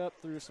to catch up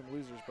through some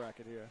losers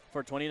bracket here.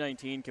 for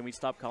 2019, can we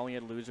stop calling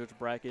it losers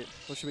bracket?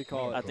 What should we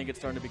call it? I think it's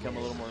starting to become a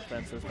little more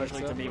offensive,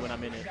 especially so? to me when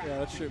I'm in it. Yeah,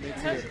 that's true. Me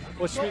too.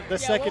 What should Well, we,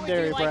 the yeah,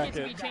 secondary what would you like it to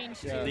bracket. be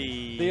changed Yeah. to?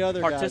 The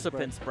other guys'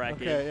 participants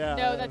bracket. Okay, yeah.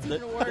 No, that's The,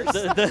 even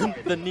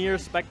worse. the near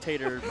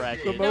spectator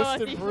bracket. The No, most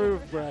that's even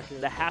improved bracket.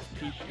 The half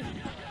people.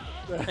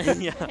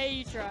 yeah. Hey,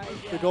 you tried.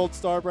 The Yeah. gold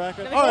star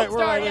bracket. The All gold right, we're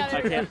star, all in.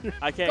 yeah,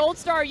 I can't. Gold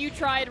star, you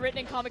tried, written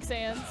in Comic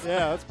Sans.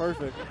 Yeah, that's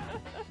perfect.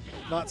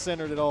 Not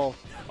centered at all.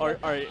 Or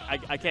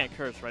I can't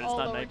curse, right? It's All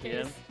not 9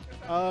 p.m.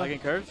 lowercase. I can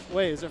curse?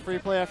 Wait, is it free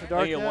play after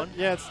dark Can you get yet? one?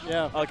 Yeah, it's,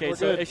 yeah. Okay, we're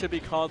so good. it should be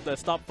called the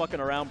Stop Fucking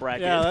Around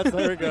bracket. Yeah,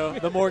 there we go.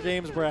 The more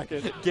games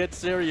bracket. Get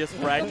serious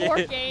bracket.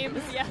 More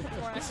games, yeah.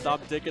 More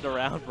Stop dicking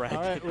around bracket.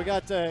 All right, we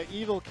got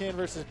Evil Kin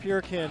versus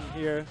Pure Kin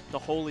here. The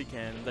Holy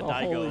Ken, the Oh,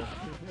 Daigo. holy-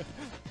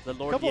 The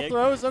Lord Couple Diego,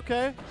 throws,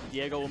 okay.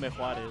 Diego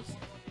Umejuarez.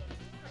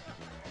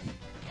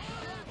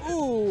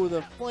 Ooh,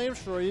 the flame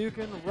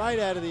Shoryuken right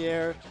out of the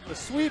air. The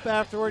sweep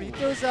afterward. He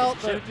throws out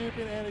the Chip.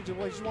 Hadouken and he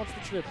just wants the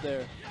trip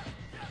there.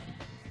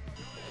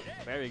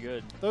 Very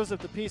good. Throws up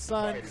the peace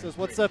sign. Says,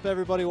 "What's up,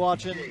 everybody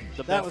watching?"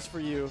 The That best. was for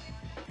you.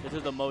 This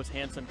is the most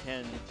handsome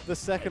Ken. The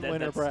second That-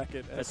 winner that's-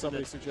 bracket, as that's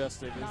somebody the-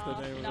 suggested, is the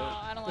name No, of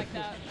I don't like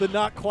that. it. The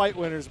not quite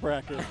winners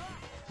bracket.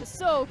 It's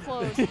so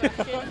close.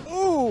 bracket.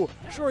 Ooh,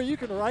 sure, you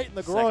can right in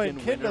the groin. Second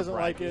Ken winner doesn't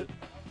like bracket. it.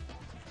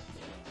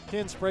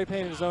 Ken spray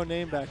painted his own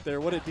name back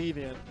there. What a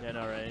deviant. Yeah,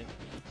 no, right?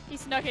 He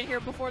snuck in here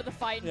before the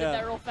fight and Yeah. did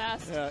that real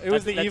fast. Yeah, it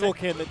was the That's evil a-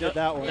 Ken that did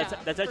that one. Yeah.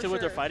 That's actually for what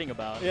they're sure. fighting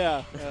about. Yeah,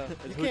 Is you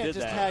who can't did just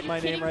that. tag my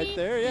Kidding name right me?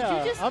 there. Did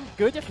Yeah, you just I'm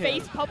good,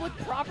 deface Ken. public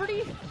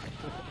property?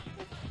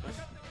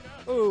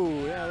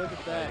 Ooh, yeah, look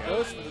at that.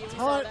 Goes for the We saw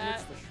taunt. that.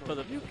 Hits the For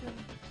the- Shoryuken.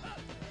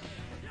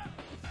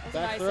 That's a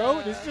Back nice,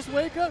 throw. Does he just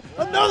wake up?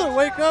 Another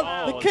wake up.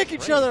 Oh, They kick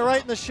each great. other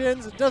right in the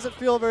shins. It doesn't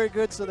feel very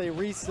good, so they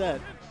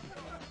reset.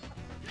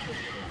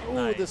 Ooh,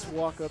 Nice. this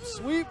walk-up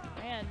sweep.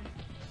 Man,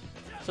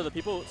 So the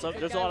people, so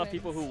Good there's a guy lot of wins.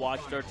 people who watch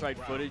Dirt Strike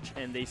footage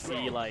and they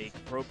see like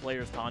pro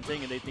players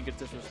taunting and they think it's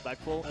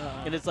disrespectful.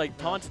 Uh-huh. And it's like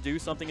taunts do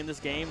something in this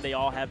game. They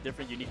all have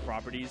different unique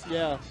properties.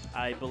 Yeah.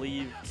 I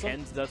believe Some-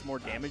 Ken's does more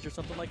damage or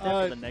something like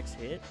that for the next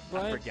hit. I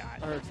Brian, forgot.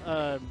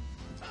 or,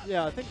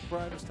 Yeah, I think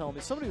Brian was telling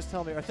me. Somebody was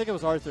telling me. I think it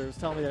was Arthur. Was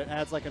telling me that it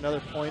adds like another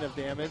point of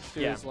damage to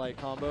his like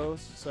combos.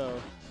 So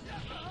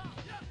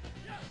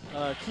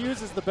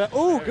Q's is the best.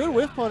 Oh, good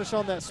whiff punish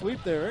on that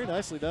sweep there. Very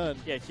nicely done.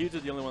 Yeah, Q's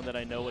is the only one that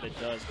I know what it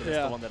does because it's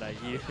the one that I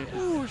use.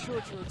 Ooh,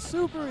 short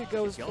super. He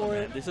goes for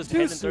it. This is 2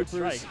 10 and third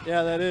supers. strike.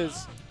 Yeah, that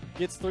is.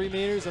 Gets 3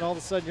 meters, and all of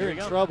a sudden you're in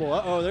trouble.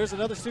 Uh-oh, there's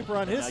another super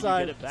on his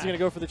side. Is he going to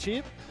go for the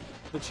cheap?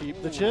 The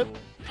chip.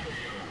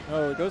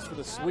 Oh, it goes for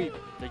the sweep.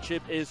 The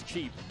chip is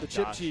cheap. The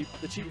chip cheap.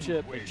 The cheap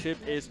chip. The chip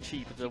is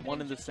cheap. It's a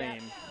one and the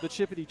same. The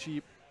chippity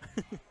cheap.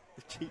 The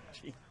cheap.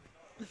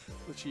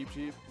 The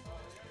cheap.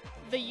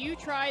 The U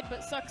tried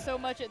but sucked so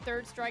much at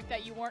third strike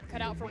that you weren't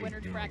cut out for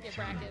winner's bracket.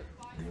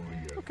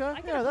 Okay,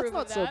 yeah, that's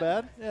not so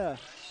bad. Yeah.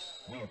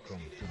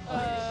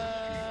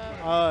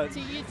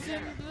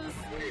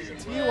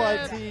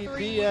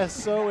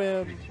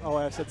 TYTBSOM. Oh,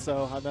 I said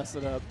so. I messed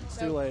it up. It's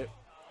too late.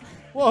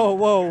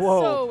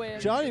 Whoa.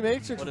 Johnny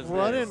Matrix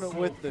running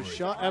with the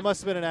shot. That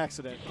must have been an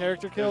accident.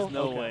 Character kill? There's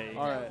no way.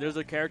 All right. There's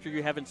a character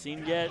you haven't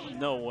seen yet?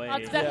 No way.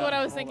 That's exactly what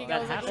I was thinking. I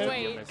was like,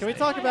 wait. Can we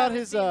talk about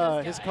his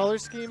color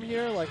scheme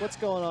here? Like, what's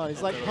going on?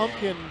 He's like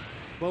Pumpkin,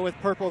 but with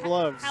purple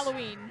gloves.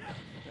 Halloween.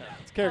 Yeah.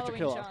 It's character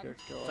Halloween kill off. Chang.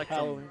 Character kill off. It's like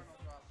Halloween.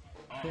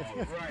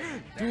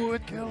 Do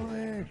it, kill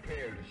me.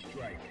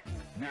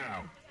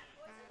 Now.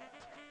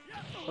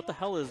 What the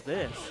hell is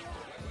this?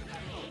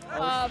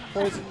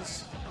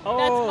 Poisons.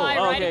 That's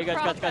my okay,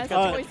 got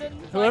poison.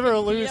 Whoever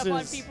so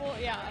loses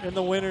yeah. in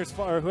the winners,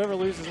 or whoever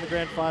loses in the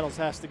grand finals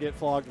has to get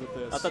flogged with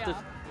this. I thought this.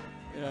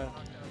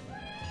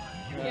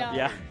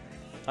 Yeah.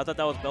 I thought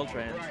that was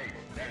Beltran.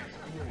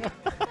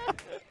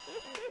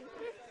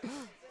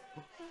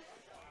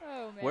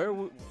 Oh man. Where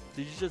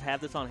did you just have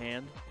this on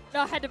hand? No,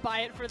 I had to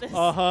buy it for this.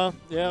 Yep.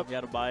 You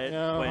had to buy it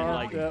when,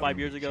 like, 5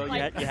 years ago.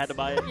 Like, you had to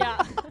buy it.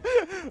 Yeah.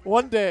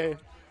 One day.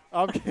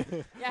 I'm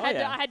kidding. Yeah, I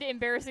had to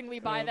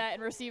embarrassingly buy that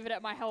and receive it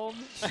at my home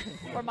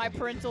where my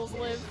parentals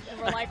live. And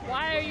we're like,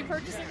 why are you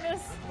purchasing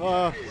this?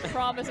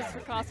 Promise it's for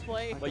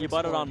cosplay. But you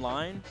bought it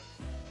online?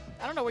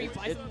 I don't know where you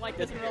buy something like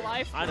this in real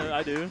life. I know,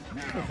 I do.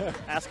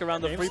 Ask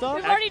around the free play.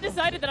 We've already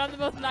decided that I'm the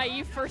most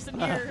naive person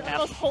here, the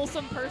most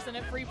wholesome person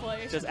at free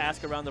play. Just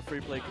ask around the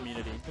free play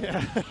community.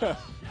 Yeah.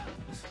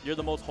 You're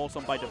the most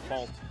wholesome by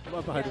default.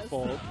 By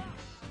default.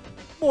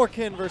 More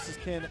Ken versus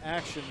Ken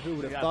action. Who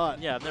would have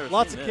thought? Yeah, I've never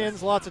lots seen of this.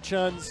 Kens, lots of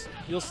Chuns.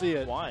 You'll see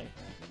it. Why?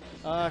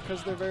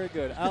 Because they're very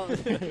good.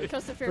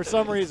 For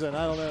some reason,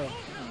 I don't know.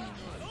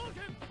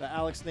 The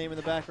Alex name in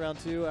the background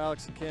too.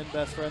 Alex and Ken,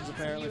 best friends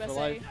apparently for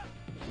life.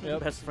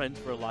 Yep. Best friends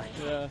for life.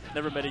 Yeah.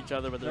 Never met each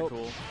other, but they're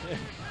cool.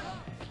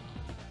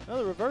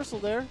 Another reversal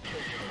there.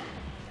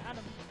 Got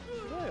him.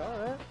 Hey, all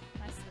right.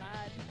 Nice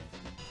slide.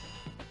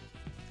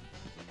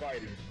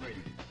 Fighters ready.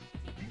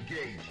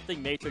 Engage. I think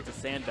Matrix is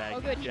sandbag.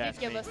 Oh, good. You did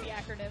give us the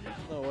acronym.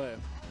 No way.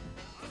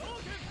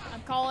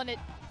 I'm calling it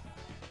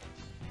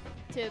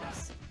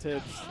TIBS.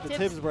 The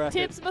Tibbs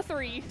bracket. TIBS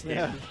 3.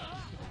 Yeah.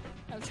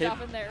 I'm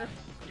stopping there.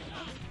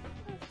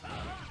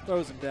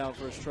 Throws him down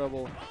for his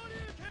trouble.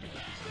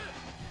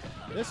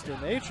 Mr.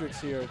 Matrix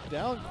here,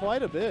 down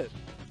quite a bit.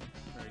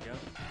 There you go.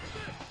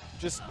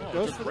 Just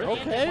goes for the,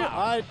 okay.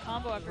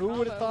 Combo Who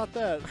would have combo. thought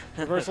that?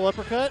 Reversal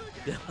uppercut.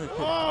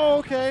 Oh,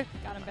 okay.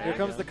 Got him back. Here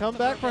comes the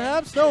comeback,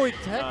 perhaps. No, he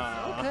okay.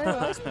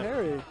 Nice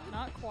parry.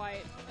 Not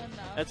quite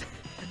enough.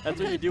 That's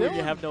what you do when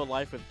you have no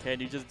life with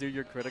Ken. You just do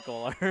your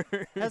critical art.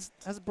 Has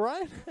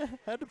Brian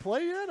had to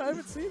play yet? I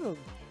haven't seen him.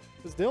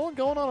 Is Dylan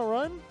going on a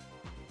run?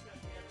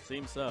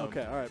 Seems so.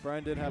 Okay, all right.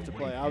 Brian did have to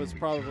play. I was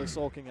probably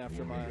sulking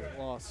after my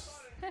loss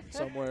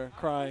somewhere,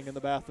 crying in the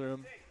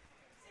bathroom.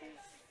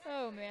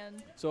 Oh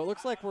man. So it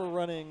looks like we're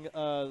running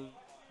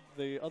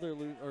the other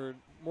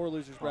more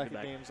losers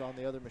bracket games on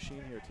the other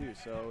machine here too.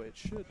 So it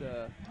should.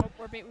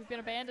 We've been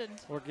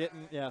abandoned. We're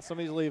getting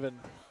somebody's leaving.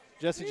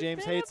 Jesse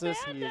James hates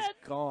us. He is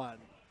gone.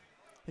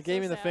 He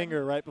gave me the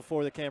finger right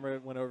before the camera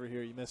went over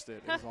here. You missed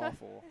it. It was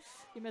awful.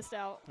 You missed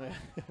out.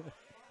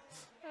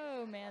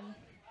 Oh man.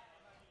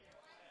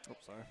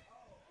 Oops, sorry.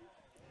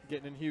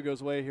 Getting in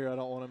Hugo's way here. I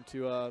don't want him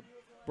to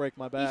break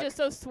my back. He's just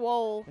so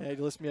swole. Yeah, he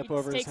lifts me up He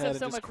over his takes up head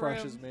so and just much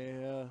crushes room. me.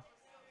 Yeah.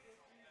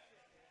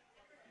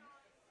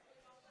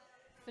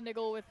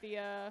 Finagle with the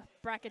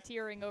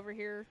bracketeering over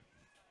here.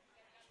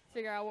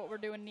 Figure out what we're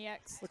doing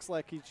next. Looks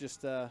like he's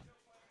just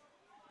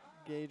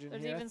gauging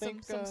There's here.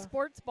 even some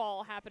sports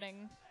ball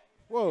happening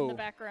whoa. in the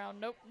background.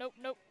 Nope.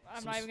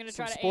 I'm not even going to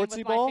try to aim sportsy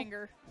with ball? my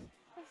finger.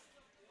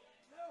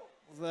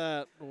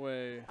 That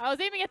way. I was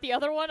aiming at the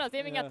other one. I was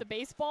aiming at the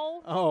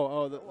baseball.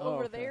 Over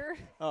over there.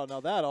 Oh,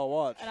 now that I'll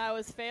watch. And I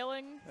was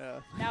failing.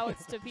 Yeah. Now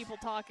it's to people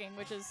talking,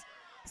 which is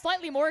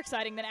slightly more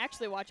exciting than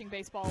actually watching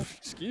baseball.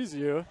 Excuse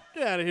you.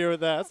 Get out of here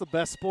with that. That's the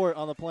best sport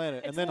on the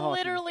planet. It's and then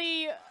hockey.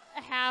 literally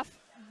half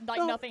like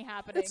No, nothing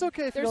happening. it's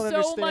okay if you There's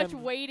don't so much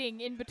understand.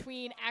 waiting in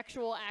between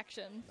actual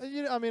action.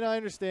 I mean, I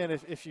understand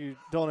if you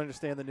don't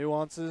understand the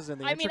nuances and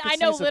the I mean,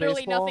 intricacies I know of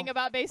literally baseball. nothing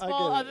about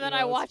baseball get it, other than you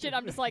I know, watch it.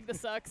 I'm just like,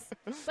 this sucks.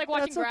 It's like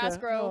watching That's okay. grass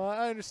grow. No,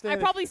 I understand. I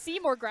probably see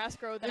more grass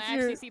grow than if I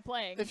actually see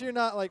playing. If you're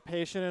not like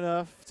patient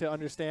enough to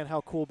understand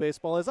how cool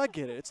baseball is, I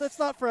get it. It's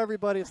not for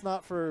everybody. It's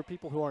not for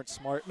people who aren't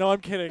smart. No,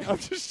 I'm kidding. I'm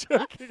just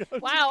joking.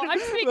 Wow, I'm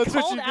just being That's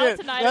what called you out get.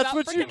 tonight That's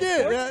about what you freaking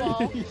get. sports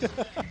ball.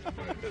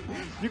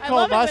 You I call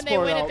love it my when they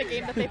sport win out. at the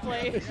game that they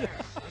play.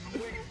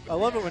 I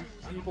love it when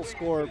people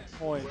score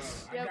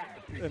points. Yep.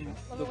 And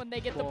Love it when they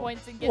get the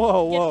points and get,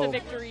 whoa. get the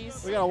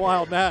victories. We got a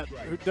wild Matt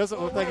who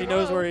doesn't look like he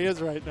knows where he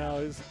is right now.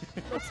 He's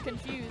Looks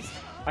confused.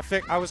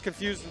 I was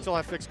confused until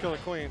I fixed Killer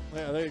Queen.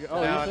 Yeah, there you go.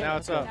 Oh, now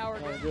it's up. Now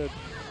we're Oh, good.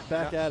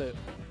 Back at it.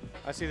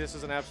 I see this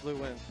as an absolute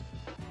win.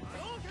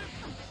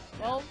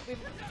 Well, we've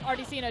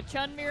already seen a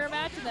Chun mirror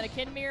match and then a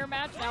Kin mirror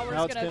match. Now we're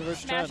Now just it's going Kin to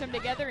versus smash Chun. them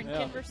together and Yeah.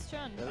 Kin versus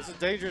Chun. Yeah, this is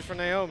dangerous for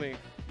Naomi.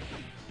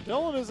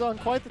 Dylan is on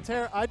quite the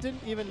tear. I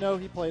didn't even know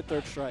he played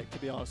Third Strike, to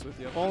be honest with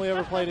you. I've only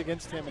ever played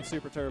against him in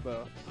Super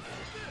Turbo.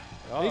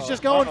 He's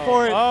just going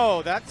for it.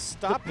 Oh, that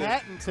stopped the it.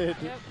 patented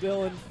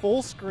Dylan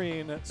full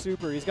screen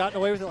Super. He's gotten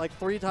away with it like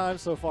 3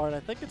 times so far, and I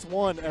think it's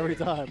won every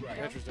time.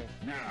 Interesting.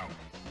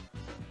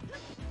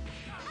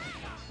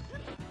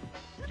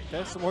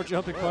 Okay, some more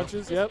jumping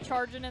punches. Yep.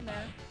 Charging in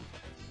there.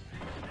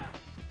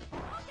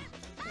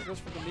 Goes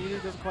for the meter,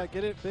 doesn't quite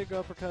get it. Big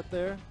uppercut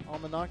there.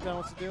 On the knockdown,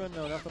 what's he doing?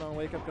 No, nothing on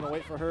wake up. Gonna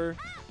wait for her.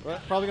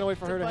 Probably gonna wait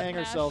for her to hang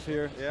herself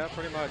here. Yeah,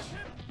 pretty much.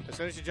 As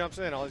soon as she jumps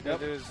in, all he's got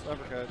to do is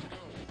uppercut.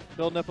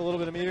 Building up a little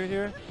bit of meter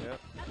here.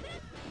 Yep.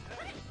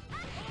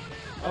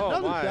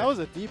 Oh, my. That was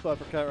a deep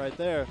uppercut right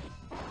there.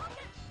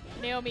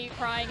 Naomi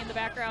crying in the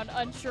background,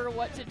 unsure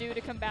what to do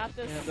to combat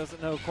this. Yeah,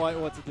 doesn't know quite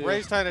what to do.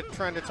 Ray's trying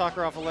to talk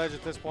her off a ledge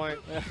at this point.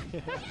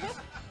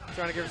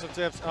 Trying to give her some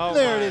tips. Oh,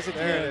 there my. it is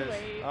again. There it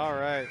is. All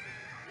right.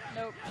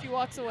 Nope, she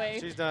walks away.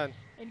 She's done.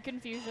 In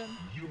confusion.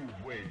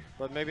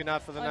 But maybe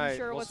not for the Unsure night.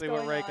 We'll what's see what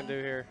going Ray on. can do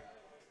here.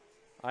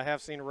 I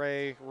have seen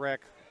Ray wreck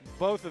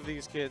both of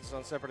these kids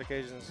on separate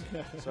occasions,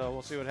 so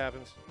we'll see what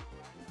happens.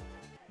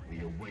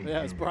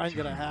 Yeah, is Brian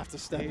going to have to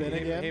step in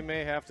again? He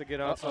may have to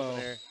get on something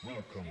here.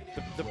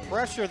 The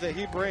pressure that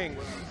he brings,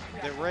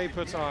 that Ray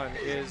puts on,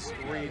 is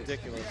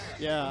ridiculous.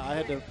 Yeah, I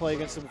had to play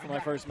against him for my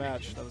first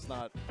match. That was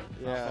not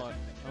fun.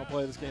 I don't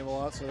play this game a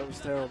lot, so that was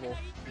terrible.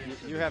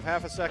 You have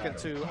half a second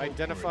to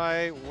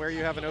identify where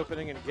you have an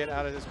opening and get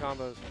out of his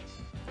combos.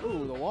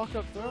 Ooh, the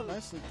walk-up throw,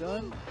 nicely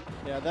done.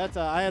 Yeah, that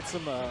I had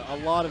a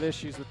lot of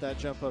issues with that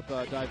jump-up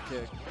dive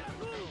kick.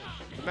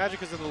 The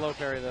magic is in the low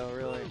parry, though,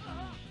 really.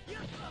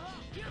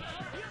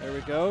 There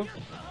we go.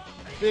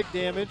 Big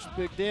damage,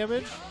 big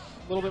damage.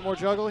 A little bit more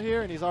juggle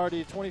here, and he's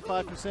already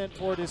 25%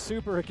 toward his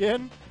super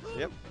again.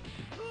 Yep.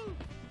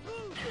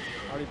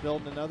 Already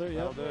building another,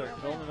 yep. That'll do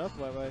it. Building up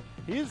that way.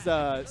 He's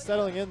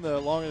settling in the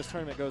longer this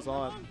tournament goes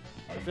on.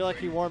 I feel like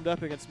he warmed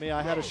up against me.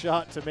 I had a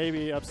shot to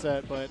maybe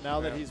upset, but now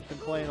that he's been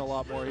playing a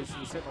lot more, he's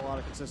hitting a lot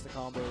of consistent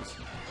combos.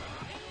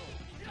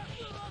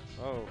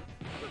 Oh.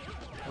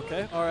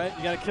 Okay, all right.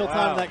 You got to kill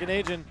time that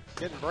Ganagin.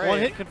 Getting brave. One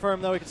hit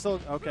confirmed, though. He can still.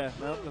 Okay,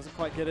 no, doesn't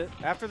quite get it.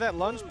 After that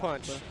lunge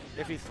punch,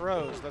 if he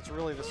throws, that's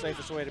really the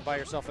safest way to buy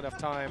yourself enough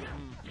time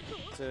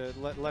to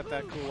let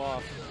that cool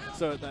off.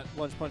 So that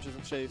lunge punch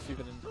isn't safe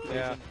even in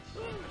Yeah.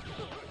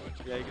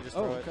 Yeah, you can just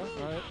throw okay.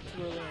 All right.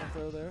 Too early on the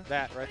throw there.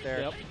 That right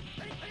there. Yep.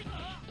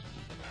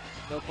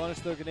 No punish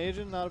though,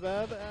 Ganagin. Not a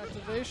bad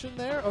activation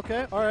there.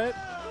 Okay, all right.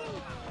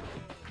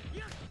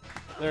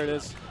 There it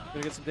is.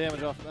 Gonna get some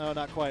damage off. No,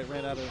 not quite.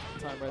 Ran out of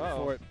time right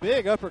before it.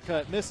 Big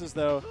uppercut. Misses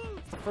though.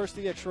 It's the first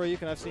EX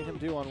Shoryuken I've seen him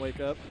do on Wake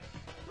Up.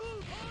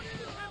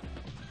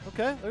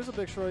 Okay, there's a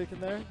big Shoryuken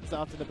there. He's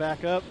opting to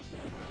back up.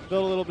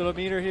 Build a little bit of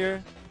meter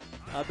here.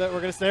 I bet we're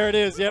gonna. There it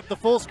is. Yep, the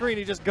full screen.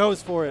 He just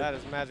goes for it. That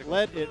is magical.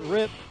 Let it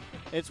rip.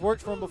 It's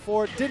worked for him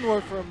before. Didn't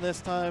work for him this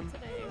time.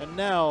 And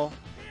now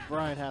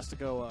Brian has to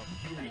go up.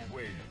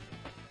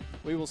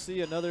 We will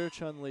see another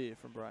Chun-Li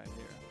from Brian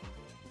here.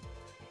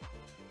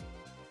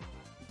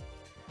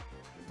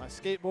 My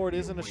skateboard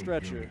isn't a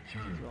stretcher, so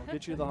I'll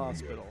get you to the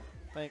hospital.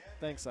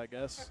 Thanks, I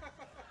guess.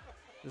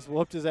 Just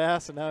whooped his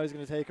ass, and now he's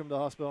going to take him to the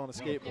hospital on a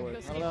skateboard.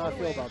 I don't know how I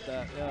feel about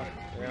that.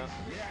 Yeah.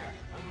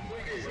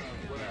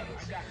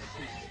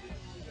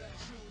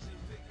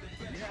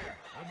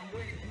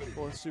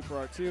 Fourth Super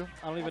R2.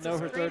 I don't even know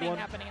her third one.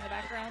 Happening in the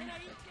background.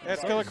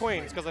 It's Killer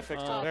Queen. It's because I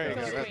fixed it. There you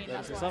Killer go. Queen,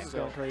 that's why. Something's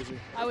going crazy.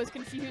 I was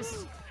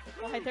confused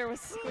why there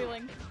was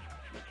squealing.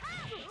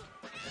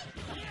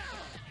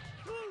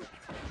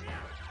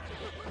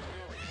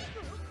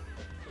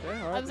 Okay,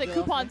 all right, I was like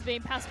coupons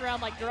being passed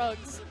around like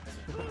drugs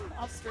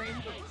off stream.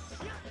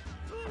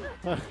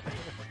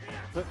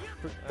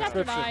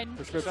 Chapter 9.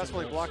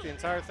 Successfully blocked the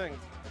entire thing.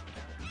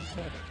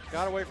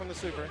 Got away from the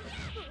super.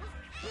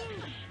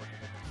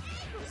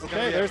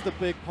 Okay, there's the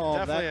big palm.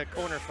 Definitely a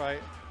corner fight.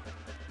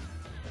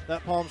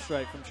 That palm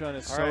strike from Chun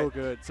is so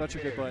good. Such a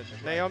good button.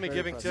 Naomi Very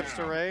giving impressive. tips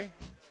to Ray.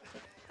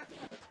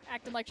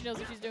 Acting like she knows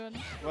what she's doing.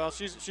 Well,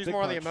 she's Big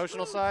more on the punch.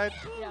 emotional side.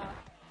 Yeah.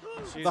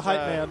 She's, The hype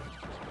man.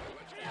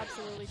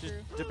 Absolutely She's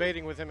true.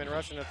 debating with him in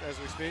Russian as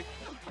we speak.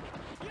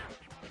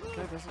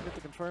 Okay, doesn't get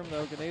the confirm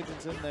though.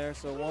 Ganagion's in there,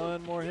 so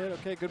one more hit.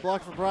 Okay, good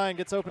block from Brian.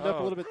 Gets opened up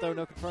a little bit though,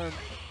 no confirm.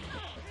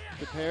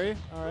 Good parry.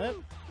 All right.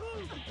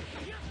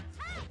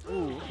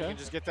 Ooh, okay. You can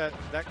just get that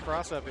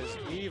cross up is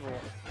evil.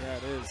 Yeah,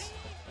 it is.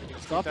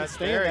 Stop that.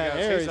 There he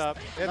goes. He's up.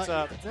 It's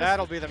up.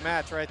 That'll be the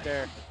match right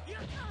there.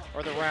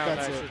 Or the round,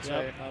 I should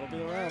say. That'll be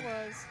the round.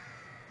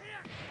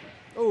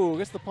 Oh,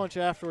 gets the punch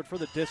afterward for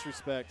the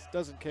disrespect.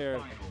 Doesn't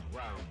care.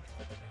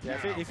 Yeah,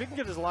 if he can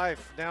get his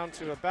life down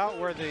to about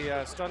where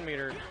the stun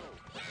meter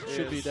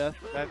should be death.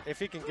 If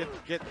he can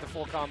get the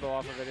full combo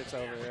off of it, it's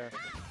over. Yeah.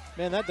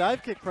 Man, that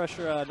dive kick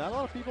pressure. Not a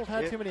lot of people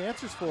have had too many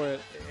answers for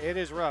it. It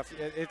is rough.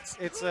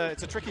 It's a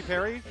tricky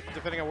parry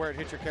depending on where it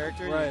hits your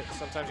character. Right.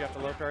 Sometimes you have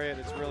to low parry it.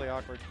 It's really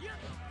awkward.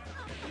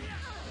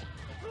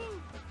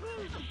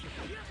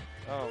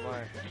 Oh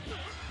my.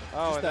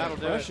 Oh, and that'll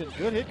do it.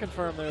 Good hit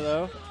confirm there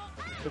though.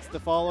 It's the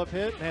follow-up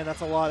hit. Man, that's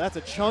a lot. That's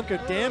a chunk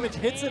of damage.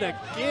 Hits it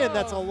again.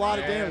 That's a lot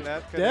of damage.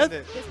 Death?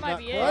 This might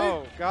be it.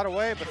 Oh, got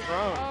away, but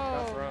thrown. Oh,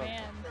 Got thrown.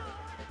 man.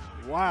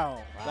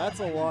 Wow. That's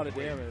a lot of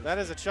damage. That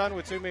is a Chun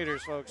with 2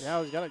 meters, folks.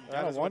 Yeah, you gotta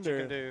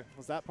wonder. Do.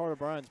 Was that part of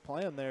Brian's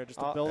plan there, just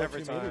to build up 2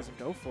 meters and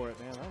go for it,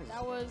 man?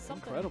 That was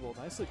something incredible.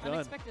 Nicely done.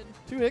 Unexpected.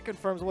 2 hit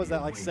confirms. Was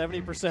that like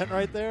 70%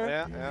 right there?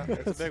 Yeah,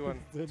 it's a big one.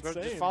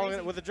 Just following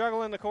it with the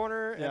juggle in the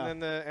corner, and then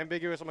the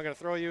ambiguous. Am I going to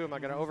throw you? Am I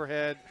going to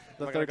overhead?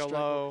 Am I going to go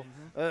low?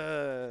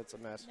 It's a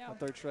mess. A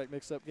third strike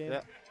mix-up game.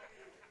 Yeah.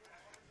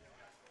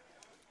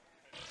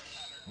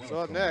 So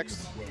up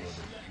next,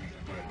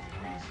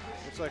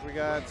 looks like we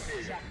got.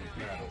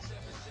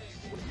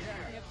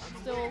 Yep,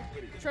 still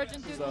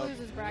trudging through the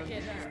losers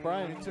bracket.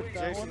 Brian took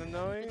that Jason and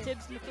Noe. The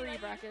Tibbs in the 3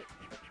 bracket.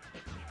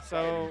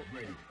 So,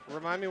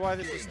 remind me why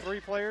this is 3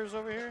 players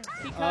over here?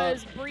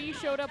 Because Bree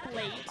showed up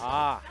late.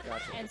 Ah,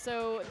 gotcha. And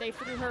so they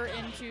threw her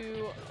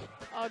into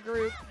a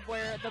group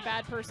where the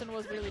bad person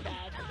was really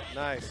bad.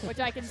 Nice. Which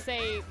I can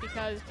say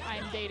because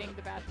I'm dating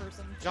the bad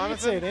person.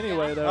 Jonathan? You can say it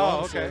anyway, though.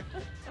 Oh, okay.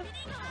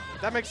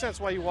 That makes sense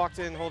why you walked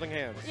in holding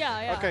hands.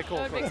 Yeah, yeah. Okay, cool,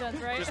 That would cool. make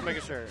sense, right? Just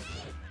making sure.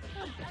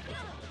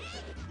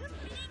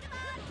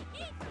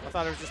 I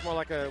thought it was just more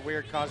like a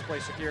weird cosplay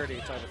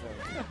security type of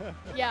thing.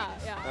 Yeah,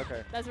 yeah.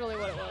 Okay. That's really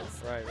what it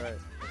was. Right, right.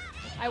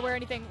 I wear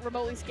anything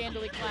remotely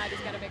scandally clad,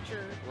 just got to make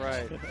sure.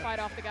 Right. Fight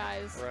off the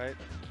guys. Right.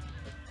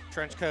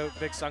 Trench coat,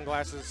 big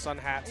sunglasses, sun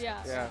hat.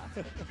 Yeah. Yeah.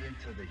 Did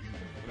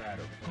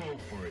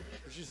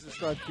you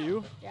describe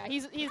Q? Yeah,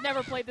 he's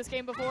never played this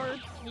game before.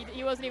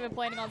 He wasn't even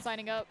planning on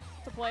signing up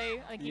to play.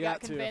 I think he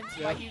got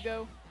convinced by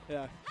Hugo.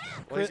 Yeah.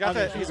 Well, he's got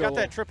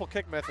that triple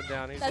kick method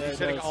down. He's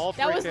hitting all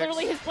 3 That was kicks.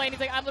 literally his plan. He's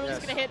like, I'm literally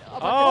just going to hit a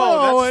bunch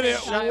oh, of and it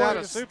shut down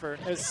a super.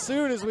 As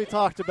soon as we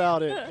talked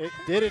about it, it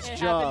did its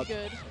job.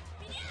 Good.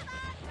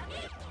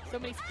 So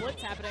many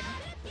splits happening.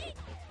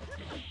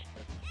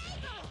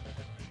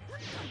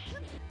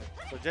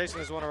 So Jason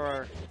is one of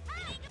our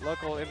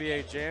local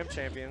NBA Jam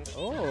champions.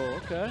 Oh,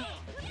 okay.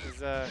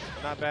 He's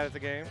not bad at the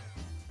game.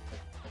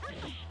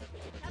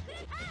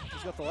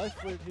 He's got the life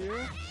fleet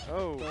here.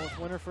 Oh. Going with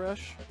Winter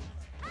Fresh.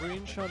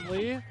 Green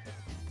Chun-Li.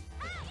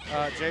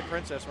 Jade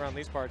Princess around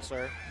these parts,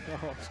 sir.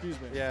 Oh, excuse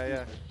me. Yeah,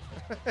 yeah.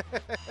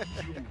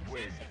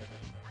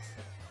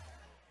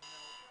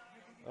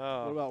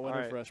 Oh, what about Winter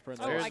right. Fresh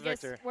Princess? Oh, I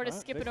guess we're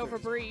just skipping over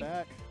Bree.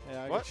 Back.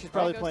 Yeah, what? She's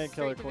probably playing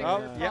Killer Queen.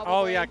 Oh, yeah.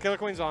 Oh, yeah. Killer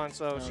Queen's on,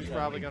 so she's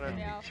probably going to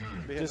be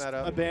hitting just that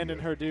up. abandon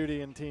her duty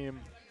and team.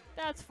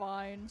 That's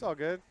fine. It's all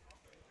good.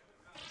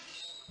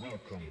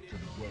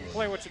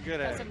 Play what you're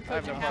good at. I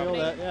have no feel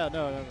that. Yeah,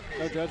 no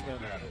judgment.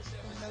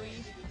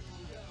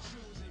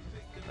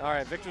 All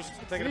right, Victor's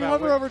thinking Did he about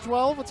hover over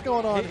 12. What's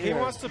going on he here?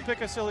 wants to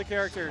pick a silly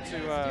character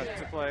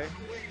to play.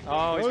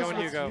 Oh, he's going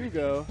Hugo.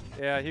 Hugo.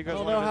 Yeah, Hugo's. I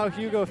don't know how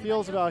Hugo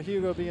feels about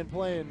Hugo being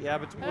played. Yeah,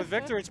 but with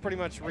Victor, it's pretty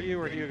much Ryu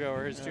or Hugo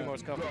are his 2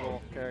 most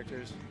comfortable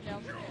characters.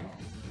 Yep.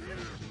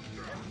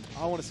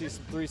 I want to see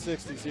some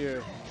 360s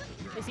here.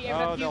 You see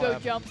every time Hugo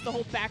jumps, the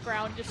whole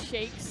background just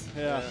shakes.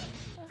 Yeah.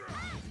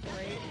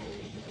 Great.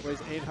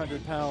 Weighs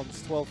 800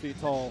 pounds, 12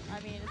 feet tall. I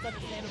mean, it's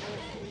understandable.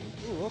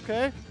 Ooh,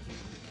 okay.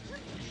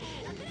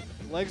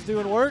 Legs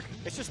doing work.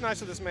 It's just nice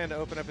for this man to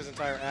open up his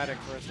entire attic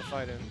for us to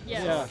fight in.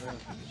 Yes. Yeah.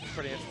 It's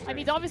pretty interesting. I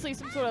mean, he's obviously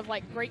some sort of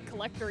like great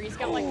collector. He's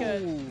got like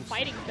a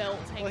fighting belt.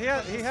 Well, he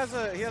has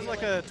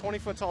like a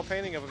 20-foot tall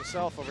painting of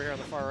himself over here on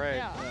the far right.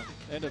 Yeah.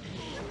 And a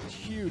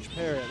huge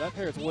parrot. That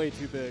parrot's way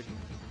too big.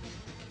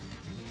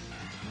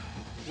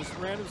 Just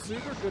random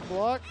super, good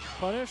block,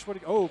 punish.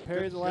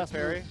 Parry the last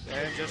parry,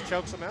 and just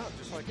chokes him out,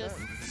 just like that.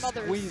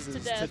 Smothers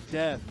Squeezes to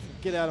death.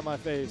 Get out of my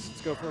face.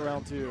 Let's go for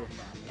round 2.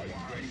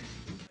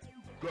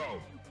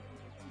 Go.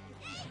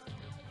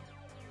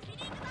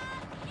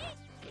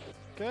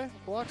 Okay,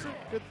 blocks it.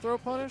 Good throw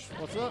punish.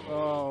 What's up?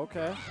 Oh,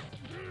 okay.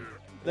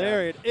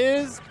 There it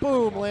is.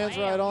 Boom, lands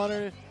right on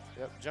her.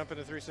 Yep, jump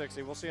into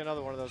 360. We'll see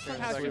another one of those here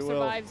in a Somehow second. she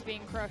survives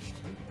being crushed.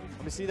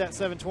 Let me see that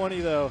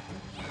 720 though.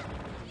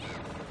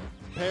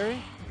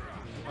 Parry?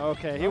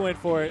 Okay, he went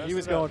for it. He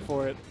was going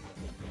for it.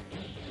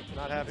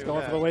 Not happy He's with going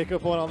that. for the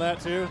wake-up one on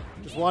that too.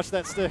 Just watch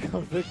that stick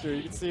on Victor.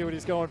 You can see when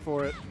he's going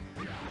for it.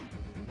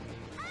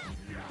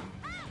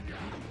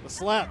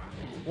 slap.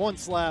 One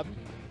slap.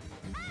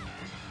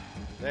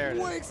 There it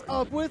is. Wakes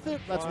up with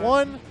it. That's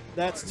one.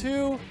 That's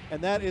two.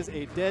 And that is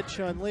a dead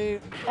Chun-Li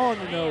on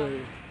the Noe.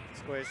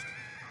 Squished.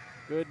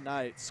 Good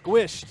night.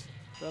 Squished.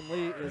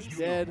 Chun-Li is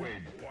dead.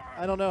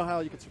 I don't know how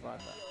you could survive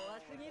that.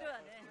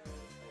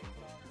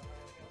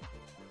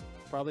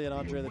 Probably an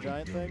Andre the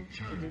Giant thing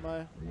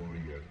would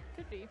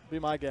be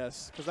my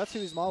guess, because that's who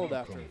he's modeled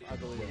after, I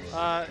believe.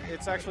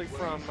 It's actually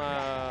from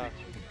Final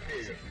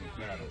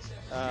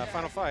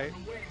Fight.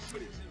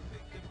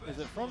 Is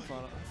it from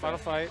Final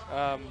Fight?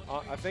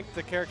 I think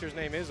the character's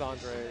name is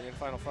Andre in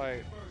Final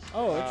Fight.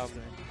 Oh,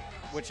 interesting.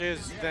 Which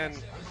is then,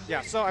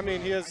 yeah. So I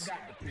mean, he is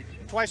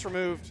twice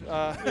removed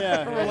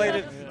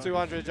related to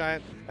Andre the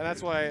Giant, and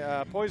that's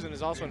why Poison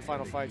is also in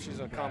Final Fight. She's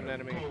a common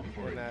enemy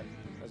in that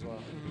as well.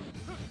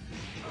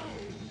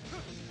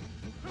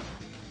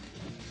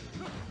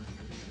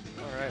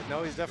 All right,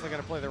 no, he's definitely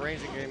going to play the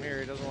ranging game here.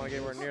 He doesn't want to get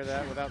anywhere near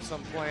that without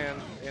some plan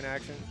in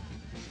action.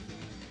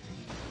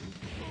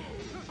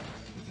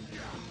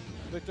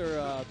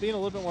 Victor being a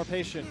little bit more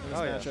patient in this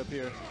matchup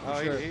here.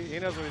 Oh, sure. he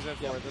knows what he's in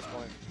for at this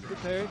point.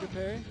 Good parry, good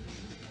parry.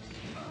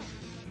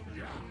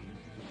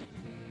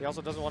 He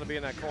also doesn't want to be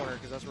in that corner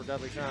because that's where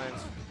Dudley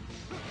shines.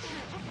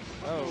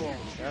 Oh,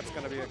 that's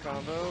going to be a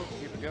combo.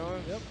 Keep it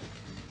going. Yep.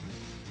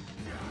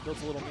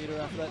 Builds a little meter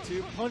after that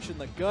too. Punch in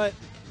the gut.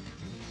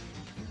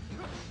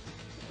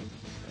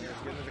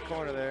 Getting to the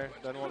corner there.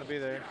 Doesn't want to be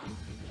there.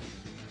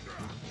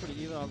 Pretty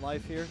even on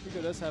life here.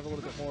 Hugo does have a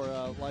little bit more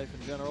life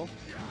in general.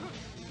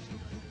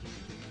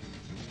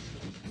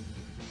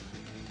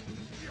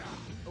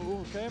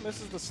 Ooh, okay,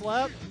 misses the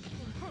slap.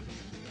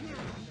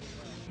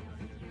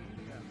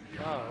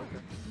 Oh, okay.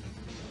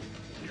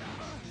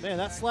 Man,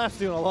 that slap's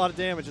doing a lot of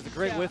damage. It's a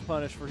great whiff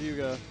punish for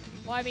Hugo.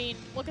 Well, I mean,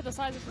 look at the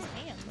size of his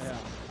hands. Yeah,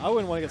 I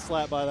wouldn't want to get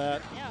slapped by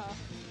that. Yeah,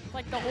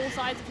 like the whole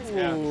size of his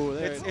Ooh,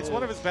 hands. It's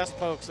one of his best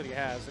pokes that he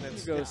has, and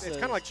it's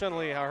kind of like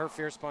Chun-Li, how her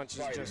fierce punch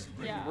is just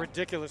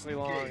ridiculously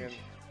long and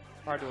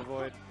hard to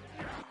avoid.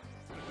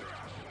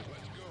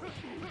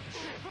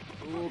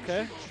 Ooh,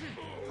 okay.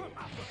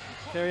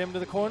 Carry him to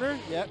the corner.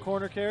 Yeah,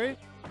 corner carry.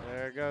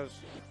 There it goes.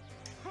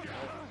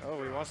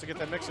 Oh, he wants to get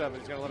that mix-up, and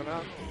he's going to let him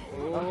out.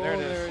 Oh, there it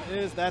is. There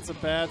it is. That's a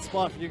bad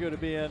spot for Hugo to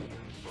be in,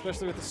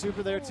 especially with the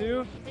super there,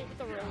 too.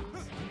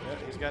 Yeah,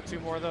 he's got two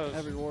more of those.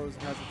 Every Rose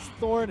has its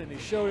thorn, and he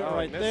showed it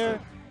right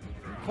there.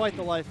 Quite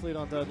the life lead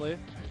on Dudley.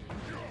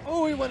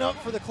 Oh, he went up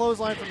for the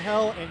clothesline from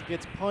hell and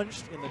gets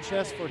punched in the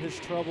chest for his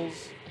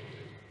troubles.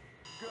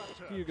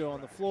 Hugo on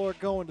the floor,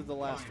 going to the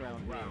last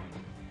round.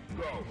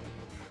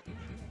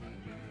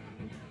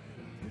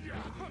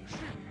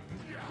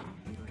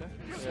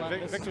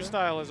 Yeah, Victor's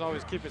style is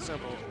always keep it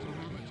simple.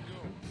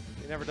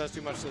 He never does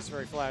too much that's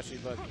very flashy,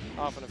 but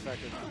often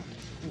effective.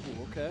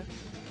 Ooh, okay.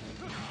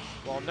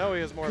 Well, Noe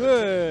is more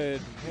good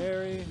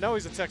parry.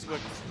 Noe's a textbook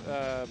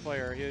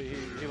player.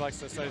 He likes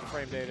to study the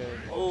frame data.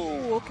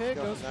 Oh, okay.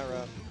 Goes that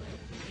route.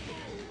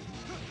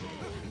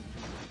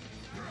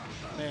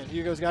 Man,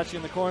 Hugo's got you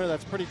in the corner.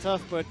 That's pretty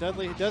tough, but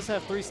Dudley does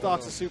have 3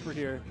 stocks of super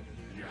here.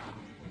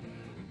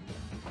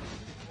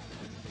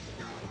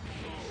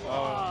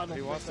 Oh,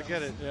 he wants to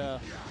get it. Yeah.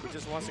 He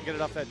just wants to get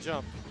it off that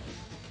jump.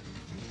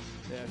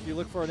 Yeah, if you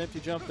look for an empty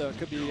jump, though, it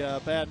could be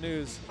bad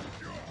news.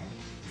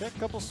 Okay, a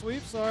couple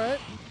sweeps, all right.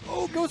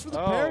 Oh, goes for the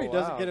parry.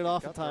 Doesn't get it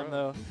off in time,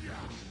 though.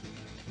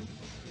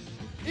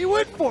 He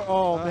went for it.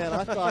 Oh, man,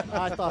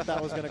 I thought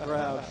that was going to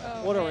grab.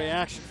 Oh, what a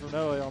reaction from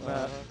Noe on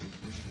that.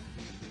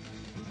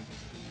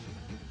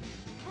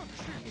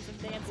 He's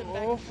dancing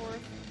back and forth.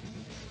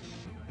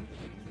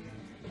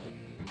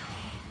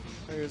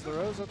 There's the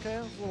Rose, okay.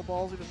 It was a little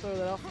ballsy to throw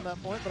that out from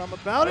that point, but I'm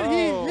about it.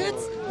 He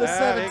hits the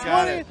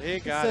 720. He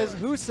got says, it.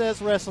 Who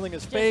says wrestling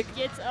is fake?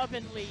 Gets up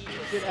and leaves.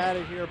 Get out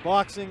of here.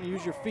 Boxing,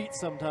 use your feet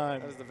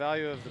sometimes. That is the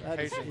value of the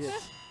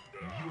patience.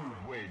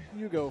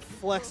 Hugo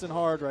flexing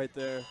hard right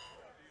there.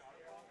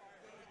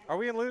 Are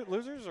we in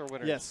losers or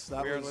winners? Yes,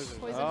 that we are was losers.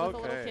 Poison with a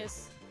little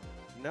kiss.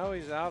 No,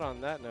 he's out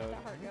on that note.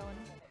 Got heart going.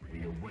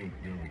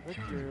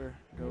 Victor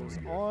goes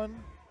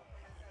on.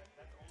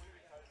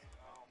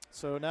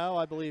 So now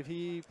I believe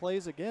he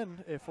plays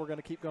again if we're going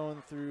to keep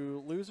going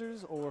through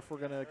losers or if we're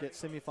going to get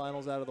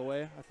semifinals out of the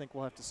way. I think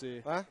we'll have to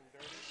see. Huh?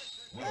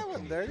 That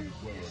wasn't dirty.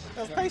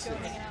 That was patient.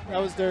 That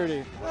was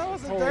dirty. That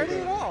wasn't dirty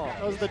at all.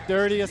 That was the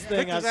dirtiest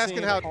thing Victor's I've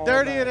seen. asking how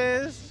dirty it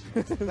is.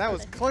 That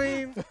was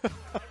clean,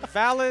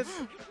 valid,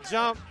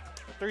 jump,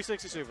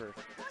 360 super.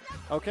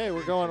 Okay,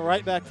 we're going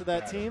right back to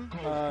that team.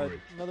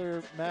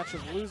 Another match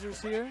of losers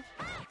here.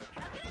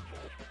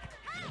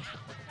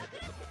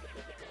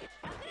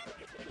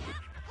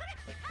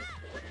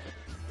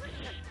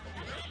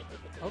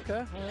 Okay.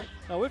 All right.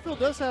 Now, Whitfield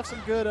does have some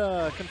good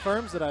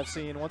confirms that I've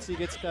seen once he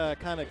gets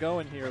kind of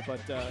going here, but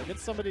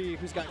against somebody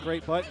who's got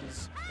great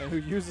buttons and who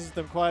uses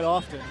them quite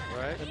often,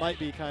 it might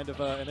be kind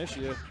of an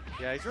issue.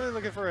 Yeah, he's really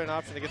looking for an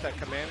option to get that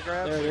command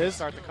grab there so it he is. can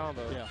start the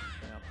combo. Yeah.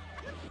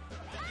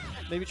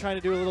 Maybe trying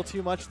to do a little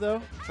too much, though.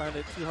 Trying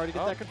too hard to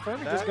get that confirmed.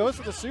 He just goes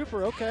for the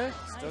super. Okay.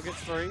 Still gets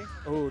 3.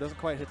 Oh, doesn't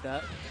quite hit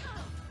that.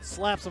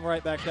 Slaps him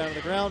right back down to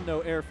the ground.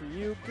 No air for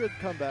you. Good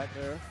comeback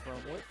there from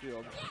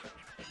Whitfield.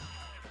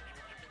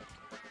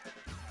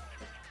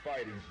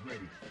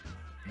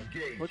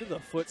 Look at the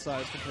foot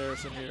size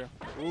comparison here.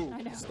 Ooh,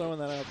 just throwing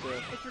that out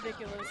there. It's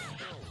ridiculous.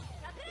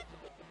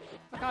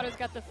 Makoto's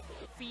got the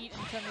feet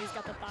and Chun-Li's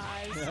got the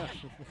thighs. Yeah.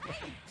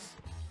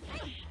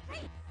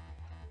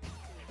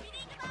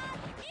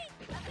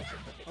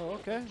 Oh,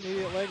 okay.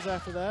 Immediate legs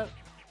after that.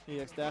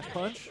 EX dash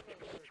punch.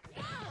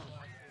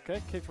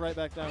 Okay, kicked right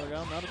back down to the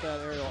ground. Not a bad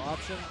aerial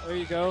option. There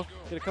you go.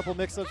 Get a couple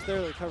mix-ups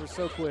there. They recover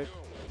so quick.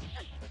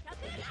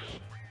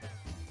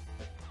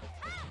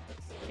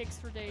 Kicks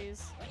for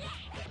days.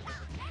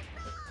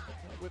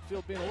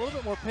 Whitfield being a little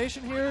bit more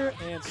patient here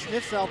and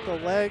sniffs out the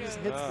legs,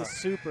 hits the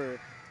super.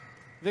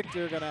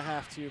 Victor gonna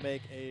have to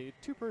make a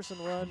two-person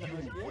run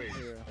again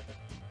here.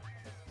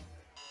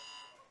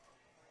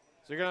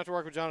 So you're gonna have to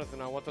work with Jonathan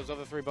on what those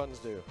other 3 buttons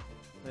do.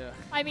 Yeah.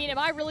 I mean, am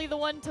I really the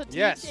one to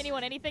teach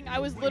anyone anything? I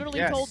was literally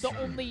told to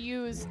only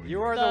use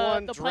You are the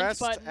one the dressed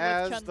punch button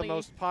as with the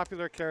most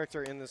popular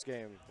character in this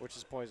game, which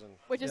is Poison.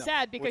 Which is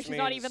sad because she's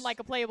not even like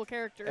a playable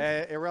character.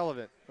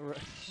 Irrelevant.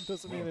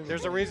 Doesn't mean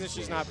There's a reason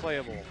she's not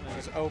playable.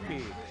 She's OP.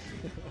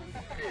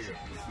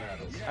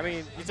 I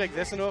mean, you take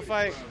this into a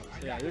fight.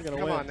 Yeah, you're gonna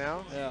Come win. on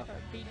now. Yeah. Start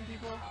beating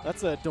people.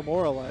 That's a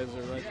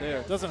demoralizer right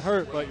there. It doesn't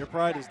hurt, but your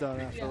pride is done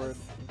afterward.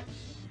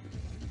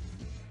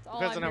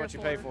 Depends on how much you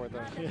pay for it,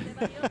 though.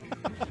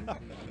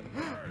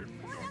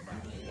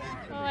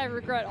 Oh, I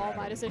regret all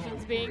my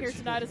decisions being here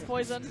tonight as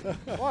Poison.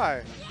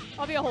 Why?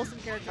 I'll be a wholesome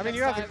character. I mean,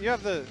 next you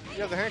have the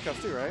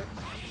handcuffs too, right?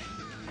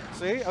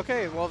 See?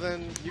 Okay, well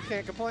then you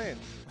can't complain.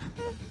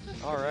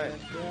 All right.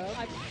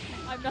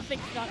 I'm nothing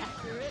not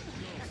accurate.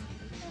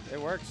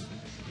 It works.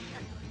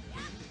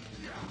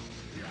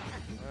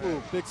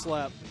 Ooh, big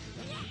slap.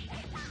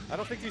 I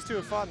don't think these two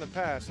have fought in the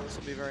past, so this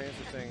will be very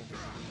interesting.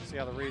 See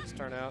how the reads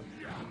turn out.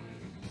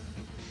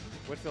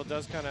 Whitfield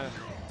does kind of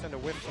tend to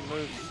whip some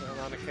moves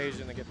on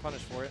occasion and get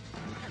punished for it.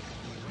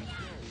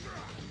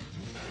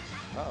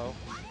 Uh-oh.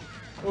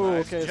 Ooh,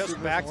 Nice. okay.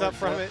 Just backs up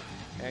from it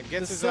and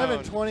gets the his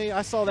 720.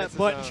 I saw that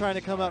button trying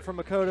to come out from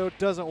Makoto.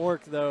 Doesn't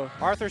work, though.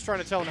 Arthur's trying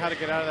to tell him how to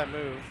get out of that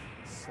move.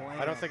 Slam.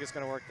 I don't think it's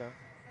going to work, though.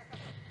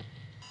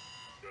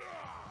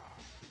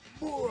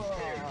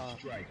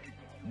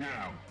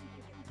 Now.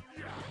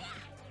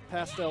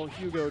 Pastel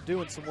Hugo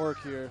doing some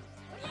work here.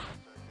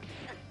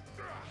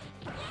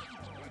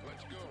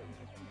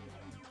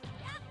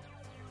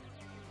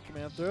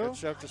 Command through. Good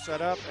shove to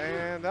set up,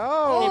 and he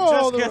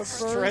just gets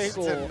straight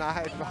reversal.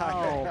 denied by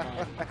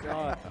Oh my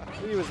god.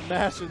 He was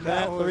mashing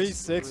that, was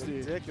 360.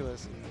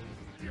 ridiculous.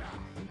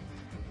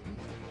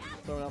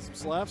 Throwing out some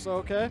slaps,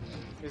 okay.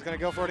 He's going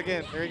to go for it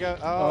again. Here he goes.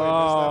 Oh,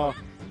 Oh. he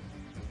missed that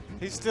one.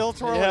 He's still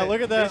twirling. Yeah,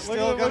 look at that. He's Look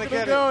still at going to him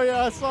get go. it.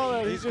 Yeah, I saw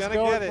that. He's just gonna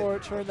going get it. for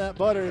it. Churn that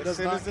butter. As Does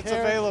soon not as it's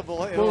care.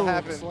 available, it'll Boom,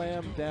 happen.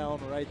 Slam down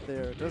right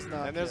there. Does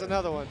not And there's care.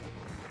 another one.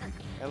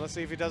 And let's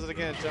see if he does it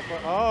again. Jump up.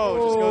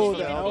 Oh, just goes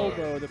for the the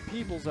elbow. The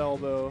people's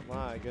elbow.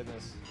 My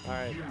goodness. All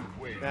right.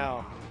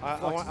 Now, I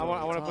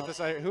want to put this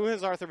out here. Who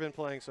has Arthur been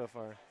playing so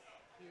far?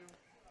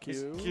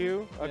 Q.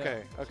 Q?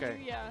 Okay, okay.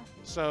 Q, yeah.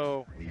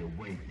 So,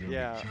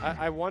 yeah.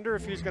 I wonder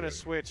if he's going to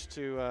switch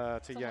to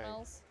Yang.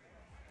 Else.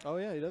 Oh,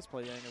 yeah, he does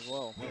play Yang as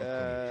well.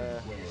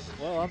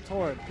 Well, I'm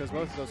torn because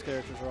both of those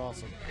characters are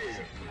awesome.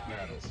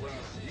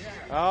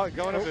 Oh,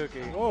 going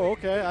Ibuki. Oh,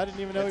 okay. I didn't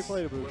even know he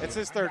played Ibuki. It's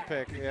his third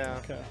pick, yeah.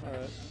 Okay, all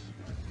right.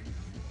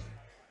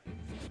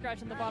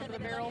 Scratching the bottom of the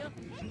barrel.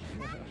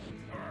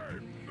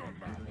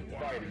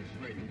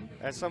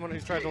 As someone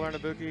who's tried to learn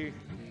Ibuki,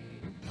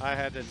 I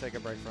had to take a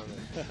break from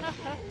it.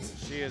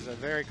 She is a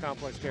very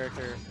complex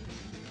character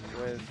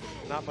with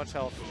not much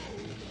health,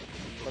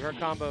 but her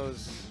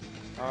combos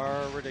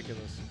are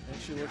ridiculous.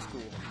 And she looks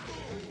cool.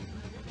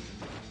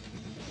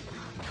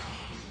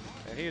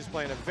 And he is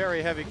playing a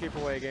very heavy keep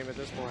away game at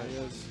this point. He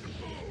is.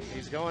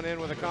 He's going in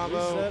with a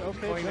combo, Reset. Okay,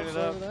 cleaning jumps it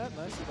up. over that.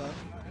 Nicely done.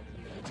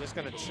 Just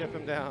going to chip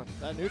him down.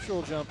 That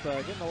neutral jump,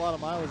 getting a lot of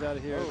mileage out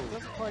of here. Oh.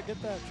 Doesn't quite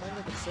get that. Trying to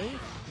make it safe.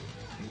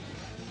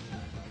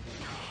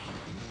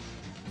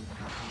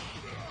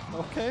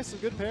 Okay, some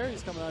good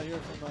parries coming out here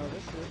from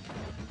Victor.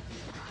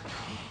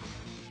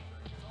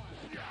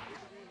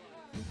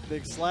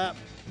 Big slap.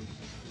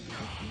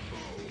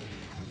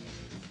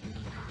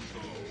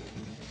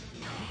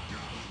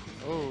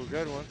 Oh,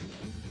 good one.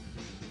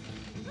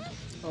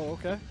 Oh,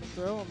 okay.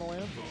 Throw on the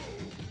land.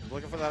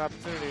 Looking for that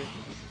opportunity.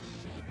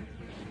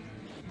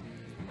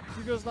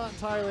 Hugo's not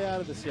entirely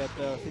out of this yet,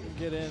 though. If he can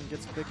get in,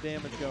 get some big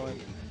damage going.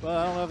 But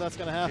I don't know if that's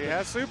going to happen. He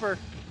has super.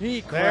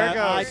 He there grabbed.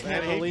 goes. I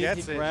can't and believe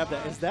he he grabbed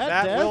that. Is that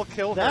That death? will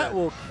kill her. That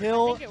will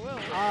kill. I think it will.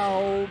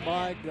 Oh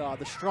my God!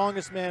 The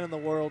strongest man in the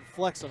world,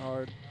 flexing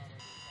hard.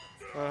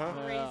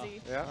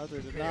 Crazy. Yeah.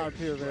 Arthur did not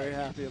appear very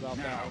happy about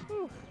that one.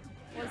 Whew.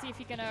 Let's see if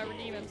he can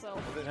redeem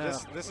himself.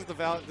 This is the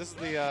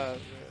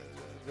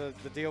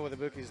deal with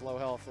Ibuki's low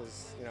health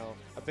is, you know,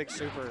 a big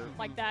super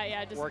Like that,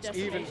 yeah, just works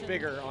even decimation.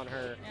 bigger on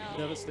her. Yeah.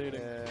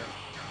 Devastating. Yeah.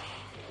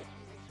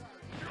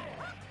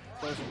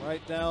 Throws him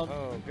right down.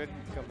 Oh, good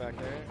comeback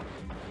there.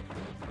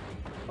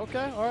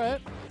 Okay, all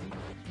right.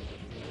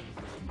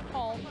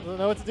 don't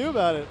know what to do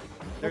about it.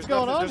 What's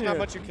going on There's here? not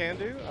much you can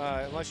do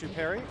unless you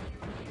parry.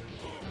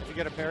 If you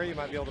get a parry, you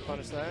might be able to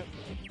punish that.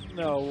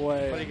 No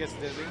way. But he gets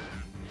dizzy.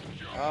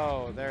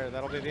 Oh, there.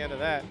 That'll be the end of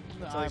that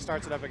until he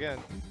starts it up again.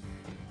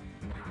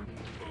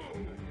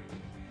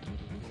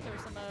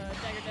 There's some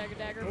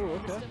dagger.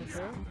 Oh, okay.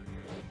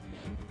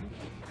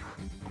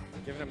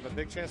 Giving him a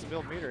big chance to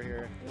build meter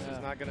here. This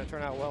is not going to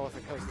turn out well if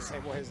it goes the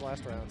same way as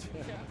last round.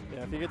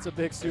 Yeah, if he gets a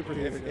big super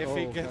hit. If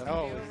he gets,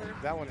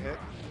 that one hit.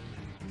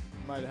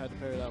 Might have had to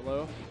parry that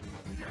low.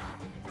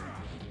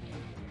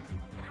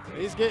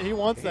 He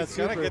wants that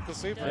super. He's gonna get the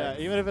super. Yeah,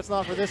 even if it's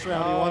not for this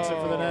round, he wants it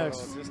for the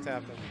next. It just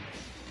happened.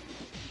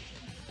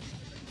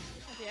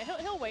 Yeah,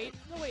 he'll wait.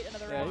 He'll wait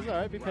another Yeah, round. he's all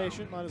right. Be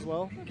patient. Might as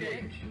well.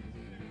 Okay.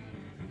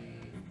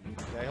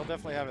 Yeah, he'll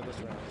definitely have it this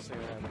round. Let's see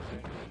what happens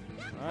here.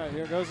 All right,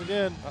 here it goes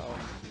again. Uh-oh.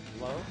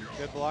 Low.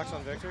 Good blocks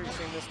on Victor. You've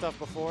seen this stuff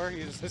before.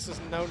 This is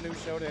no new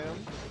show to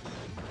him.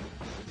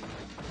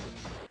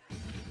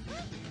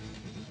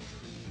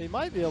 He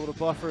might be able to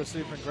buffer a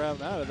super and grab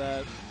him out of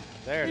that.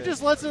 There He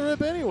just lets it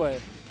rip anyway.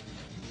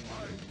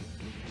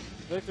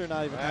 Victor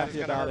not even That is happy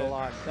gonna about hurt it. a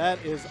lot.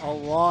 That is a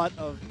lot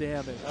of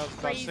damage. That was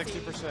about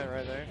 60%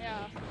 right there.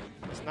 Yeah.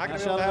 It's not going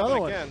Mash to be able out to happen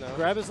another one. again, though.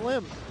 Grab his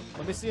limb.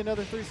 Let me see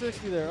another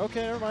 360 there.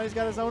 Okay, never mind. He's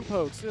got his own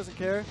pokes. He doesn't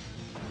care.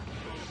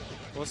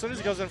 Well, as soon as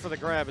he goes in for the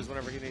grab is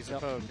whenever he needs a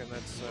poke, and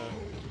that's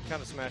kind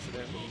of smash it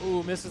in.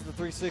 Ooh, misses the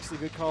 360.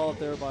 Good call up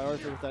there by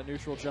Arthur with that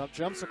neutral jump.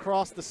 Jumps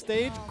across the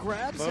stage,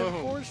 grabs him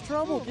for his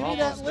trouble. Give me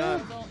that Almost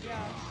limb. done.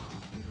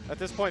 At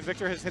this point,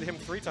 Victor has hit him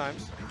 3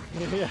 times.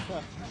 Yeah.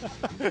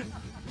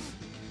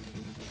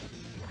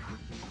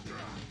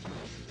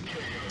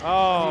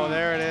 Oh,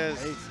 there it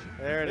is.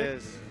 There it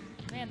is.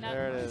 Man,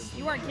 there it is.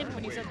 You weren't kidding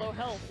when you said low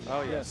health.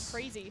 Oh, yes.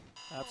 Crazy.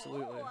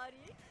 Absolutely.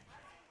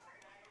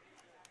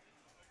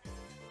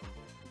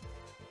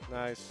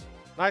 Nice.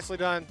 Nicely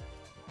done.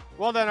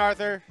 Well done,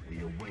 Arthur.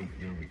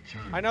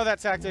 I know that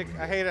tactic.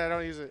 I hate it. I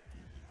don't use it.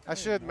 I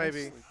should,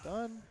 maybe.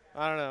 Done.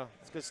 I don't know.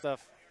 It's good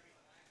stuff.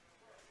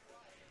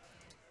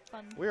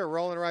 Fun. We are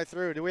rolling right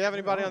through. Do we have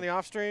anybody on the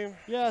off stream?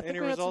 Yeah, I think Any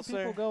we had results some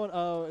people there? going.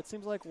 Oh, it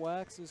seems like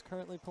Waxx is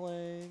currently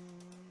playing,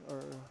 or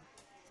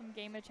Some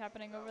gamage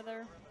happening over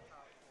there.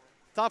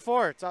 Top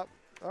 4. All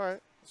right.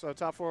 So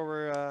top 4,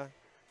 we're going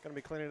to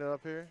be cleaning it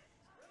up here.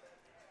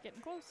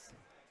 Getting close.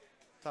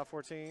 Top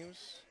 4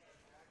 teams.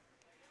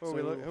 Who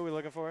are we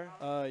looking for?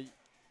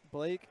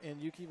 Blake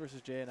and Yuuki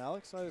versus Jay and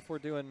Alex. Are we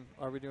doing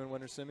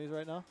winner semis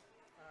right now?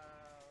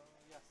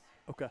 Yes.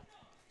 Okay.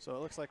 So it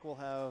looks like we'll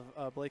have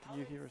Blake and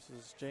Yuuki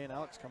versus Jay and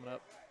Alex coming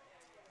up.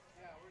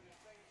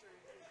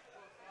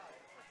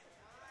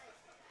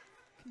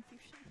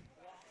 Confusion.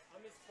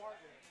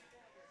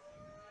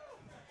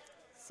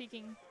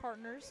 Seeking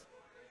partners.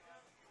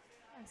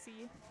 I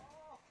see.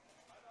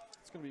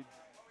 It's gonna be.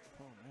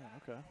 Oh man.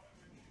 Okay.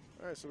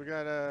 All right, so we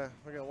got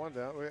one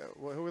down.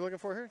 Who are we looking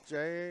for here?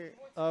 Jay.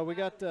 We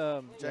got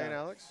Jay and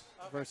Alex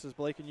versus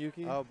Blake and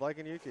Yuuki. Oh, Blake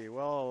and Yuuki.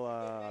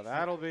 Well,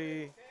 that'll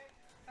be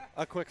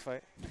a quick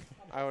fight,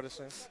 I would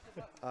assume.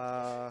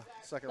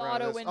 Second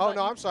round. Of this. Oh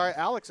no, I'm sorry,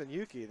 Alex and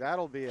Yuuki.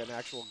 That'll be an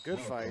actual good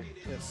fight.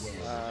 Yes.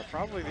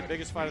 Probably the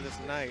biggest fight of this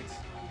night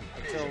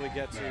until we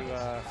get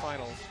to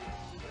finals.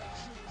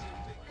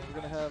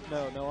 We're gonna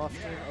have no off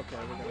stream. Okay,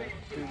 we're gonna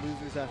do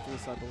losers after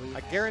this, I believe.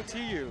 I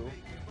guarantee you,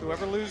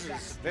 whoever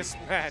loses this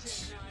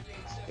match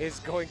is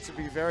going to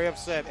be very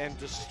upset and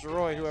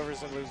destroy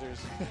whoever's in losers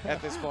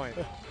at this point.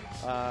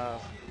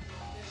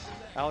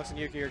 Alex and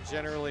Yuuki are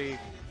generally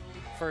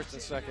first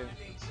and second,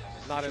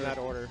 not in that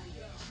order,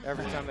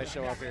 every time they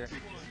show up here.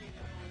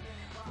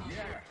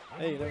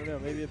 Hey, you never know.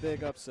 Maybe a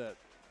big upset.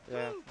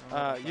 Yeah.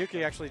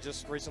 Yuuki actually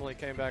just recently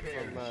came back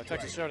from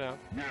Texas Showdown.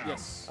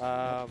 Yes.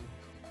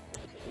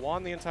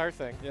 Won the entire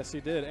thing. Yes, he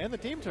did, and the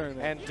team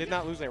tournament. And did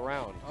not lose a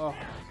round. Oh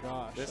my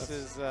gosh. This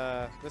is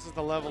the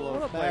level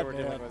What a of play bad we're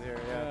man. dealing with here.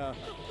 Yeah.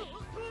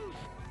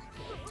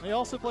 He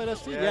also played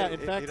ST. Yeah, in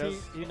fact,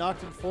 he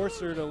knocked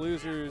Enforcer to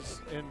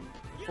losers in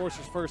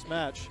Enforcer's first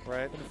match.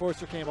 Right. And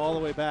Enforcer came all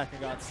the way back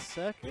and got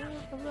second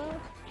of that.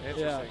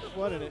 Interesting.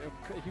 Yeah.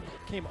 He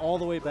came all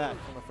the way back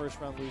from the first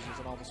round losers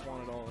and almost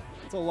won it all.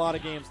 It's a lot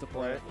of games to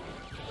play. Right.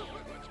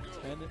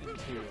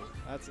 10-2.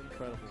 That's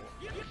incredible.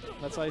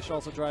 That's how you should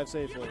also drive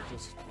safely.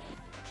 Just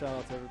shout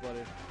out to everybody.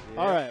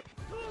 Yeah. All right.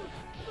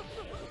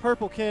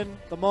 Purplekin,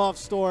 the Mauve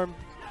Storm.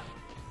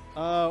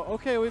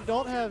 Okay, we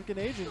don't have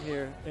Ganagin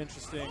here,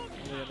 interestingly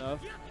enough.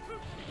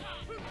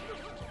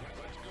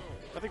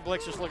 I think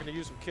Blake's just looking to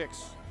use some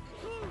kicks.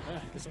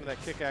 Get some of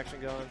that kick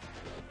action going.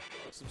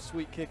 Some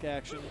sweet kick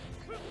action.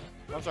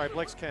 I'm sorry,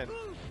 Blake's Ken.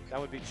 That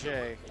would be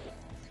Jay.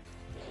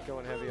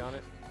 Going heavy on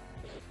it.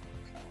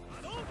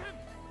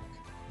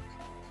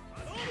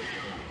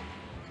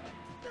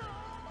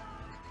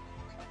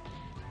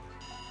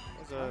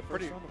 That was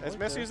pretty, as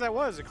messy as that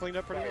was, it cleaned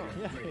up pretty well.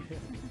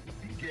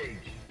 Yeah.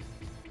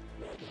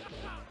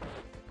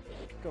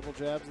 Couple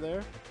jabs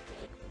there.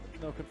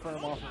 No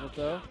confirm off of it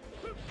though.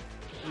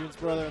 Yoon's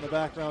brother in the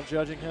background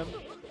judging him.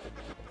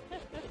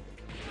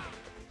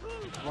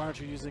 Why aren't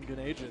you using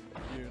Ganagin,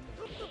 Yoon?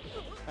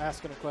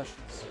 Asking him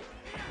questions.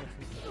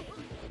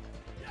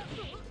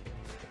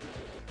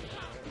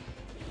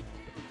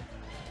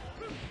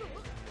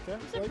 Okay.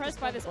 I'm just impressed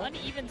by this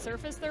uneven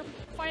surface they're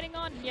fighting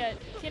on, yet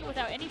Ken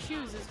without any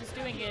shoes is just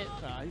doing it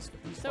he's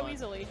so fine.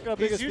 easily.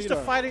 He's used to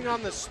fighting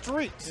on the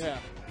street. Yeah.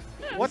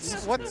 What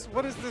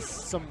is this?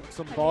 Some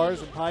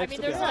bars and pipes. I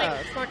mean,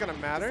 there's it's not gonna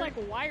matter. There's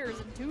like wires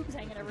and tubes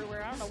hanging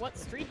everywhere. I don't know what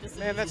street this is.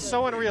 Man, that's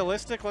so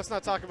unrealistic. Let's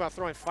not talk about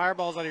throwing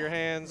fireballs out of your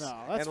hands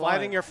and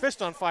lighting your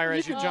fist on fire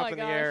as you jump in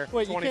the air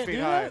 20 feet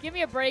high. Give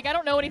me a break. I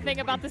don't know anything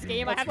about this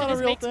game. I have to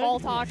just make small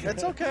talk.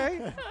 It's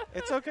okay.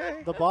 It's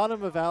okay. The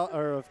bottom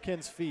of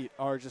Ken's feet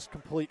are just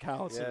complete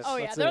calluses. Yes. Oh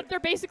yeah, they're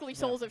basically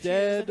soles of shoes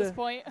dead, at this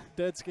point.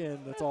 Dead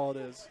skin. That's all it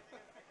is.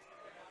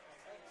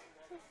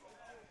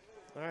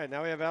 All right,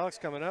 now we have Alex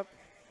coming up.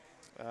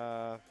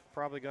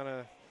 Probably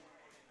gonna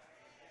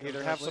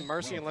either have some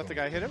mercy and let the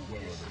guy hit him.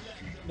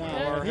 No,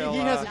 or he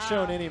hasn't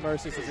shown any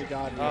mercy since he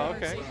got here. Oh,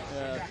 okay.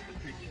 Yeah.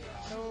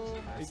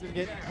 He's been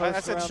getting I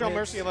said show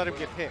mercy and let him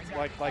get hit,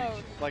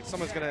 like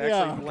someone's gonna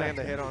actually land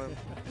a hit on him,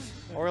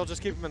 or he'll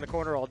just keep him in the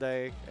corner all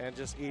day and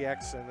just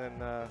EX and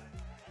then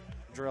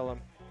drill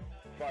him.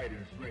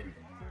 Fighters ready.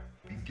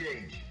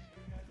 Engage.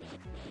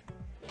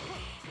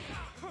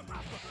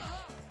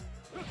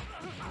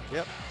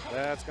 Yep,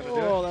 that's gonna do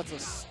it. Oh,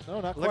 that's no,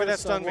 not Look quite at that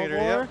stun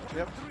meter.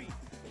 Yep.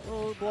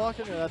 Oh,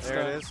 blocking it. That's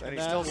there it is, and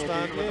he's still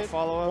stunned with a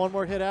follow-up. One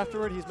more hit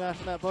afterward. He's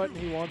mashing that button.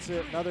 He wants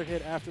it. Another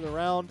hit after the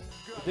round.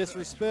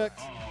 Disrespect.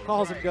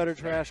 Calls him gutter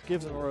trash.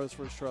 Gives him a rose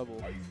for his trouble.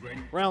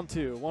 Round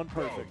 2. 1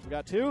 perfect. We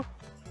got 2.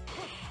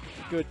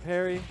 Good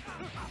parry.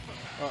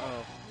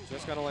 Uh-oh.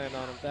 Just gonna land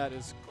on him. That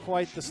is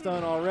quite the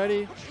stun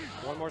already.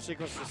 One more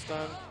sequence to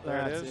stun.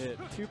 There That's it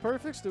is. 2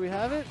 perfects. Do we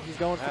have it? He's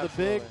going for the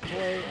big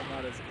play, and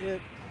that is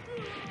it.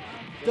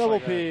 Just Double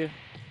like P.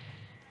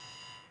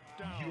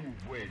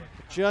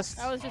 Just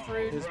that was just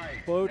rude. His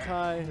bow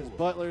tie, his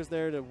butler's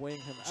there to wing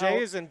him Jay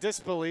out. is in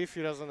disbelief.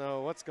 He doesn't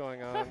know what's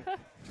going on.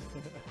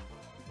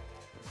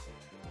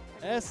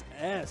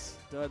 SS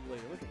Dudley.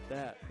 Look at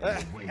that.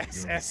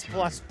 SS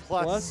plus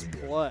plus.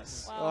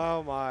 Plus. Wow.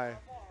 Oh my. I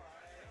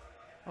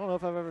don't know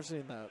if I've ever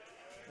seen that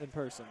in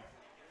person.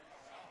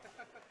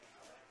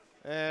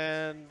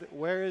 And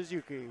where is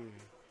Yuuki?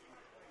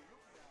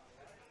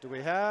 Do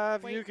we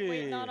have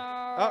Yuuki?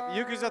 Oh,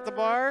 Yuki's at the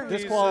bar.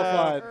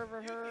 Disqualified.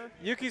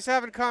 Yuki's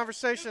having a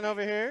conversation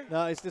over here.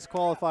 No, he's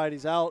disqualified.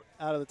 He's out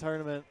of the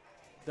tournament.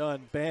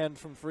 Done. Banned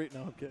from free.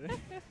 No, I'm kidding.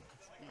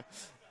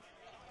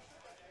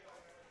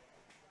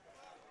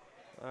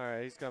 All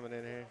right, he's coming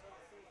in here.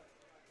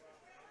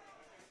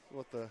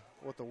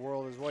 What the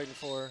world is waiting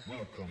for.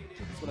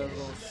 That's what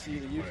everyone wants to see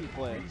the Yuuki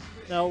play.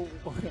 Now,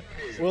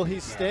 will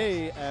he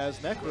stay as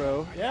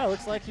Necro? Yeah,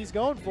 looks like he's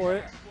going for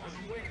it.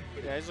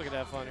 Yeah, he's looking to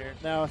have fun here.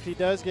 Now, if he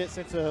does get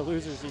sent to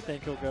losers, do you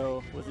think he'll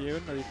go with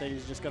Yoon, or do you think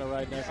he's just going to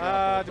ride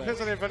Necro? Depends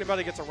on if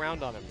anybody gets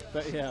around on him.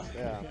 But yeah.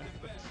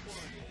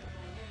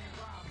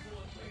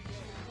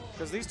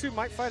 Because these two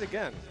might fight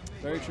again.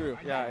 Very true.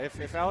 Yeah,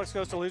 if Alex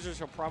goes to losers,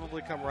 he'll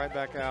probably come right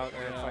back out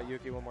and fight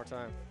Yuuki one more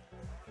time.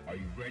 Are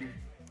you ready?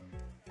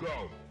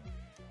 Go.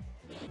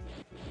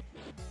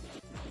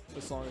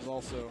 This song is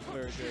also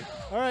very good.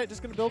 All right,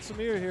 just going to build some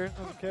mirror here.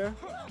 Doesn't care.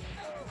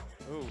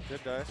 Ooh,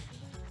 good dice.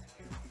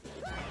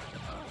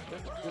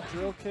 Good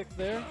drill kick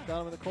there.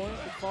 Got him in the corner.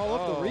 Good follow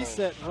up. The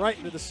reset right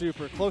into the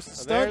super. Close to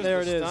stun.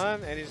 There it is.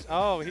 Stun, and he's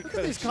he Look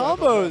at these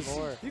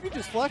combos. You can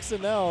just flex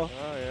it now.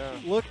 Oh yeah.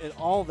 Look at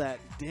all that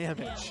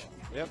damage.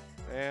 Yep.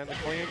 And the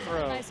clean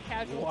throw. Nice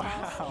casual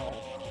Wow.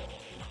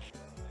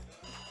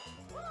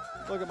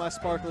 Look at my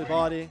sparkly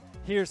body.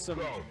 Here's some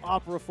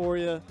opera for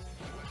you.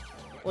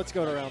 Let's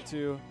go to round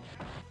 2.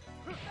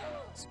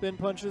 Spin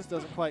punches.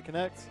 Doesn't quite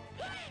connect.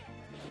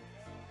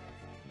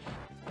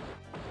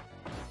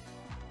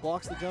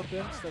 Blocks the jump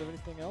in instead of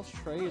anything else.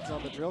 Trades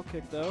on the drill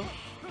kick, though.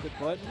 Good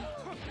button.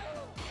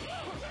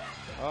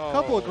 Oh.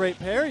 Couple of great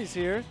parries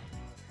here.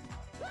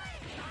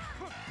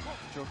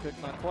 Drill kick,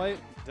 not quite.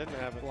 Didn't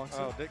have it. Blocks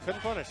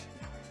Couldn't punish.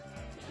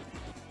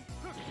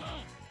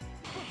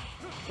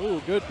 Ooh,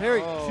 good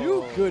parry.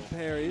 2 good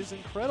parries.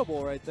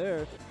 Incredible right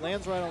there.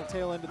 Lands right on the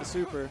tail end of the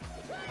super.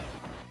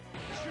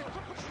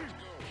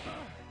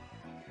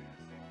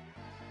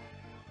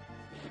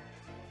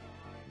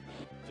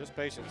 Just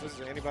patience. This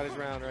is anybody's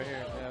round right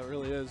here. Yeah, it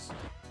really is.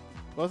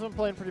 Both of them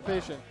playing pretty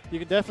patient. You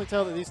can definitely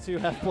tell that these two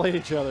have played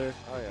each other.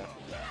 Oh, yeah.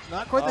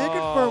 Not quite the hit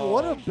confirm.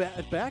 What a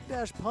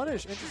backdash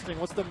punish. Interesting.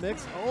 What's the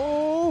mix?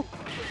 Oh!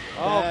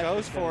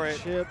 Goes for it.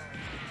 Chip.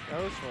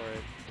 Goes for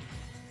it.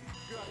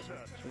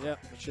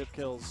 Yep, the chip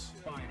kills.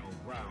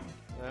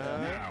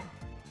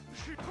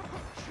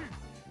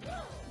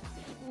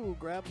 Ooh,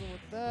 grabs him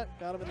with that.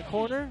 Got him in the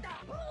corner.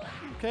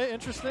 Okay,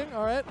 interesting.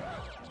 All right.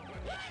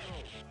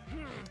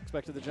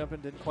 Expected the jump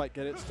in, didn't quite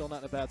get it. Still not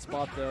in a bad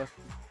spot, though.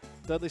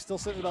 Dudley still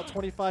sitting at about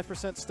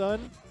 25%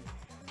 stun.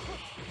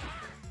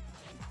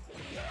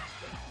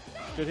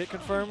 Good hit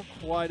confirm.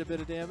 Quite a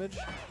bit of damage.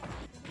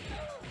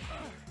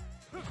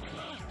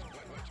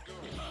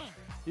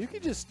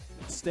 Yuuki just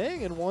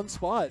staying in one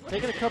spot,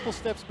 taking a couple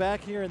steps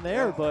back here and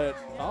there, but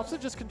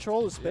opposite just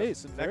control of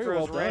space. And very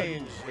well Necro's done.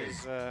 range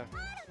is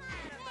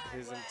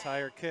his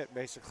entire kit,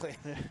 basically.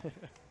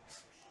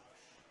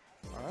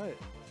 All right.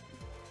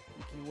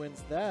 He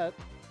wins that.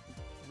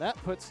 And that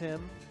puts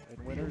him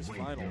in winners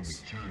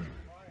finals.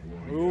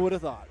 Who would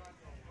have thought?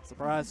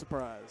 Surprise,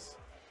 surprise.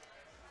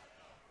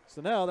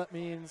 So now that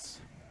means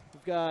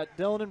we've got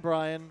Dylan and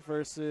Brian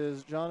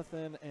versus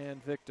Jonathan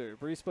and Victor.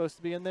 Bri's supposed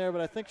to be in there, but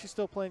I think she's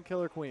still playing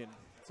Killer Queen.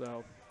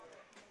 So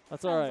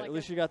that's all right. Like At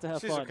least you got to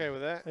have fun. She's okay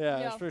with that.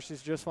 Yeah, I'm sure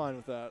she's just fine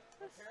with that.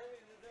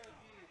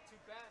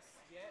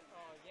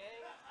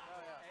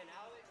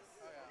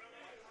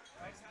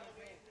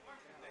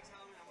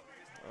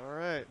 All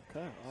right.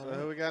 Okay. So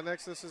who we got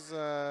next? This is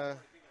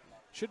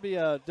should be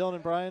Dylan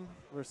and Brian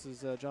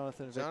versus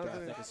Jonathan and Victor.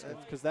 Jonathan I think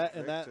and because that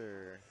and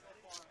Victor.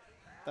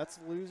 that's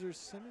losers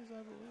semis,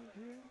 I believe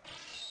here.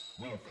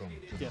 Welcome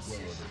to Yes,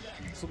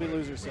 this will be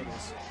loser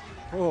semis.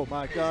 Oh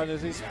my God!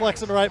 As he's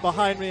flexing right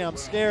behind me, I'm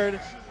scared,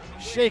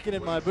 shaking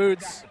in my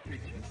boots.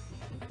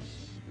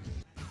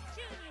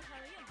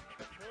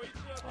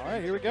 All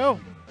right, here we go.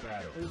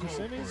 Loser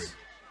semis.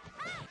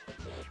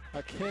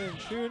 Ken and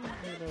Chun.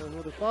 You know, who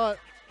would have thought?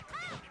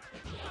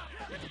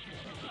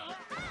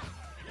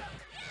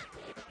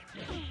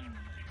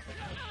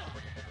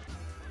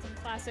 Some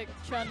classic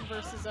Chun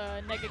versus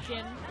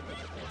Negakin.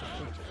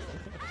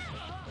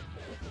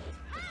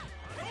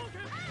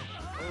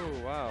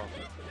 Oh, wow.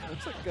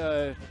 Looks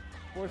like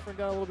boyfriend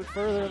got a little bit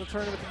further in the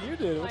tournament than you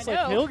did. It looks I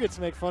like know. he'll get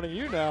to make fun of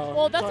you now.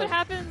 Well, that's what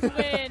happens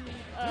when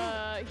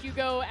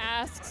Hugo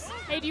asks,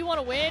 hey, do you want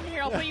to win?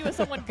 Here, I'll put you with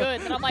someone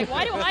good. And I'm like,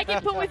 why do I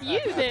get put with you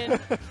then?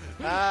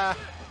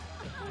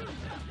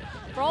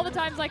 For all the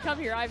times I come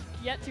here, I've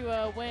yet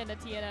to win a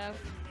TNF.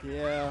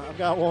 Yeah, I've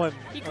got one.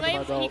 He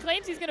claims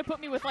he's going to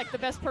put me with like the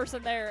best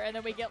person there, and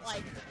then we get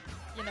like,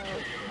 you know,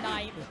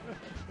 9th.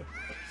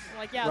 I'm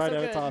like, yeah, right so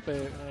out good. of top 8.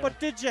 Yeah. But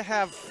did you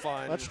have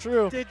fun? That's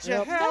true. Did you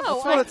Yep. have No,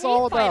 That's what I it's hate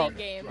all fighting about.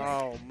 games.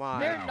 Oh, my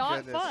They're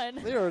not goodness. fun.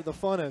 They are the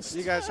funnest.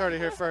 You guys heard it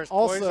here first.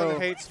 Also-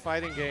 Poison hates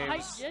fighting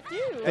games. I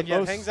do. And yet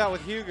most- hangs out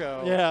with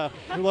Hugo. Yeah,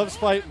 who loves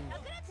fighting.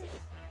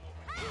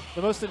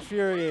 The most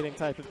infuriating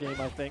type of game,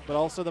 I think, but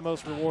also the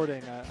most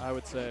rewarding, I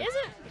would say. Is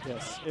it?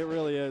 Yes, it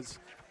really is.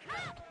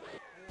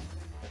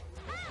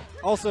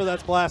 Also,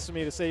 that's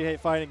blasphemy to say you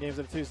hate fighting games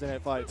at Tuesday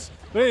Night Fights.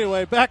 But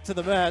anyway, back to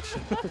the match.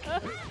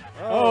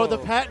 Oh, the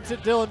patented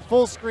Dylan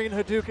full screen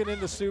Hadouken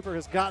into super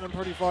has gotten him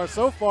pretty far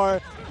so far.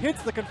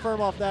 Hits the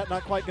confirm off that,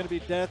 not quite going to be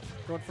death.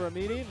 Going for a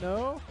meaty?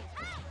 No.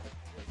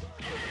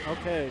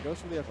 Okay, goes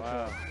for the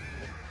uppercut. Wow.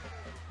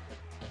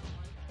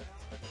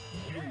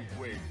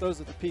 Those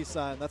are the peace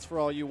sign. That's for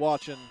all you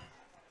watching.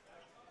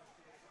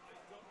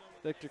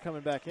 Victor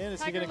coming back in.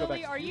 Is he going to go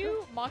back? Are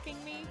you mocking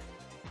me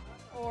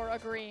or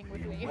agreeing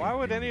with me? Why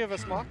would any of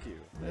us mock you?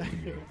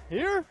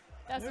 Here?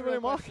 That's the Anybody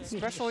real mock? question.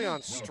 Especially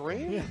on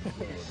stream?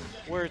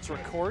 Where it's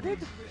recorded?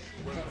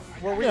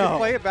 Where we No. can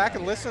play it back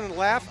and listen and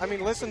laugh? I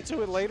mean, listen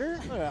to it later?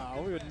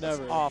 No, we would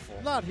never. awful.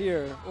 Not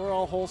here. We're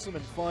all wholesome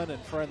and fun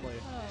and friendly.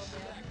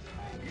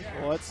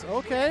 Oh, Well, it's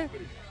okay.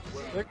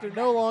 Victor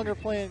no longer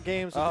playing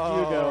games with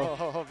Hugo.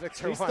 Oh,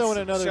 Victor He's wants throwing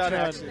some another Chun Chun.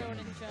 action. Thrown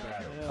in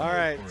Chun. Yeah. All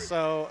right,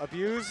 so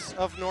abuse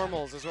of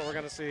normals is what we're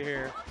going to see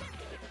here.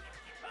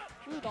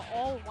 Ooh, the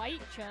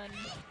all-white Chun.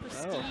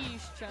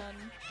 Prestige Chun.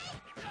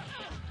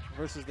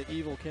 Versus the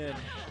evil Ken.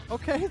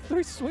 Okay,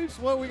 3 sweeps.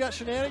 What, we got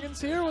shenanigans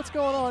here? What's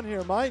going on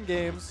here? Mind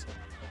games.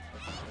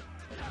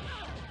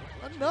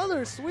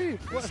 Another sweep.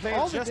 What, Staying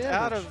all the just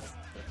damage.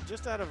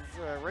 out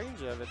of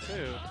range of it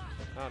too.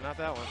 Oh, not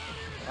that one.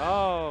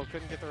 Oh,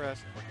 couldn't get the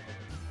rest.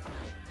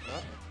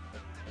 Oh.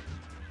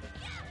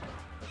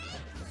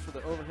 That's for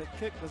the overhead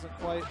kick. Doesn't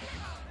quite.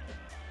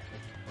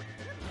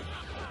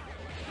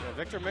 Yeah,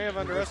 Victor may have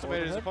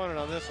underestimated his opponent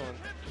on this one.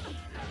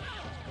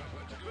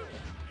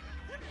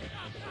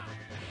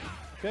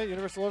 Okay,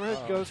 universal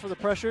overhead goes for the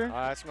pressure.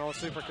 I smell a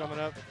super coming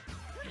up.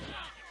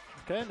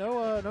 Okay, no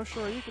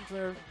Shoryukens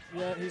there.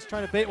 Yeah, he's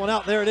trying to bait one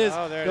out. There it is.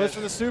 Oh, there it goes is.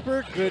 for the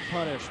super. Good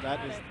punish.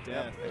 That is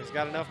death. Yep, he's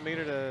got enough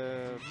meter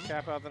to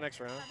cap out the next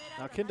round.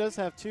 Now Ken does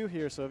have 2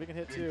 here, so if he can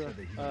hit 2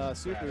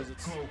 supers,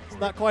 it's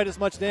not quite as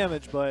much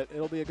damage, but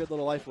it'll be a good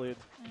little life lead.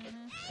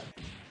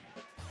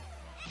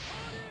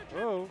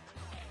 Whoa,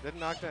 didn't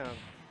knock down.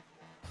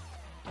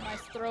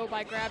 Nice throw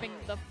by grabbing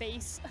the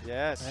face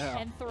Yes. Yeah.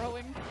 and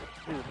throwing.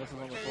 Ooh, misses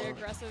on the Very floor.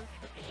 aggressive.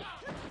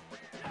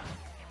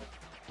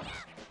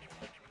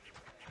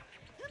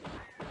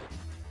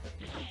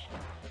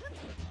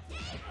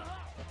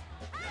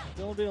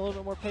 Dylan being a little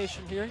bit more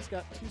patient here. He's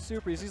got 2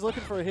 supers. He's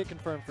looking for a hit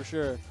confirm for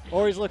sure.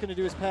 Or he's looking to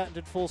do his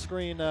patented full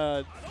screen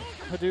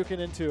Hadouken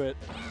into it.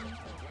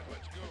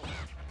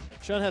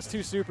 Chun has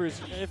 2 supers.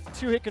 If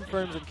 2 hit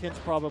confirms, then Ken's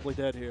probably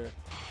dead here.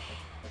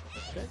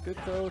 Okay, good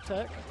throw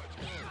tech.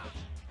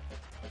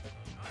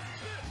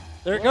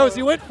 There it goes.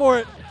 He went for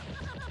it.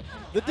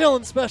 The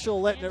Dylan special,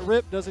 letting it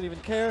rip, doesn't even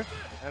care.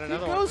 And He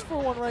another goes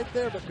one. for one right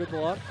there, but good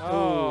block.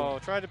 Oh,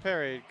 tried to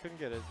parry, couldn't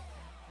get it.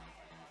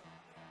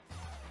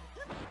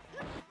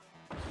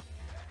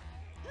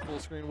 Full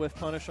screen whiff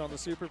punish on the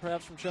super,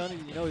 perhaps from Chun.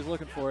 You know he's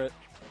looking for it.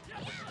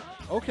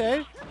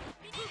 Okay.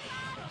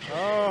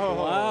 Oh.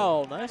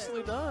 Wow,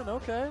 nicely done.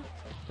 Okay.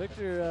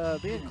 Victor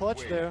being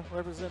clutch there,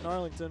 representing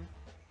Arlington.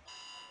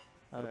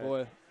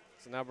 Attaboy.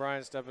 So now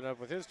Brian's stepping up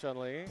with his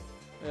Chun-Li.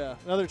 Yeah,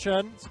 another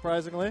Chun,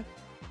 surprisingly.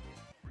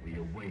 We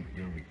await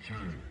your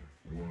return,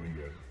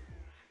 warrior.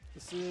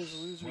 This is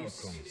losers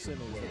semis,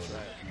 that's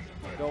right.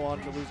 We'll go on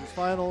to losers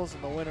finals,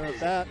 and the winner of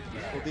that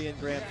will be in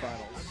grand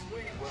finals.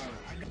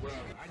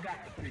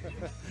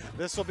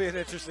 This will be an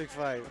interesting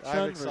fight. Chun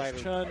I'm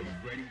excited. versus Chun.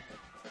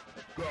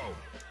 Go.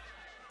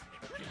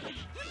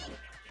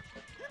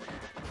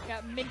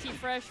 Got Minty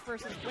Fresh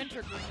versus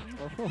Wintergreen.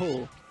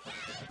 Oh.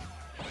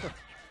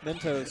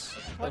 Mentos.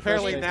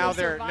 Apparently now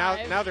they're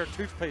survive? they're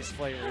toothpaste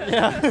flavors.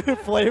 Yeah,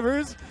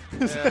 flavors.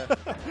 Yeah.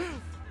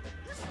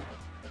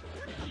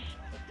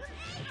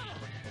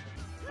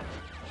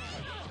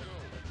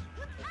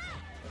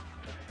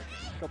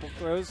 Couple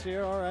throws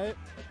here, all right.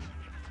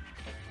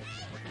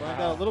 Brian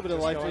Wow. got a little bit of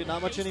Just life going- lead,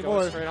 not much just anymore.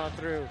 going straight on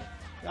through.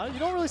 You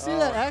don't really see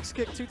that axe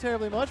kick too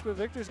terribly much, but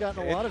Victor's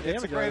gotten a lot of damage.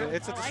 It's a great. out of it.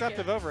 It's a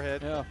deceptive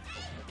overhead. Yeah.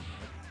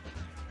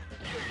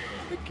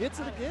 It gets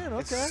it again.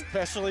 Okay.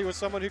 Especially with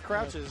someone who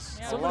crouches.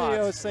 Yeah. a Somebody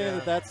lot. was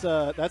saying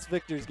that's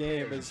Victor's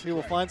game. Is he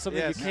will find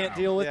something Yes. you can't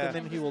deal with, Yeah. and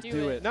then he will Do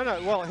do it. it. No.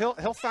 Well,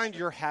 he'll find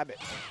your habit,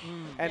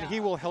 and Yeah. he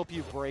will help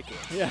you break it.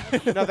 Yeah.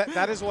 No,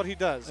 that is what he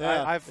does.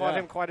 Yeah, I've fought yeah.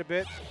 him quite a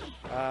bit.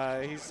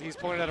 He's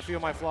pointed out a few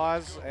of my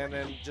flaws, and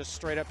then just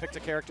straight up picked a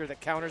character that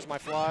counters my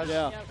flaws.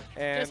 Yeah. Yep.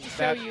 And Just to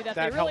show you that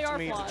they really helped are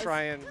me flaws. to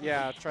try and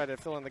try to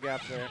fill in the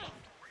gaps there.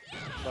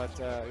 But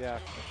yeah,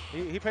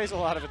 he pays a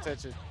lot of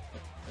attention.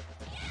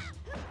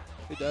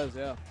 He does.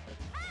 Yeah.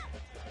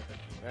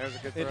 There's a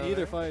good In throw either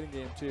there. fighting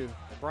game too.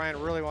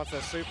 Brian really wants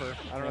that super.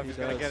 I don't know if he's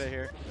going to get it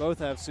here. Both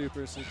have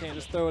supers, so you can't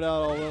just throw it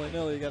out all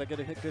willy-nilly. You got to get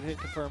a good hit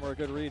confirm or a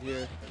good read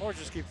here. Or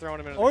just keep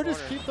throwing him in the Or corner.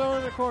 just keep throwing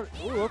in the corner.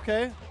 Ooh,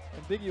 okay.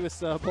 Ambiguous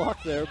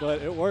block there,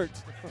 but it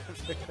worked.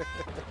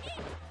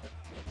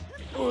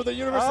 Ooh, the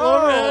universal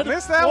overhead.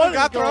 Missed that What one. is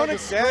Got going thrown to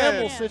again.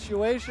 Scramble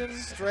situation.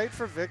 Straight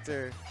for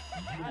Victor.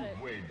 Got it.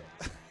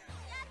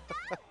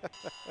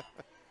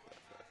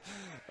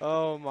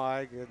 Oh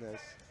my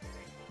goodness.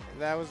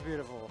 That was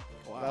beautiful.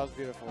 Wow. That was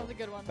beautiful. That was a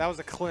good one. That was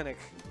a clinic,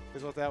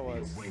 is what that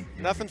was.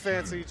 Nothing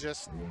fancy,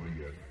 just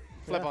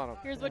flip on him.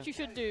 Here's what you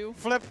should do.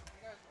 Flip.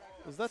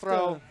 Was that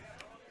Throw.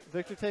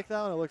 Victor take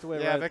that one? I looked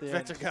away Yeah, right at the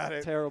Victor end. got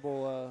it.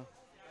 Terrible.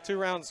 2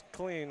 rounds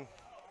clean.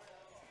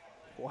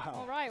 Wow.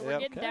 All right, we're Yep.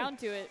 getting down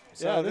to it.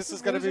 So Yeah, this this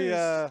is going to be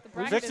losers. The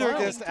bracket is Victor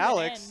coming against to an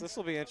Alex. end. This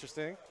will be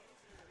interesting.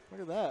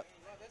 Look at that.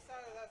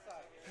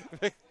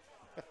 Good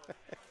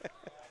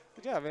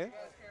job, man.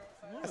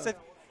 I said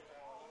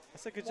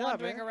good job,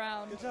 Wandering man.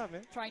 around, Good job,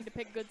 man. trying to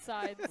pick good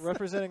sides.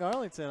 Representing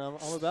Arlington, I'm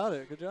about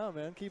it. Good job,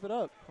 man. Keep it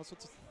up. That's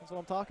what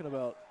I'm talking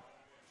about.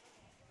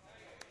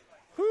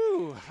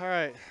 Whew. All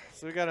right.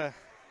 So we got to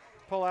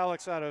pull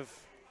Alex out of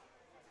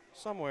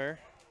somewhere.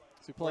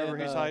 Is he playing?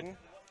 Wherever he's hiding.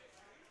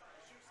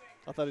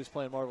 I thought he was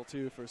playing Marvel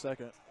 2 for a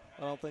second.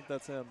 I don't think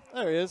that's him.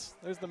 There he is.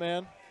 There's the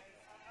man.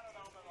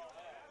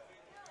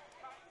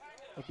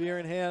 A beer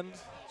in hand,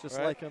 just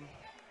Right. like him.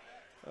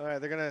 All right,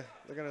 they're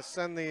gonna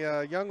send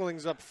the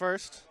younglings up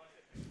first.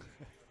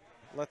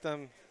 Let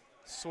them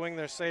swing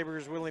their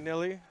sabers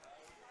willy-nilly.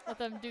 Let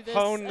them do this.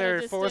 Hone at a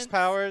their force distance.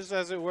 powers,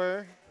 as it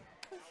were.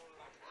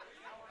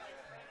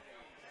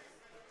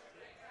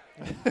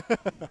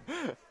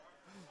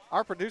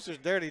 Our producer's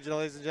dirty,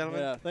 ladies and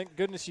gentlemen. Yeah, thank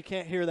goodness you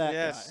can't hear that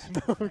Yes.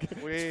 guy.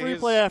 It's free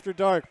play after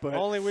dark, but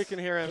only we can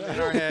hear him in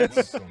our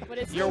heads. But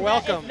it's You're not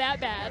welcome. It's that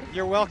bad.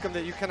 You're welcome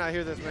that you cannot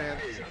hear this man.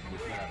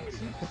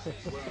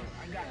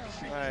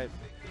 All right.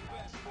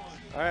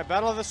 All right,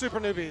 Battle of the Super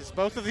Newbies.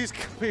 Both of these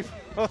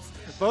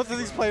both of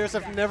these players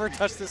have never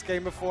touched this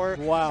game before.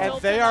 Wow. And Till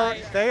they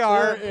tonight.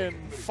 are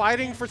in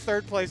fighting for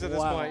third place at this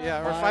Wow. point.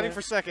 Yeah, or My- fighting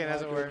for second, my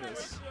as it were.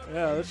 goodness.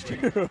 Yeah, that's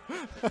true.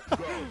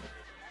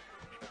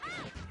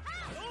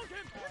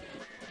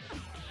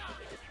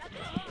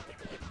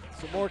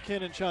 Some more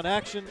Ken and Chun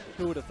action.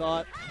 Who would have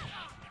thought?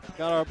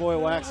 Got our boy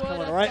Waxx Who coming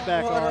would've right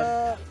back What on.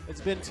 up?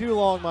 It's been too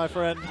long, my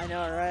friend. I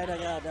know, right? I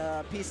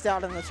got pieced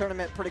out in the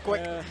tournament pretty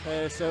quick, Yeah,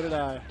 hey, so did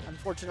I.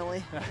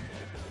 unfortunately.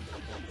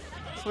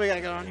 So we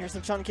gotta get on here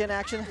some Chun-Kin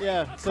action.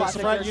 Yeah, so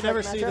Classic surprise, first you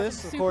never strike see matchup. this,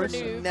 of Super course.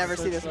 new. Never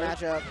see this First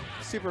strike.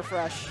 matchup. Super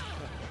fresh.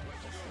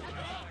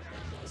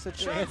 So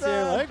Chun's,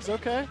 Anti-air legs,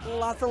 okay.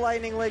 lots of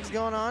lightning legs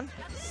going on.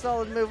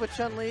 Solid move with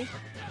Chun-Li.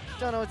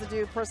 Don't know what to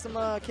do. Press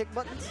some kick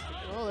buttons.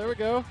 Oh, there we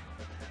go.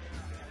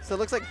 So it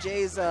looks like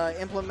Jay's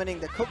implementing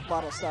the Coke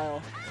bottle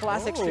style.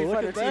 Classic Oh, Street look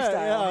Fighter at 2 that,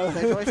 style. yeah.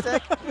 The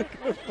joystick.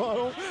 Good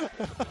bottle.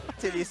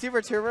 Dude, these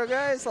Super Turbo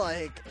guys,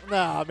 like,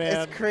 Nah,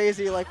 man. it's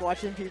crazy like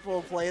watching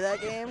people play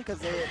that game because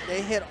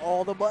they hit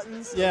all the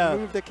buttons, Yeah.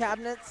 move the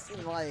cabinets,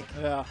 and like,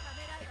 Yeah.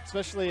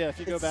 Especially if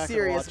you go it's back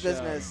serious and watch,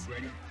 business.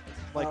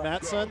 like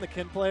Matt's son, the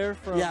Ken player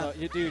from, Yeah.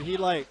 Dude, he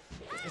like,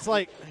 it's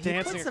like He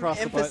dancing put some across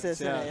the buttons.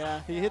 emphasis in it,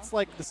 yeah. He hits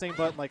like the same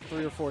button like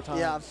 3 or 4 times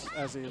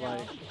Yeah. as he like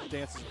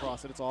dances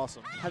across it. It's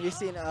awesome. Have you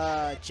seen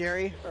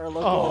Jerry, our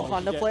local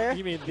Honda yeah. player?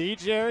 You mean the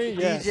Jerry?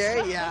 The Yes.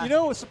 Jerry, yeah. You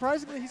know,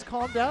 surprisingly, he's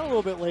calmed down a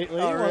little bit lately.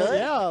 Oh, Well, really?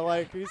 yeah,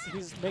 like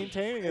he's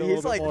maintaining it a He's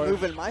little like bit more.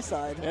 moving my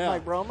side. Yeah. I'm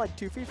like, bro, I'm like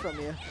 2 feet from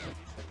you.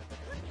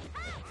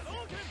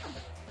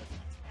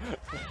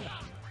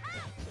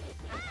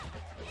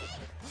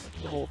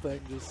 The whole thing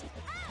just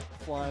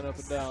flying up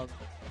and down.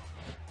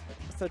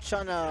 So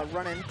Chun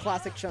running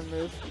classic Chun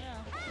move.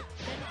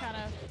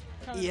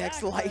 Yeah.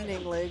 EX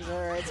lightning legs.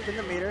 All right, spin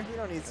the meter. You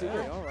don't need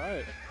super. Yeah, all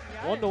right.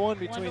 1-to-1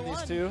 between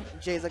these two.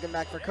 Jay's looking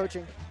back for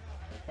coaching.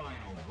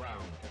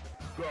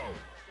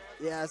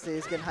 Yeah, see,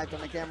 he's getting hyped on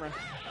the camera.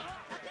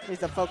 Needs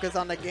to focus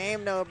on the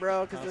game, though,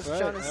 bro, because this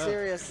Chun is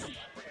serious.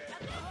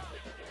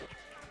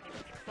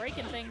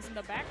 Breaking things in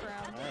the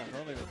background. Yeah, I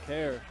don't even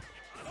care.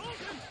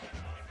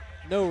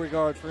 No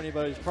regard for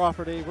anybody's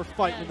property. We're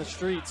fighting in the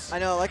streets. I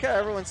know, like how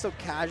everyone's so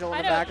casual in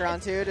the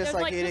background too, just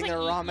like eating their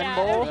ramen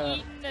bowl.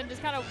 Eating and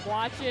just kind of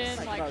watching.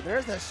 Like, bro,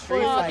 there's a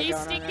street fight these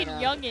stinking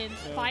youngins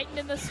fighting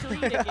in the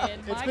street again.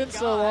 It's been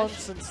so long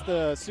since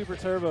the Super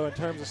Turbo in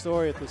terms of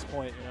story at this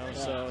point, you know.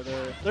 So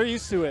they're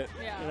used to it.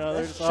 Yeah. You know,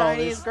 they're this just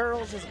Chinese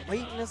girls just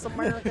beating this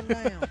American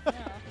down.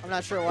 I'm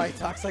not sure why he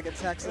talks like a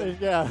Texan.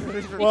 Yeah.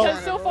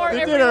 Because so far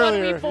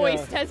everyone we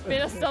voiced has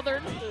been a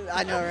Southern.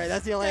 I know, right?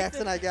 That's the only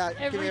accent I got.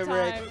 Give me a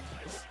break.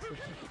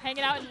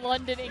 Hanging out in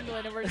London,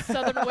 England, and we're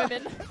Southern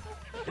women.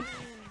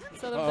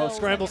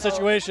 Scramble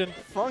situation.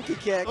 Funky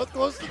kick. Look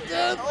close to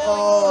death.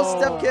 Oh,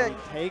 step kick.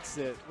 Takes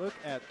it. Look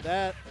at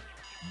that.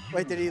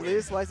 Wait, did he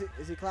lose? Why is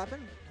he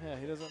clapping? Yeah,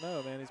 he doesn't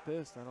know, man. He's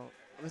pissed. I'm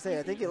gonna say,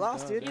 I think he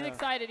lost, dude. He's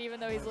excited even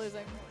though he's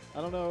losing.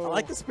 I don't know. I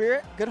like the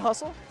spirit. Good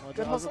hustle. Well,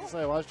 Good hustle.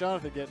 Say, why is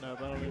Jonathan getting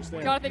up? I don't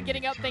understand. Jonathan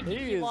getting up thinking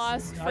he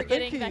lost,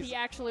 forgetting that he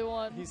actually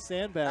won. He's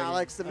sandbagging.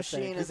 Alex the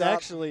Machine is He's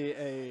actually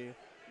a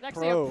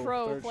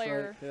pro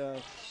player. Yeah.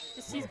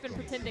 Just he's been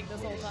pretending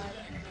this whole time.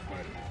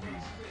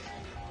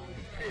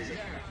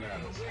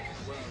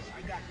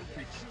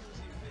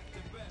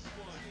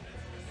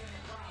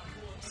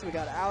 So we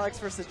got Alex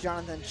versus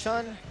Jonathan.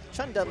 Chun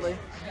Dudley.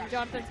 And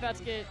Jonathan's about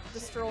to get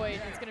destroyed.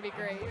 It's going to be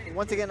great.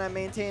 Once again, I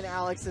maintain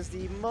Alex is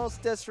the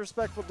most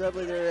disrespectful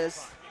Dudley there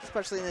is,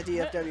 especially in the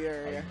DFW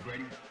area.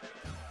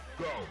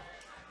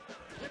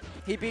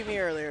 He beat me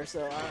earlier,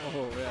 so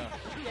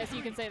Yes,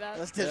 you can say that.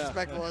 That's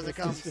disrespectful as it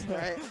comes,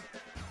 right?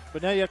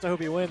 But now you have to hope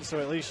he wins, so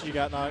at least you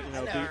got not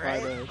beat by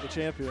the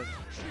champion.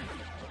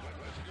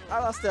 I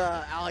lost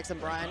to Alex and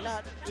Brian.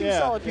 Not two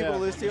solid people to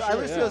lose to. I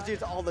lose to those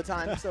dudes all the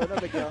time, so no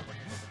big deal.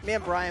 Me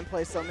and Brian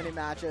play so many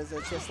matches.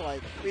 It's just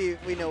like we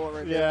know what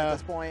we're doing at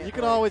this point. You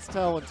can always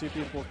tell when two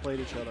people have played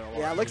each other a lot.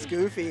 Yeah, it looks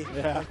goofy.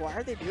 Yeah. Like, why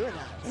are they doing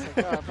that? It's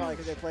like, probably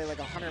because they played like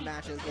 100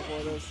 matches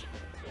before this.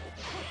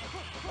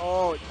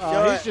 Oh,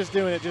 he's just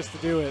doing it just to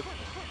do it.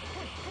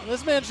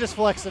 This man's just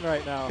flexing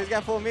right now. He's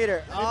got full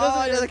meter. He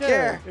doesn't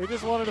care. He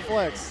just wanted to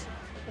flex.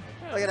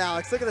 Look at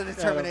Alex. Look at the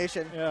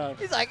determination. Yeah.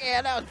 He's like,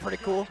 yeah, that was pretty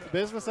cool.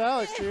 Business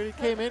Alex, dude.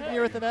 He came in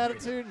here with an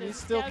attitude, and he's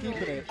still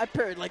keeping it. I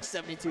parried like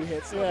 72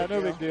 hits. Yeah,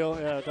 no big deal.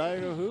 Yeah,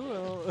 Daigo who?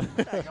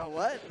 Daigo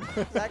what?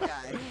 Who's that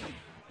guy?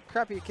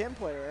 Crappy Kim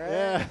player, right?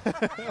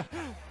 Yeah.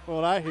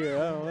 What I hear,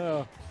 I don't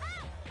know.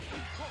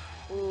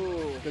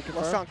 Ooh.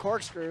 Well strong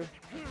corkscrew.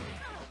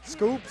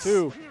 Scoops.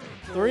 2.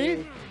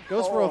 3.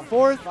 Goes for a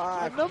 4th.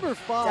 5. Number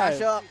 5.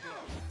 Dash up.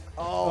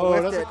 Oh,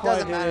 whiffed it.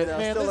 Doesn't matter, though.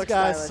 Man, Still this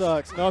guy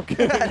sucks. No, I'm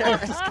kidding. I'm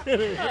just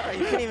kidding. You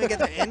can't even get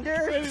the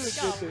ender?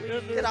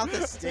 Get off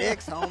the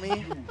sticks,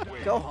 homie.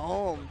 Go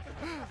home.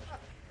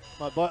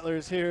 My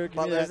butler's here.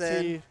 Give me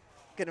that tea.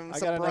 Get him I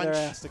some got another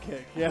brunch. ass to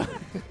kick. Yeah.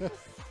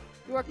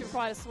 He worked in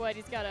quite a sweat.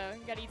 He's got to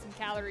eat some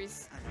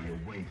calories.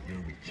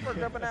 Work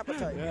up an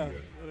appetite. Yeah.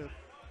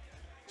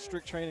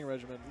 Strict training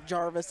regimen.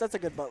 Jarvis, that's a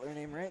good butler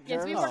name, right? Yes,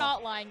 Jarvis? we were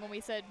not lying when we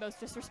said most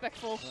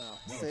disrespectful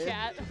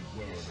chat.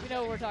 We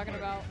know what we're talking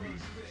about.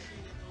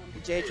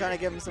 Jay trying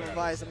to give him some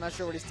advice. I'm not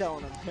sure what he's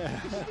telling him.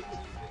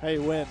 Hey,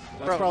 win.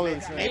 That's Bro, probably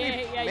the same.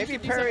 Maybe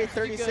parry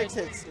 36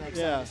 hits next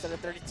time instead of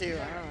 32.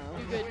 I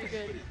don't know. You're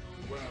good.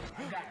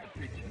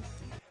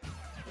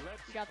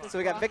 So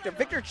we got Victor.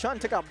 Victor Chun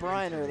took out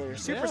Brian earlier.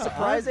 Super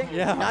surprising.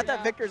 Yeah. Not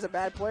that Victor's a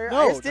bad player.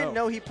 No, I just didn't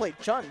know he played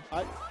Chun.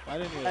 I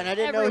didn't either. And I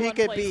didn't know he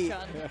could be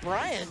Chun.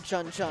 Brian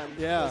Chun.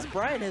 Yeah. Because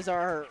Brian is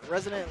our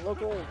resident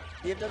local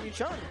DFW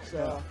Chun.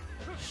 So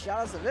shout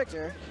out to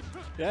Victor.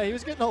 Yeah, he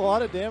was getting a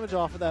lot of damage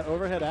off of that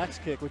overhead axe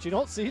kick, which you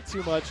don't see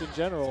too much in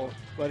general,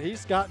 but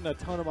he's gotten a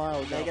ton of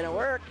miles. Making it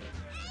work.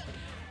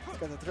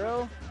 Got the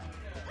throw.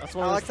 That's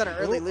Alex had an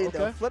early lead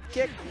though. Flip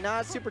kick,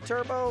 not super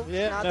turbo,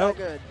 not that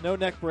good. No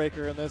neck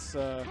breaker in this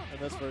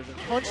version.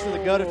 Punch to the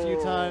gut a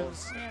few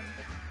times.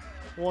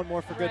 One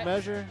more for good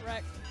measure.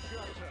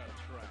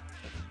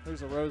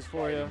 There's a rose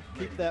for you.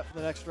 Keep that for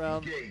the next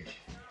round.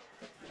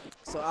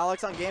 So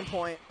Alex on game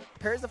point.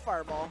 Parries the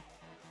fireball.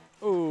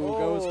 Ooh,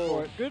 goes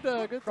for it.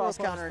 Good cross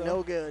counter,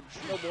 no good.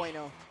 No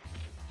bueno.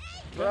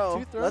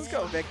 Throw. Let's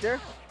go,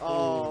 Victor.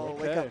 Oh,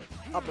 wake up.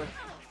 Upper.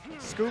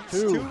 Scoop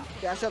 2.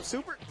 Dash up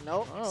super.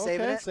 Nope.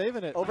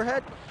 Saving it.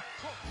 Overhead.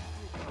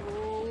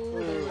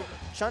 Ooh.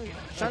 Chun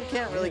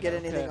can't really get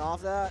anything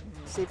off that.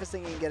 Safest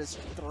thing you can get is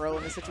throw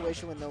in a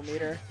situation with no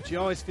meter. But you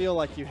always feel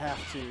like you have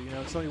to. You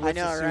know, if somebody I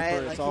know, whips a super, right?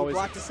 it's Like always you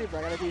blocked the super.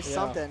 I gotta do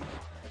something.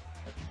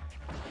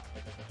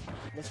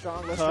 Go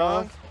strong. Go tough,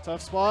 strong.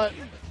 Tough spot.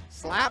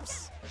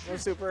 Slaps. No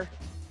super.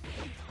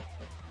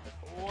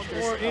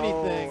 Or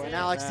anything. And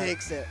Alex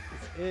takes it.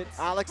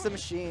 Alex the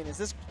Machine. Is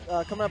this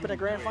coming up in a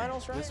grand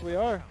finals, right? Yes, we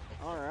are.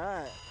 All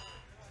right.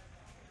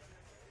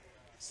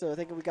 So I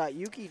think we got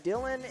Yuuki,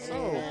 Dylan,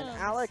 and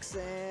Alex,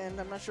 and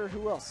I'm not sure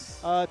who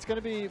else. It's going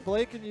to be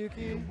Blake and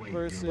Yuuki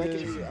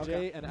versus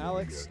Jay and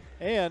Alex.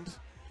 And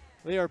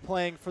they are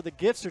playing for the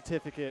gift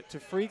certificate to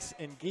Freaks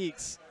and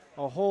Geeks,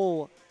 a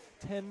whole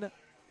 $10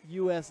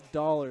 US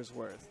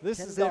worth. This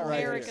is it right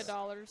here. American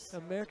dollars.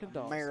 American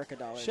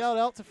dollars. Shout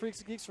out to Freaks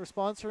and Geeks for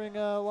sponsoring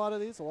a lot of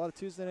these, a lot of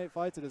Tuesday night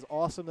fights. It is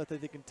awesome that they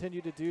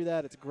continue to do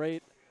that. It's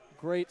great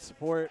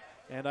support,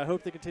 and I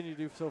hope they continue to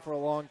do so for a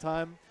long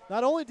time.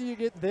 Not only do you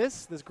get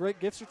this great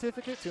gift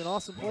certificate to an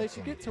awesome place,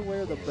 you get to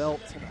wear the belt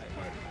tonight.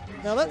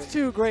 Now that's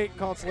 2 great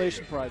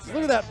consolation prizes.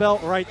 Look at that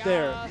belt right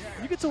there.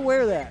 You get to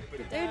wear that,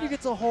 and you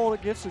get to hold a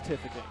gift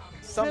certificate.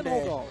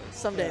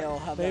 Someday I'll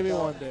have maybe that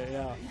belt. one day,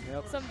 yeah.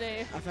 Yep.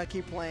 Someday. If I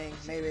keep playing,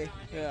 maybe.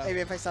 Yeah.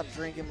 Maybe if I stop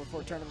drinking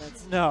before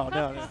tournaments. No.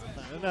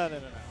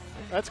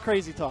 That's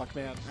crazy talk,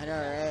 man. I know,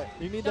 right?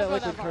 You need that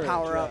liquid courage.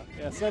 Power up.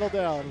 Yeah, settle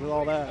down with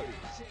all that.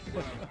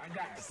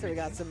 So we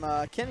got some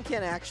Ken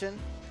action.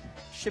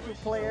 Shipping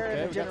player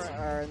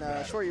and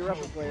the short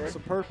Europa player.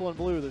 Some purple and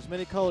blue. There's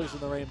many colors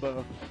in the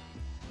rainbow.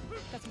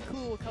 Got some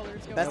cool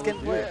colors going Best on. Ken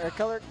player or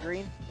color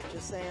green.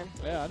 Just saying.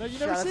 Yeah, I know you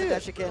never see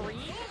it. it. Green?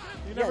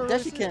 Yeah,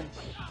 Deshiken.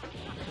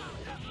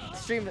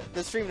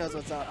 The stream knows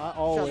what's up. I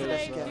always. Do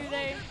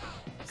they?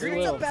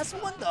 Green's the best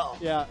one though.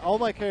 Yeah, all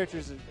my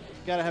characters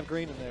got to have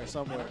green in there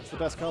somewhere. It's the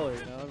best color,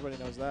 you know. Everybody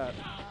knows that.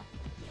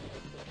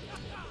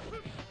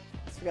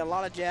 So we got a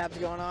lot of jabs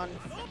going on.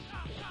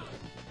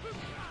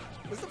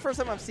 This is the first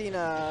time I've seen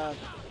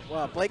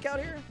Blake out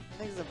here.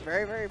 I think it's the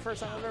very, very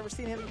first time I've ever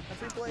seen him a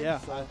free play. Yeah,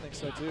 so. I think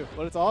so too.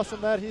 But it's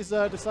awesome that he's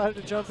decided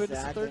to jump into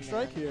some third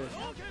strike here.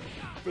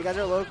 If you guys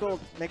are local,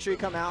 make sure you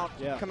come out.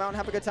 Yeah. Come out and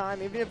have a good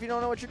time. Even if you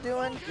don't know what you're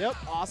doing, yep.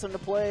 Awesome to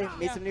play.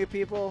 Meet some new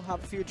people.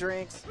 Have a few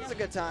drinks. It's a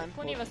good time.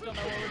 Plenty of us don't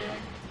know what we're doing.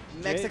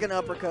 Mexican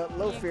uppercut,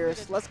 low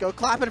fierce. Let's go.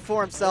 Clapping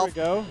for himself.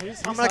 There we go.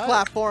 I'm going to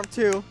clap for him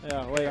too.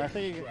 Yeah, wait, I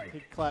think he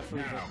clapped for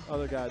the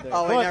other guy there.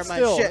 Oh, wait, never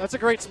mind. Still, Shit. that's a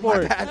great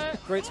sport. My bad.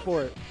 Great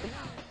sport.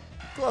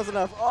 Close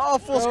enough. Oh,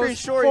 full screen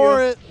short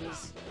you.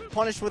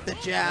 Punished with the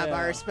jab. Yeah.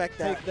 I respect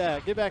that. Take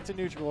that. Get back to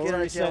neutral. We're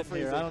resetting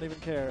here. I don't even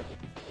care.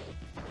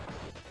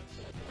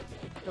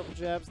 Couple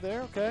jabs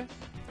there. Okay.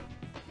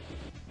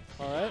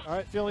 All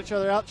right. Feeling each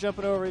other out,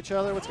 jumping over each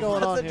other. What's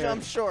going on here?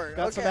 Jump short.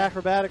 Got some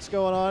acrobatics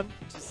going on.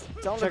 Just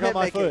tell him Check to out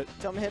my hit foot.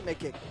 Tell him to hit me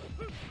kick.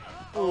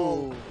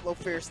 Ooh. Low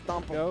fierce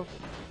thump him. Go.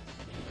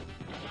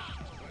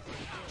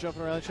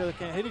 Jumping around each other.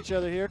 Can't hit each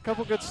other here.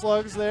 Couple good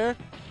slugs there.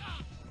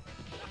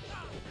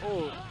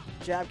 Oh.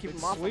 Jab, keep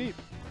him off. Sweep.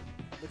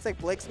 Looks like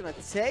Blake's going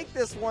to take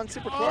this one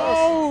super close.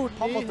 Oh,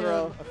 pummel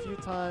throw. A few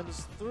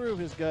times through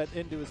his gut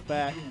into his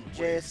back.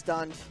 Jay is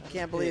stunned.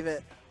 Can't believe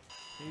it.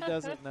 He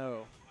doesn't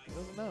know. He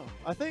doesn't know.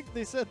 I think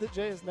they said that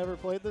Jay has never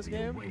played this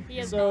game. He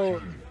has so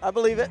not. I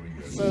believe it.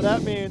 So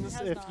that means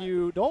if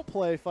you don't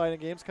play fighting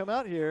games, come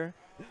out here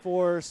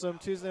for some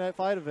Tuesday night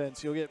fight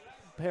events. You'll get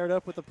paired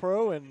up with a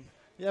pro and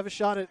you have a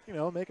shot at,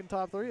 making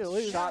top 3 at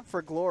least. Shot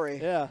for glory.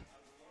 Yeah.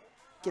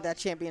 Get that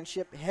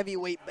championship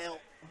heavyweight belt.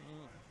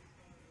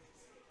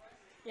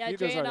 Yeah,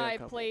 Jay and I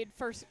played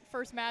first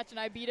match, and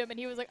I beat him, and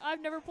he was like,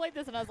 I've never played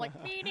this, and I was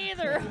like, me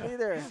neither. Me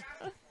neither.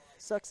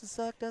 Sucks to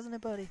suck, doesn't it,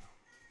 buddy?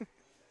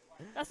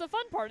 That's the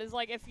fun part, is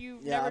like if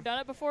you've never done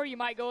it before, you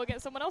might go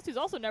against someone else who's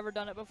also never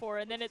done it before,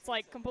 and then it's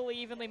like completely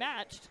evenly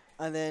matched.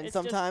 And then it's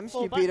sometimes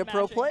you beat a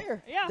pro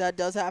player. Yeah. That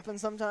does happen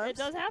sometimes. It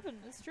does happen.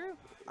 It's true.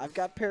 I've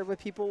got paired with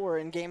people where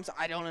in games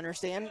I don't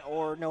understand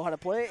or know how to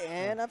play,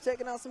 and I've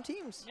taken out some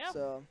teams. Yeah.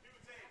 So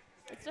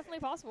it's definitely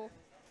possible.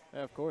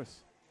 Yeah, of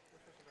course.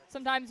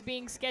 Sometimes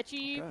being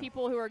sketchy,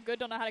 people who are good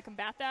don't know how to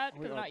combat that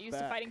because they're not used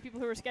to fighting people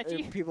who are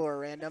sketchy. People are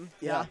random.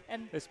 Yeah.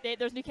 And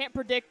you can't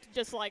predict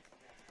just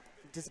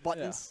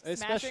buttons. Yeah.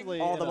 Especially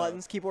all the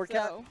buttons, keyboard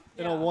cap.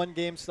 In a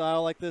one-game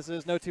style like this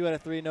is, no 2 out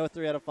of 3, no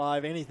 3 out of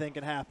 5. Anything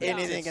can happen.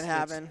 Anything can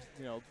happen.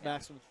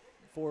 Maximum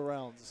 4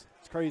 rounds.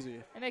 It's crazy.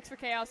 It makes for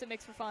chaos. It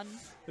makes for fun.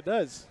 It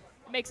does.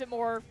 It makes it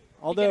more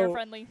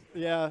beginner-friendly.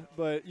 Yeah,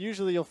 but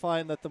usually you'll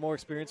find that the more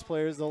experienced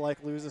players, they'll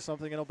lose to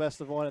something in a best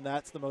of 1, and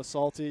that's the most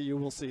salty. You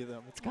will see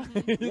them. It's kind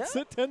of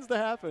it tends to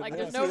happen. Like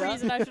there's no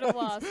reason I should have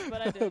lost,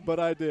 but I did. But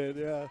I did,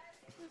 yeah.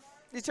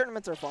 These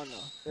tournaments are fun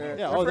though.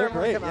 They're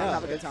great. Come out and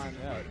have a good time.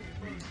 Yeah.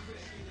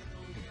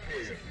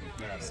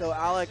 So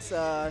Alex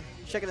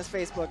checking his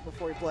Facebook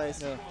before he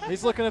plays. Yeah.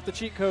 He's looking up the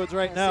cheat codes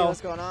right now. now. See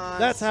what's going on.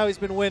 That's how he's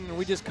been winning.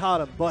 We just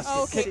caught him.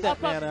 Busted. Okay, Kick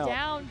that man up, out.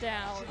 down,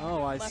 down.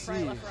 Oh, I left, see.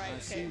 Right, left, right. I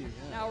see. Yeah.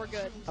 Now we're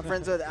good. I'm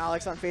friends with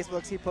Alex on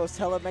Facebook. He posts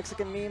hella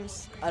Mexican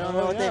memes. I don't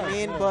know what they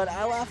mean, but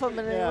I laugh them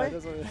anyway.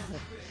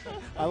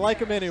 I like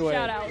them anyway.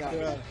 Shout out.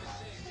 Yeah.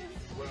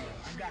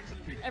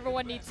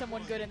 Everyone needs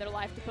someone good in their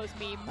life to post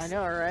memes. I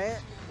know, right?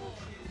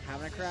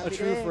 Having a crappy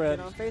true day. friend.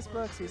 Get on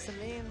Facebook, see some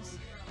memes.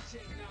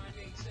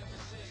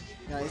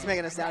 No, he's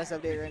making a status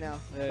update right now.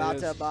 Yeah, About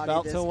to body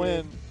About this to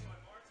win. dude.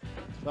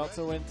 About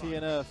to win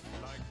TNF.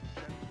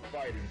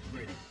 All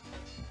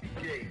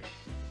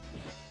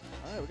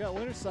right, we got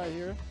winner's side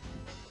here.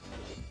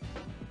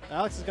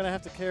 Alex is going to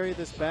have to carry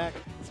this back.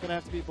 It's going to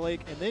have to be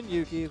Blake and then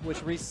Yuuki, which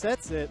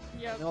resets it.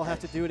 Yep. And they'll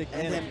have to do it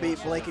again. And then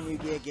beat Blake and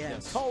Yuuki again.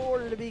 Yes. Tall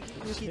order to beat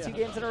Yuuki 2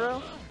 games in a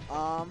row.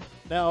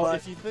 Now,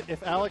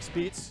 if Alex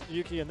beats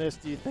Yuuki in this,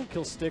 do you think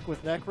he'll stick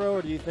with Necro,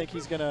 or do you think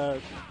he's going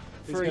to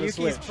For Yuki's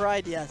switch?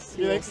 pride, yes.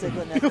 He You will think stick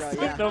with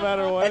Necro, yeah. no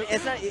matter what? And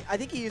it's not, I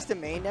think he used to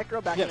main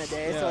Necro back in the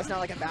day, so it's not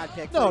like a bad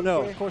pick. No, for no,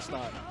 Yuki. of course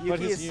not. Yuki But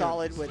his is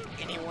solid with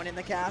anyone in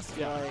the cast,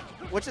 Yeah. like,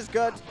 which is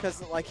good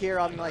because like here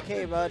I'm like,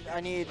 hey bud, I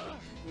need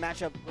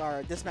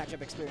this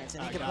matchup experience,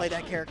 and he can play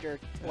that character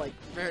like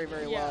very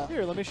well.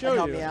 Here, let me show and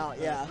help you. me out,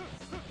 yeah.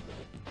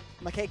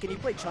 I'm like, hey, can you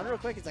play Chun real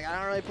quick? He's like, I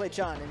don't really play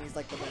Chun, and he's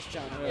like the best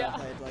Chun I've ever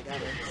played like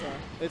ever. So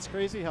It's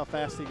crazy how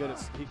fast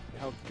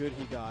how good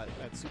he got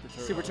at Super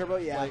Turbo. Super Turbo,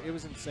 yeah. Like, it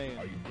was insane.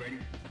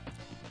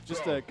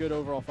 Just a good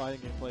overall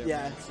fighting game player.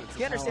 yeah, It's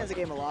he understands the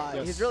game a lot.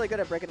 Yes. He's really good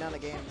at breaking down the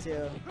game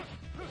too.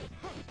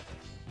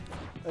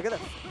 Look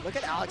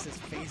at Alex's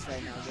face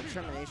right now. The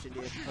determination,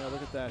 dude. Oh,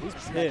 look at that. He's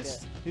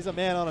pissed. He's a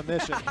man on a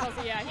mission.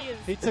 Also, yeah, he is.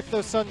 He took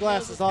those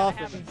sunglasses off.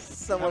 And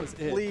Someone that was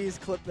it. please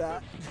clip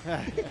that.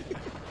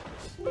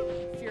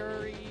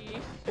 Fury.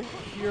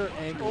 Pure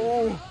anger.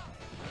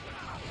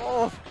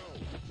 Oh.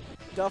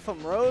 Duff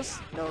him rose?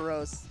 No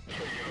rose.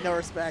 No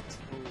respect.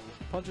 Ooh.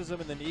 Punches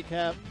him in the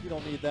kneecap. You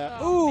don't need that.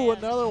 Oh, Ooh, man.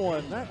 another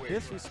one. That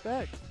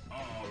disrespect.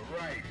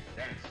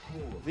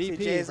 VP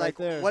See, Jay's right like,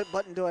 there. what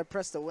button do I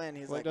press to win?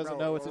 He's Blake like, doesn't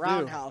bro, know what to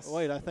roundhouse. do.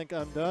 Wait, I think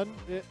I'm done.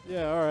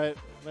 Yeah, all right.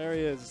 There he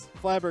is,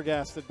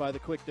 flabbergasted by the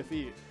quick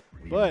defeat.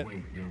 But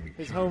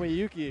his homie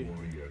Yuuki,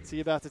 is he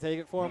about to take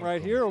it for him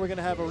right here, or are we going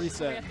to have a We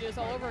reset? have to do this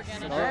all over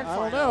again. And I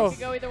don't It know. could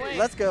go either way.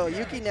 Let's go.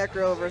 Yuuki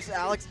Necro versus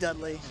Alex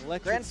Dudley.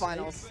 Electric Grand Snake.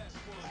 finals.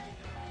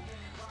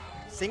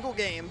 Single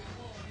game.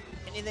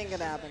 Anything can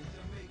happen.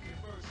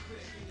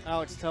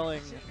 Alex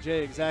telling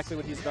Jay exactly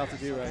what he's about to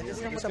do right here.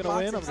 Just him He's with going the to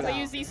win. boxing I'm I'm going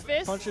gonna use these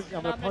fists. punch it.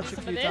 I'm going to punch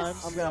a few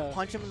times. I'm going to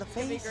punch him in the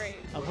That'd be face. great.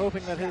 I'm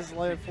hoping that his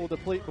life will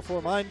deplete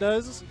before mine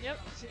does. Yep.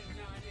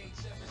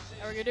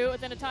 And we're gonna do it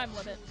within a time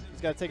limit.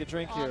 He's got to take a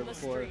drink On here the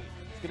before. street.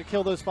 He's going to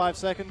kill those 5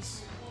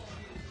 seconds.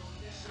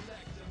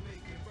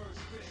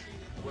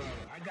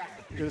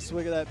 Get a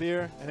swig of that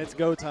beer, and it's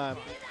go time.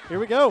 Here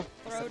we go.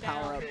 Throw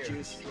Power down. up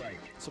juice.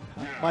 Some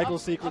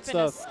Michael's secret Up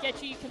stuff. in a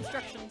sketchy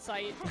construction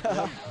site.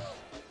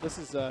 This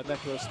is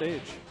Necro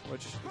stage,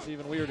 which is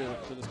even weirder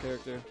for this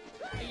character.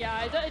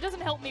 Yeah, it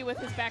doesn't help me with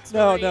his backstory.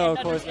 No, and of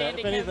course not. If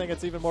understanding anything, him.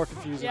 it's even more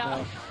confusing Yeah. now.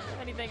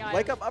 If anything, I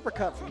Wake up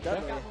uppercut from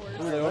Dudley. got Ooh, worse.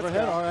 the Let's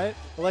overhead, go. all right.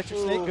 Electric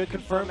Snake, Ooh, good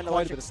confirm. confirm an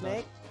Quite a bit electric of stuff.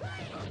 snake.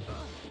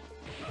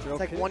 Drill It's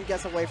like kick. one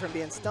guess away from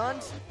being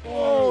stunned.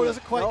 Oh,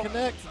 doesn't quite Nope.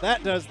 connect.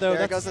 That does, though. There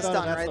That's goes the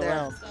stun That's right the there.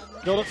 round.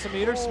 Build up some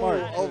meters. Ooh,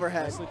 Smart.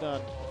 overhead. Nicely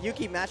done.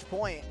 Yuuki match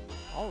point.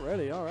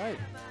 Already, all right.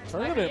 might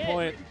Tournament be it.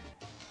 point.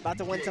 About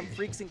to win some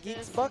Freaks and Geeks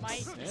This bucks.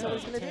 might That's what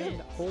he's going to 10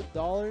 do. whole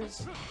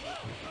dollars.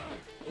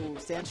 Ooh,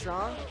 stand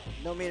strong.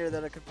 No meter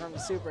that'll confirm the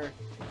super.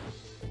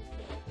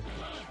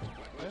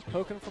 Yeah,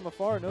 poking from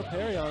afar, no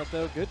parry on it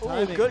though. Good Ooh,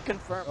 timing. good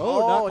confirm.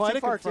 Oh, not quite too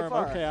a far, confirm. Too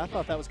far. Okay, I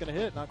thought that was going to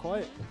hit. Not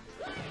quite.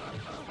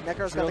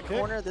 Necro's Drill got the kick.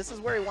 corner. This is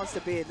where he wants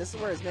to be. This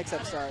is where his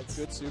mix-up starts.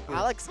 Good super.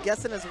 Alex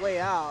guessing his way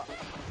out.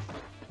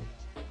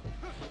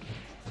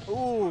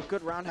 Ooh,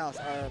 good roundhouse.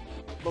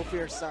 Low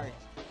fear, sorry.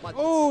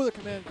 Oh, the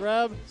command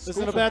grab. This is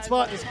in a bad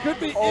spot. This could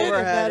be it, and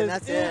Overhead, that and is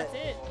that's it. That's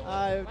it.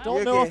 I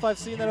don't know Yuuki. if I've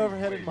seen that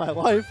overhead in my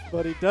life,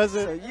 but he does So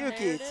it. Yuuki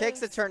There it takes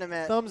the is.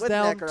 tournament Thumbs with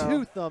down, Necro.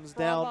 2 thumbs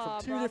down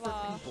Brava, from 2 different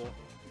brava. people.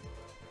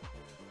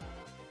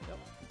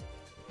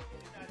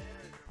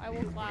 I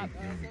will clap.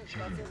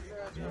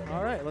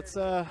 All right, let's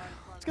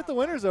get the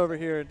winners over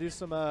here and do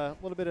some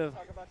little bit of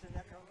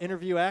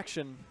interview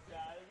action.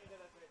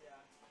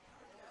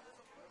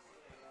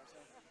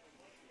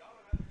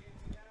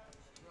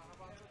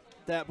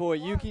 That boy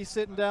Yuuki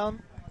sitting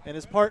down and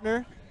his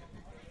partner.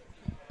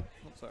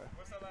 I'm sorry.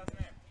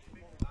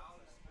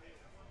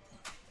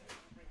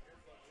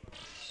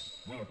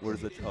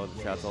 Where's the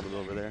the chat's all the way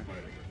over there?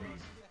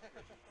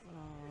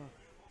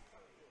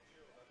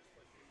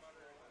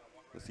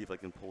 Let's see if I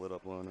can pull it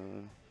up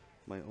on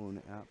my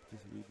own app to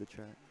read the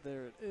chat.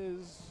 There it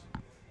is.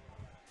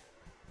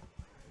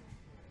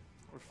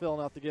 We're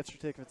filling out the gift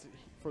certificates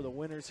for the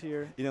winners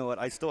here. You know what?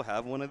 I still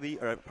have one of these,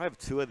 or I probably have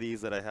 2 of these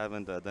that I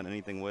haven't done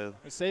anything with.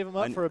 Save them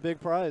up for a big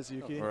prize,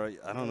 Yuuki. Or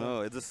I don't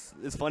know. It's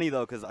funny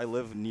though because I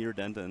live near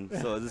Denton,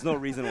 so there's no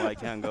reason why I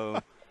can't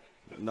go.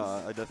 No,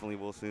 I definitely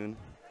will soon.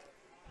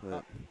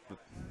 But,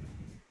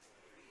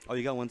 oh,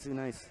 you got one too.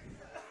 Nice.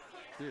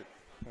 Dude.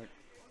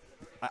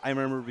 I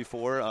remember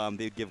before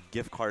they'd give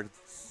gift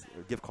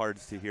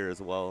cards to here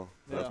as well.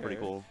 So that's pretty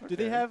cool. Do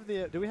they have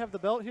the? Do we have the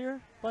belt here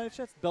by any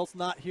chance? The belt's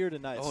not here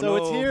tonight, Oh, so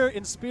it's no. here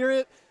in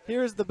spirit.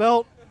 Here's the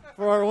belt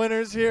for our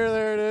winners here.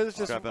 There it is.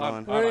 Just Strap it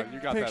on. very You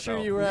got that picture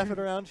belt. you wrap it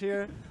around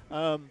here.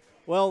 Well,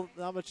 Well,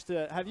 not much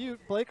to. Have you,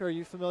 Blake? Are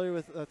you familiar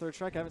with Third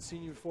Strike? I haven't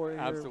seen you before.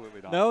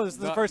 Absolutely not. No, this is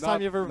the first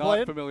time you've ever played.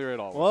 Not familiar at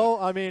all. Well,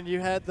 I mean, you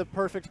had the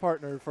perfect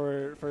partner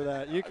for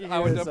that. Yuuki I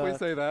would definitely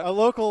say that. A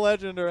local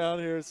legend around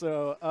here.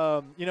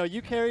 So, you know,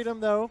 you carried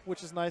him though,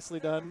 which is nicely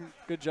done.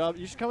 Good job.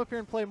 You should come up here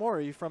and play more. Are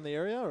you from the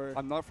area, or?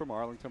 I'm not from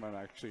Arlington. I'm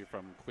actually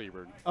from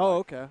Cleveland. Oh,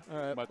 okay. All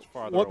right. Much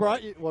farther. What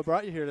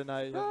brought you here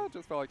tonight? Oh,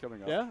 just felt like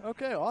coming up. Yeah.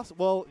 Okay. Awesome.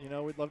 Well, you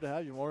know, we'd love to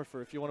have you more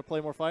if you want to play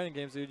more fighting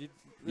games, dude.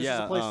 This is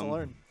a place to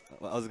learn.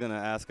 I was gonna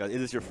ask,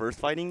 is this your first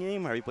fighting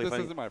game? Have you played? This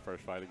isn't my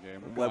first fighting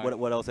game.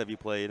 What else have you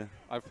played?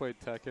 I've played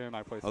Tekken.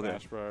 I play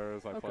Smash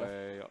Bros. I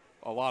play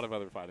a lot of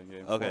other fighting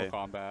games. Okay.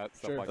 Mortal Kombat,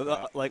 stuff like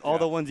that. Like all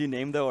the ones you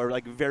named though are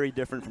like very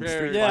different from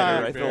Street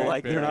Yeah. Fighter. I feel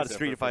like they're not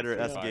Street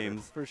Fighter-esque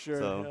games. For sure.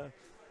 So.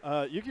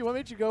 Yuuki, what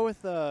made you go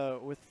with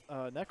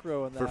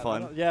Necro and that? For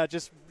fun. Yeah,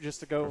 just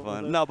to go. For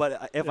fun. No,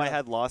 but if I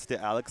had lost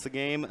to Alex a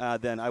game,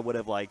 then I would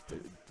have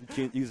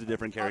used a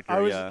different character.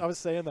 I was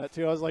saying that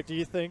too. I was like, do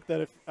you think that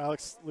if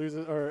Alex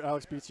loses or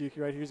Alex beats Yuuki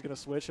right here, he's gonna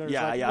switch? And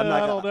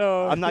I don't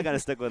know. I'm not gonna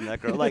stick with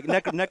Necro. Like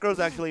Necro's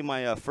actually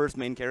my first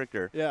main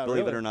character. Yeah,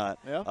 believe it or not.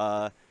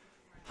 Yeah.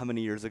 How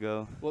many years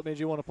ago? What made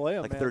you want to play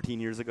him? Like 13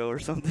 years ago or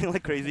something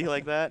like crazy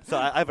like that. So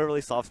I have a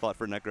really soft spot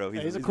for Necro.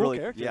 He's a cool really,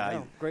 character.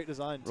 Yeah, great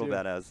design too. Real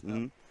badass.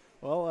 Yeah.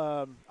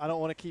 Well, I don't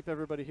want to keep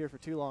everybody here for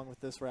too long with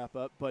this wrap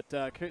up, but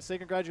say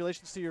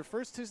congratulations to your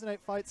first Tuesday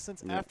night fight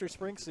since after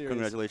Spring Series.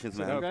 Congratulations,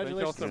 man.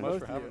 Congratulations Thank you all so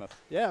much for having us.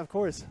 Yeah, of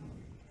course.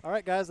 All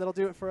right, guys, that'll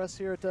do it for us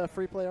here at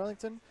Free Play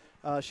Arlington.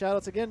 Shout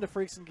outs again to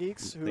Freaks and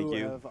Geeks, who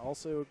have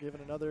also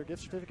given another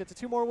gift certificate to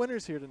 2 more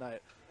winners here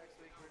tonight.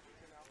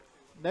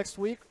 Next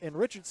week in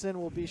Richardson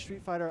will be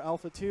Street Fighter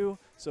Alpha 2,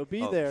 so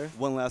be there.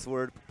 One last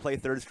word: play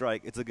Third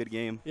Strike. It's a good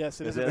game.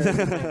 Yes, it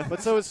is.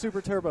 But so is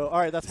Super Turbo. All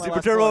right, that's my Super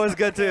last Turbo plug. is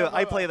good too.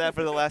 I played that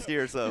for the last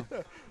year, so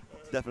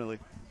definitely.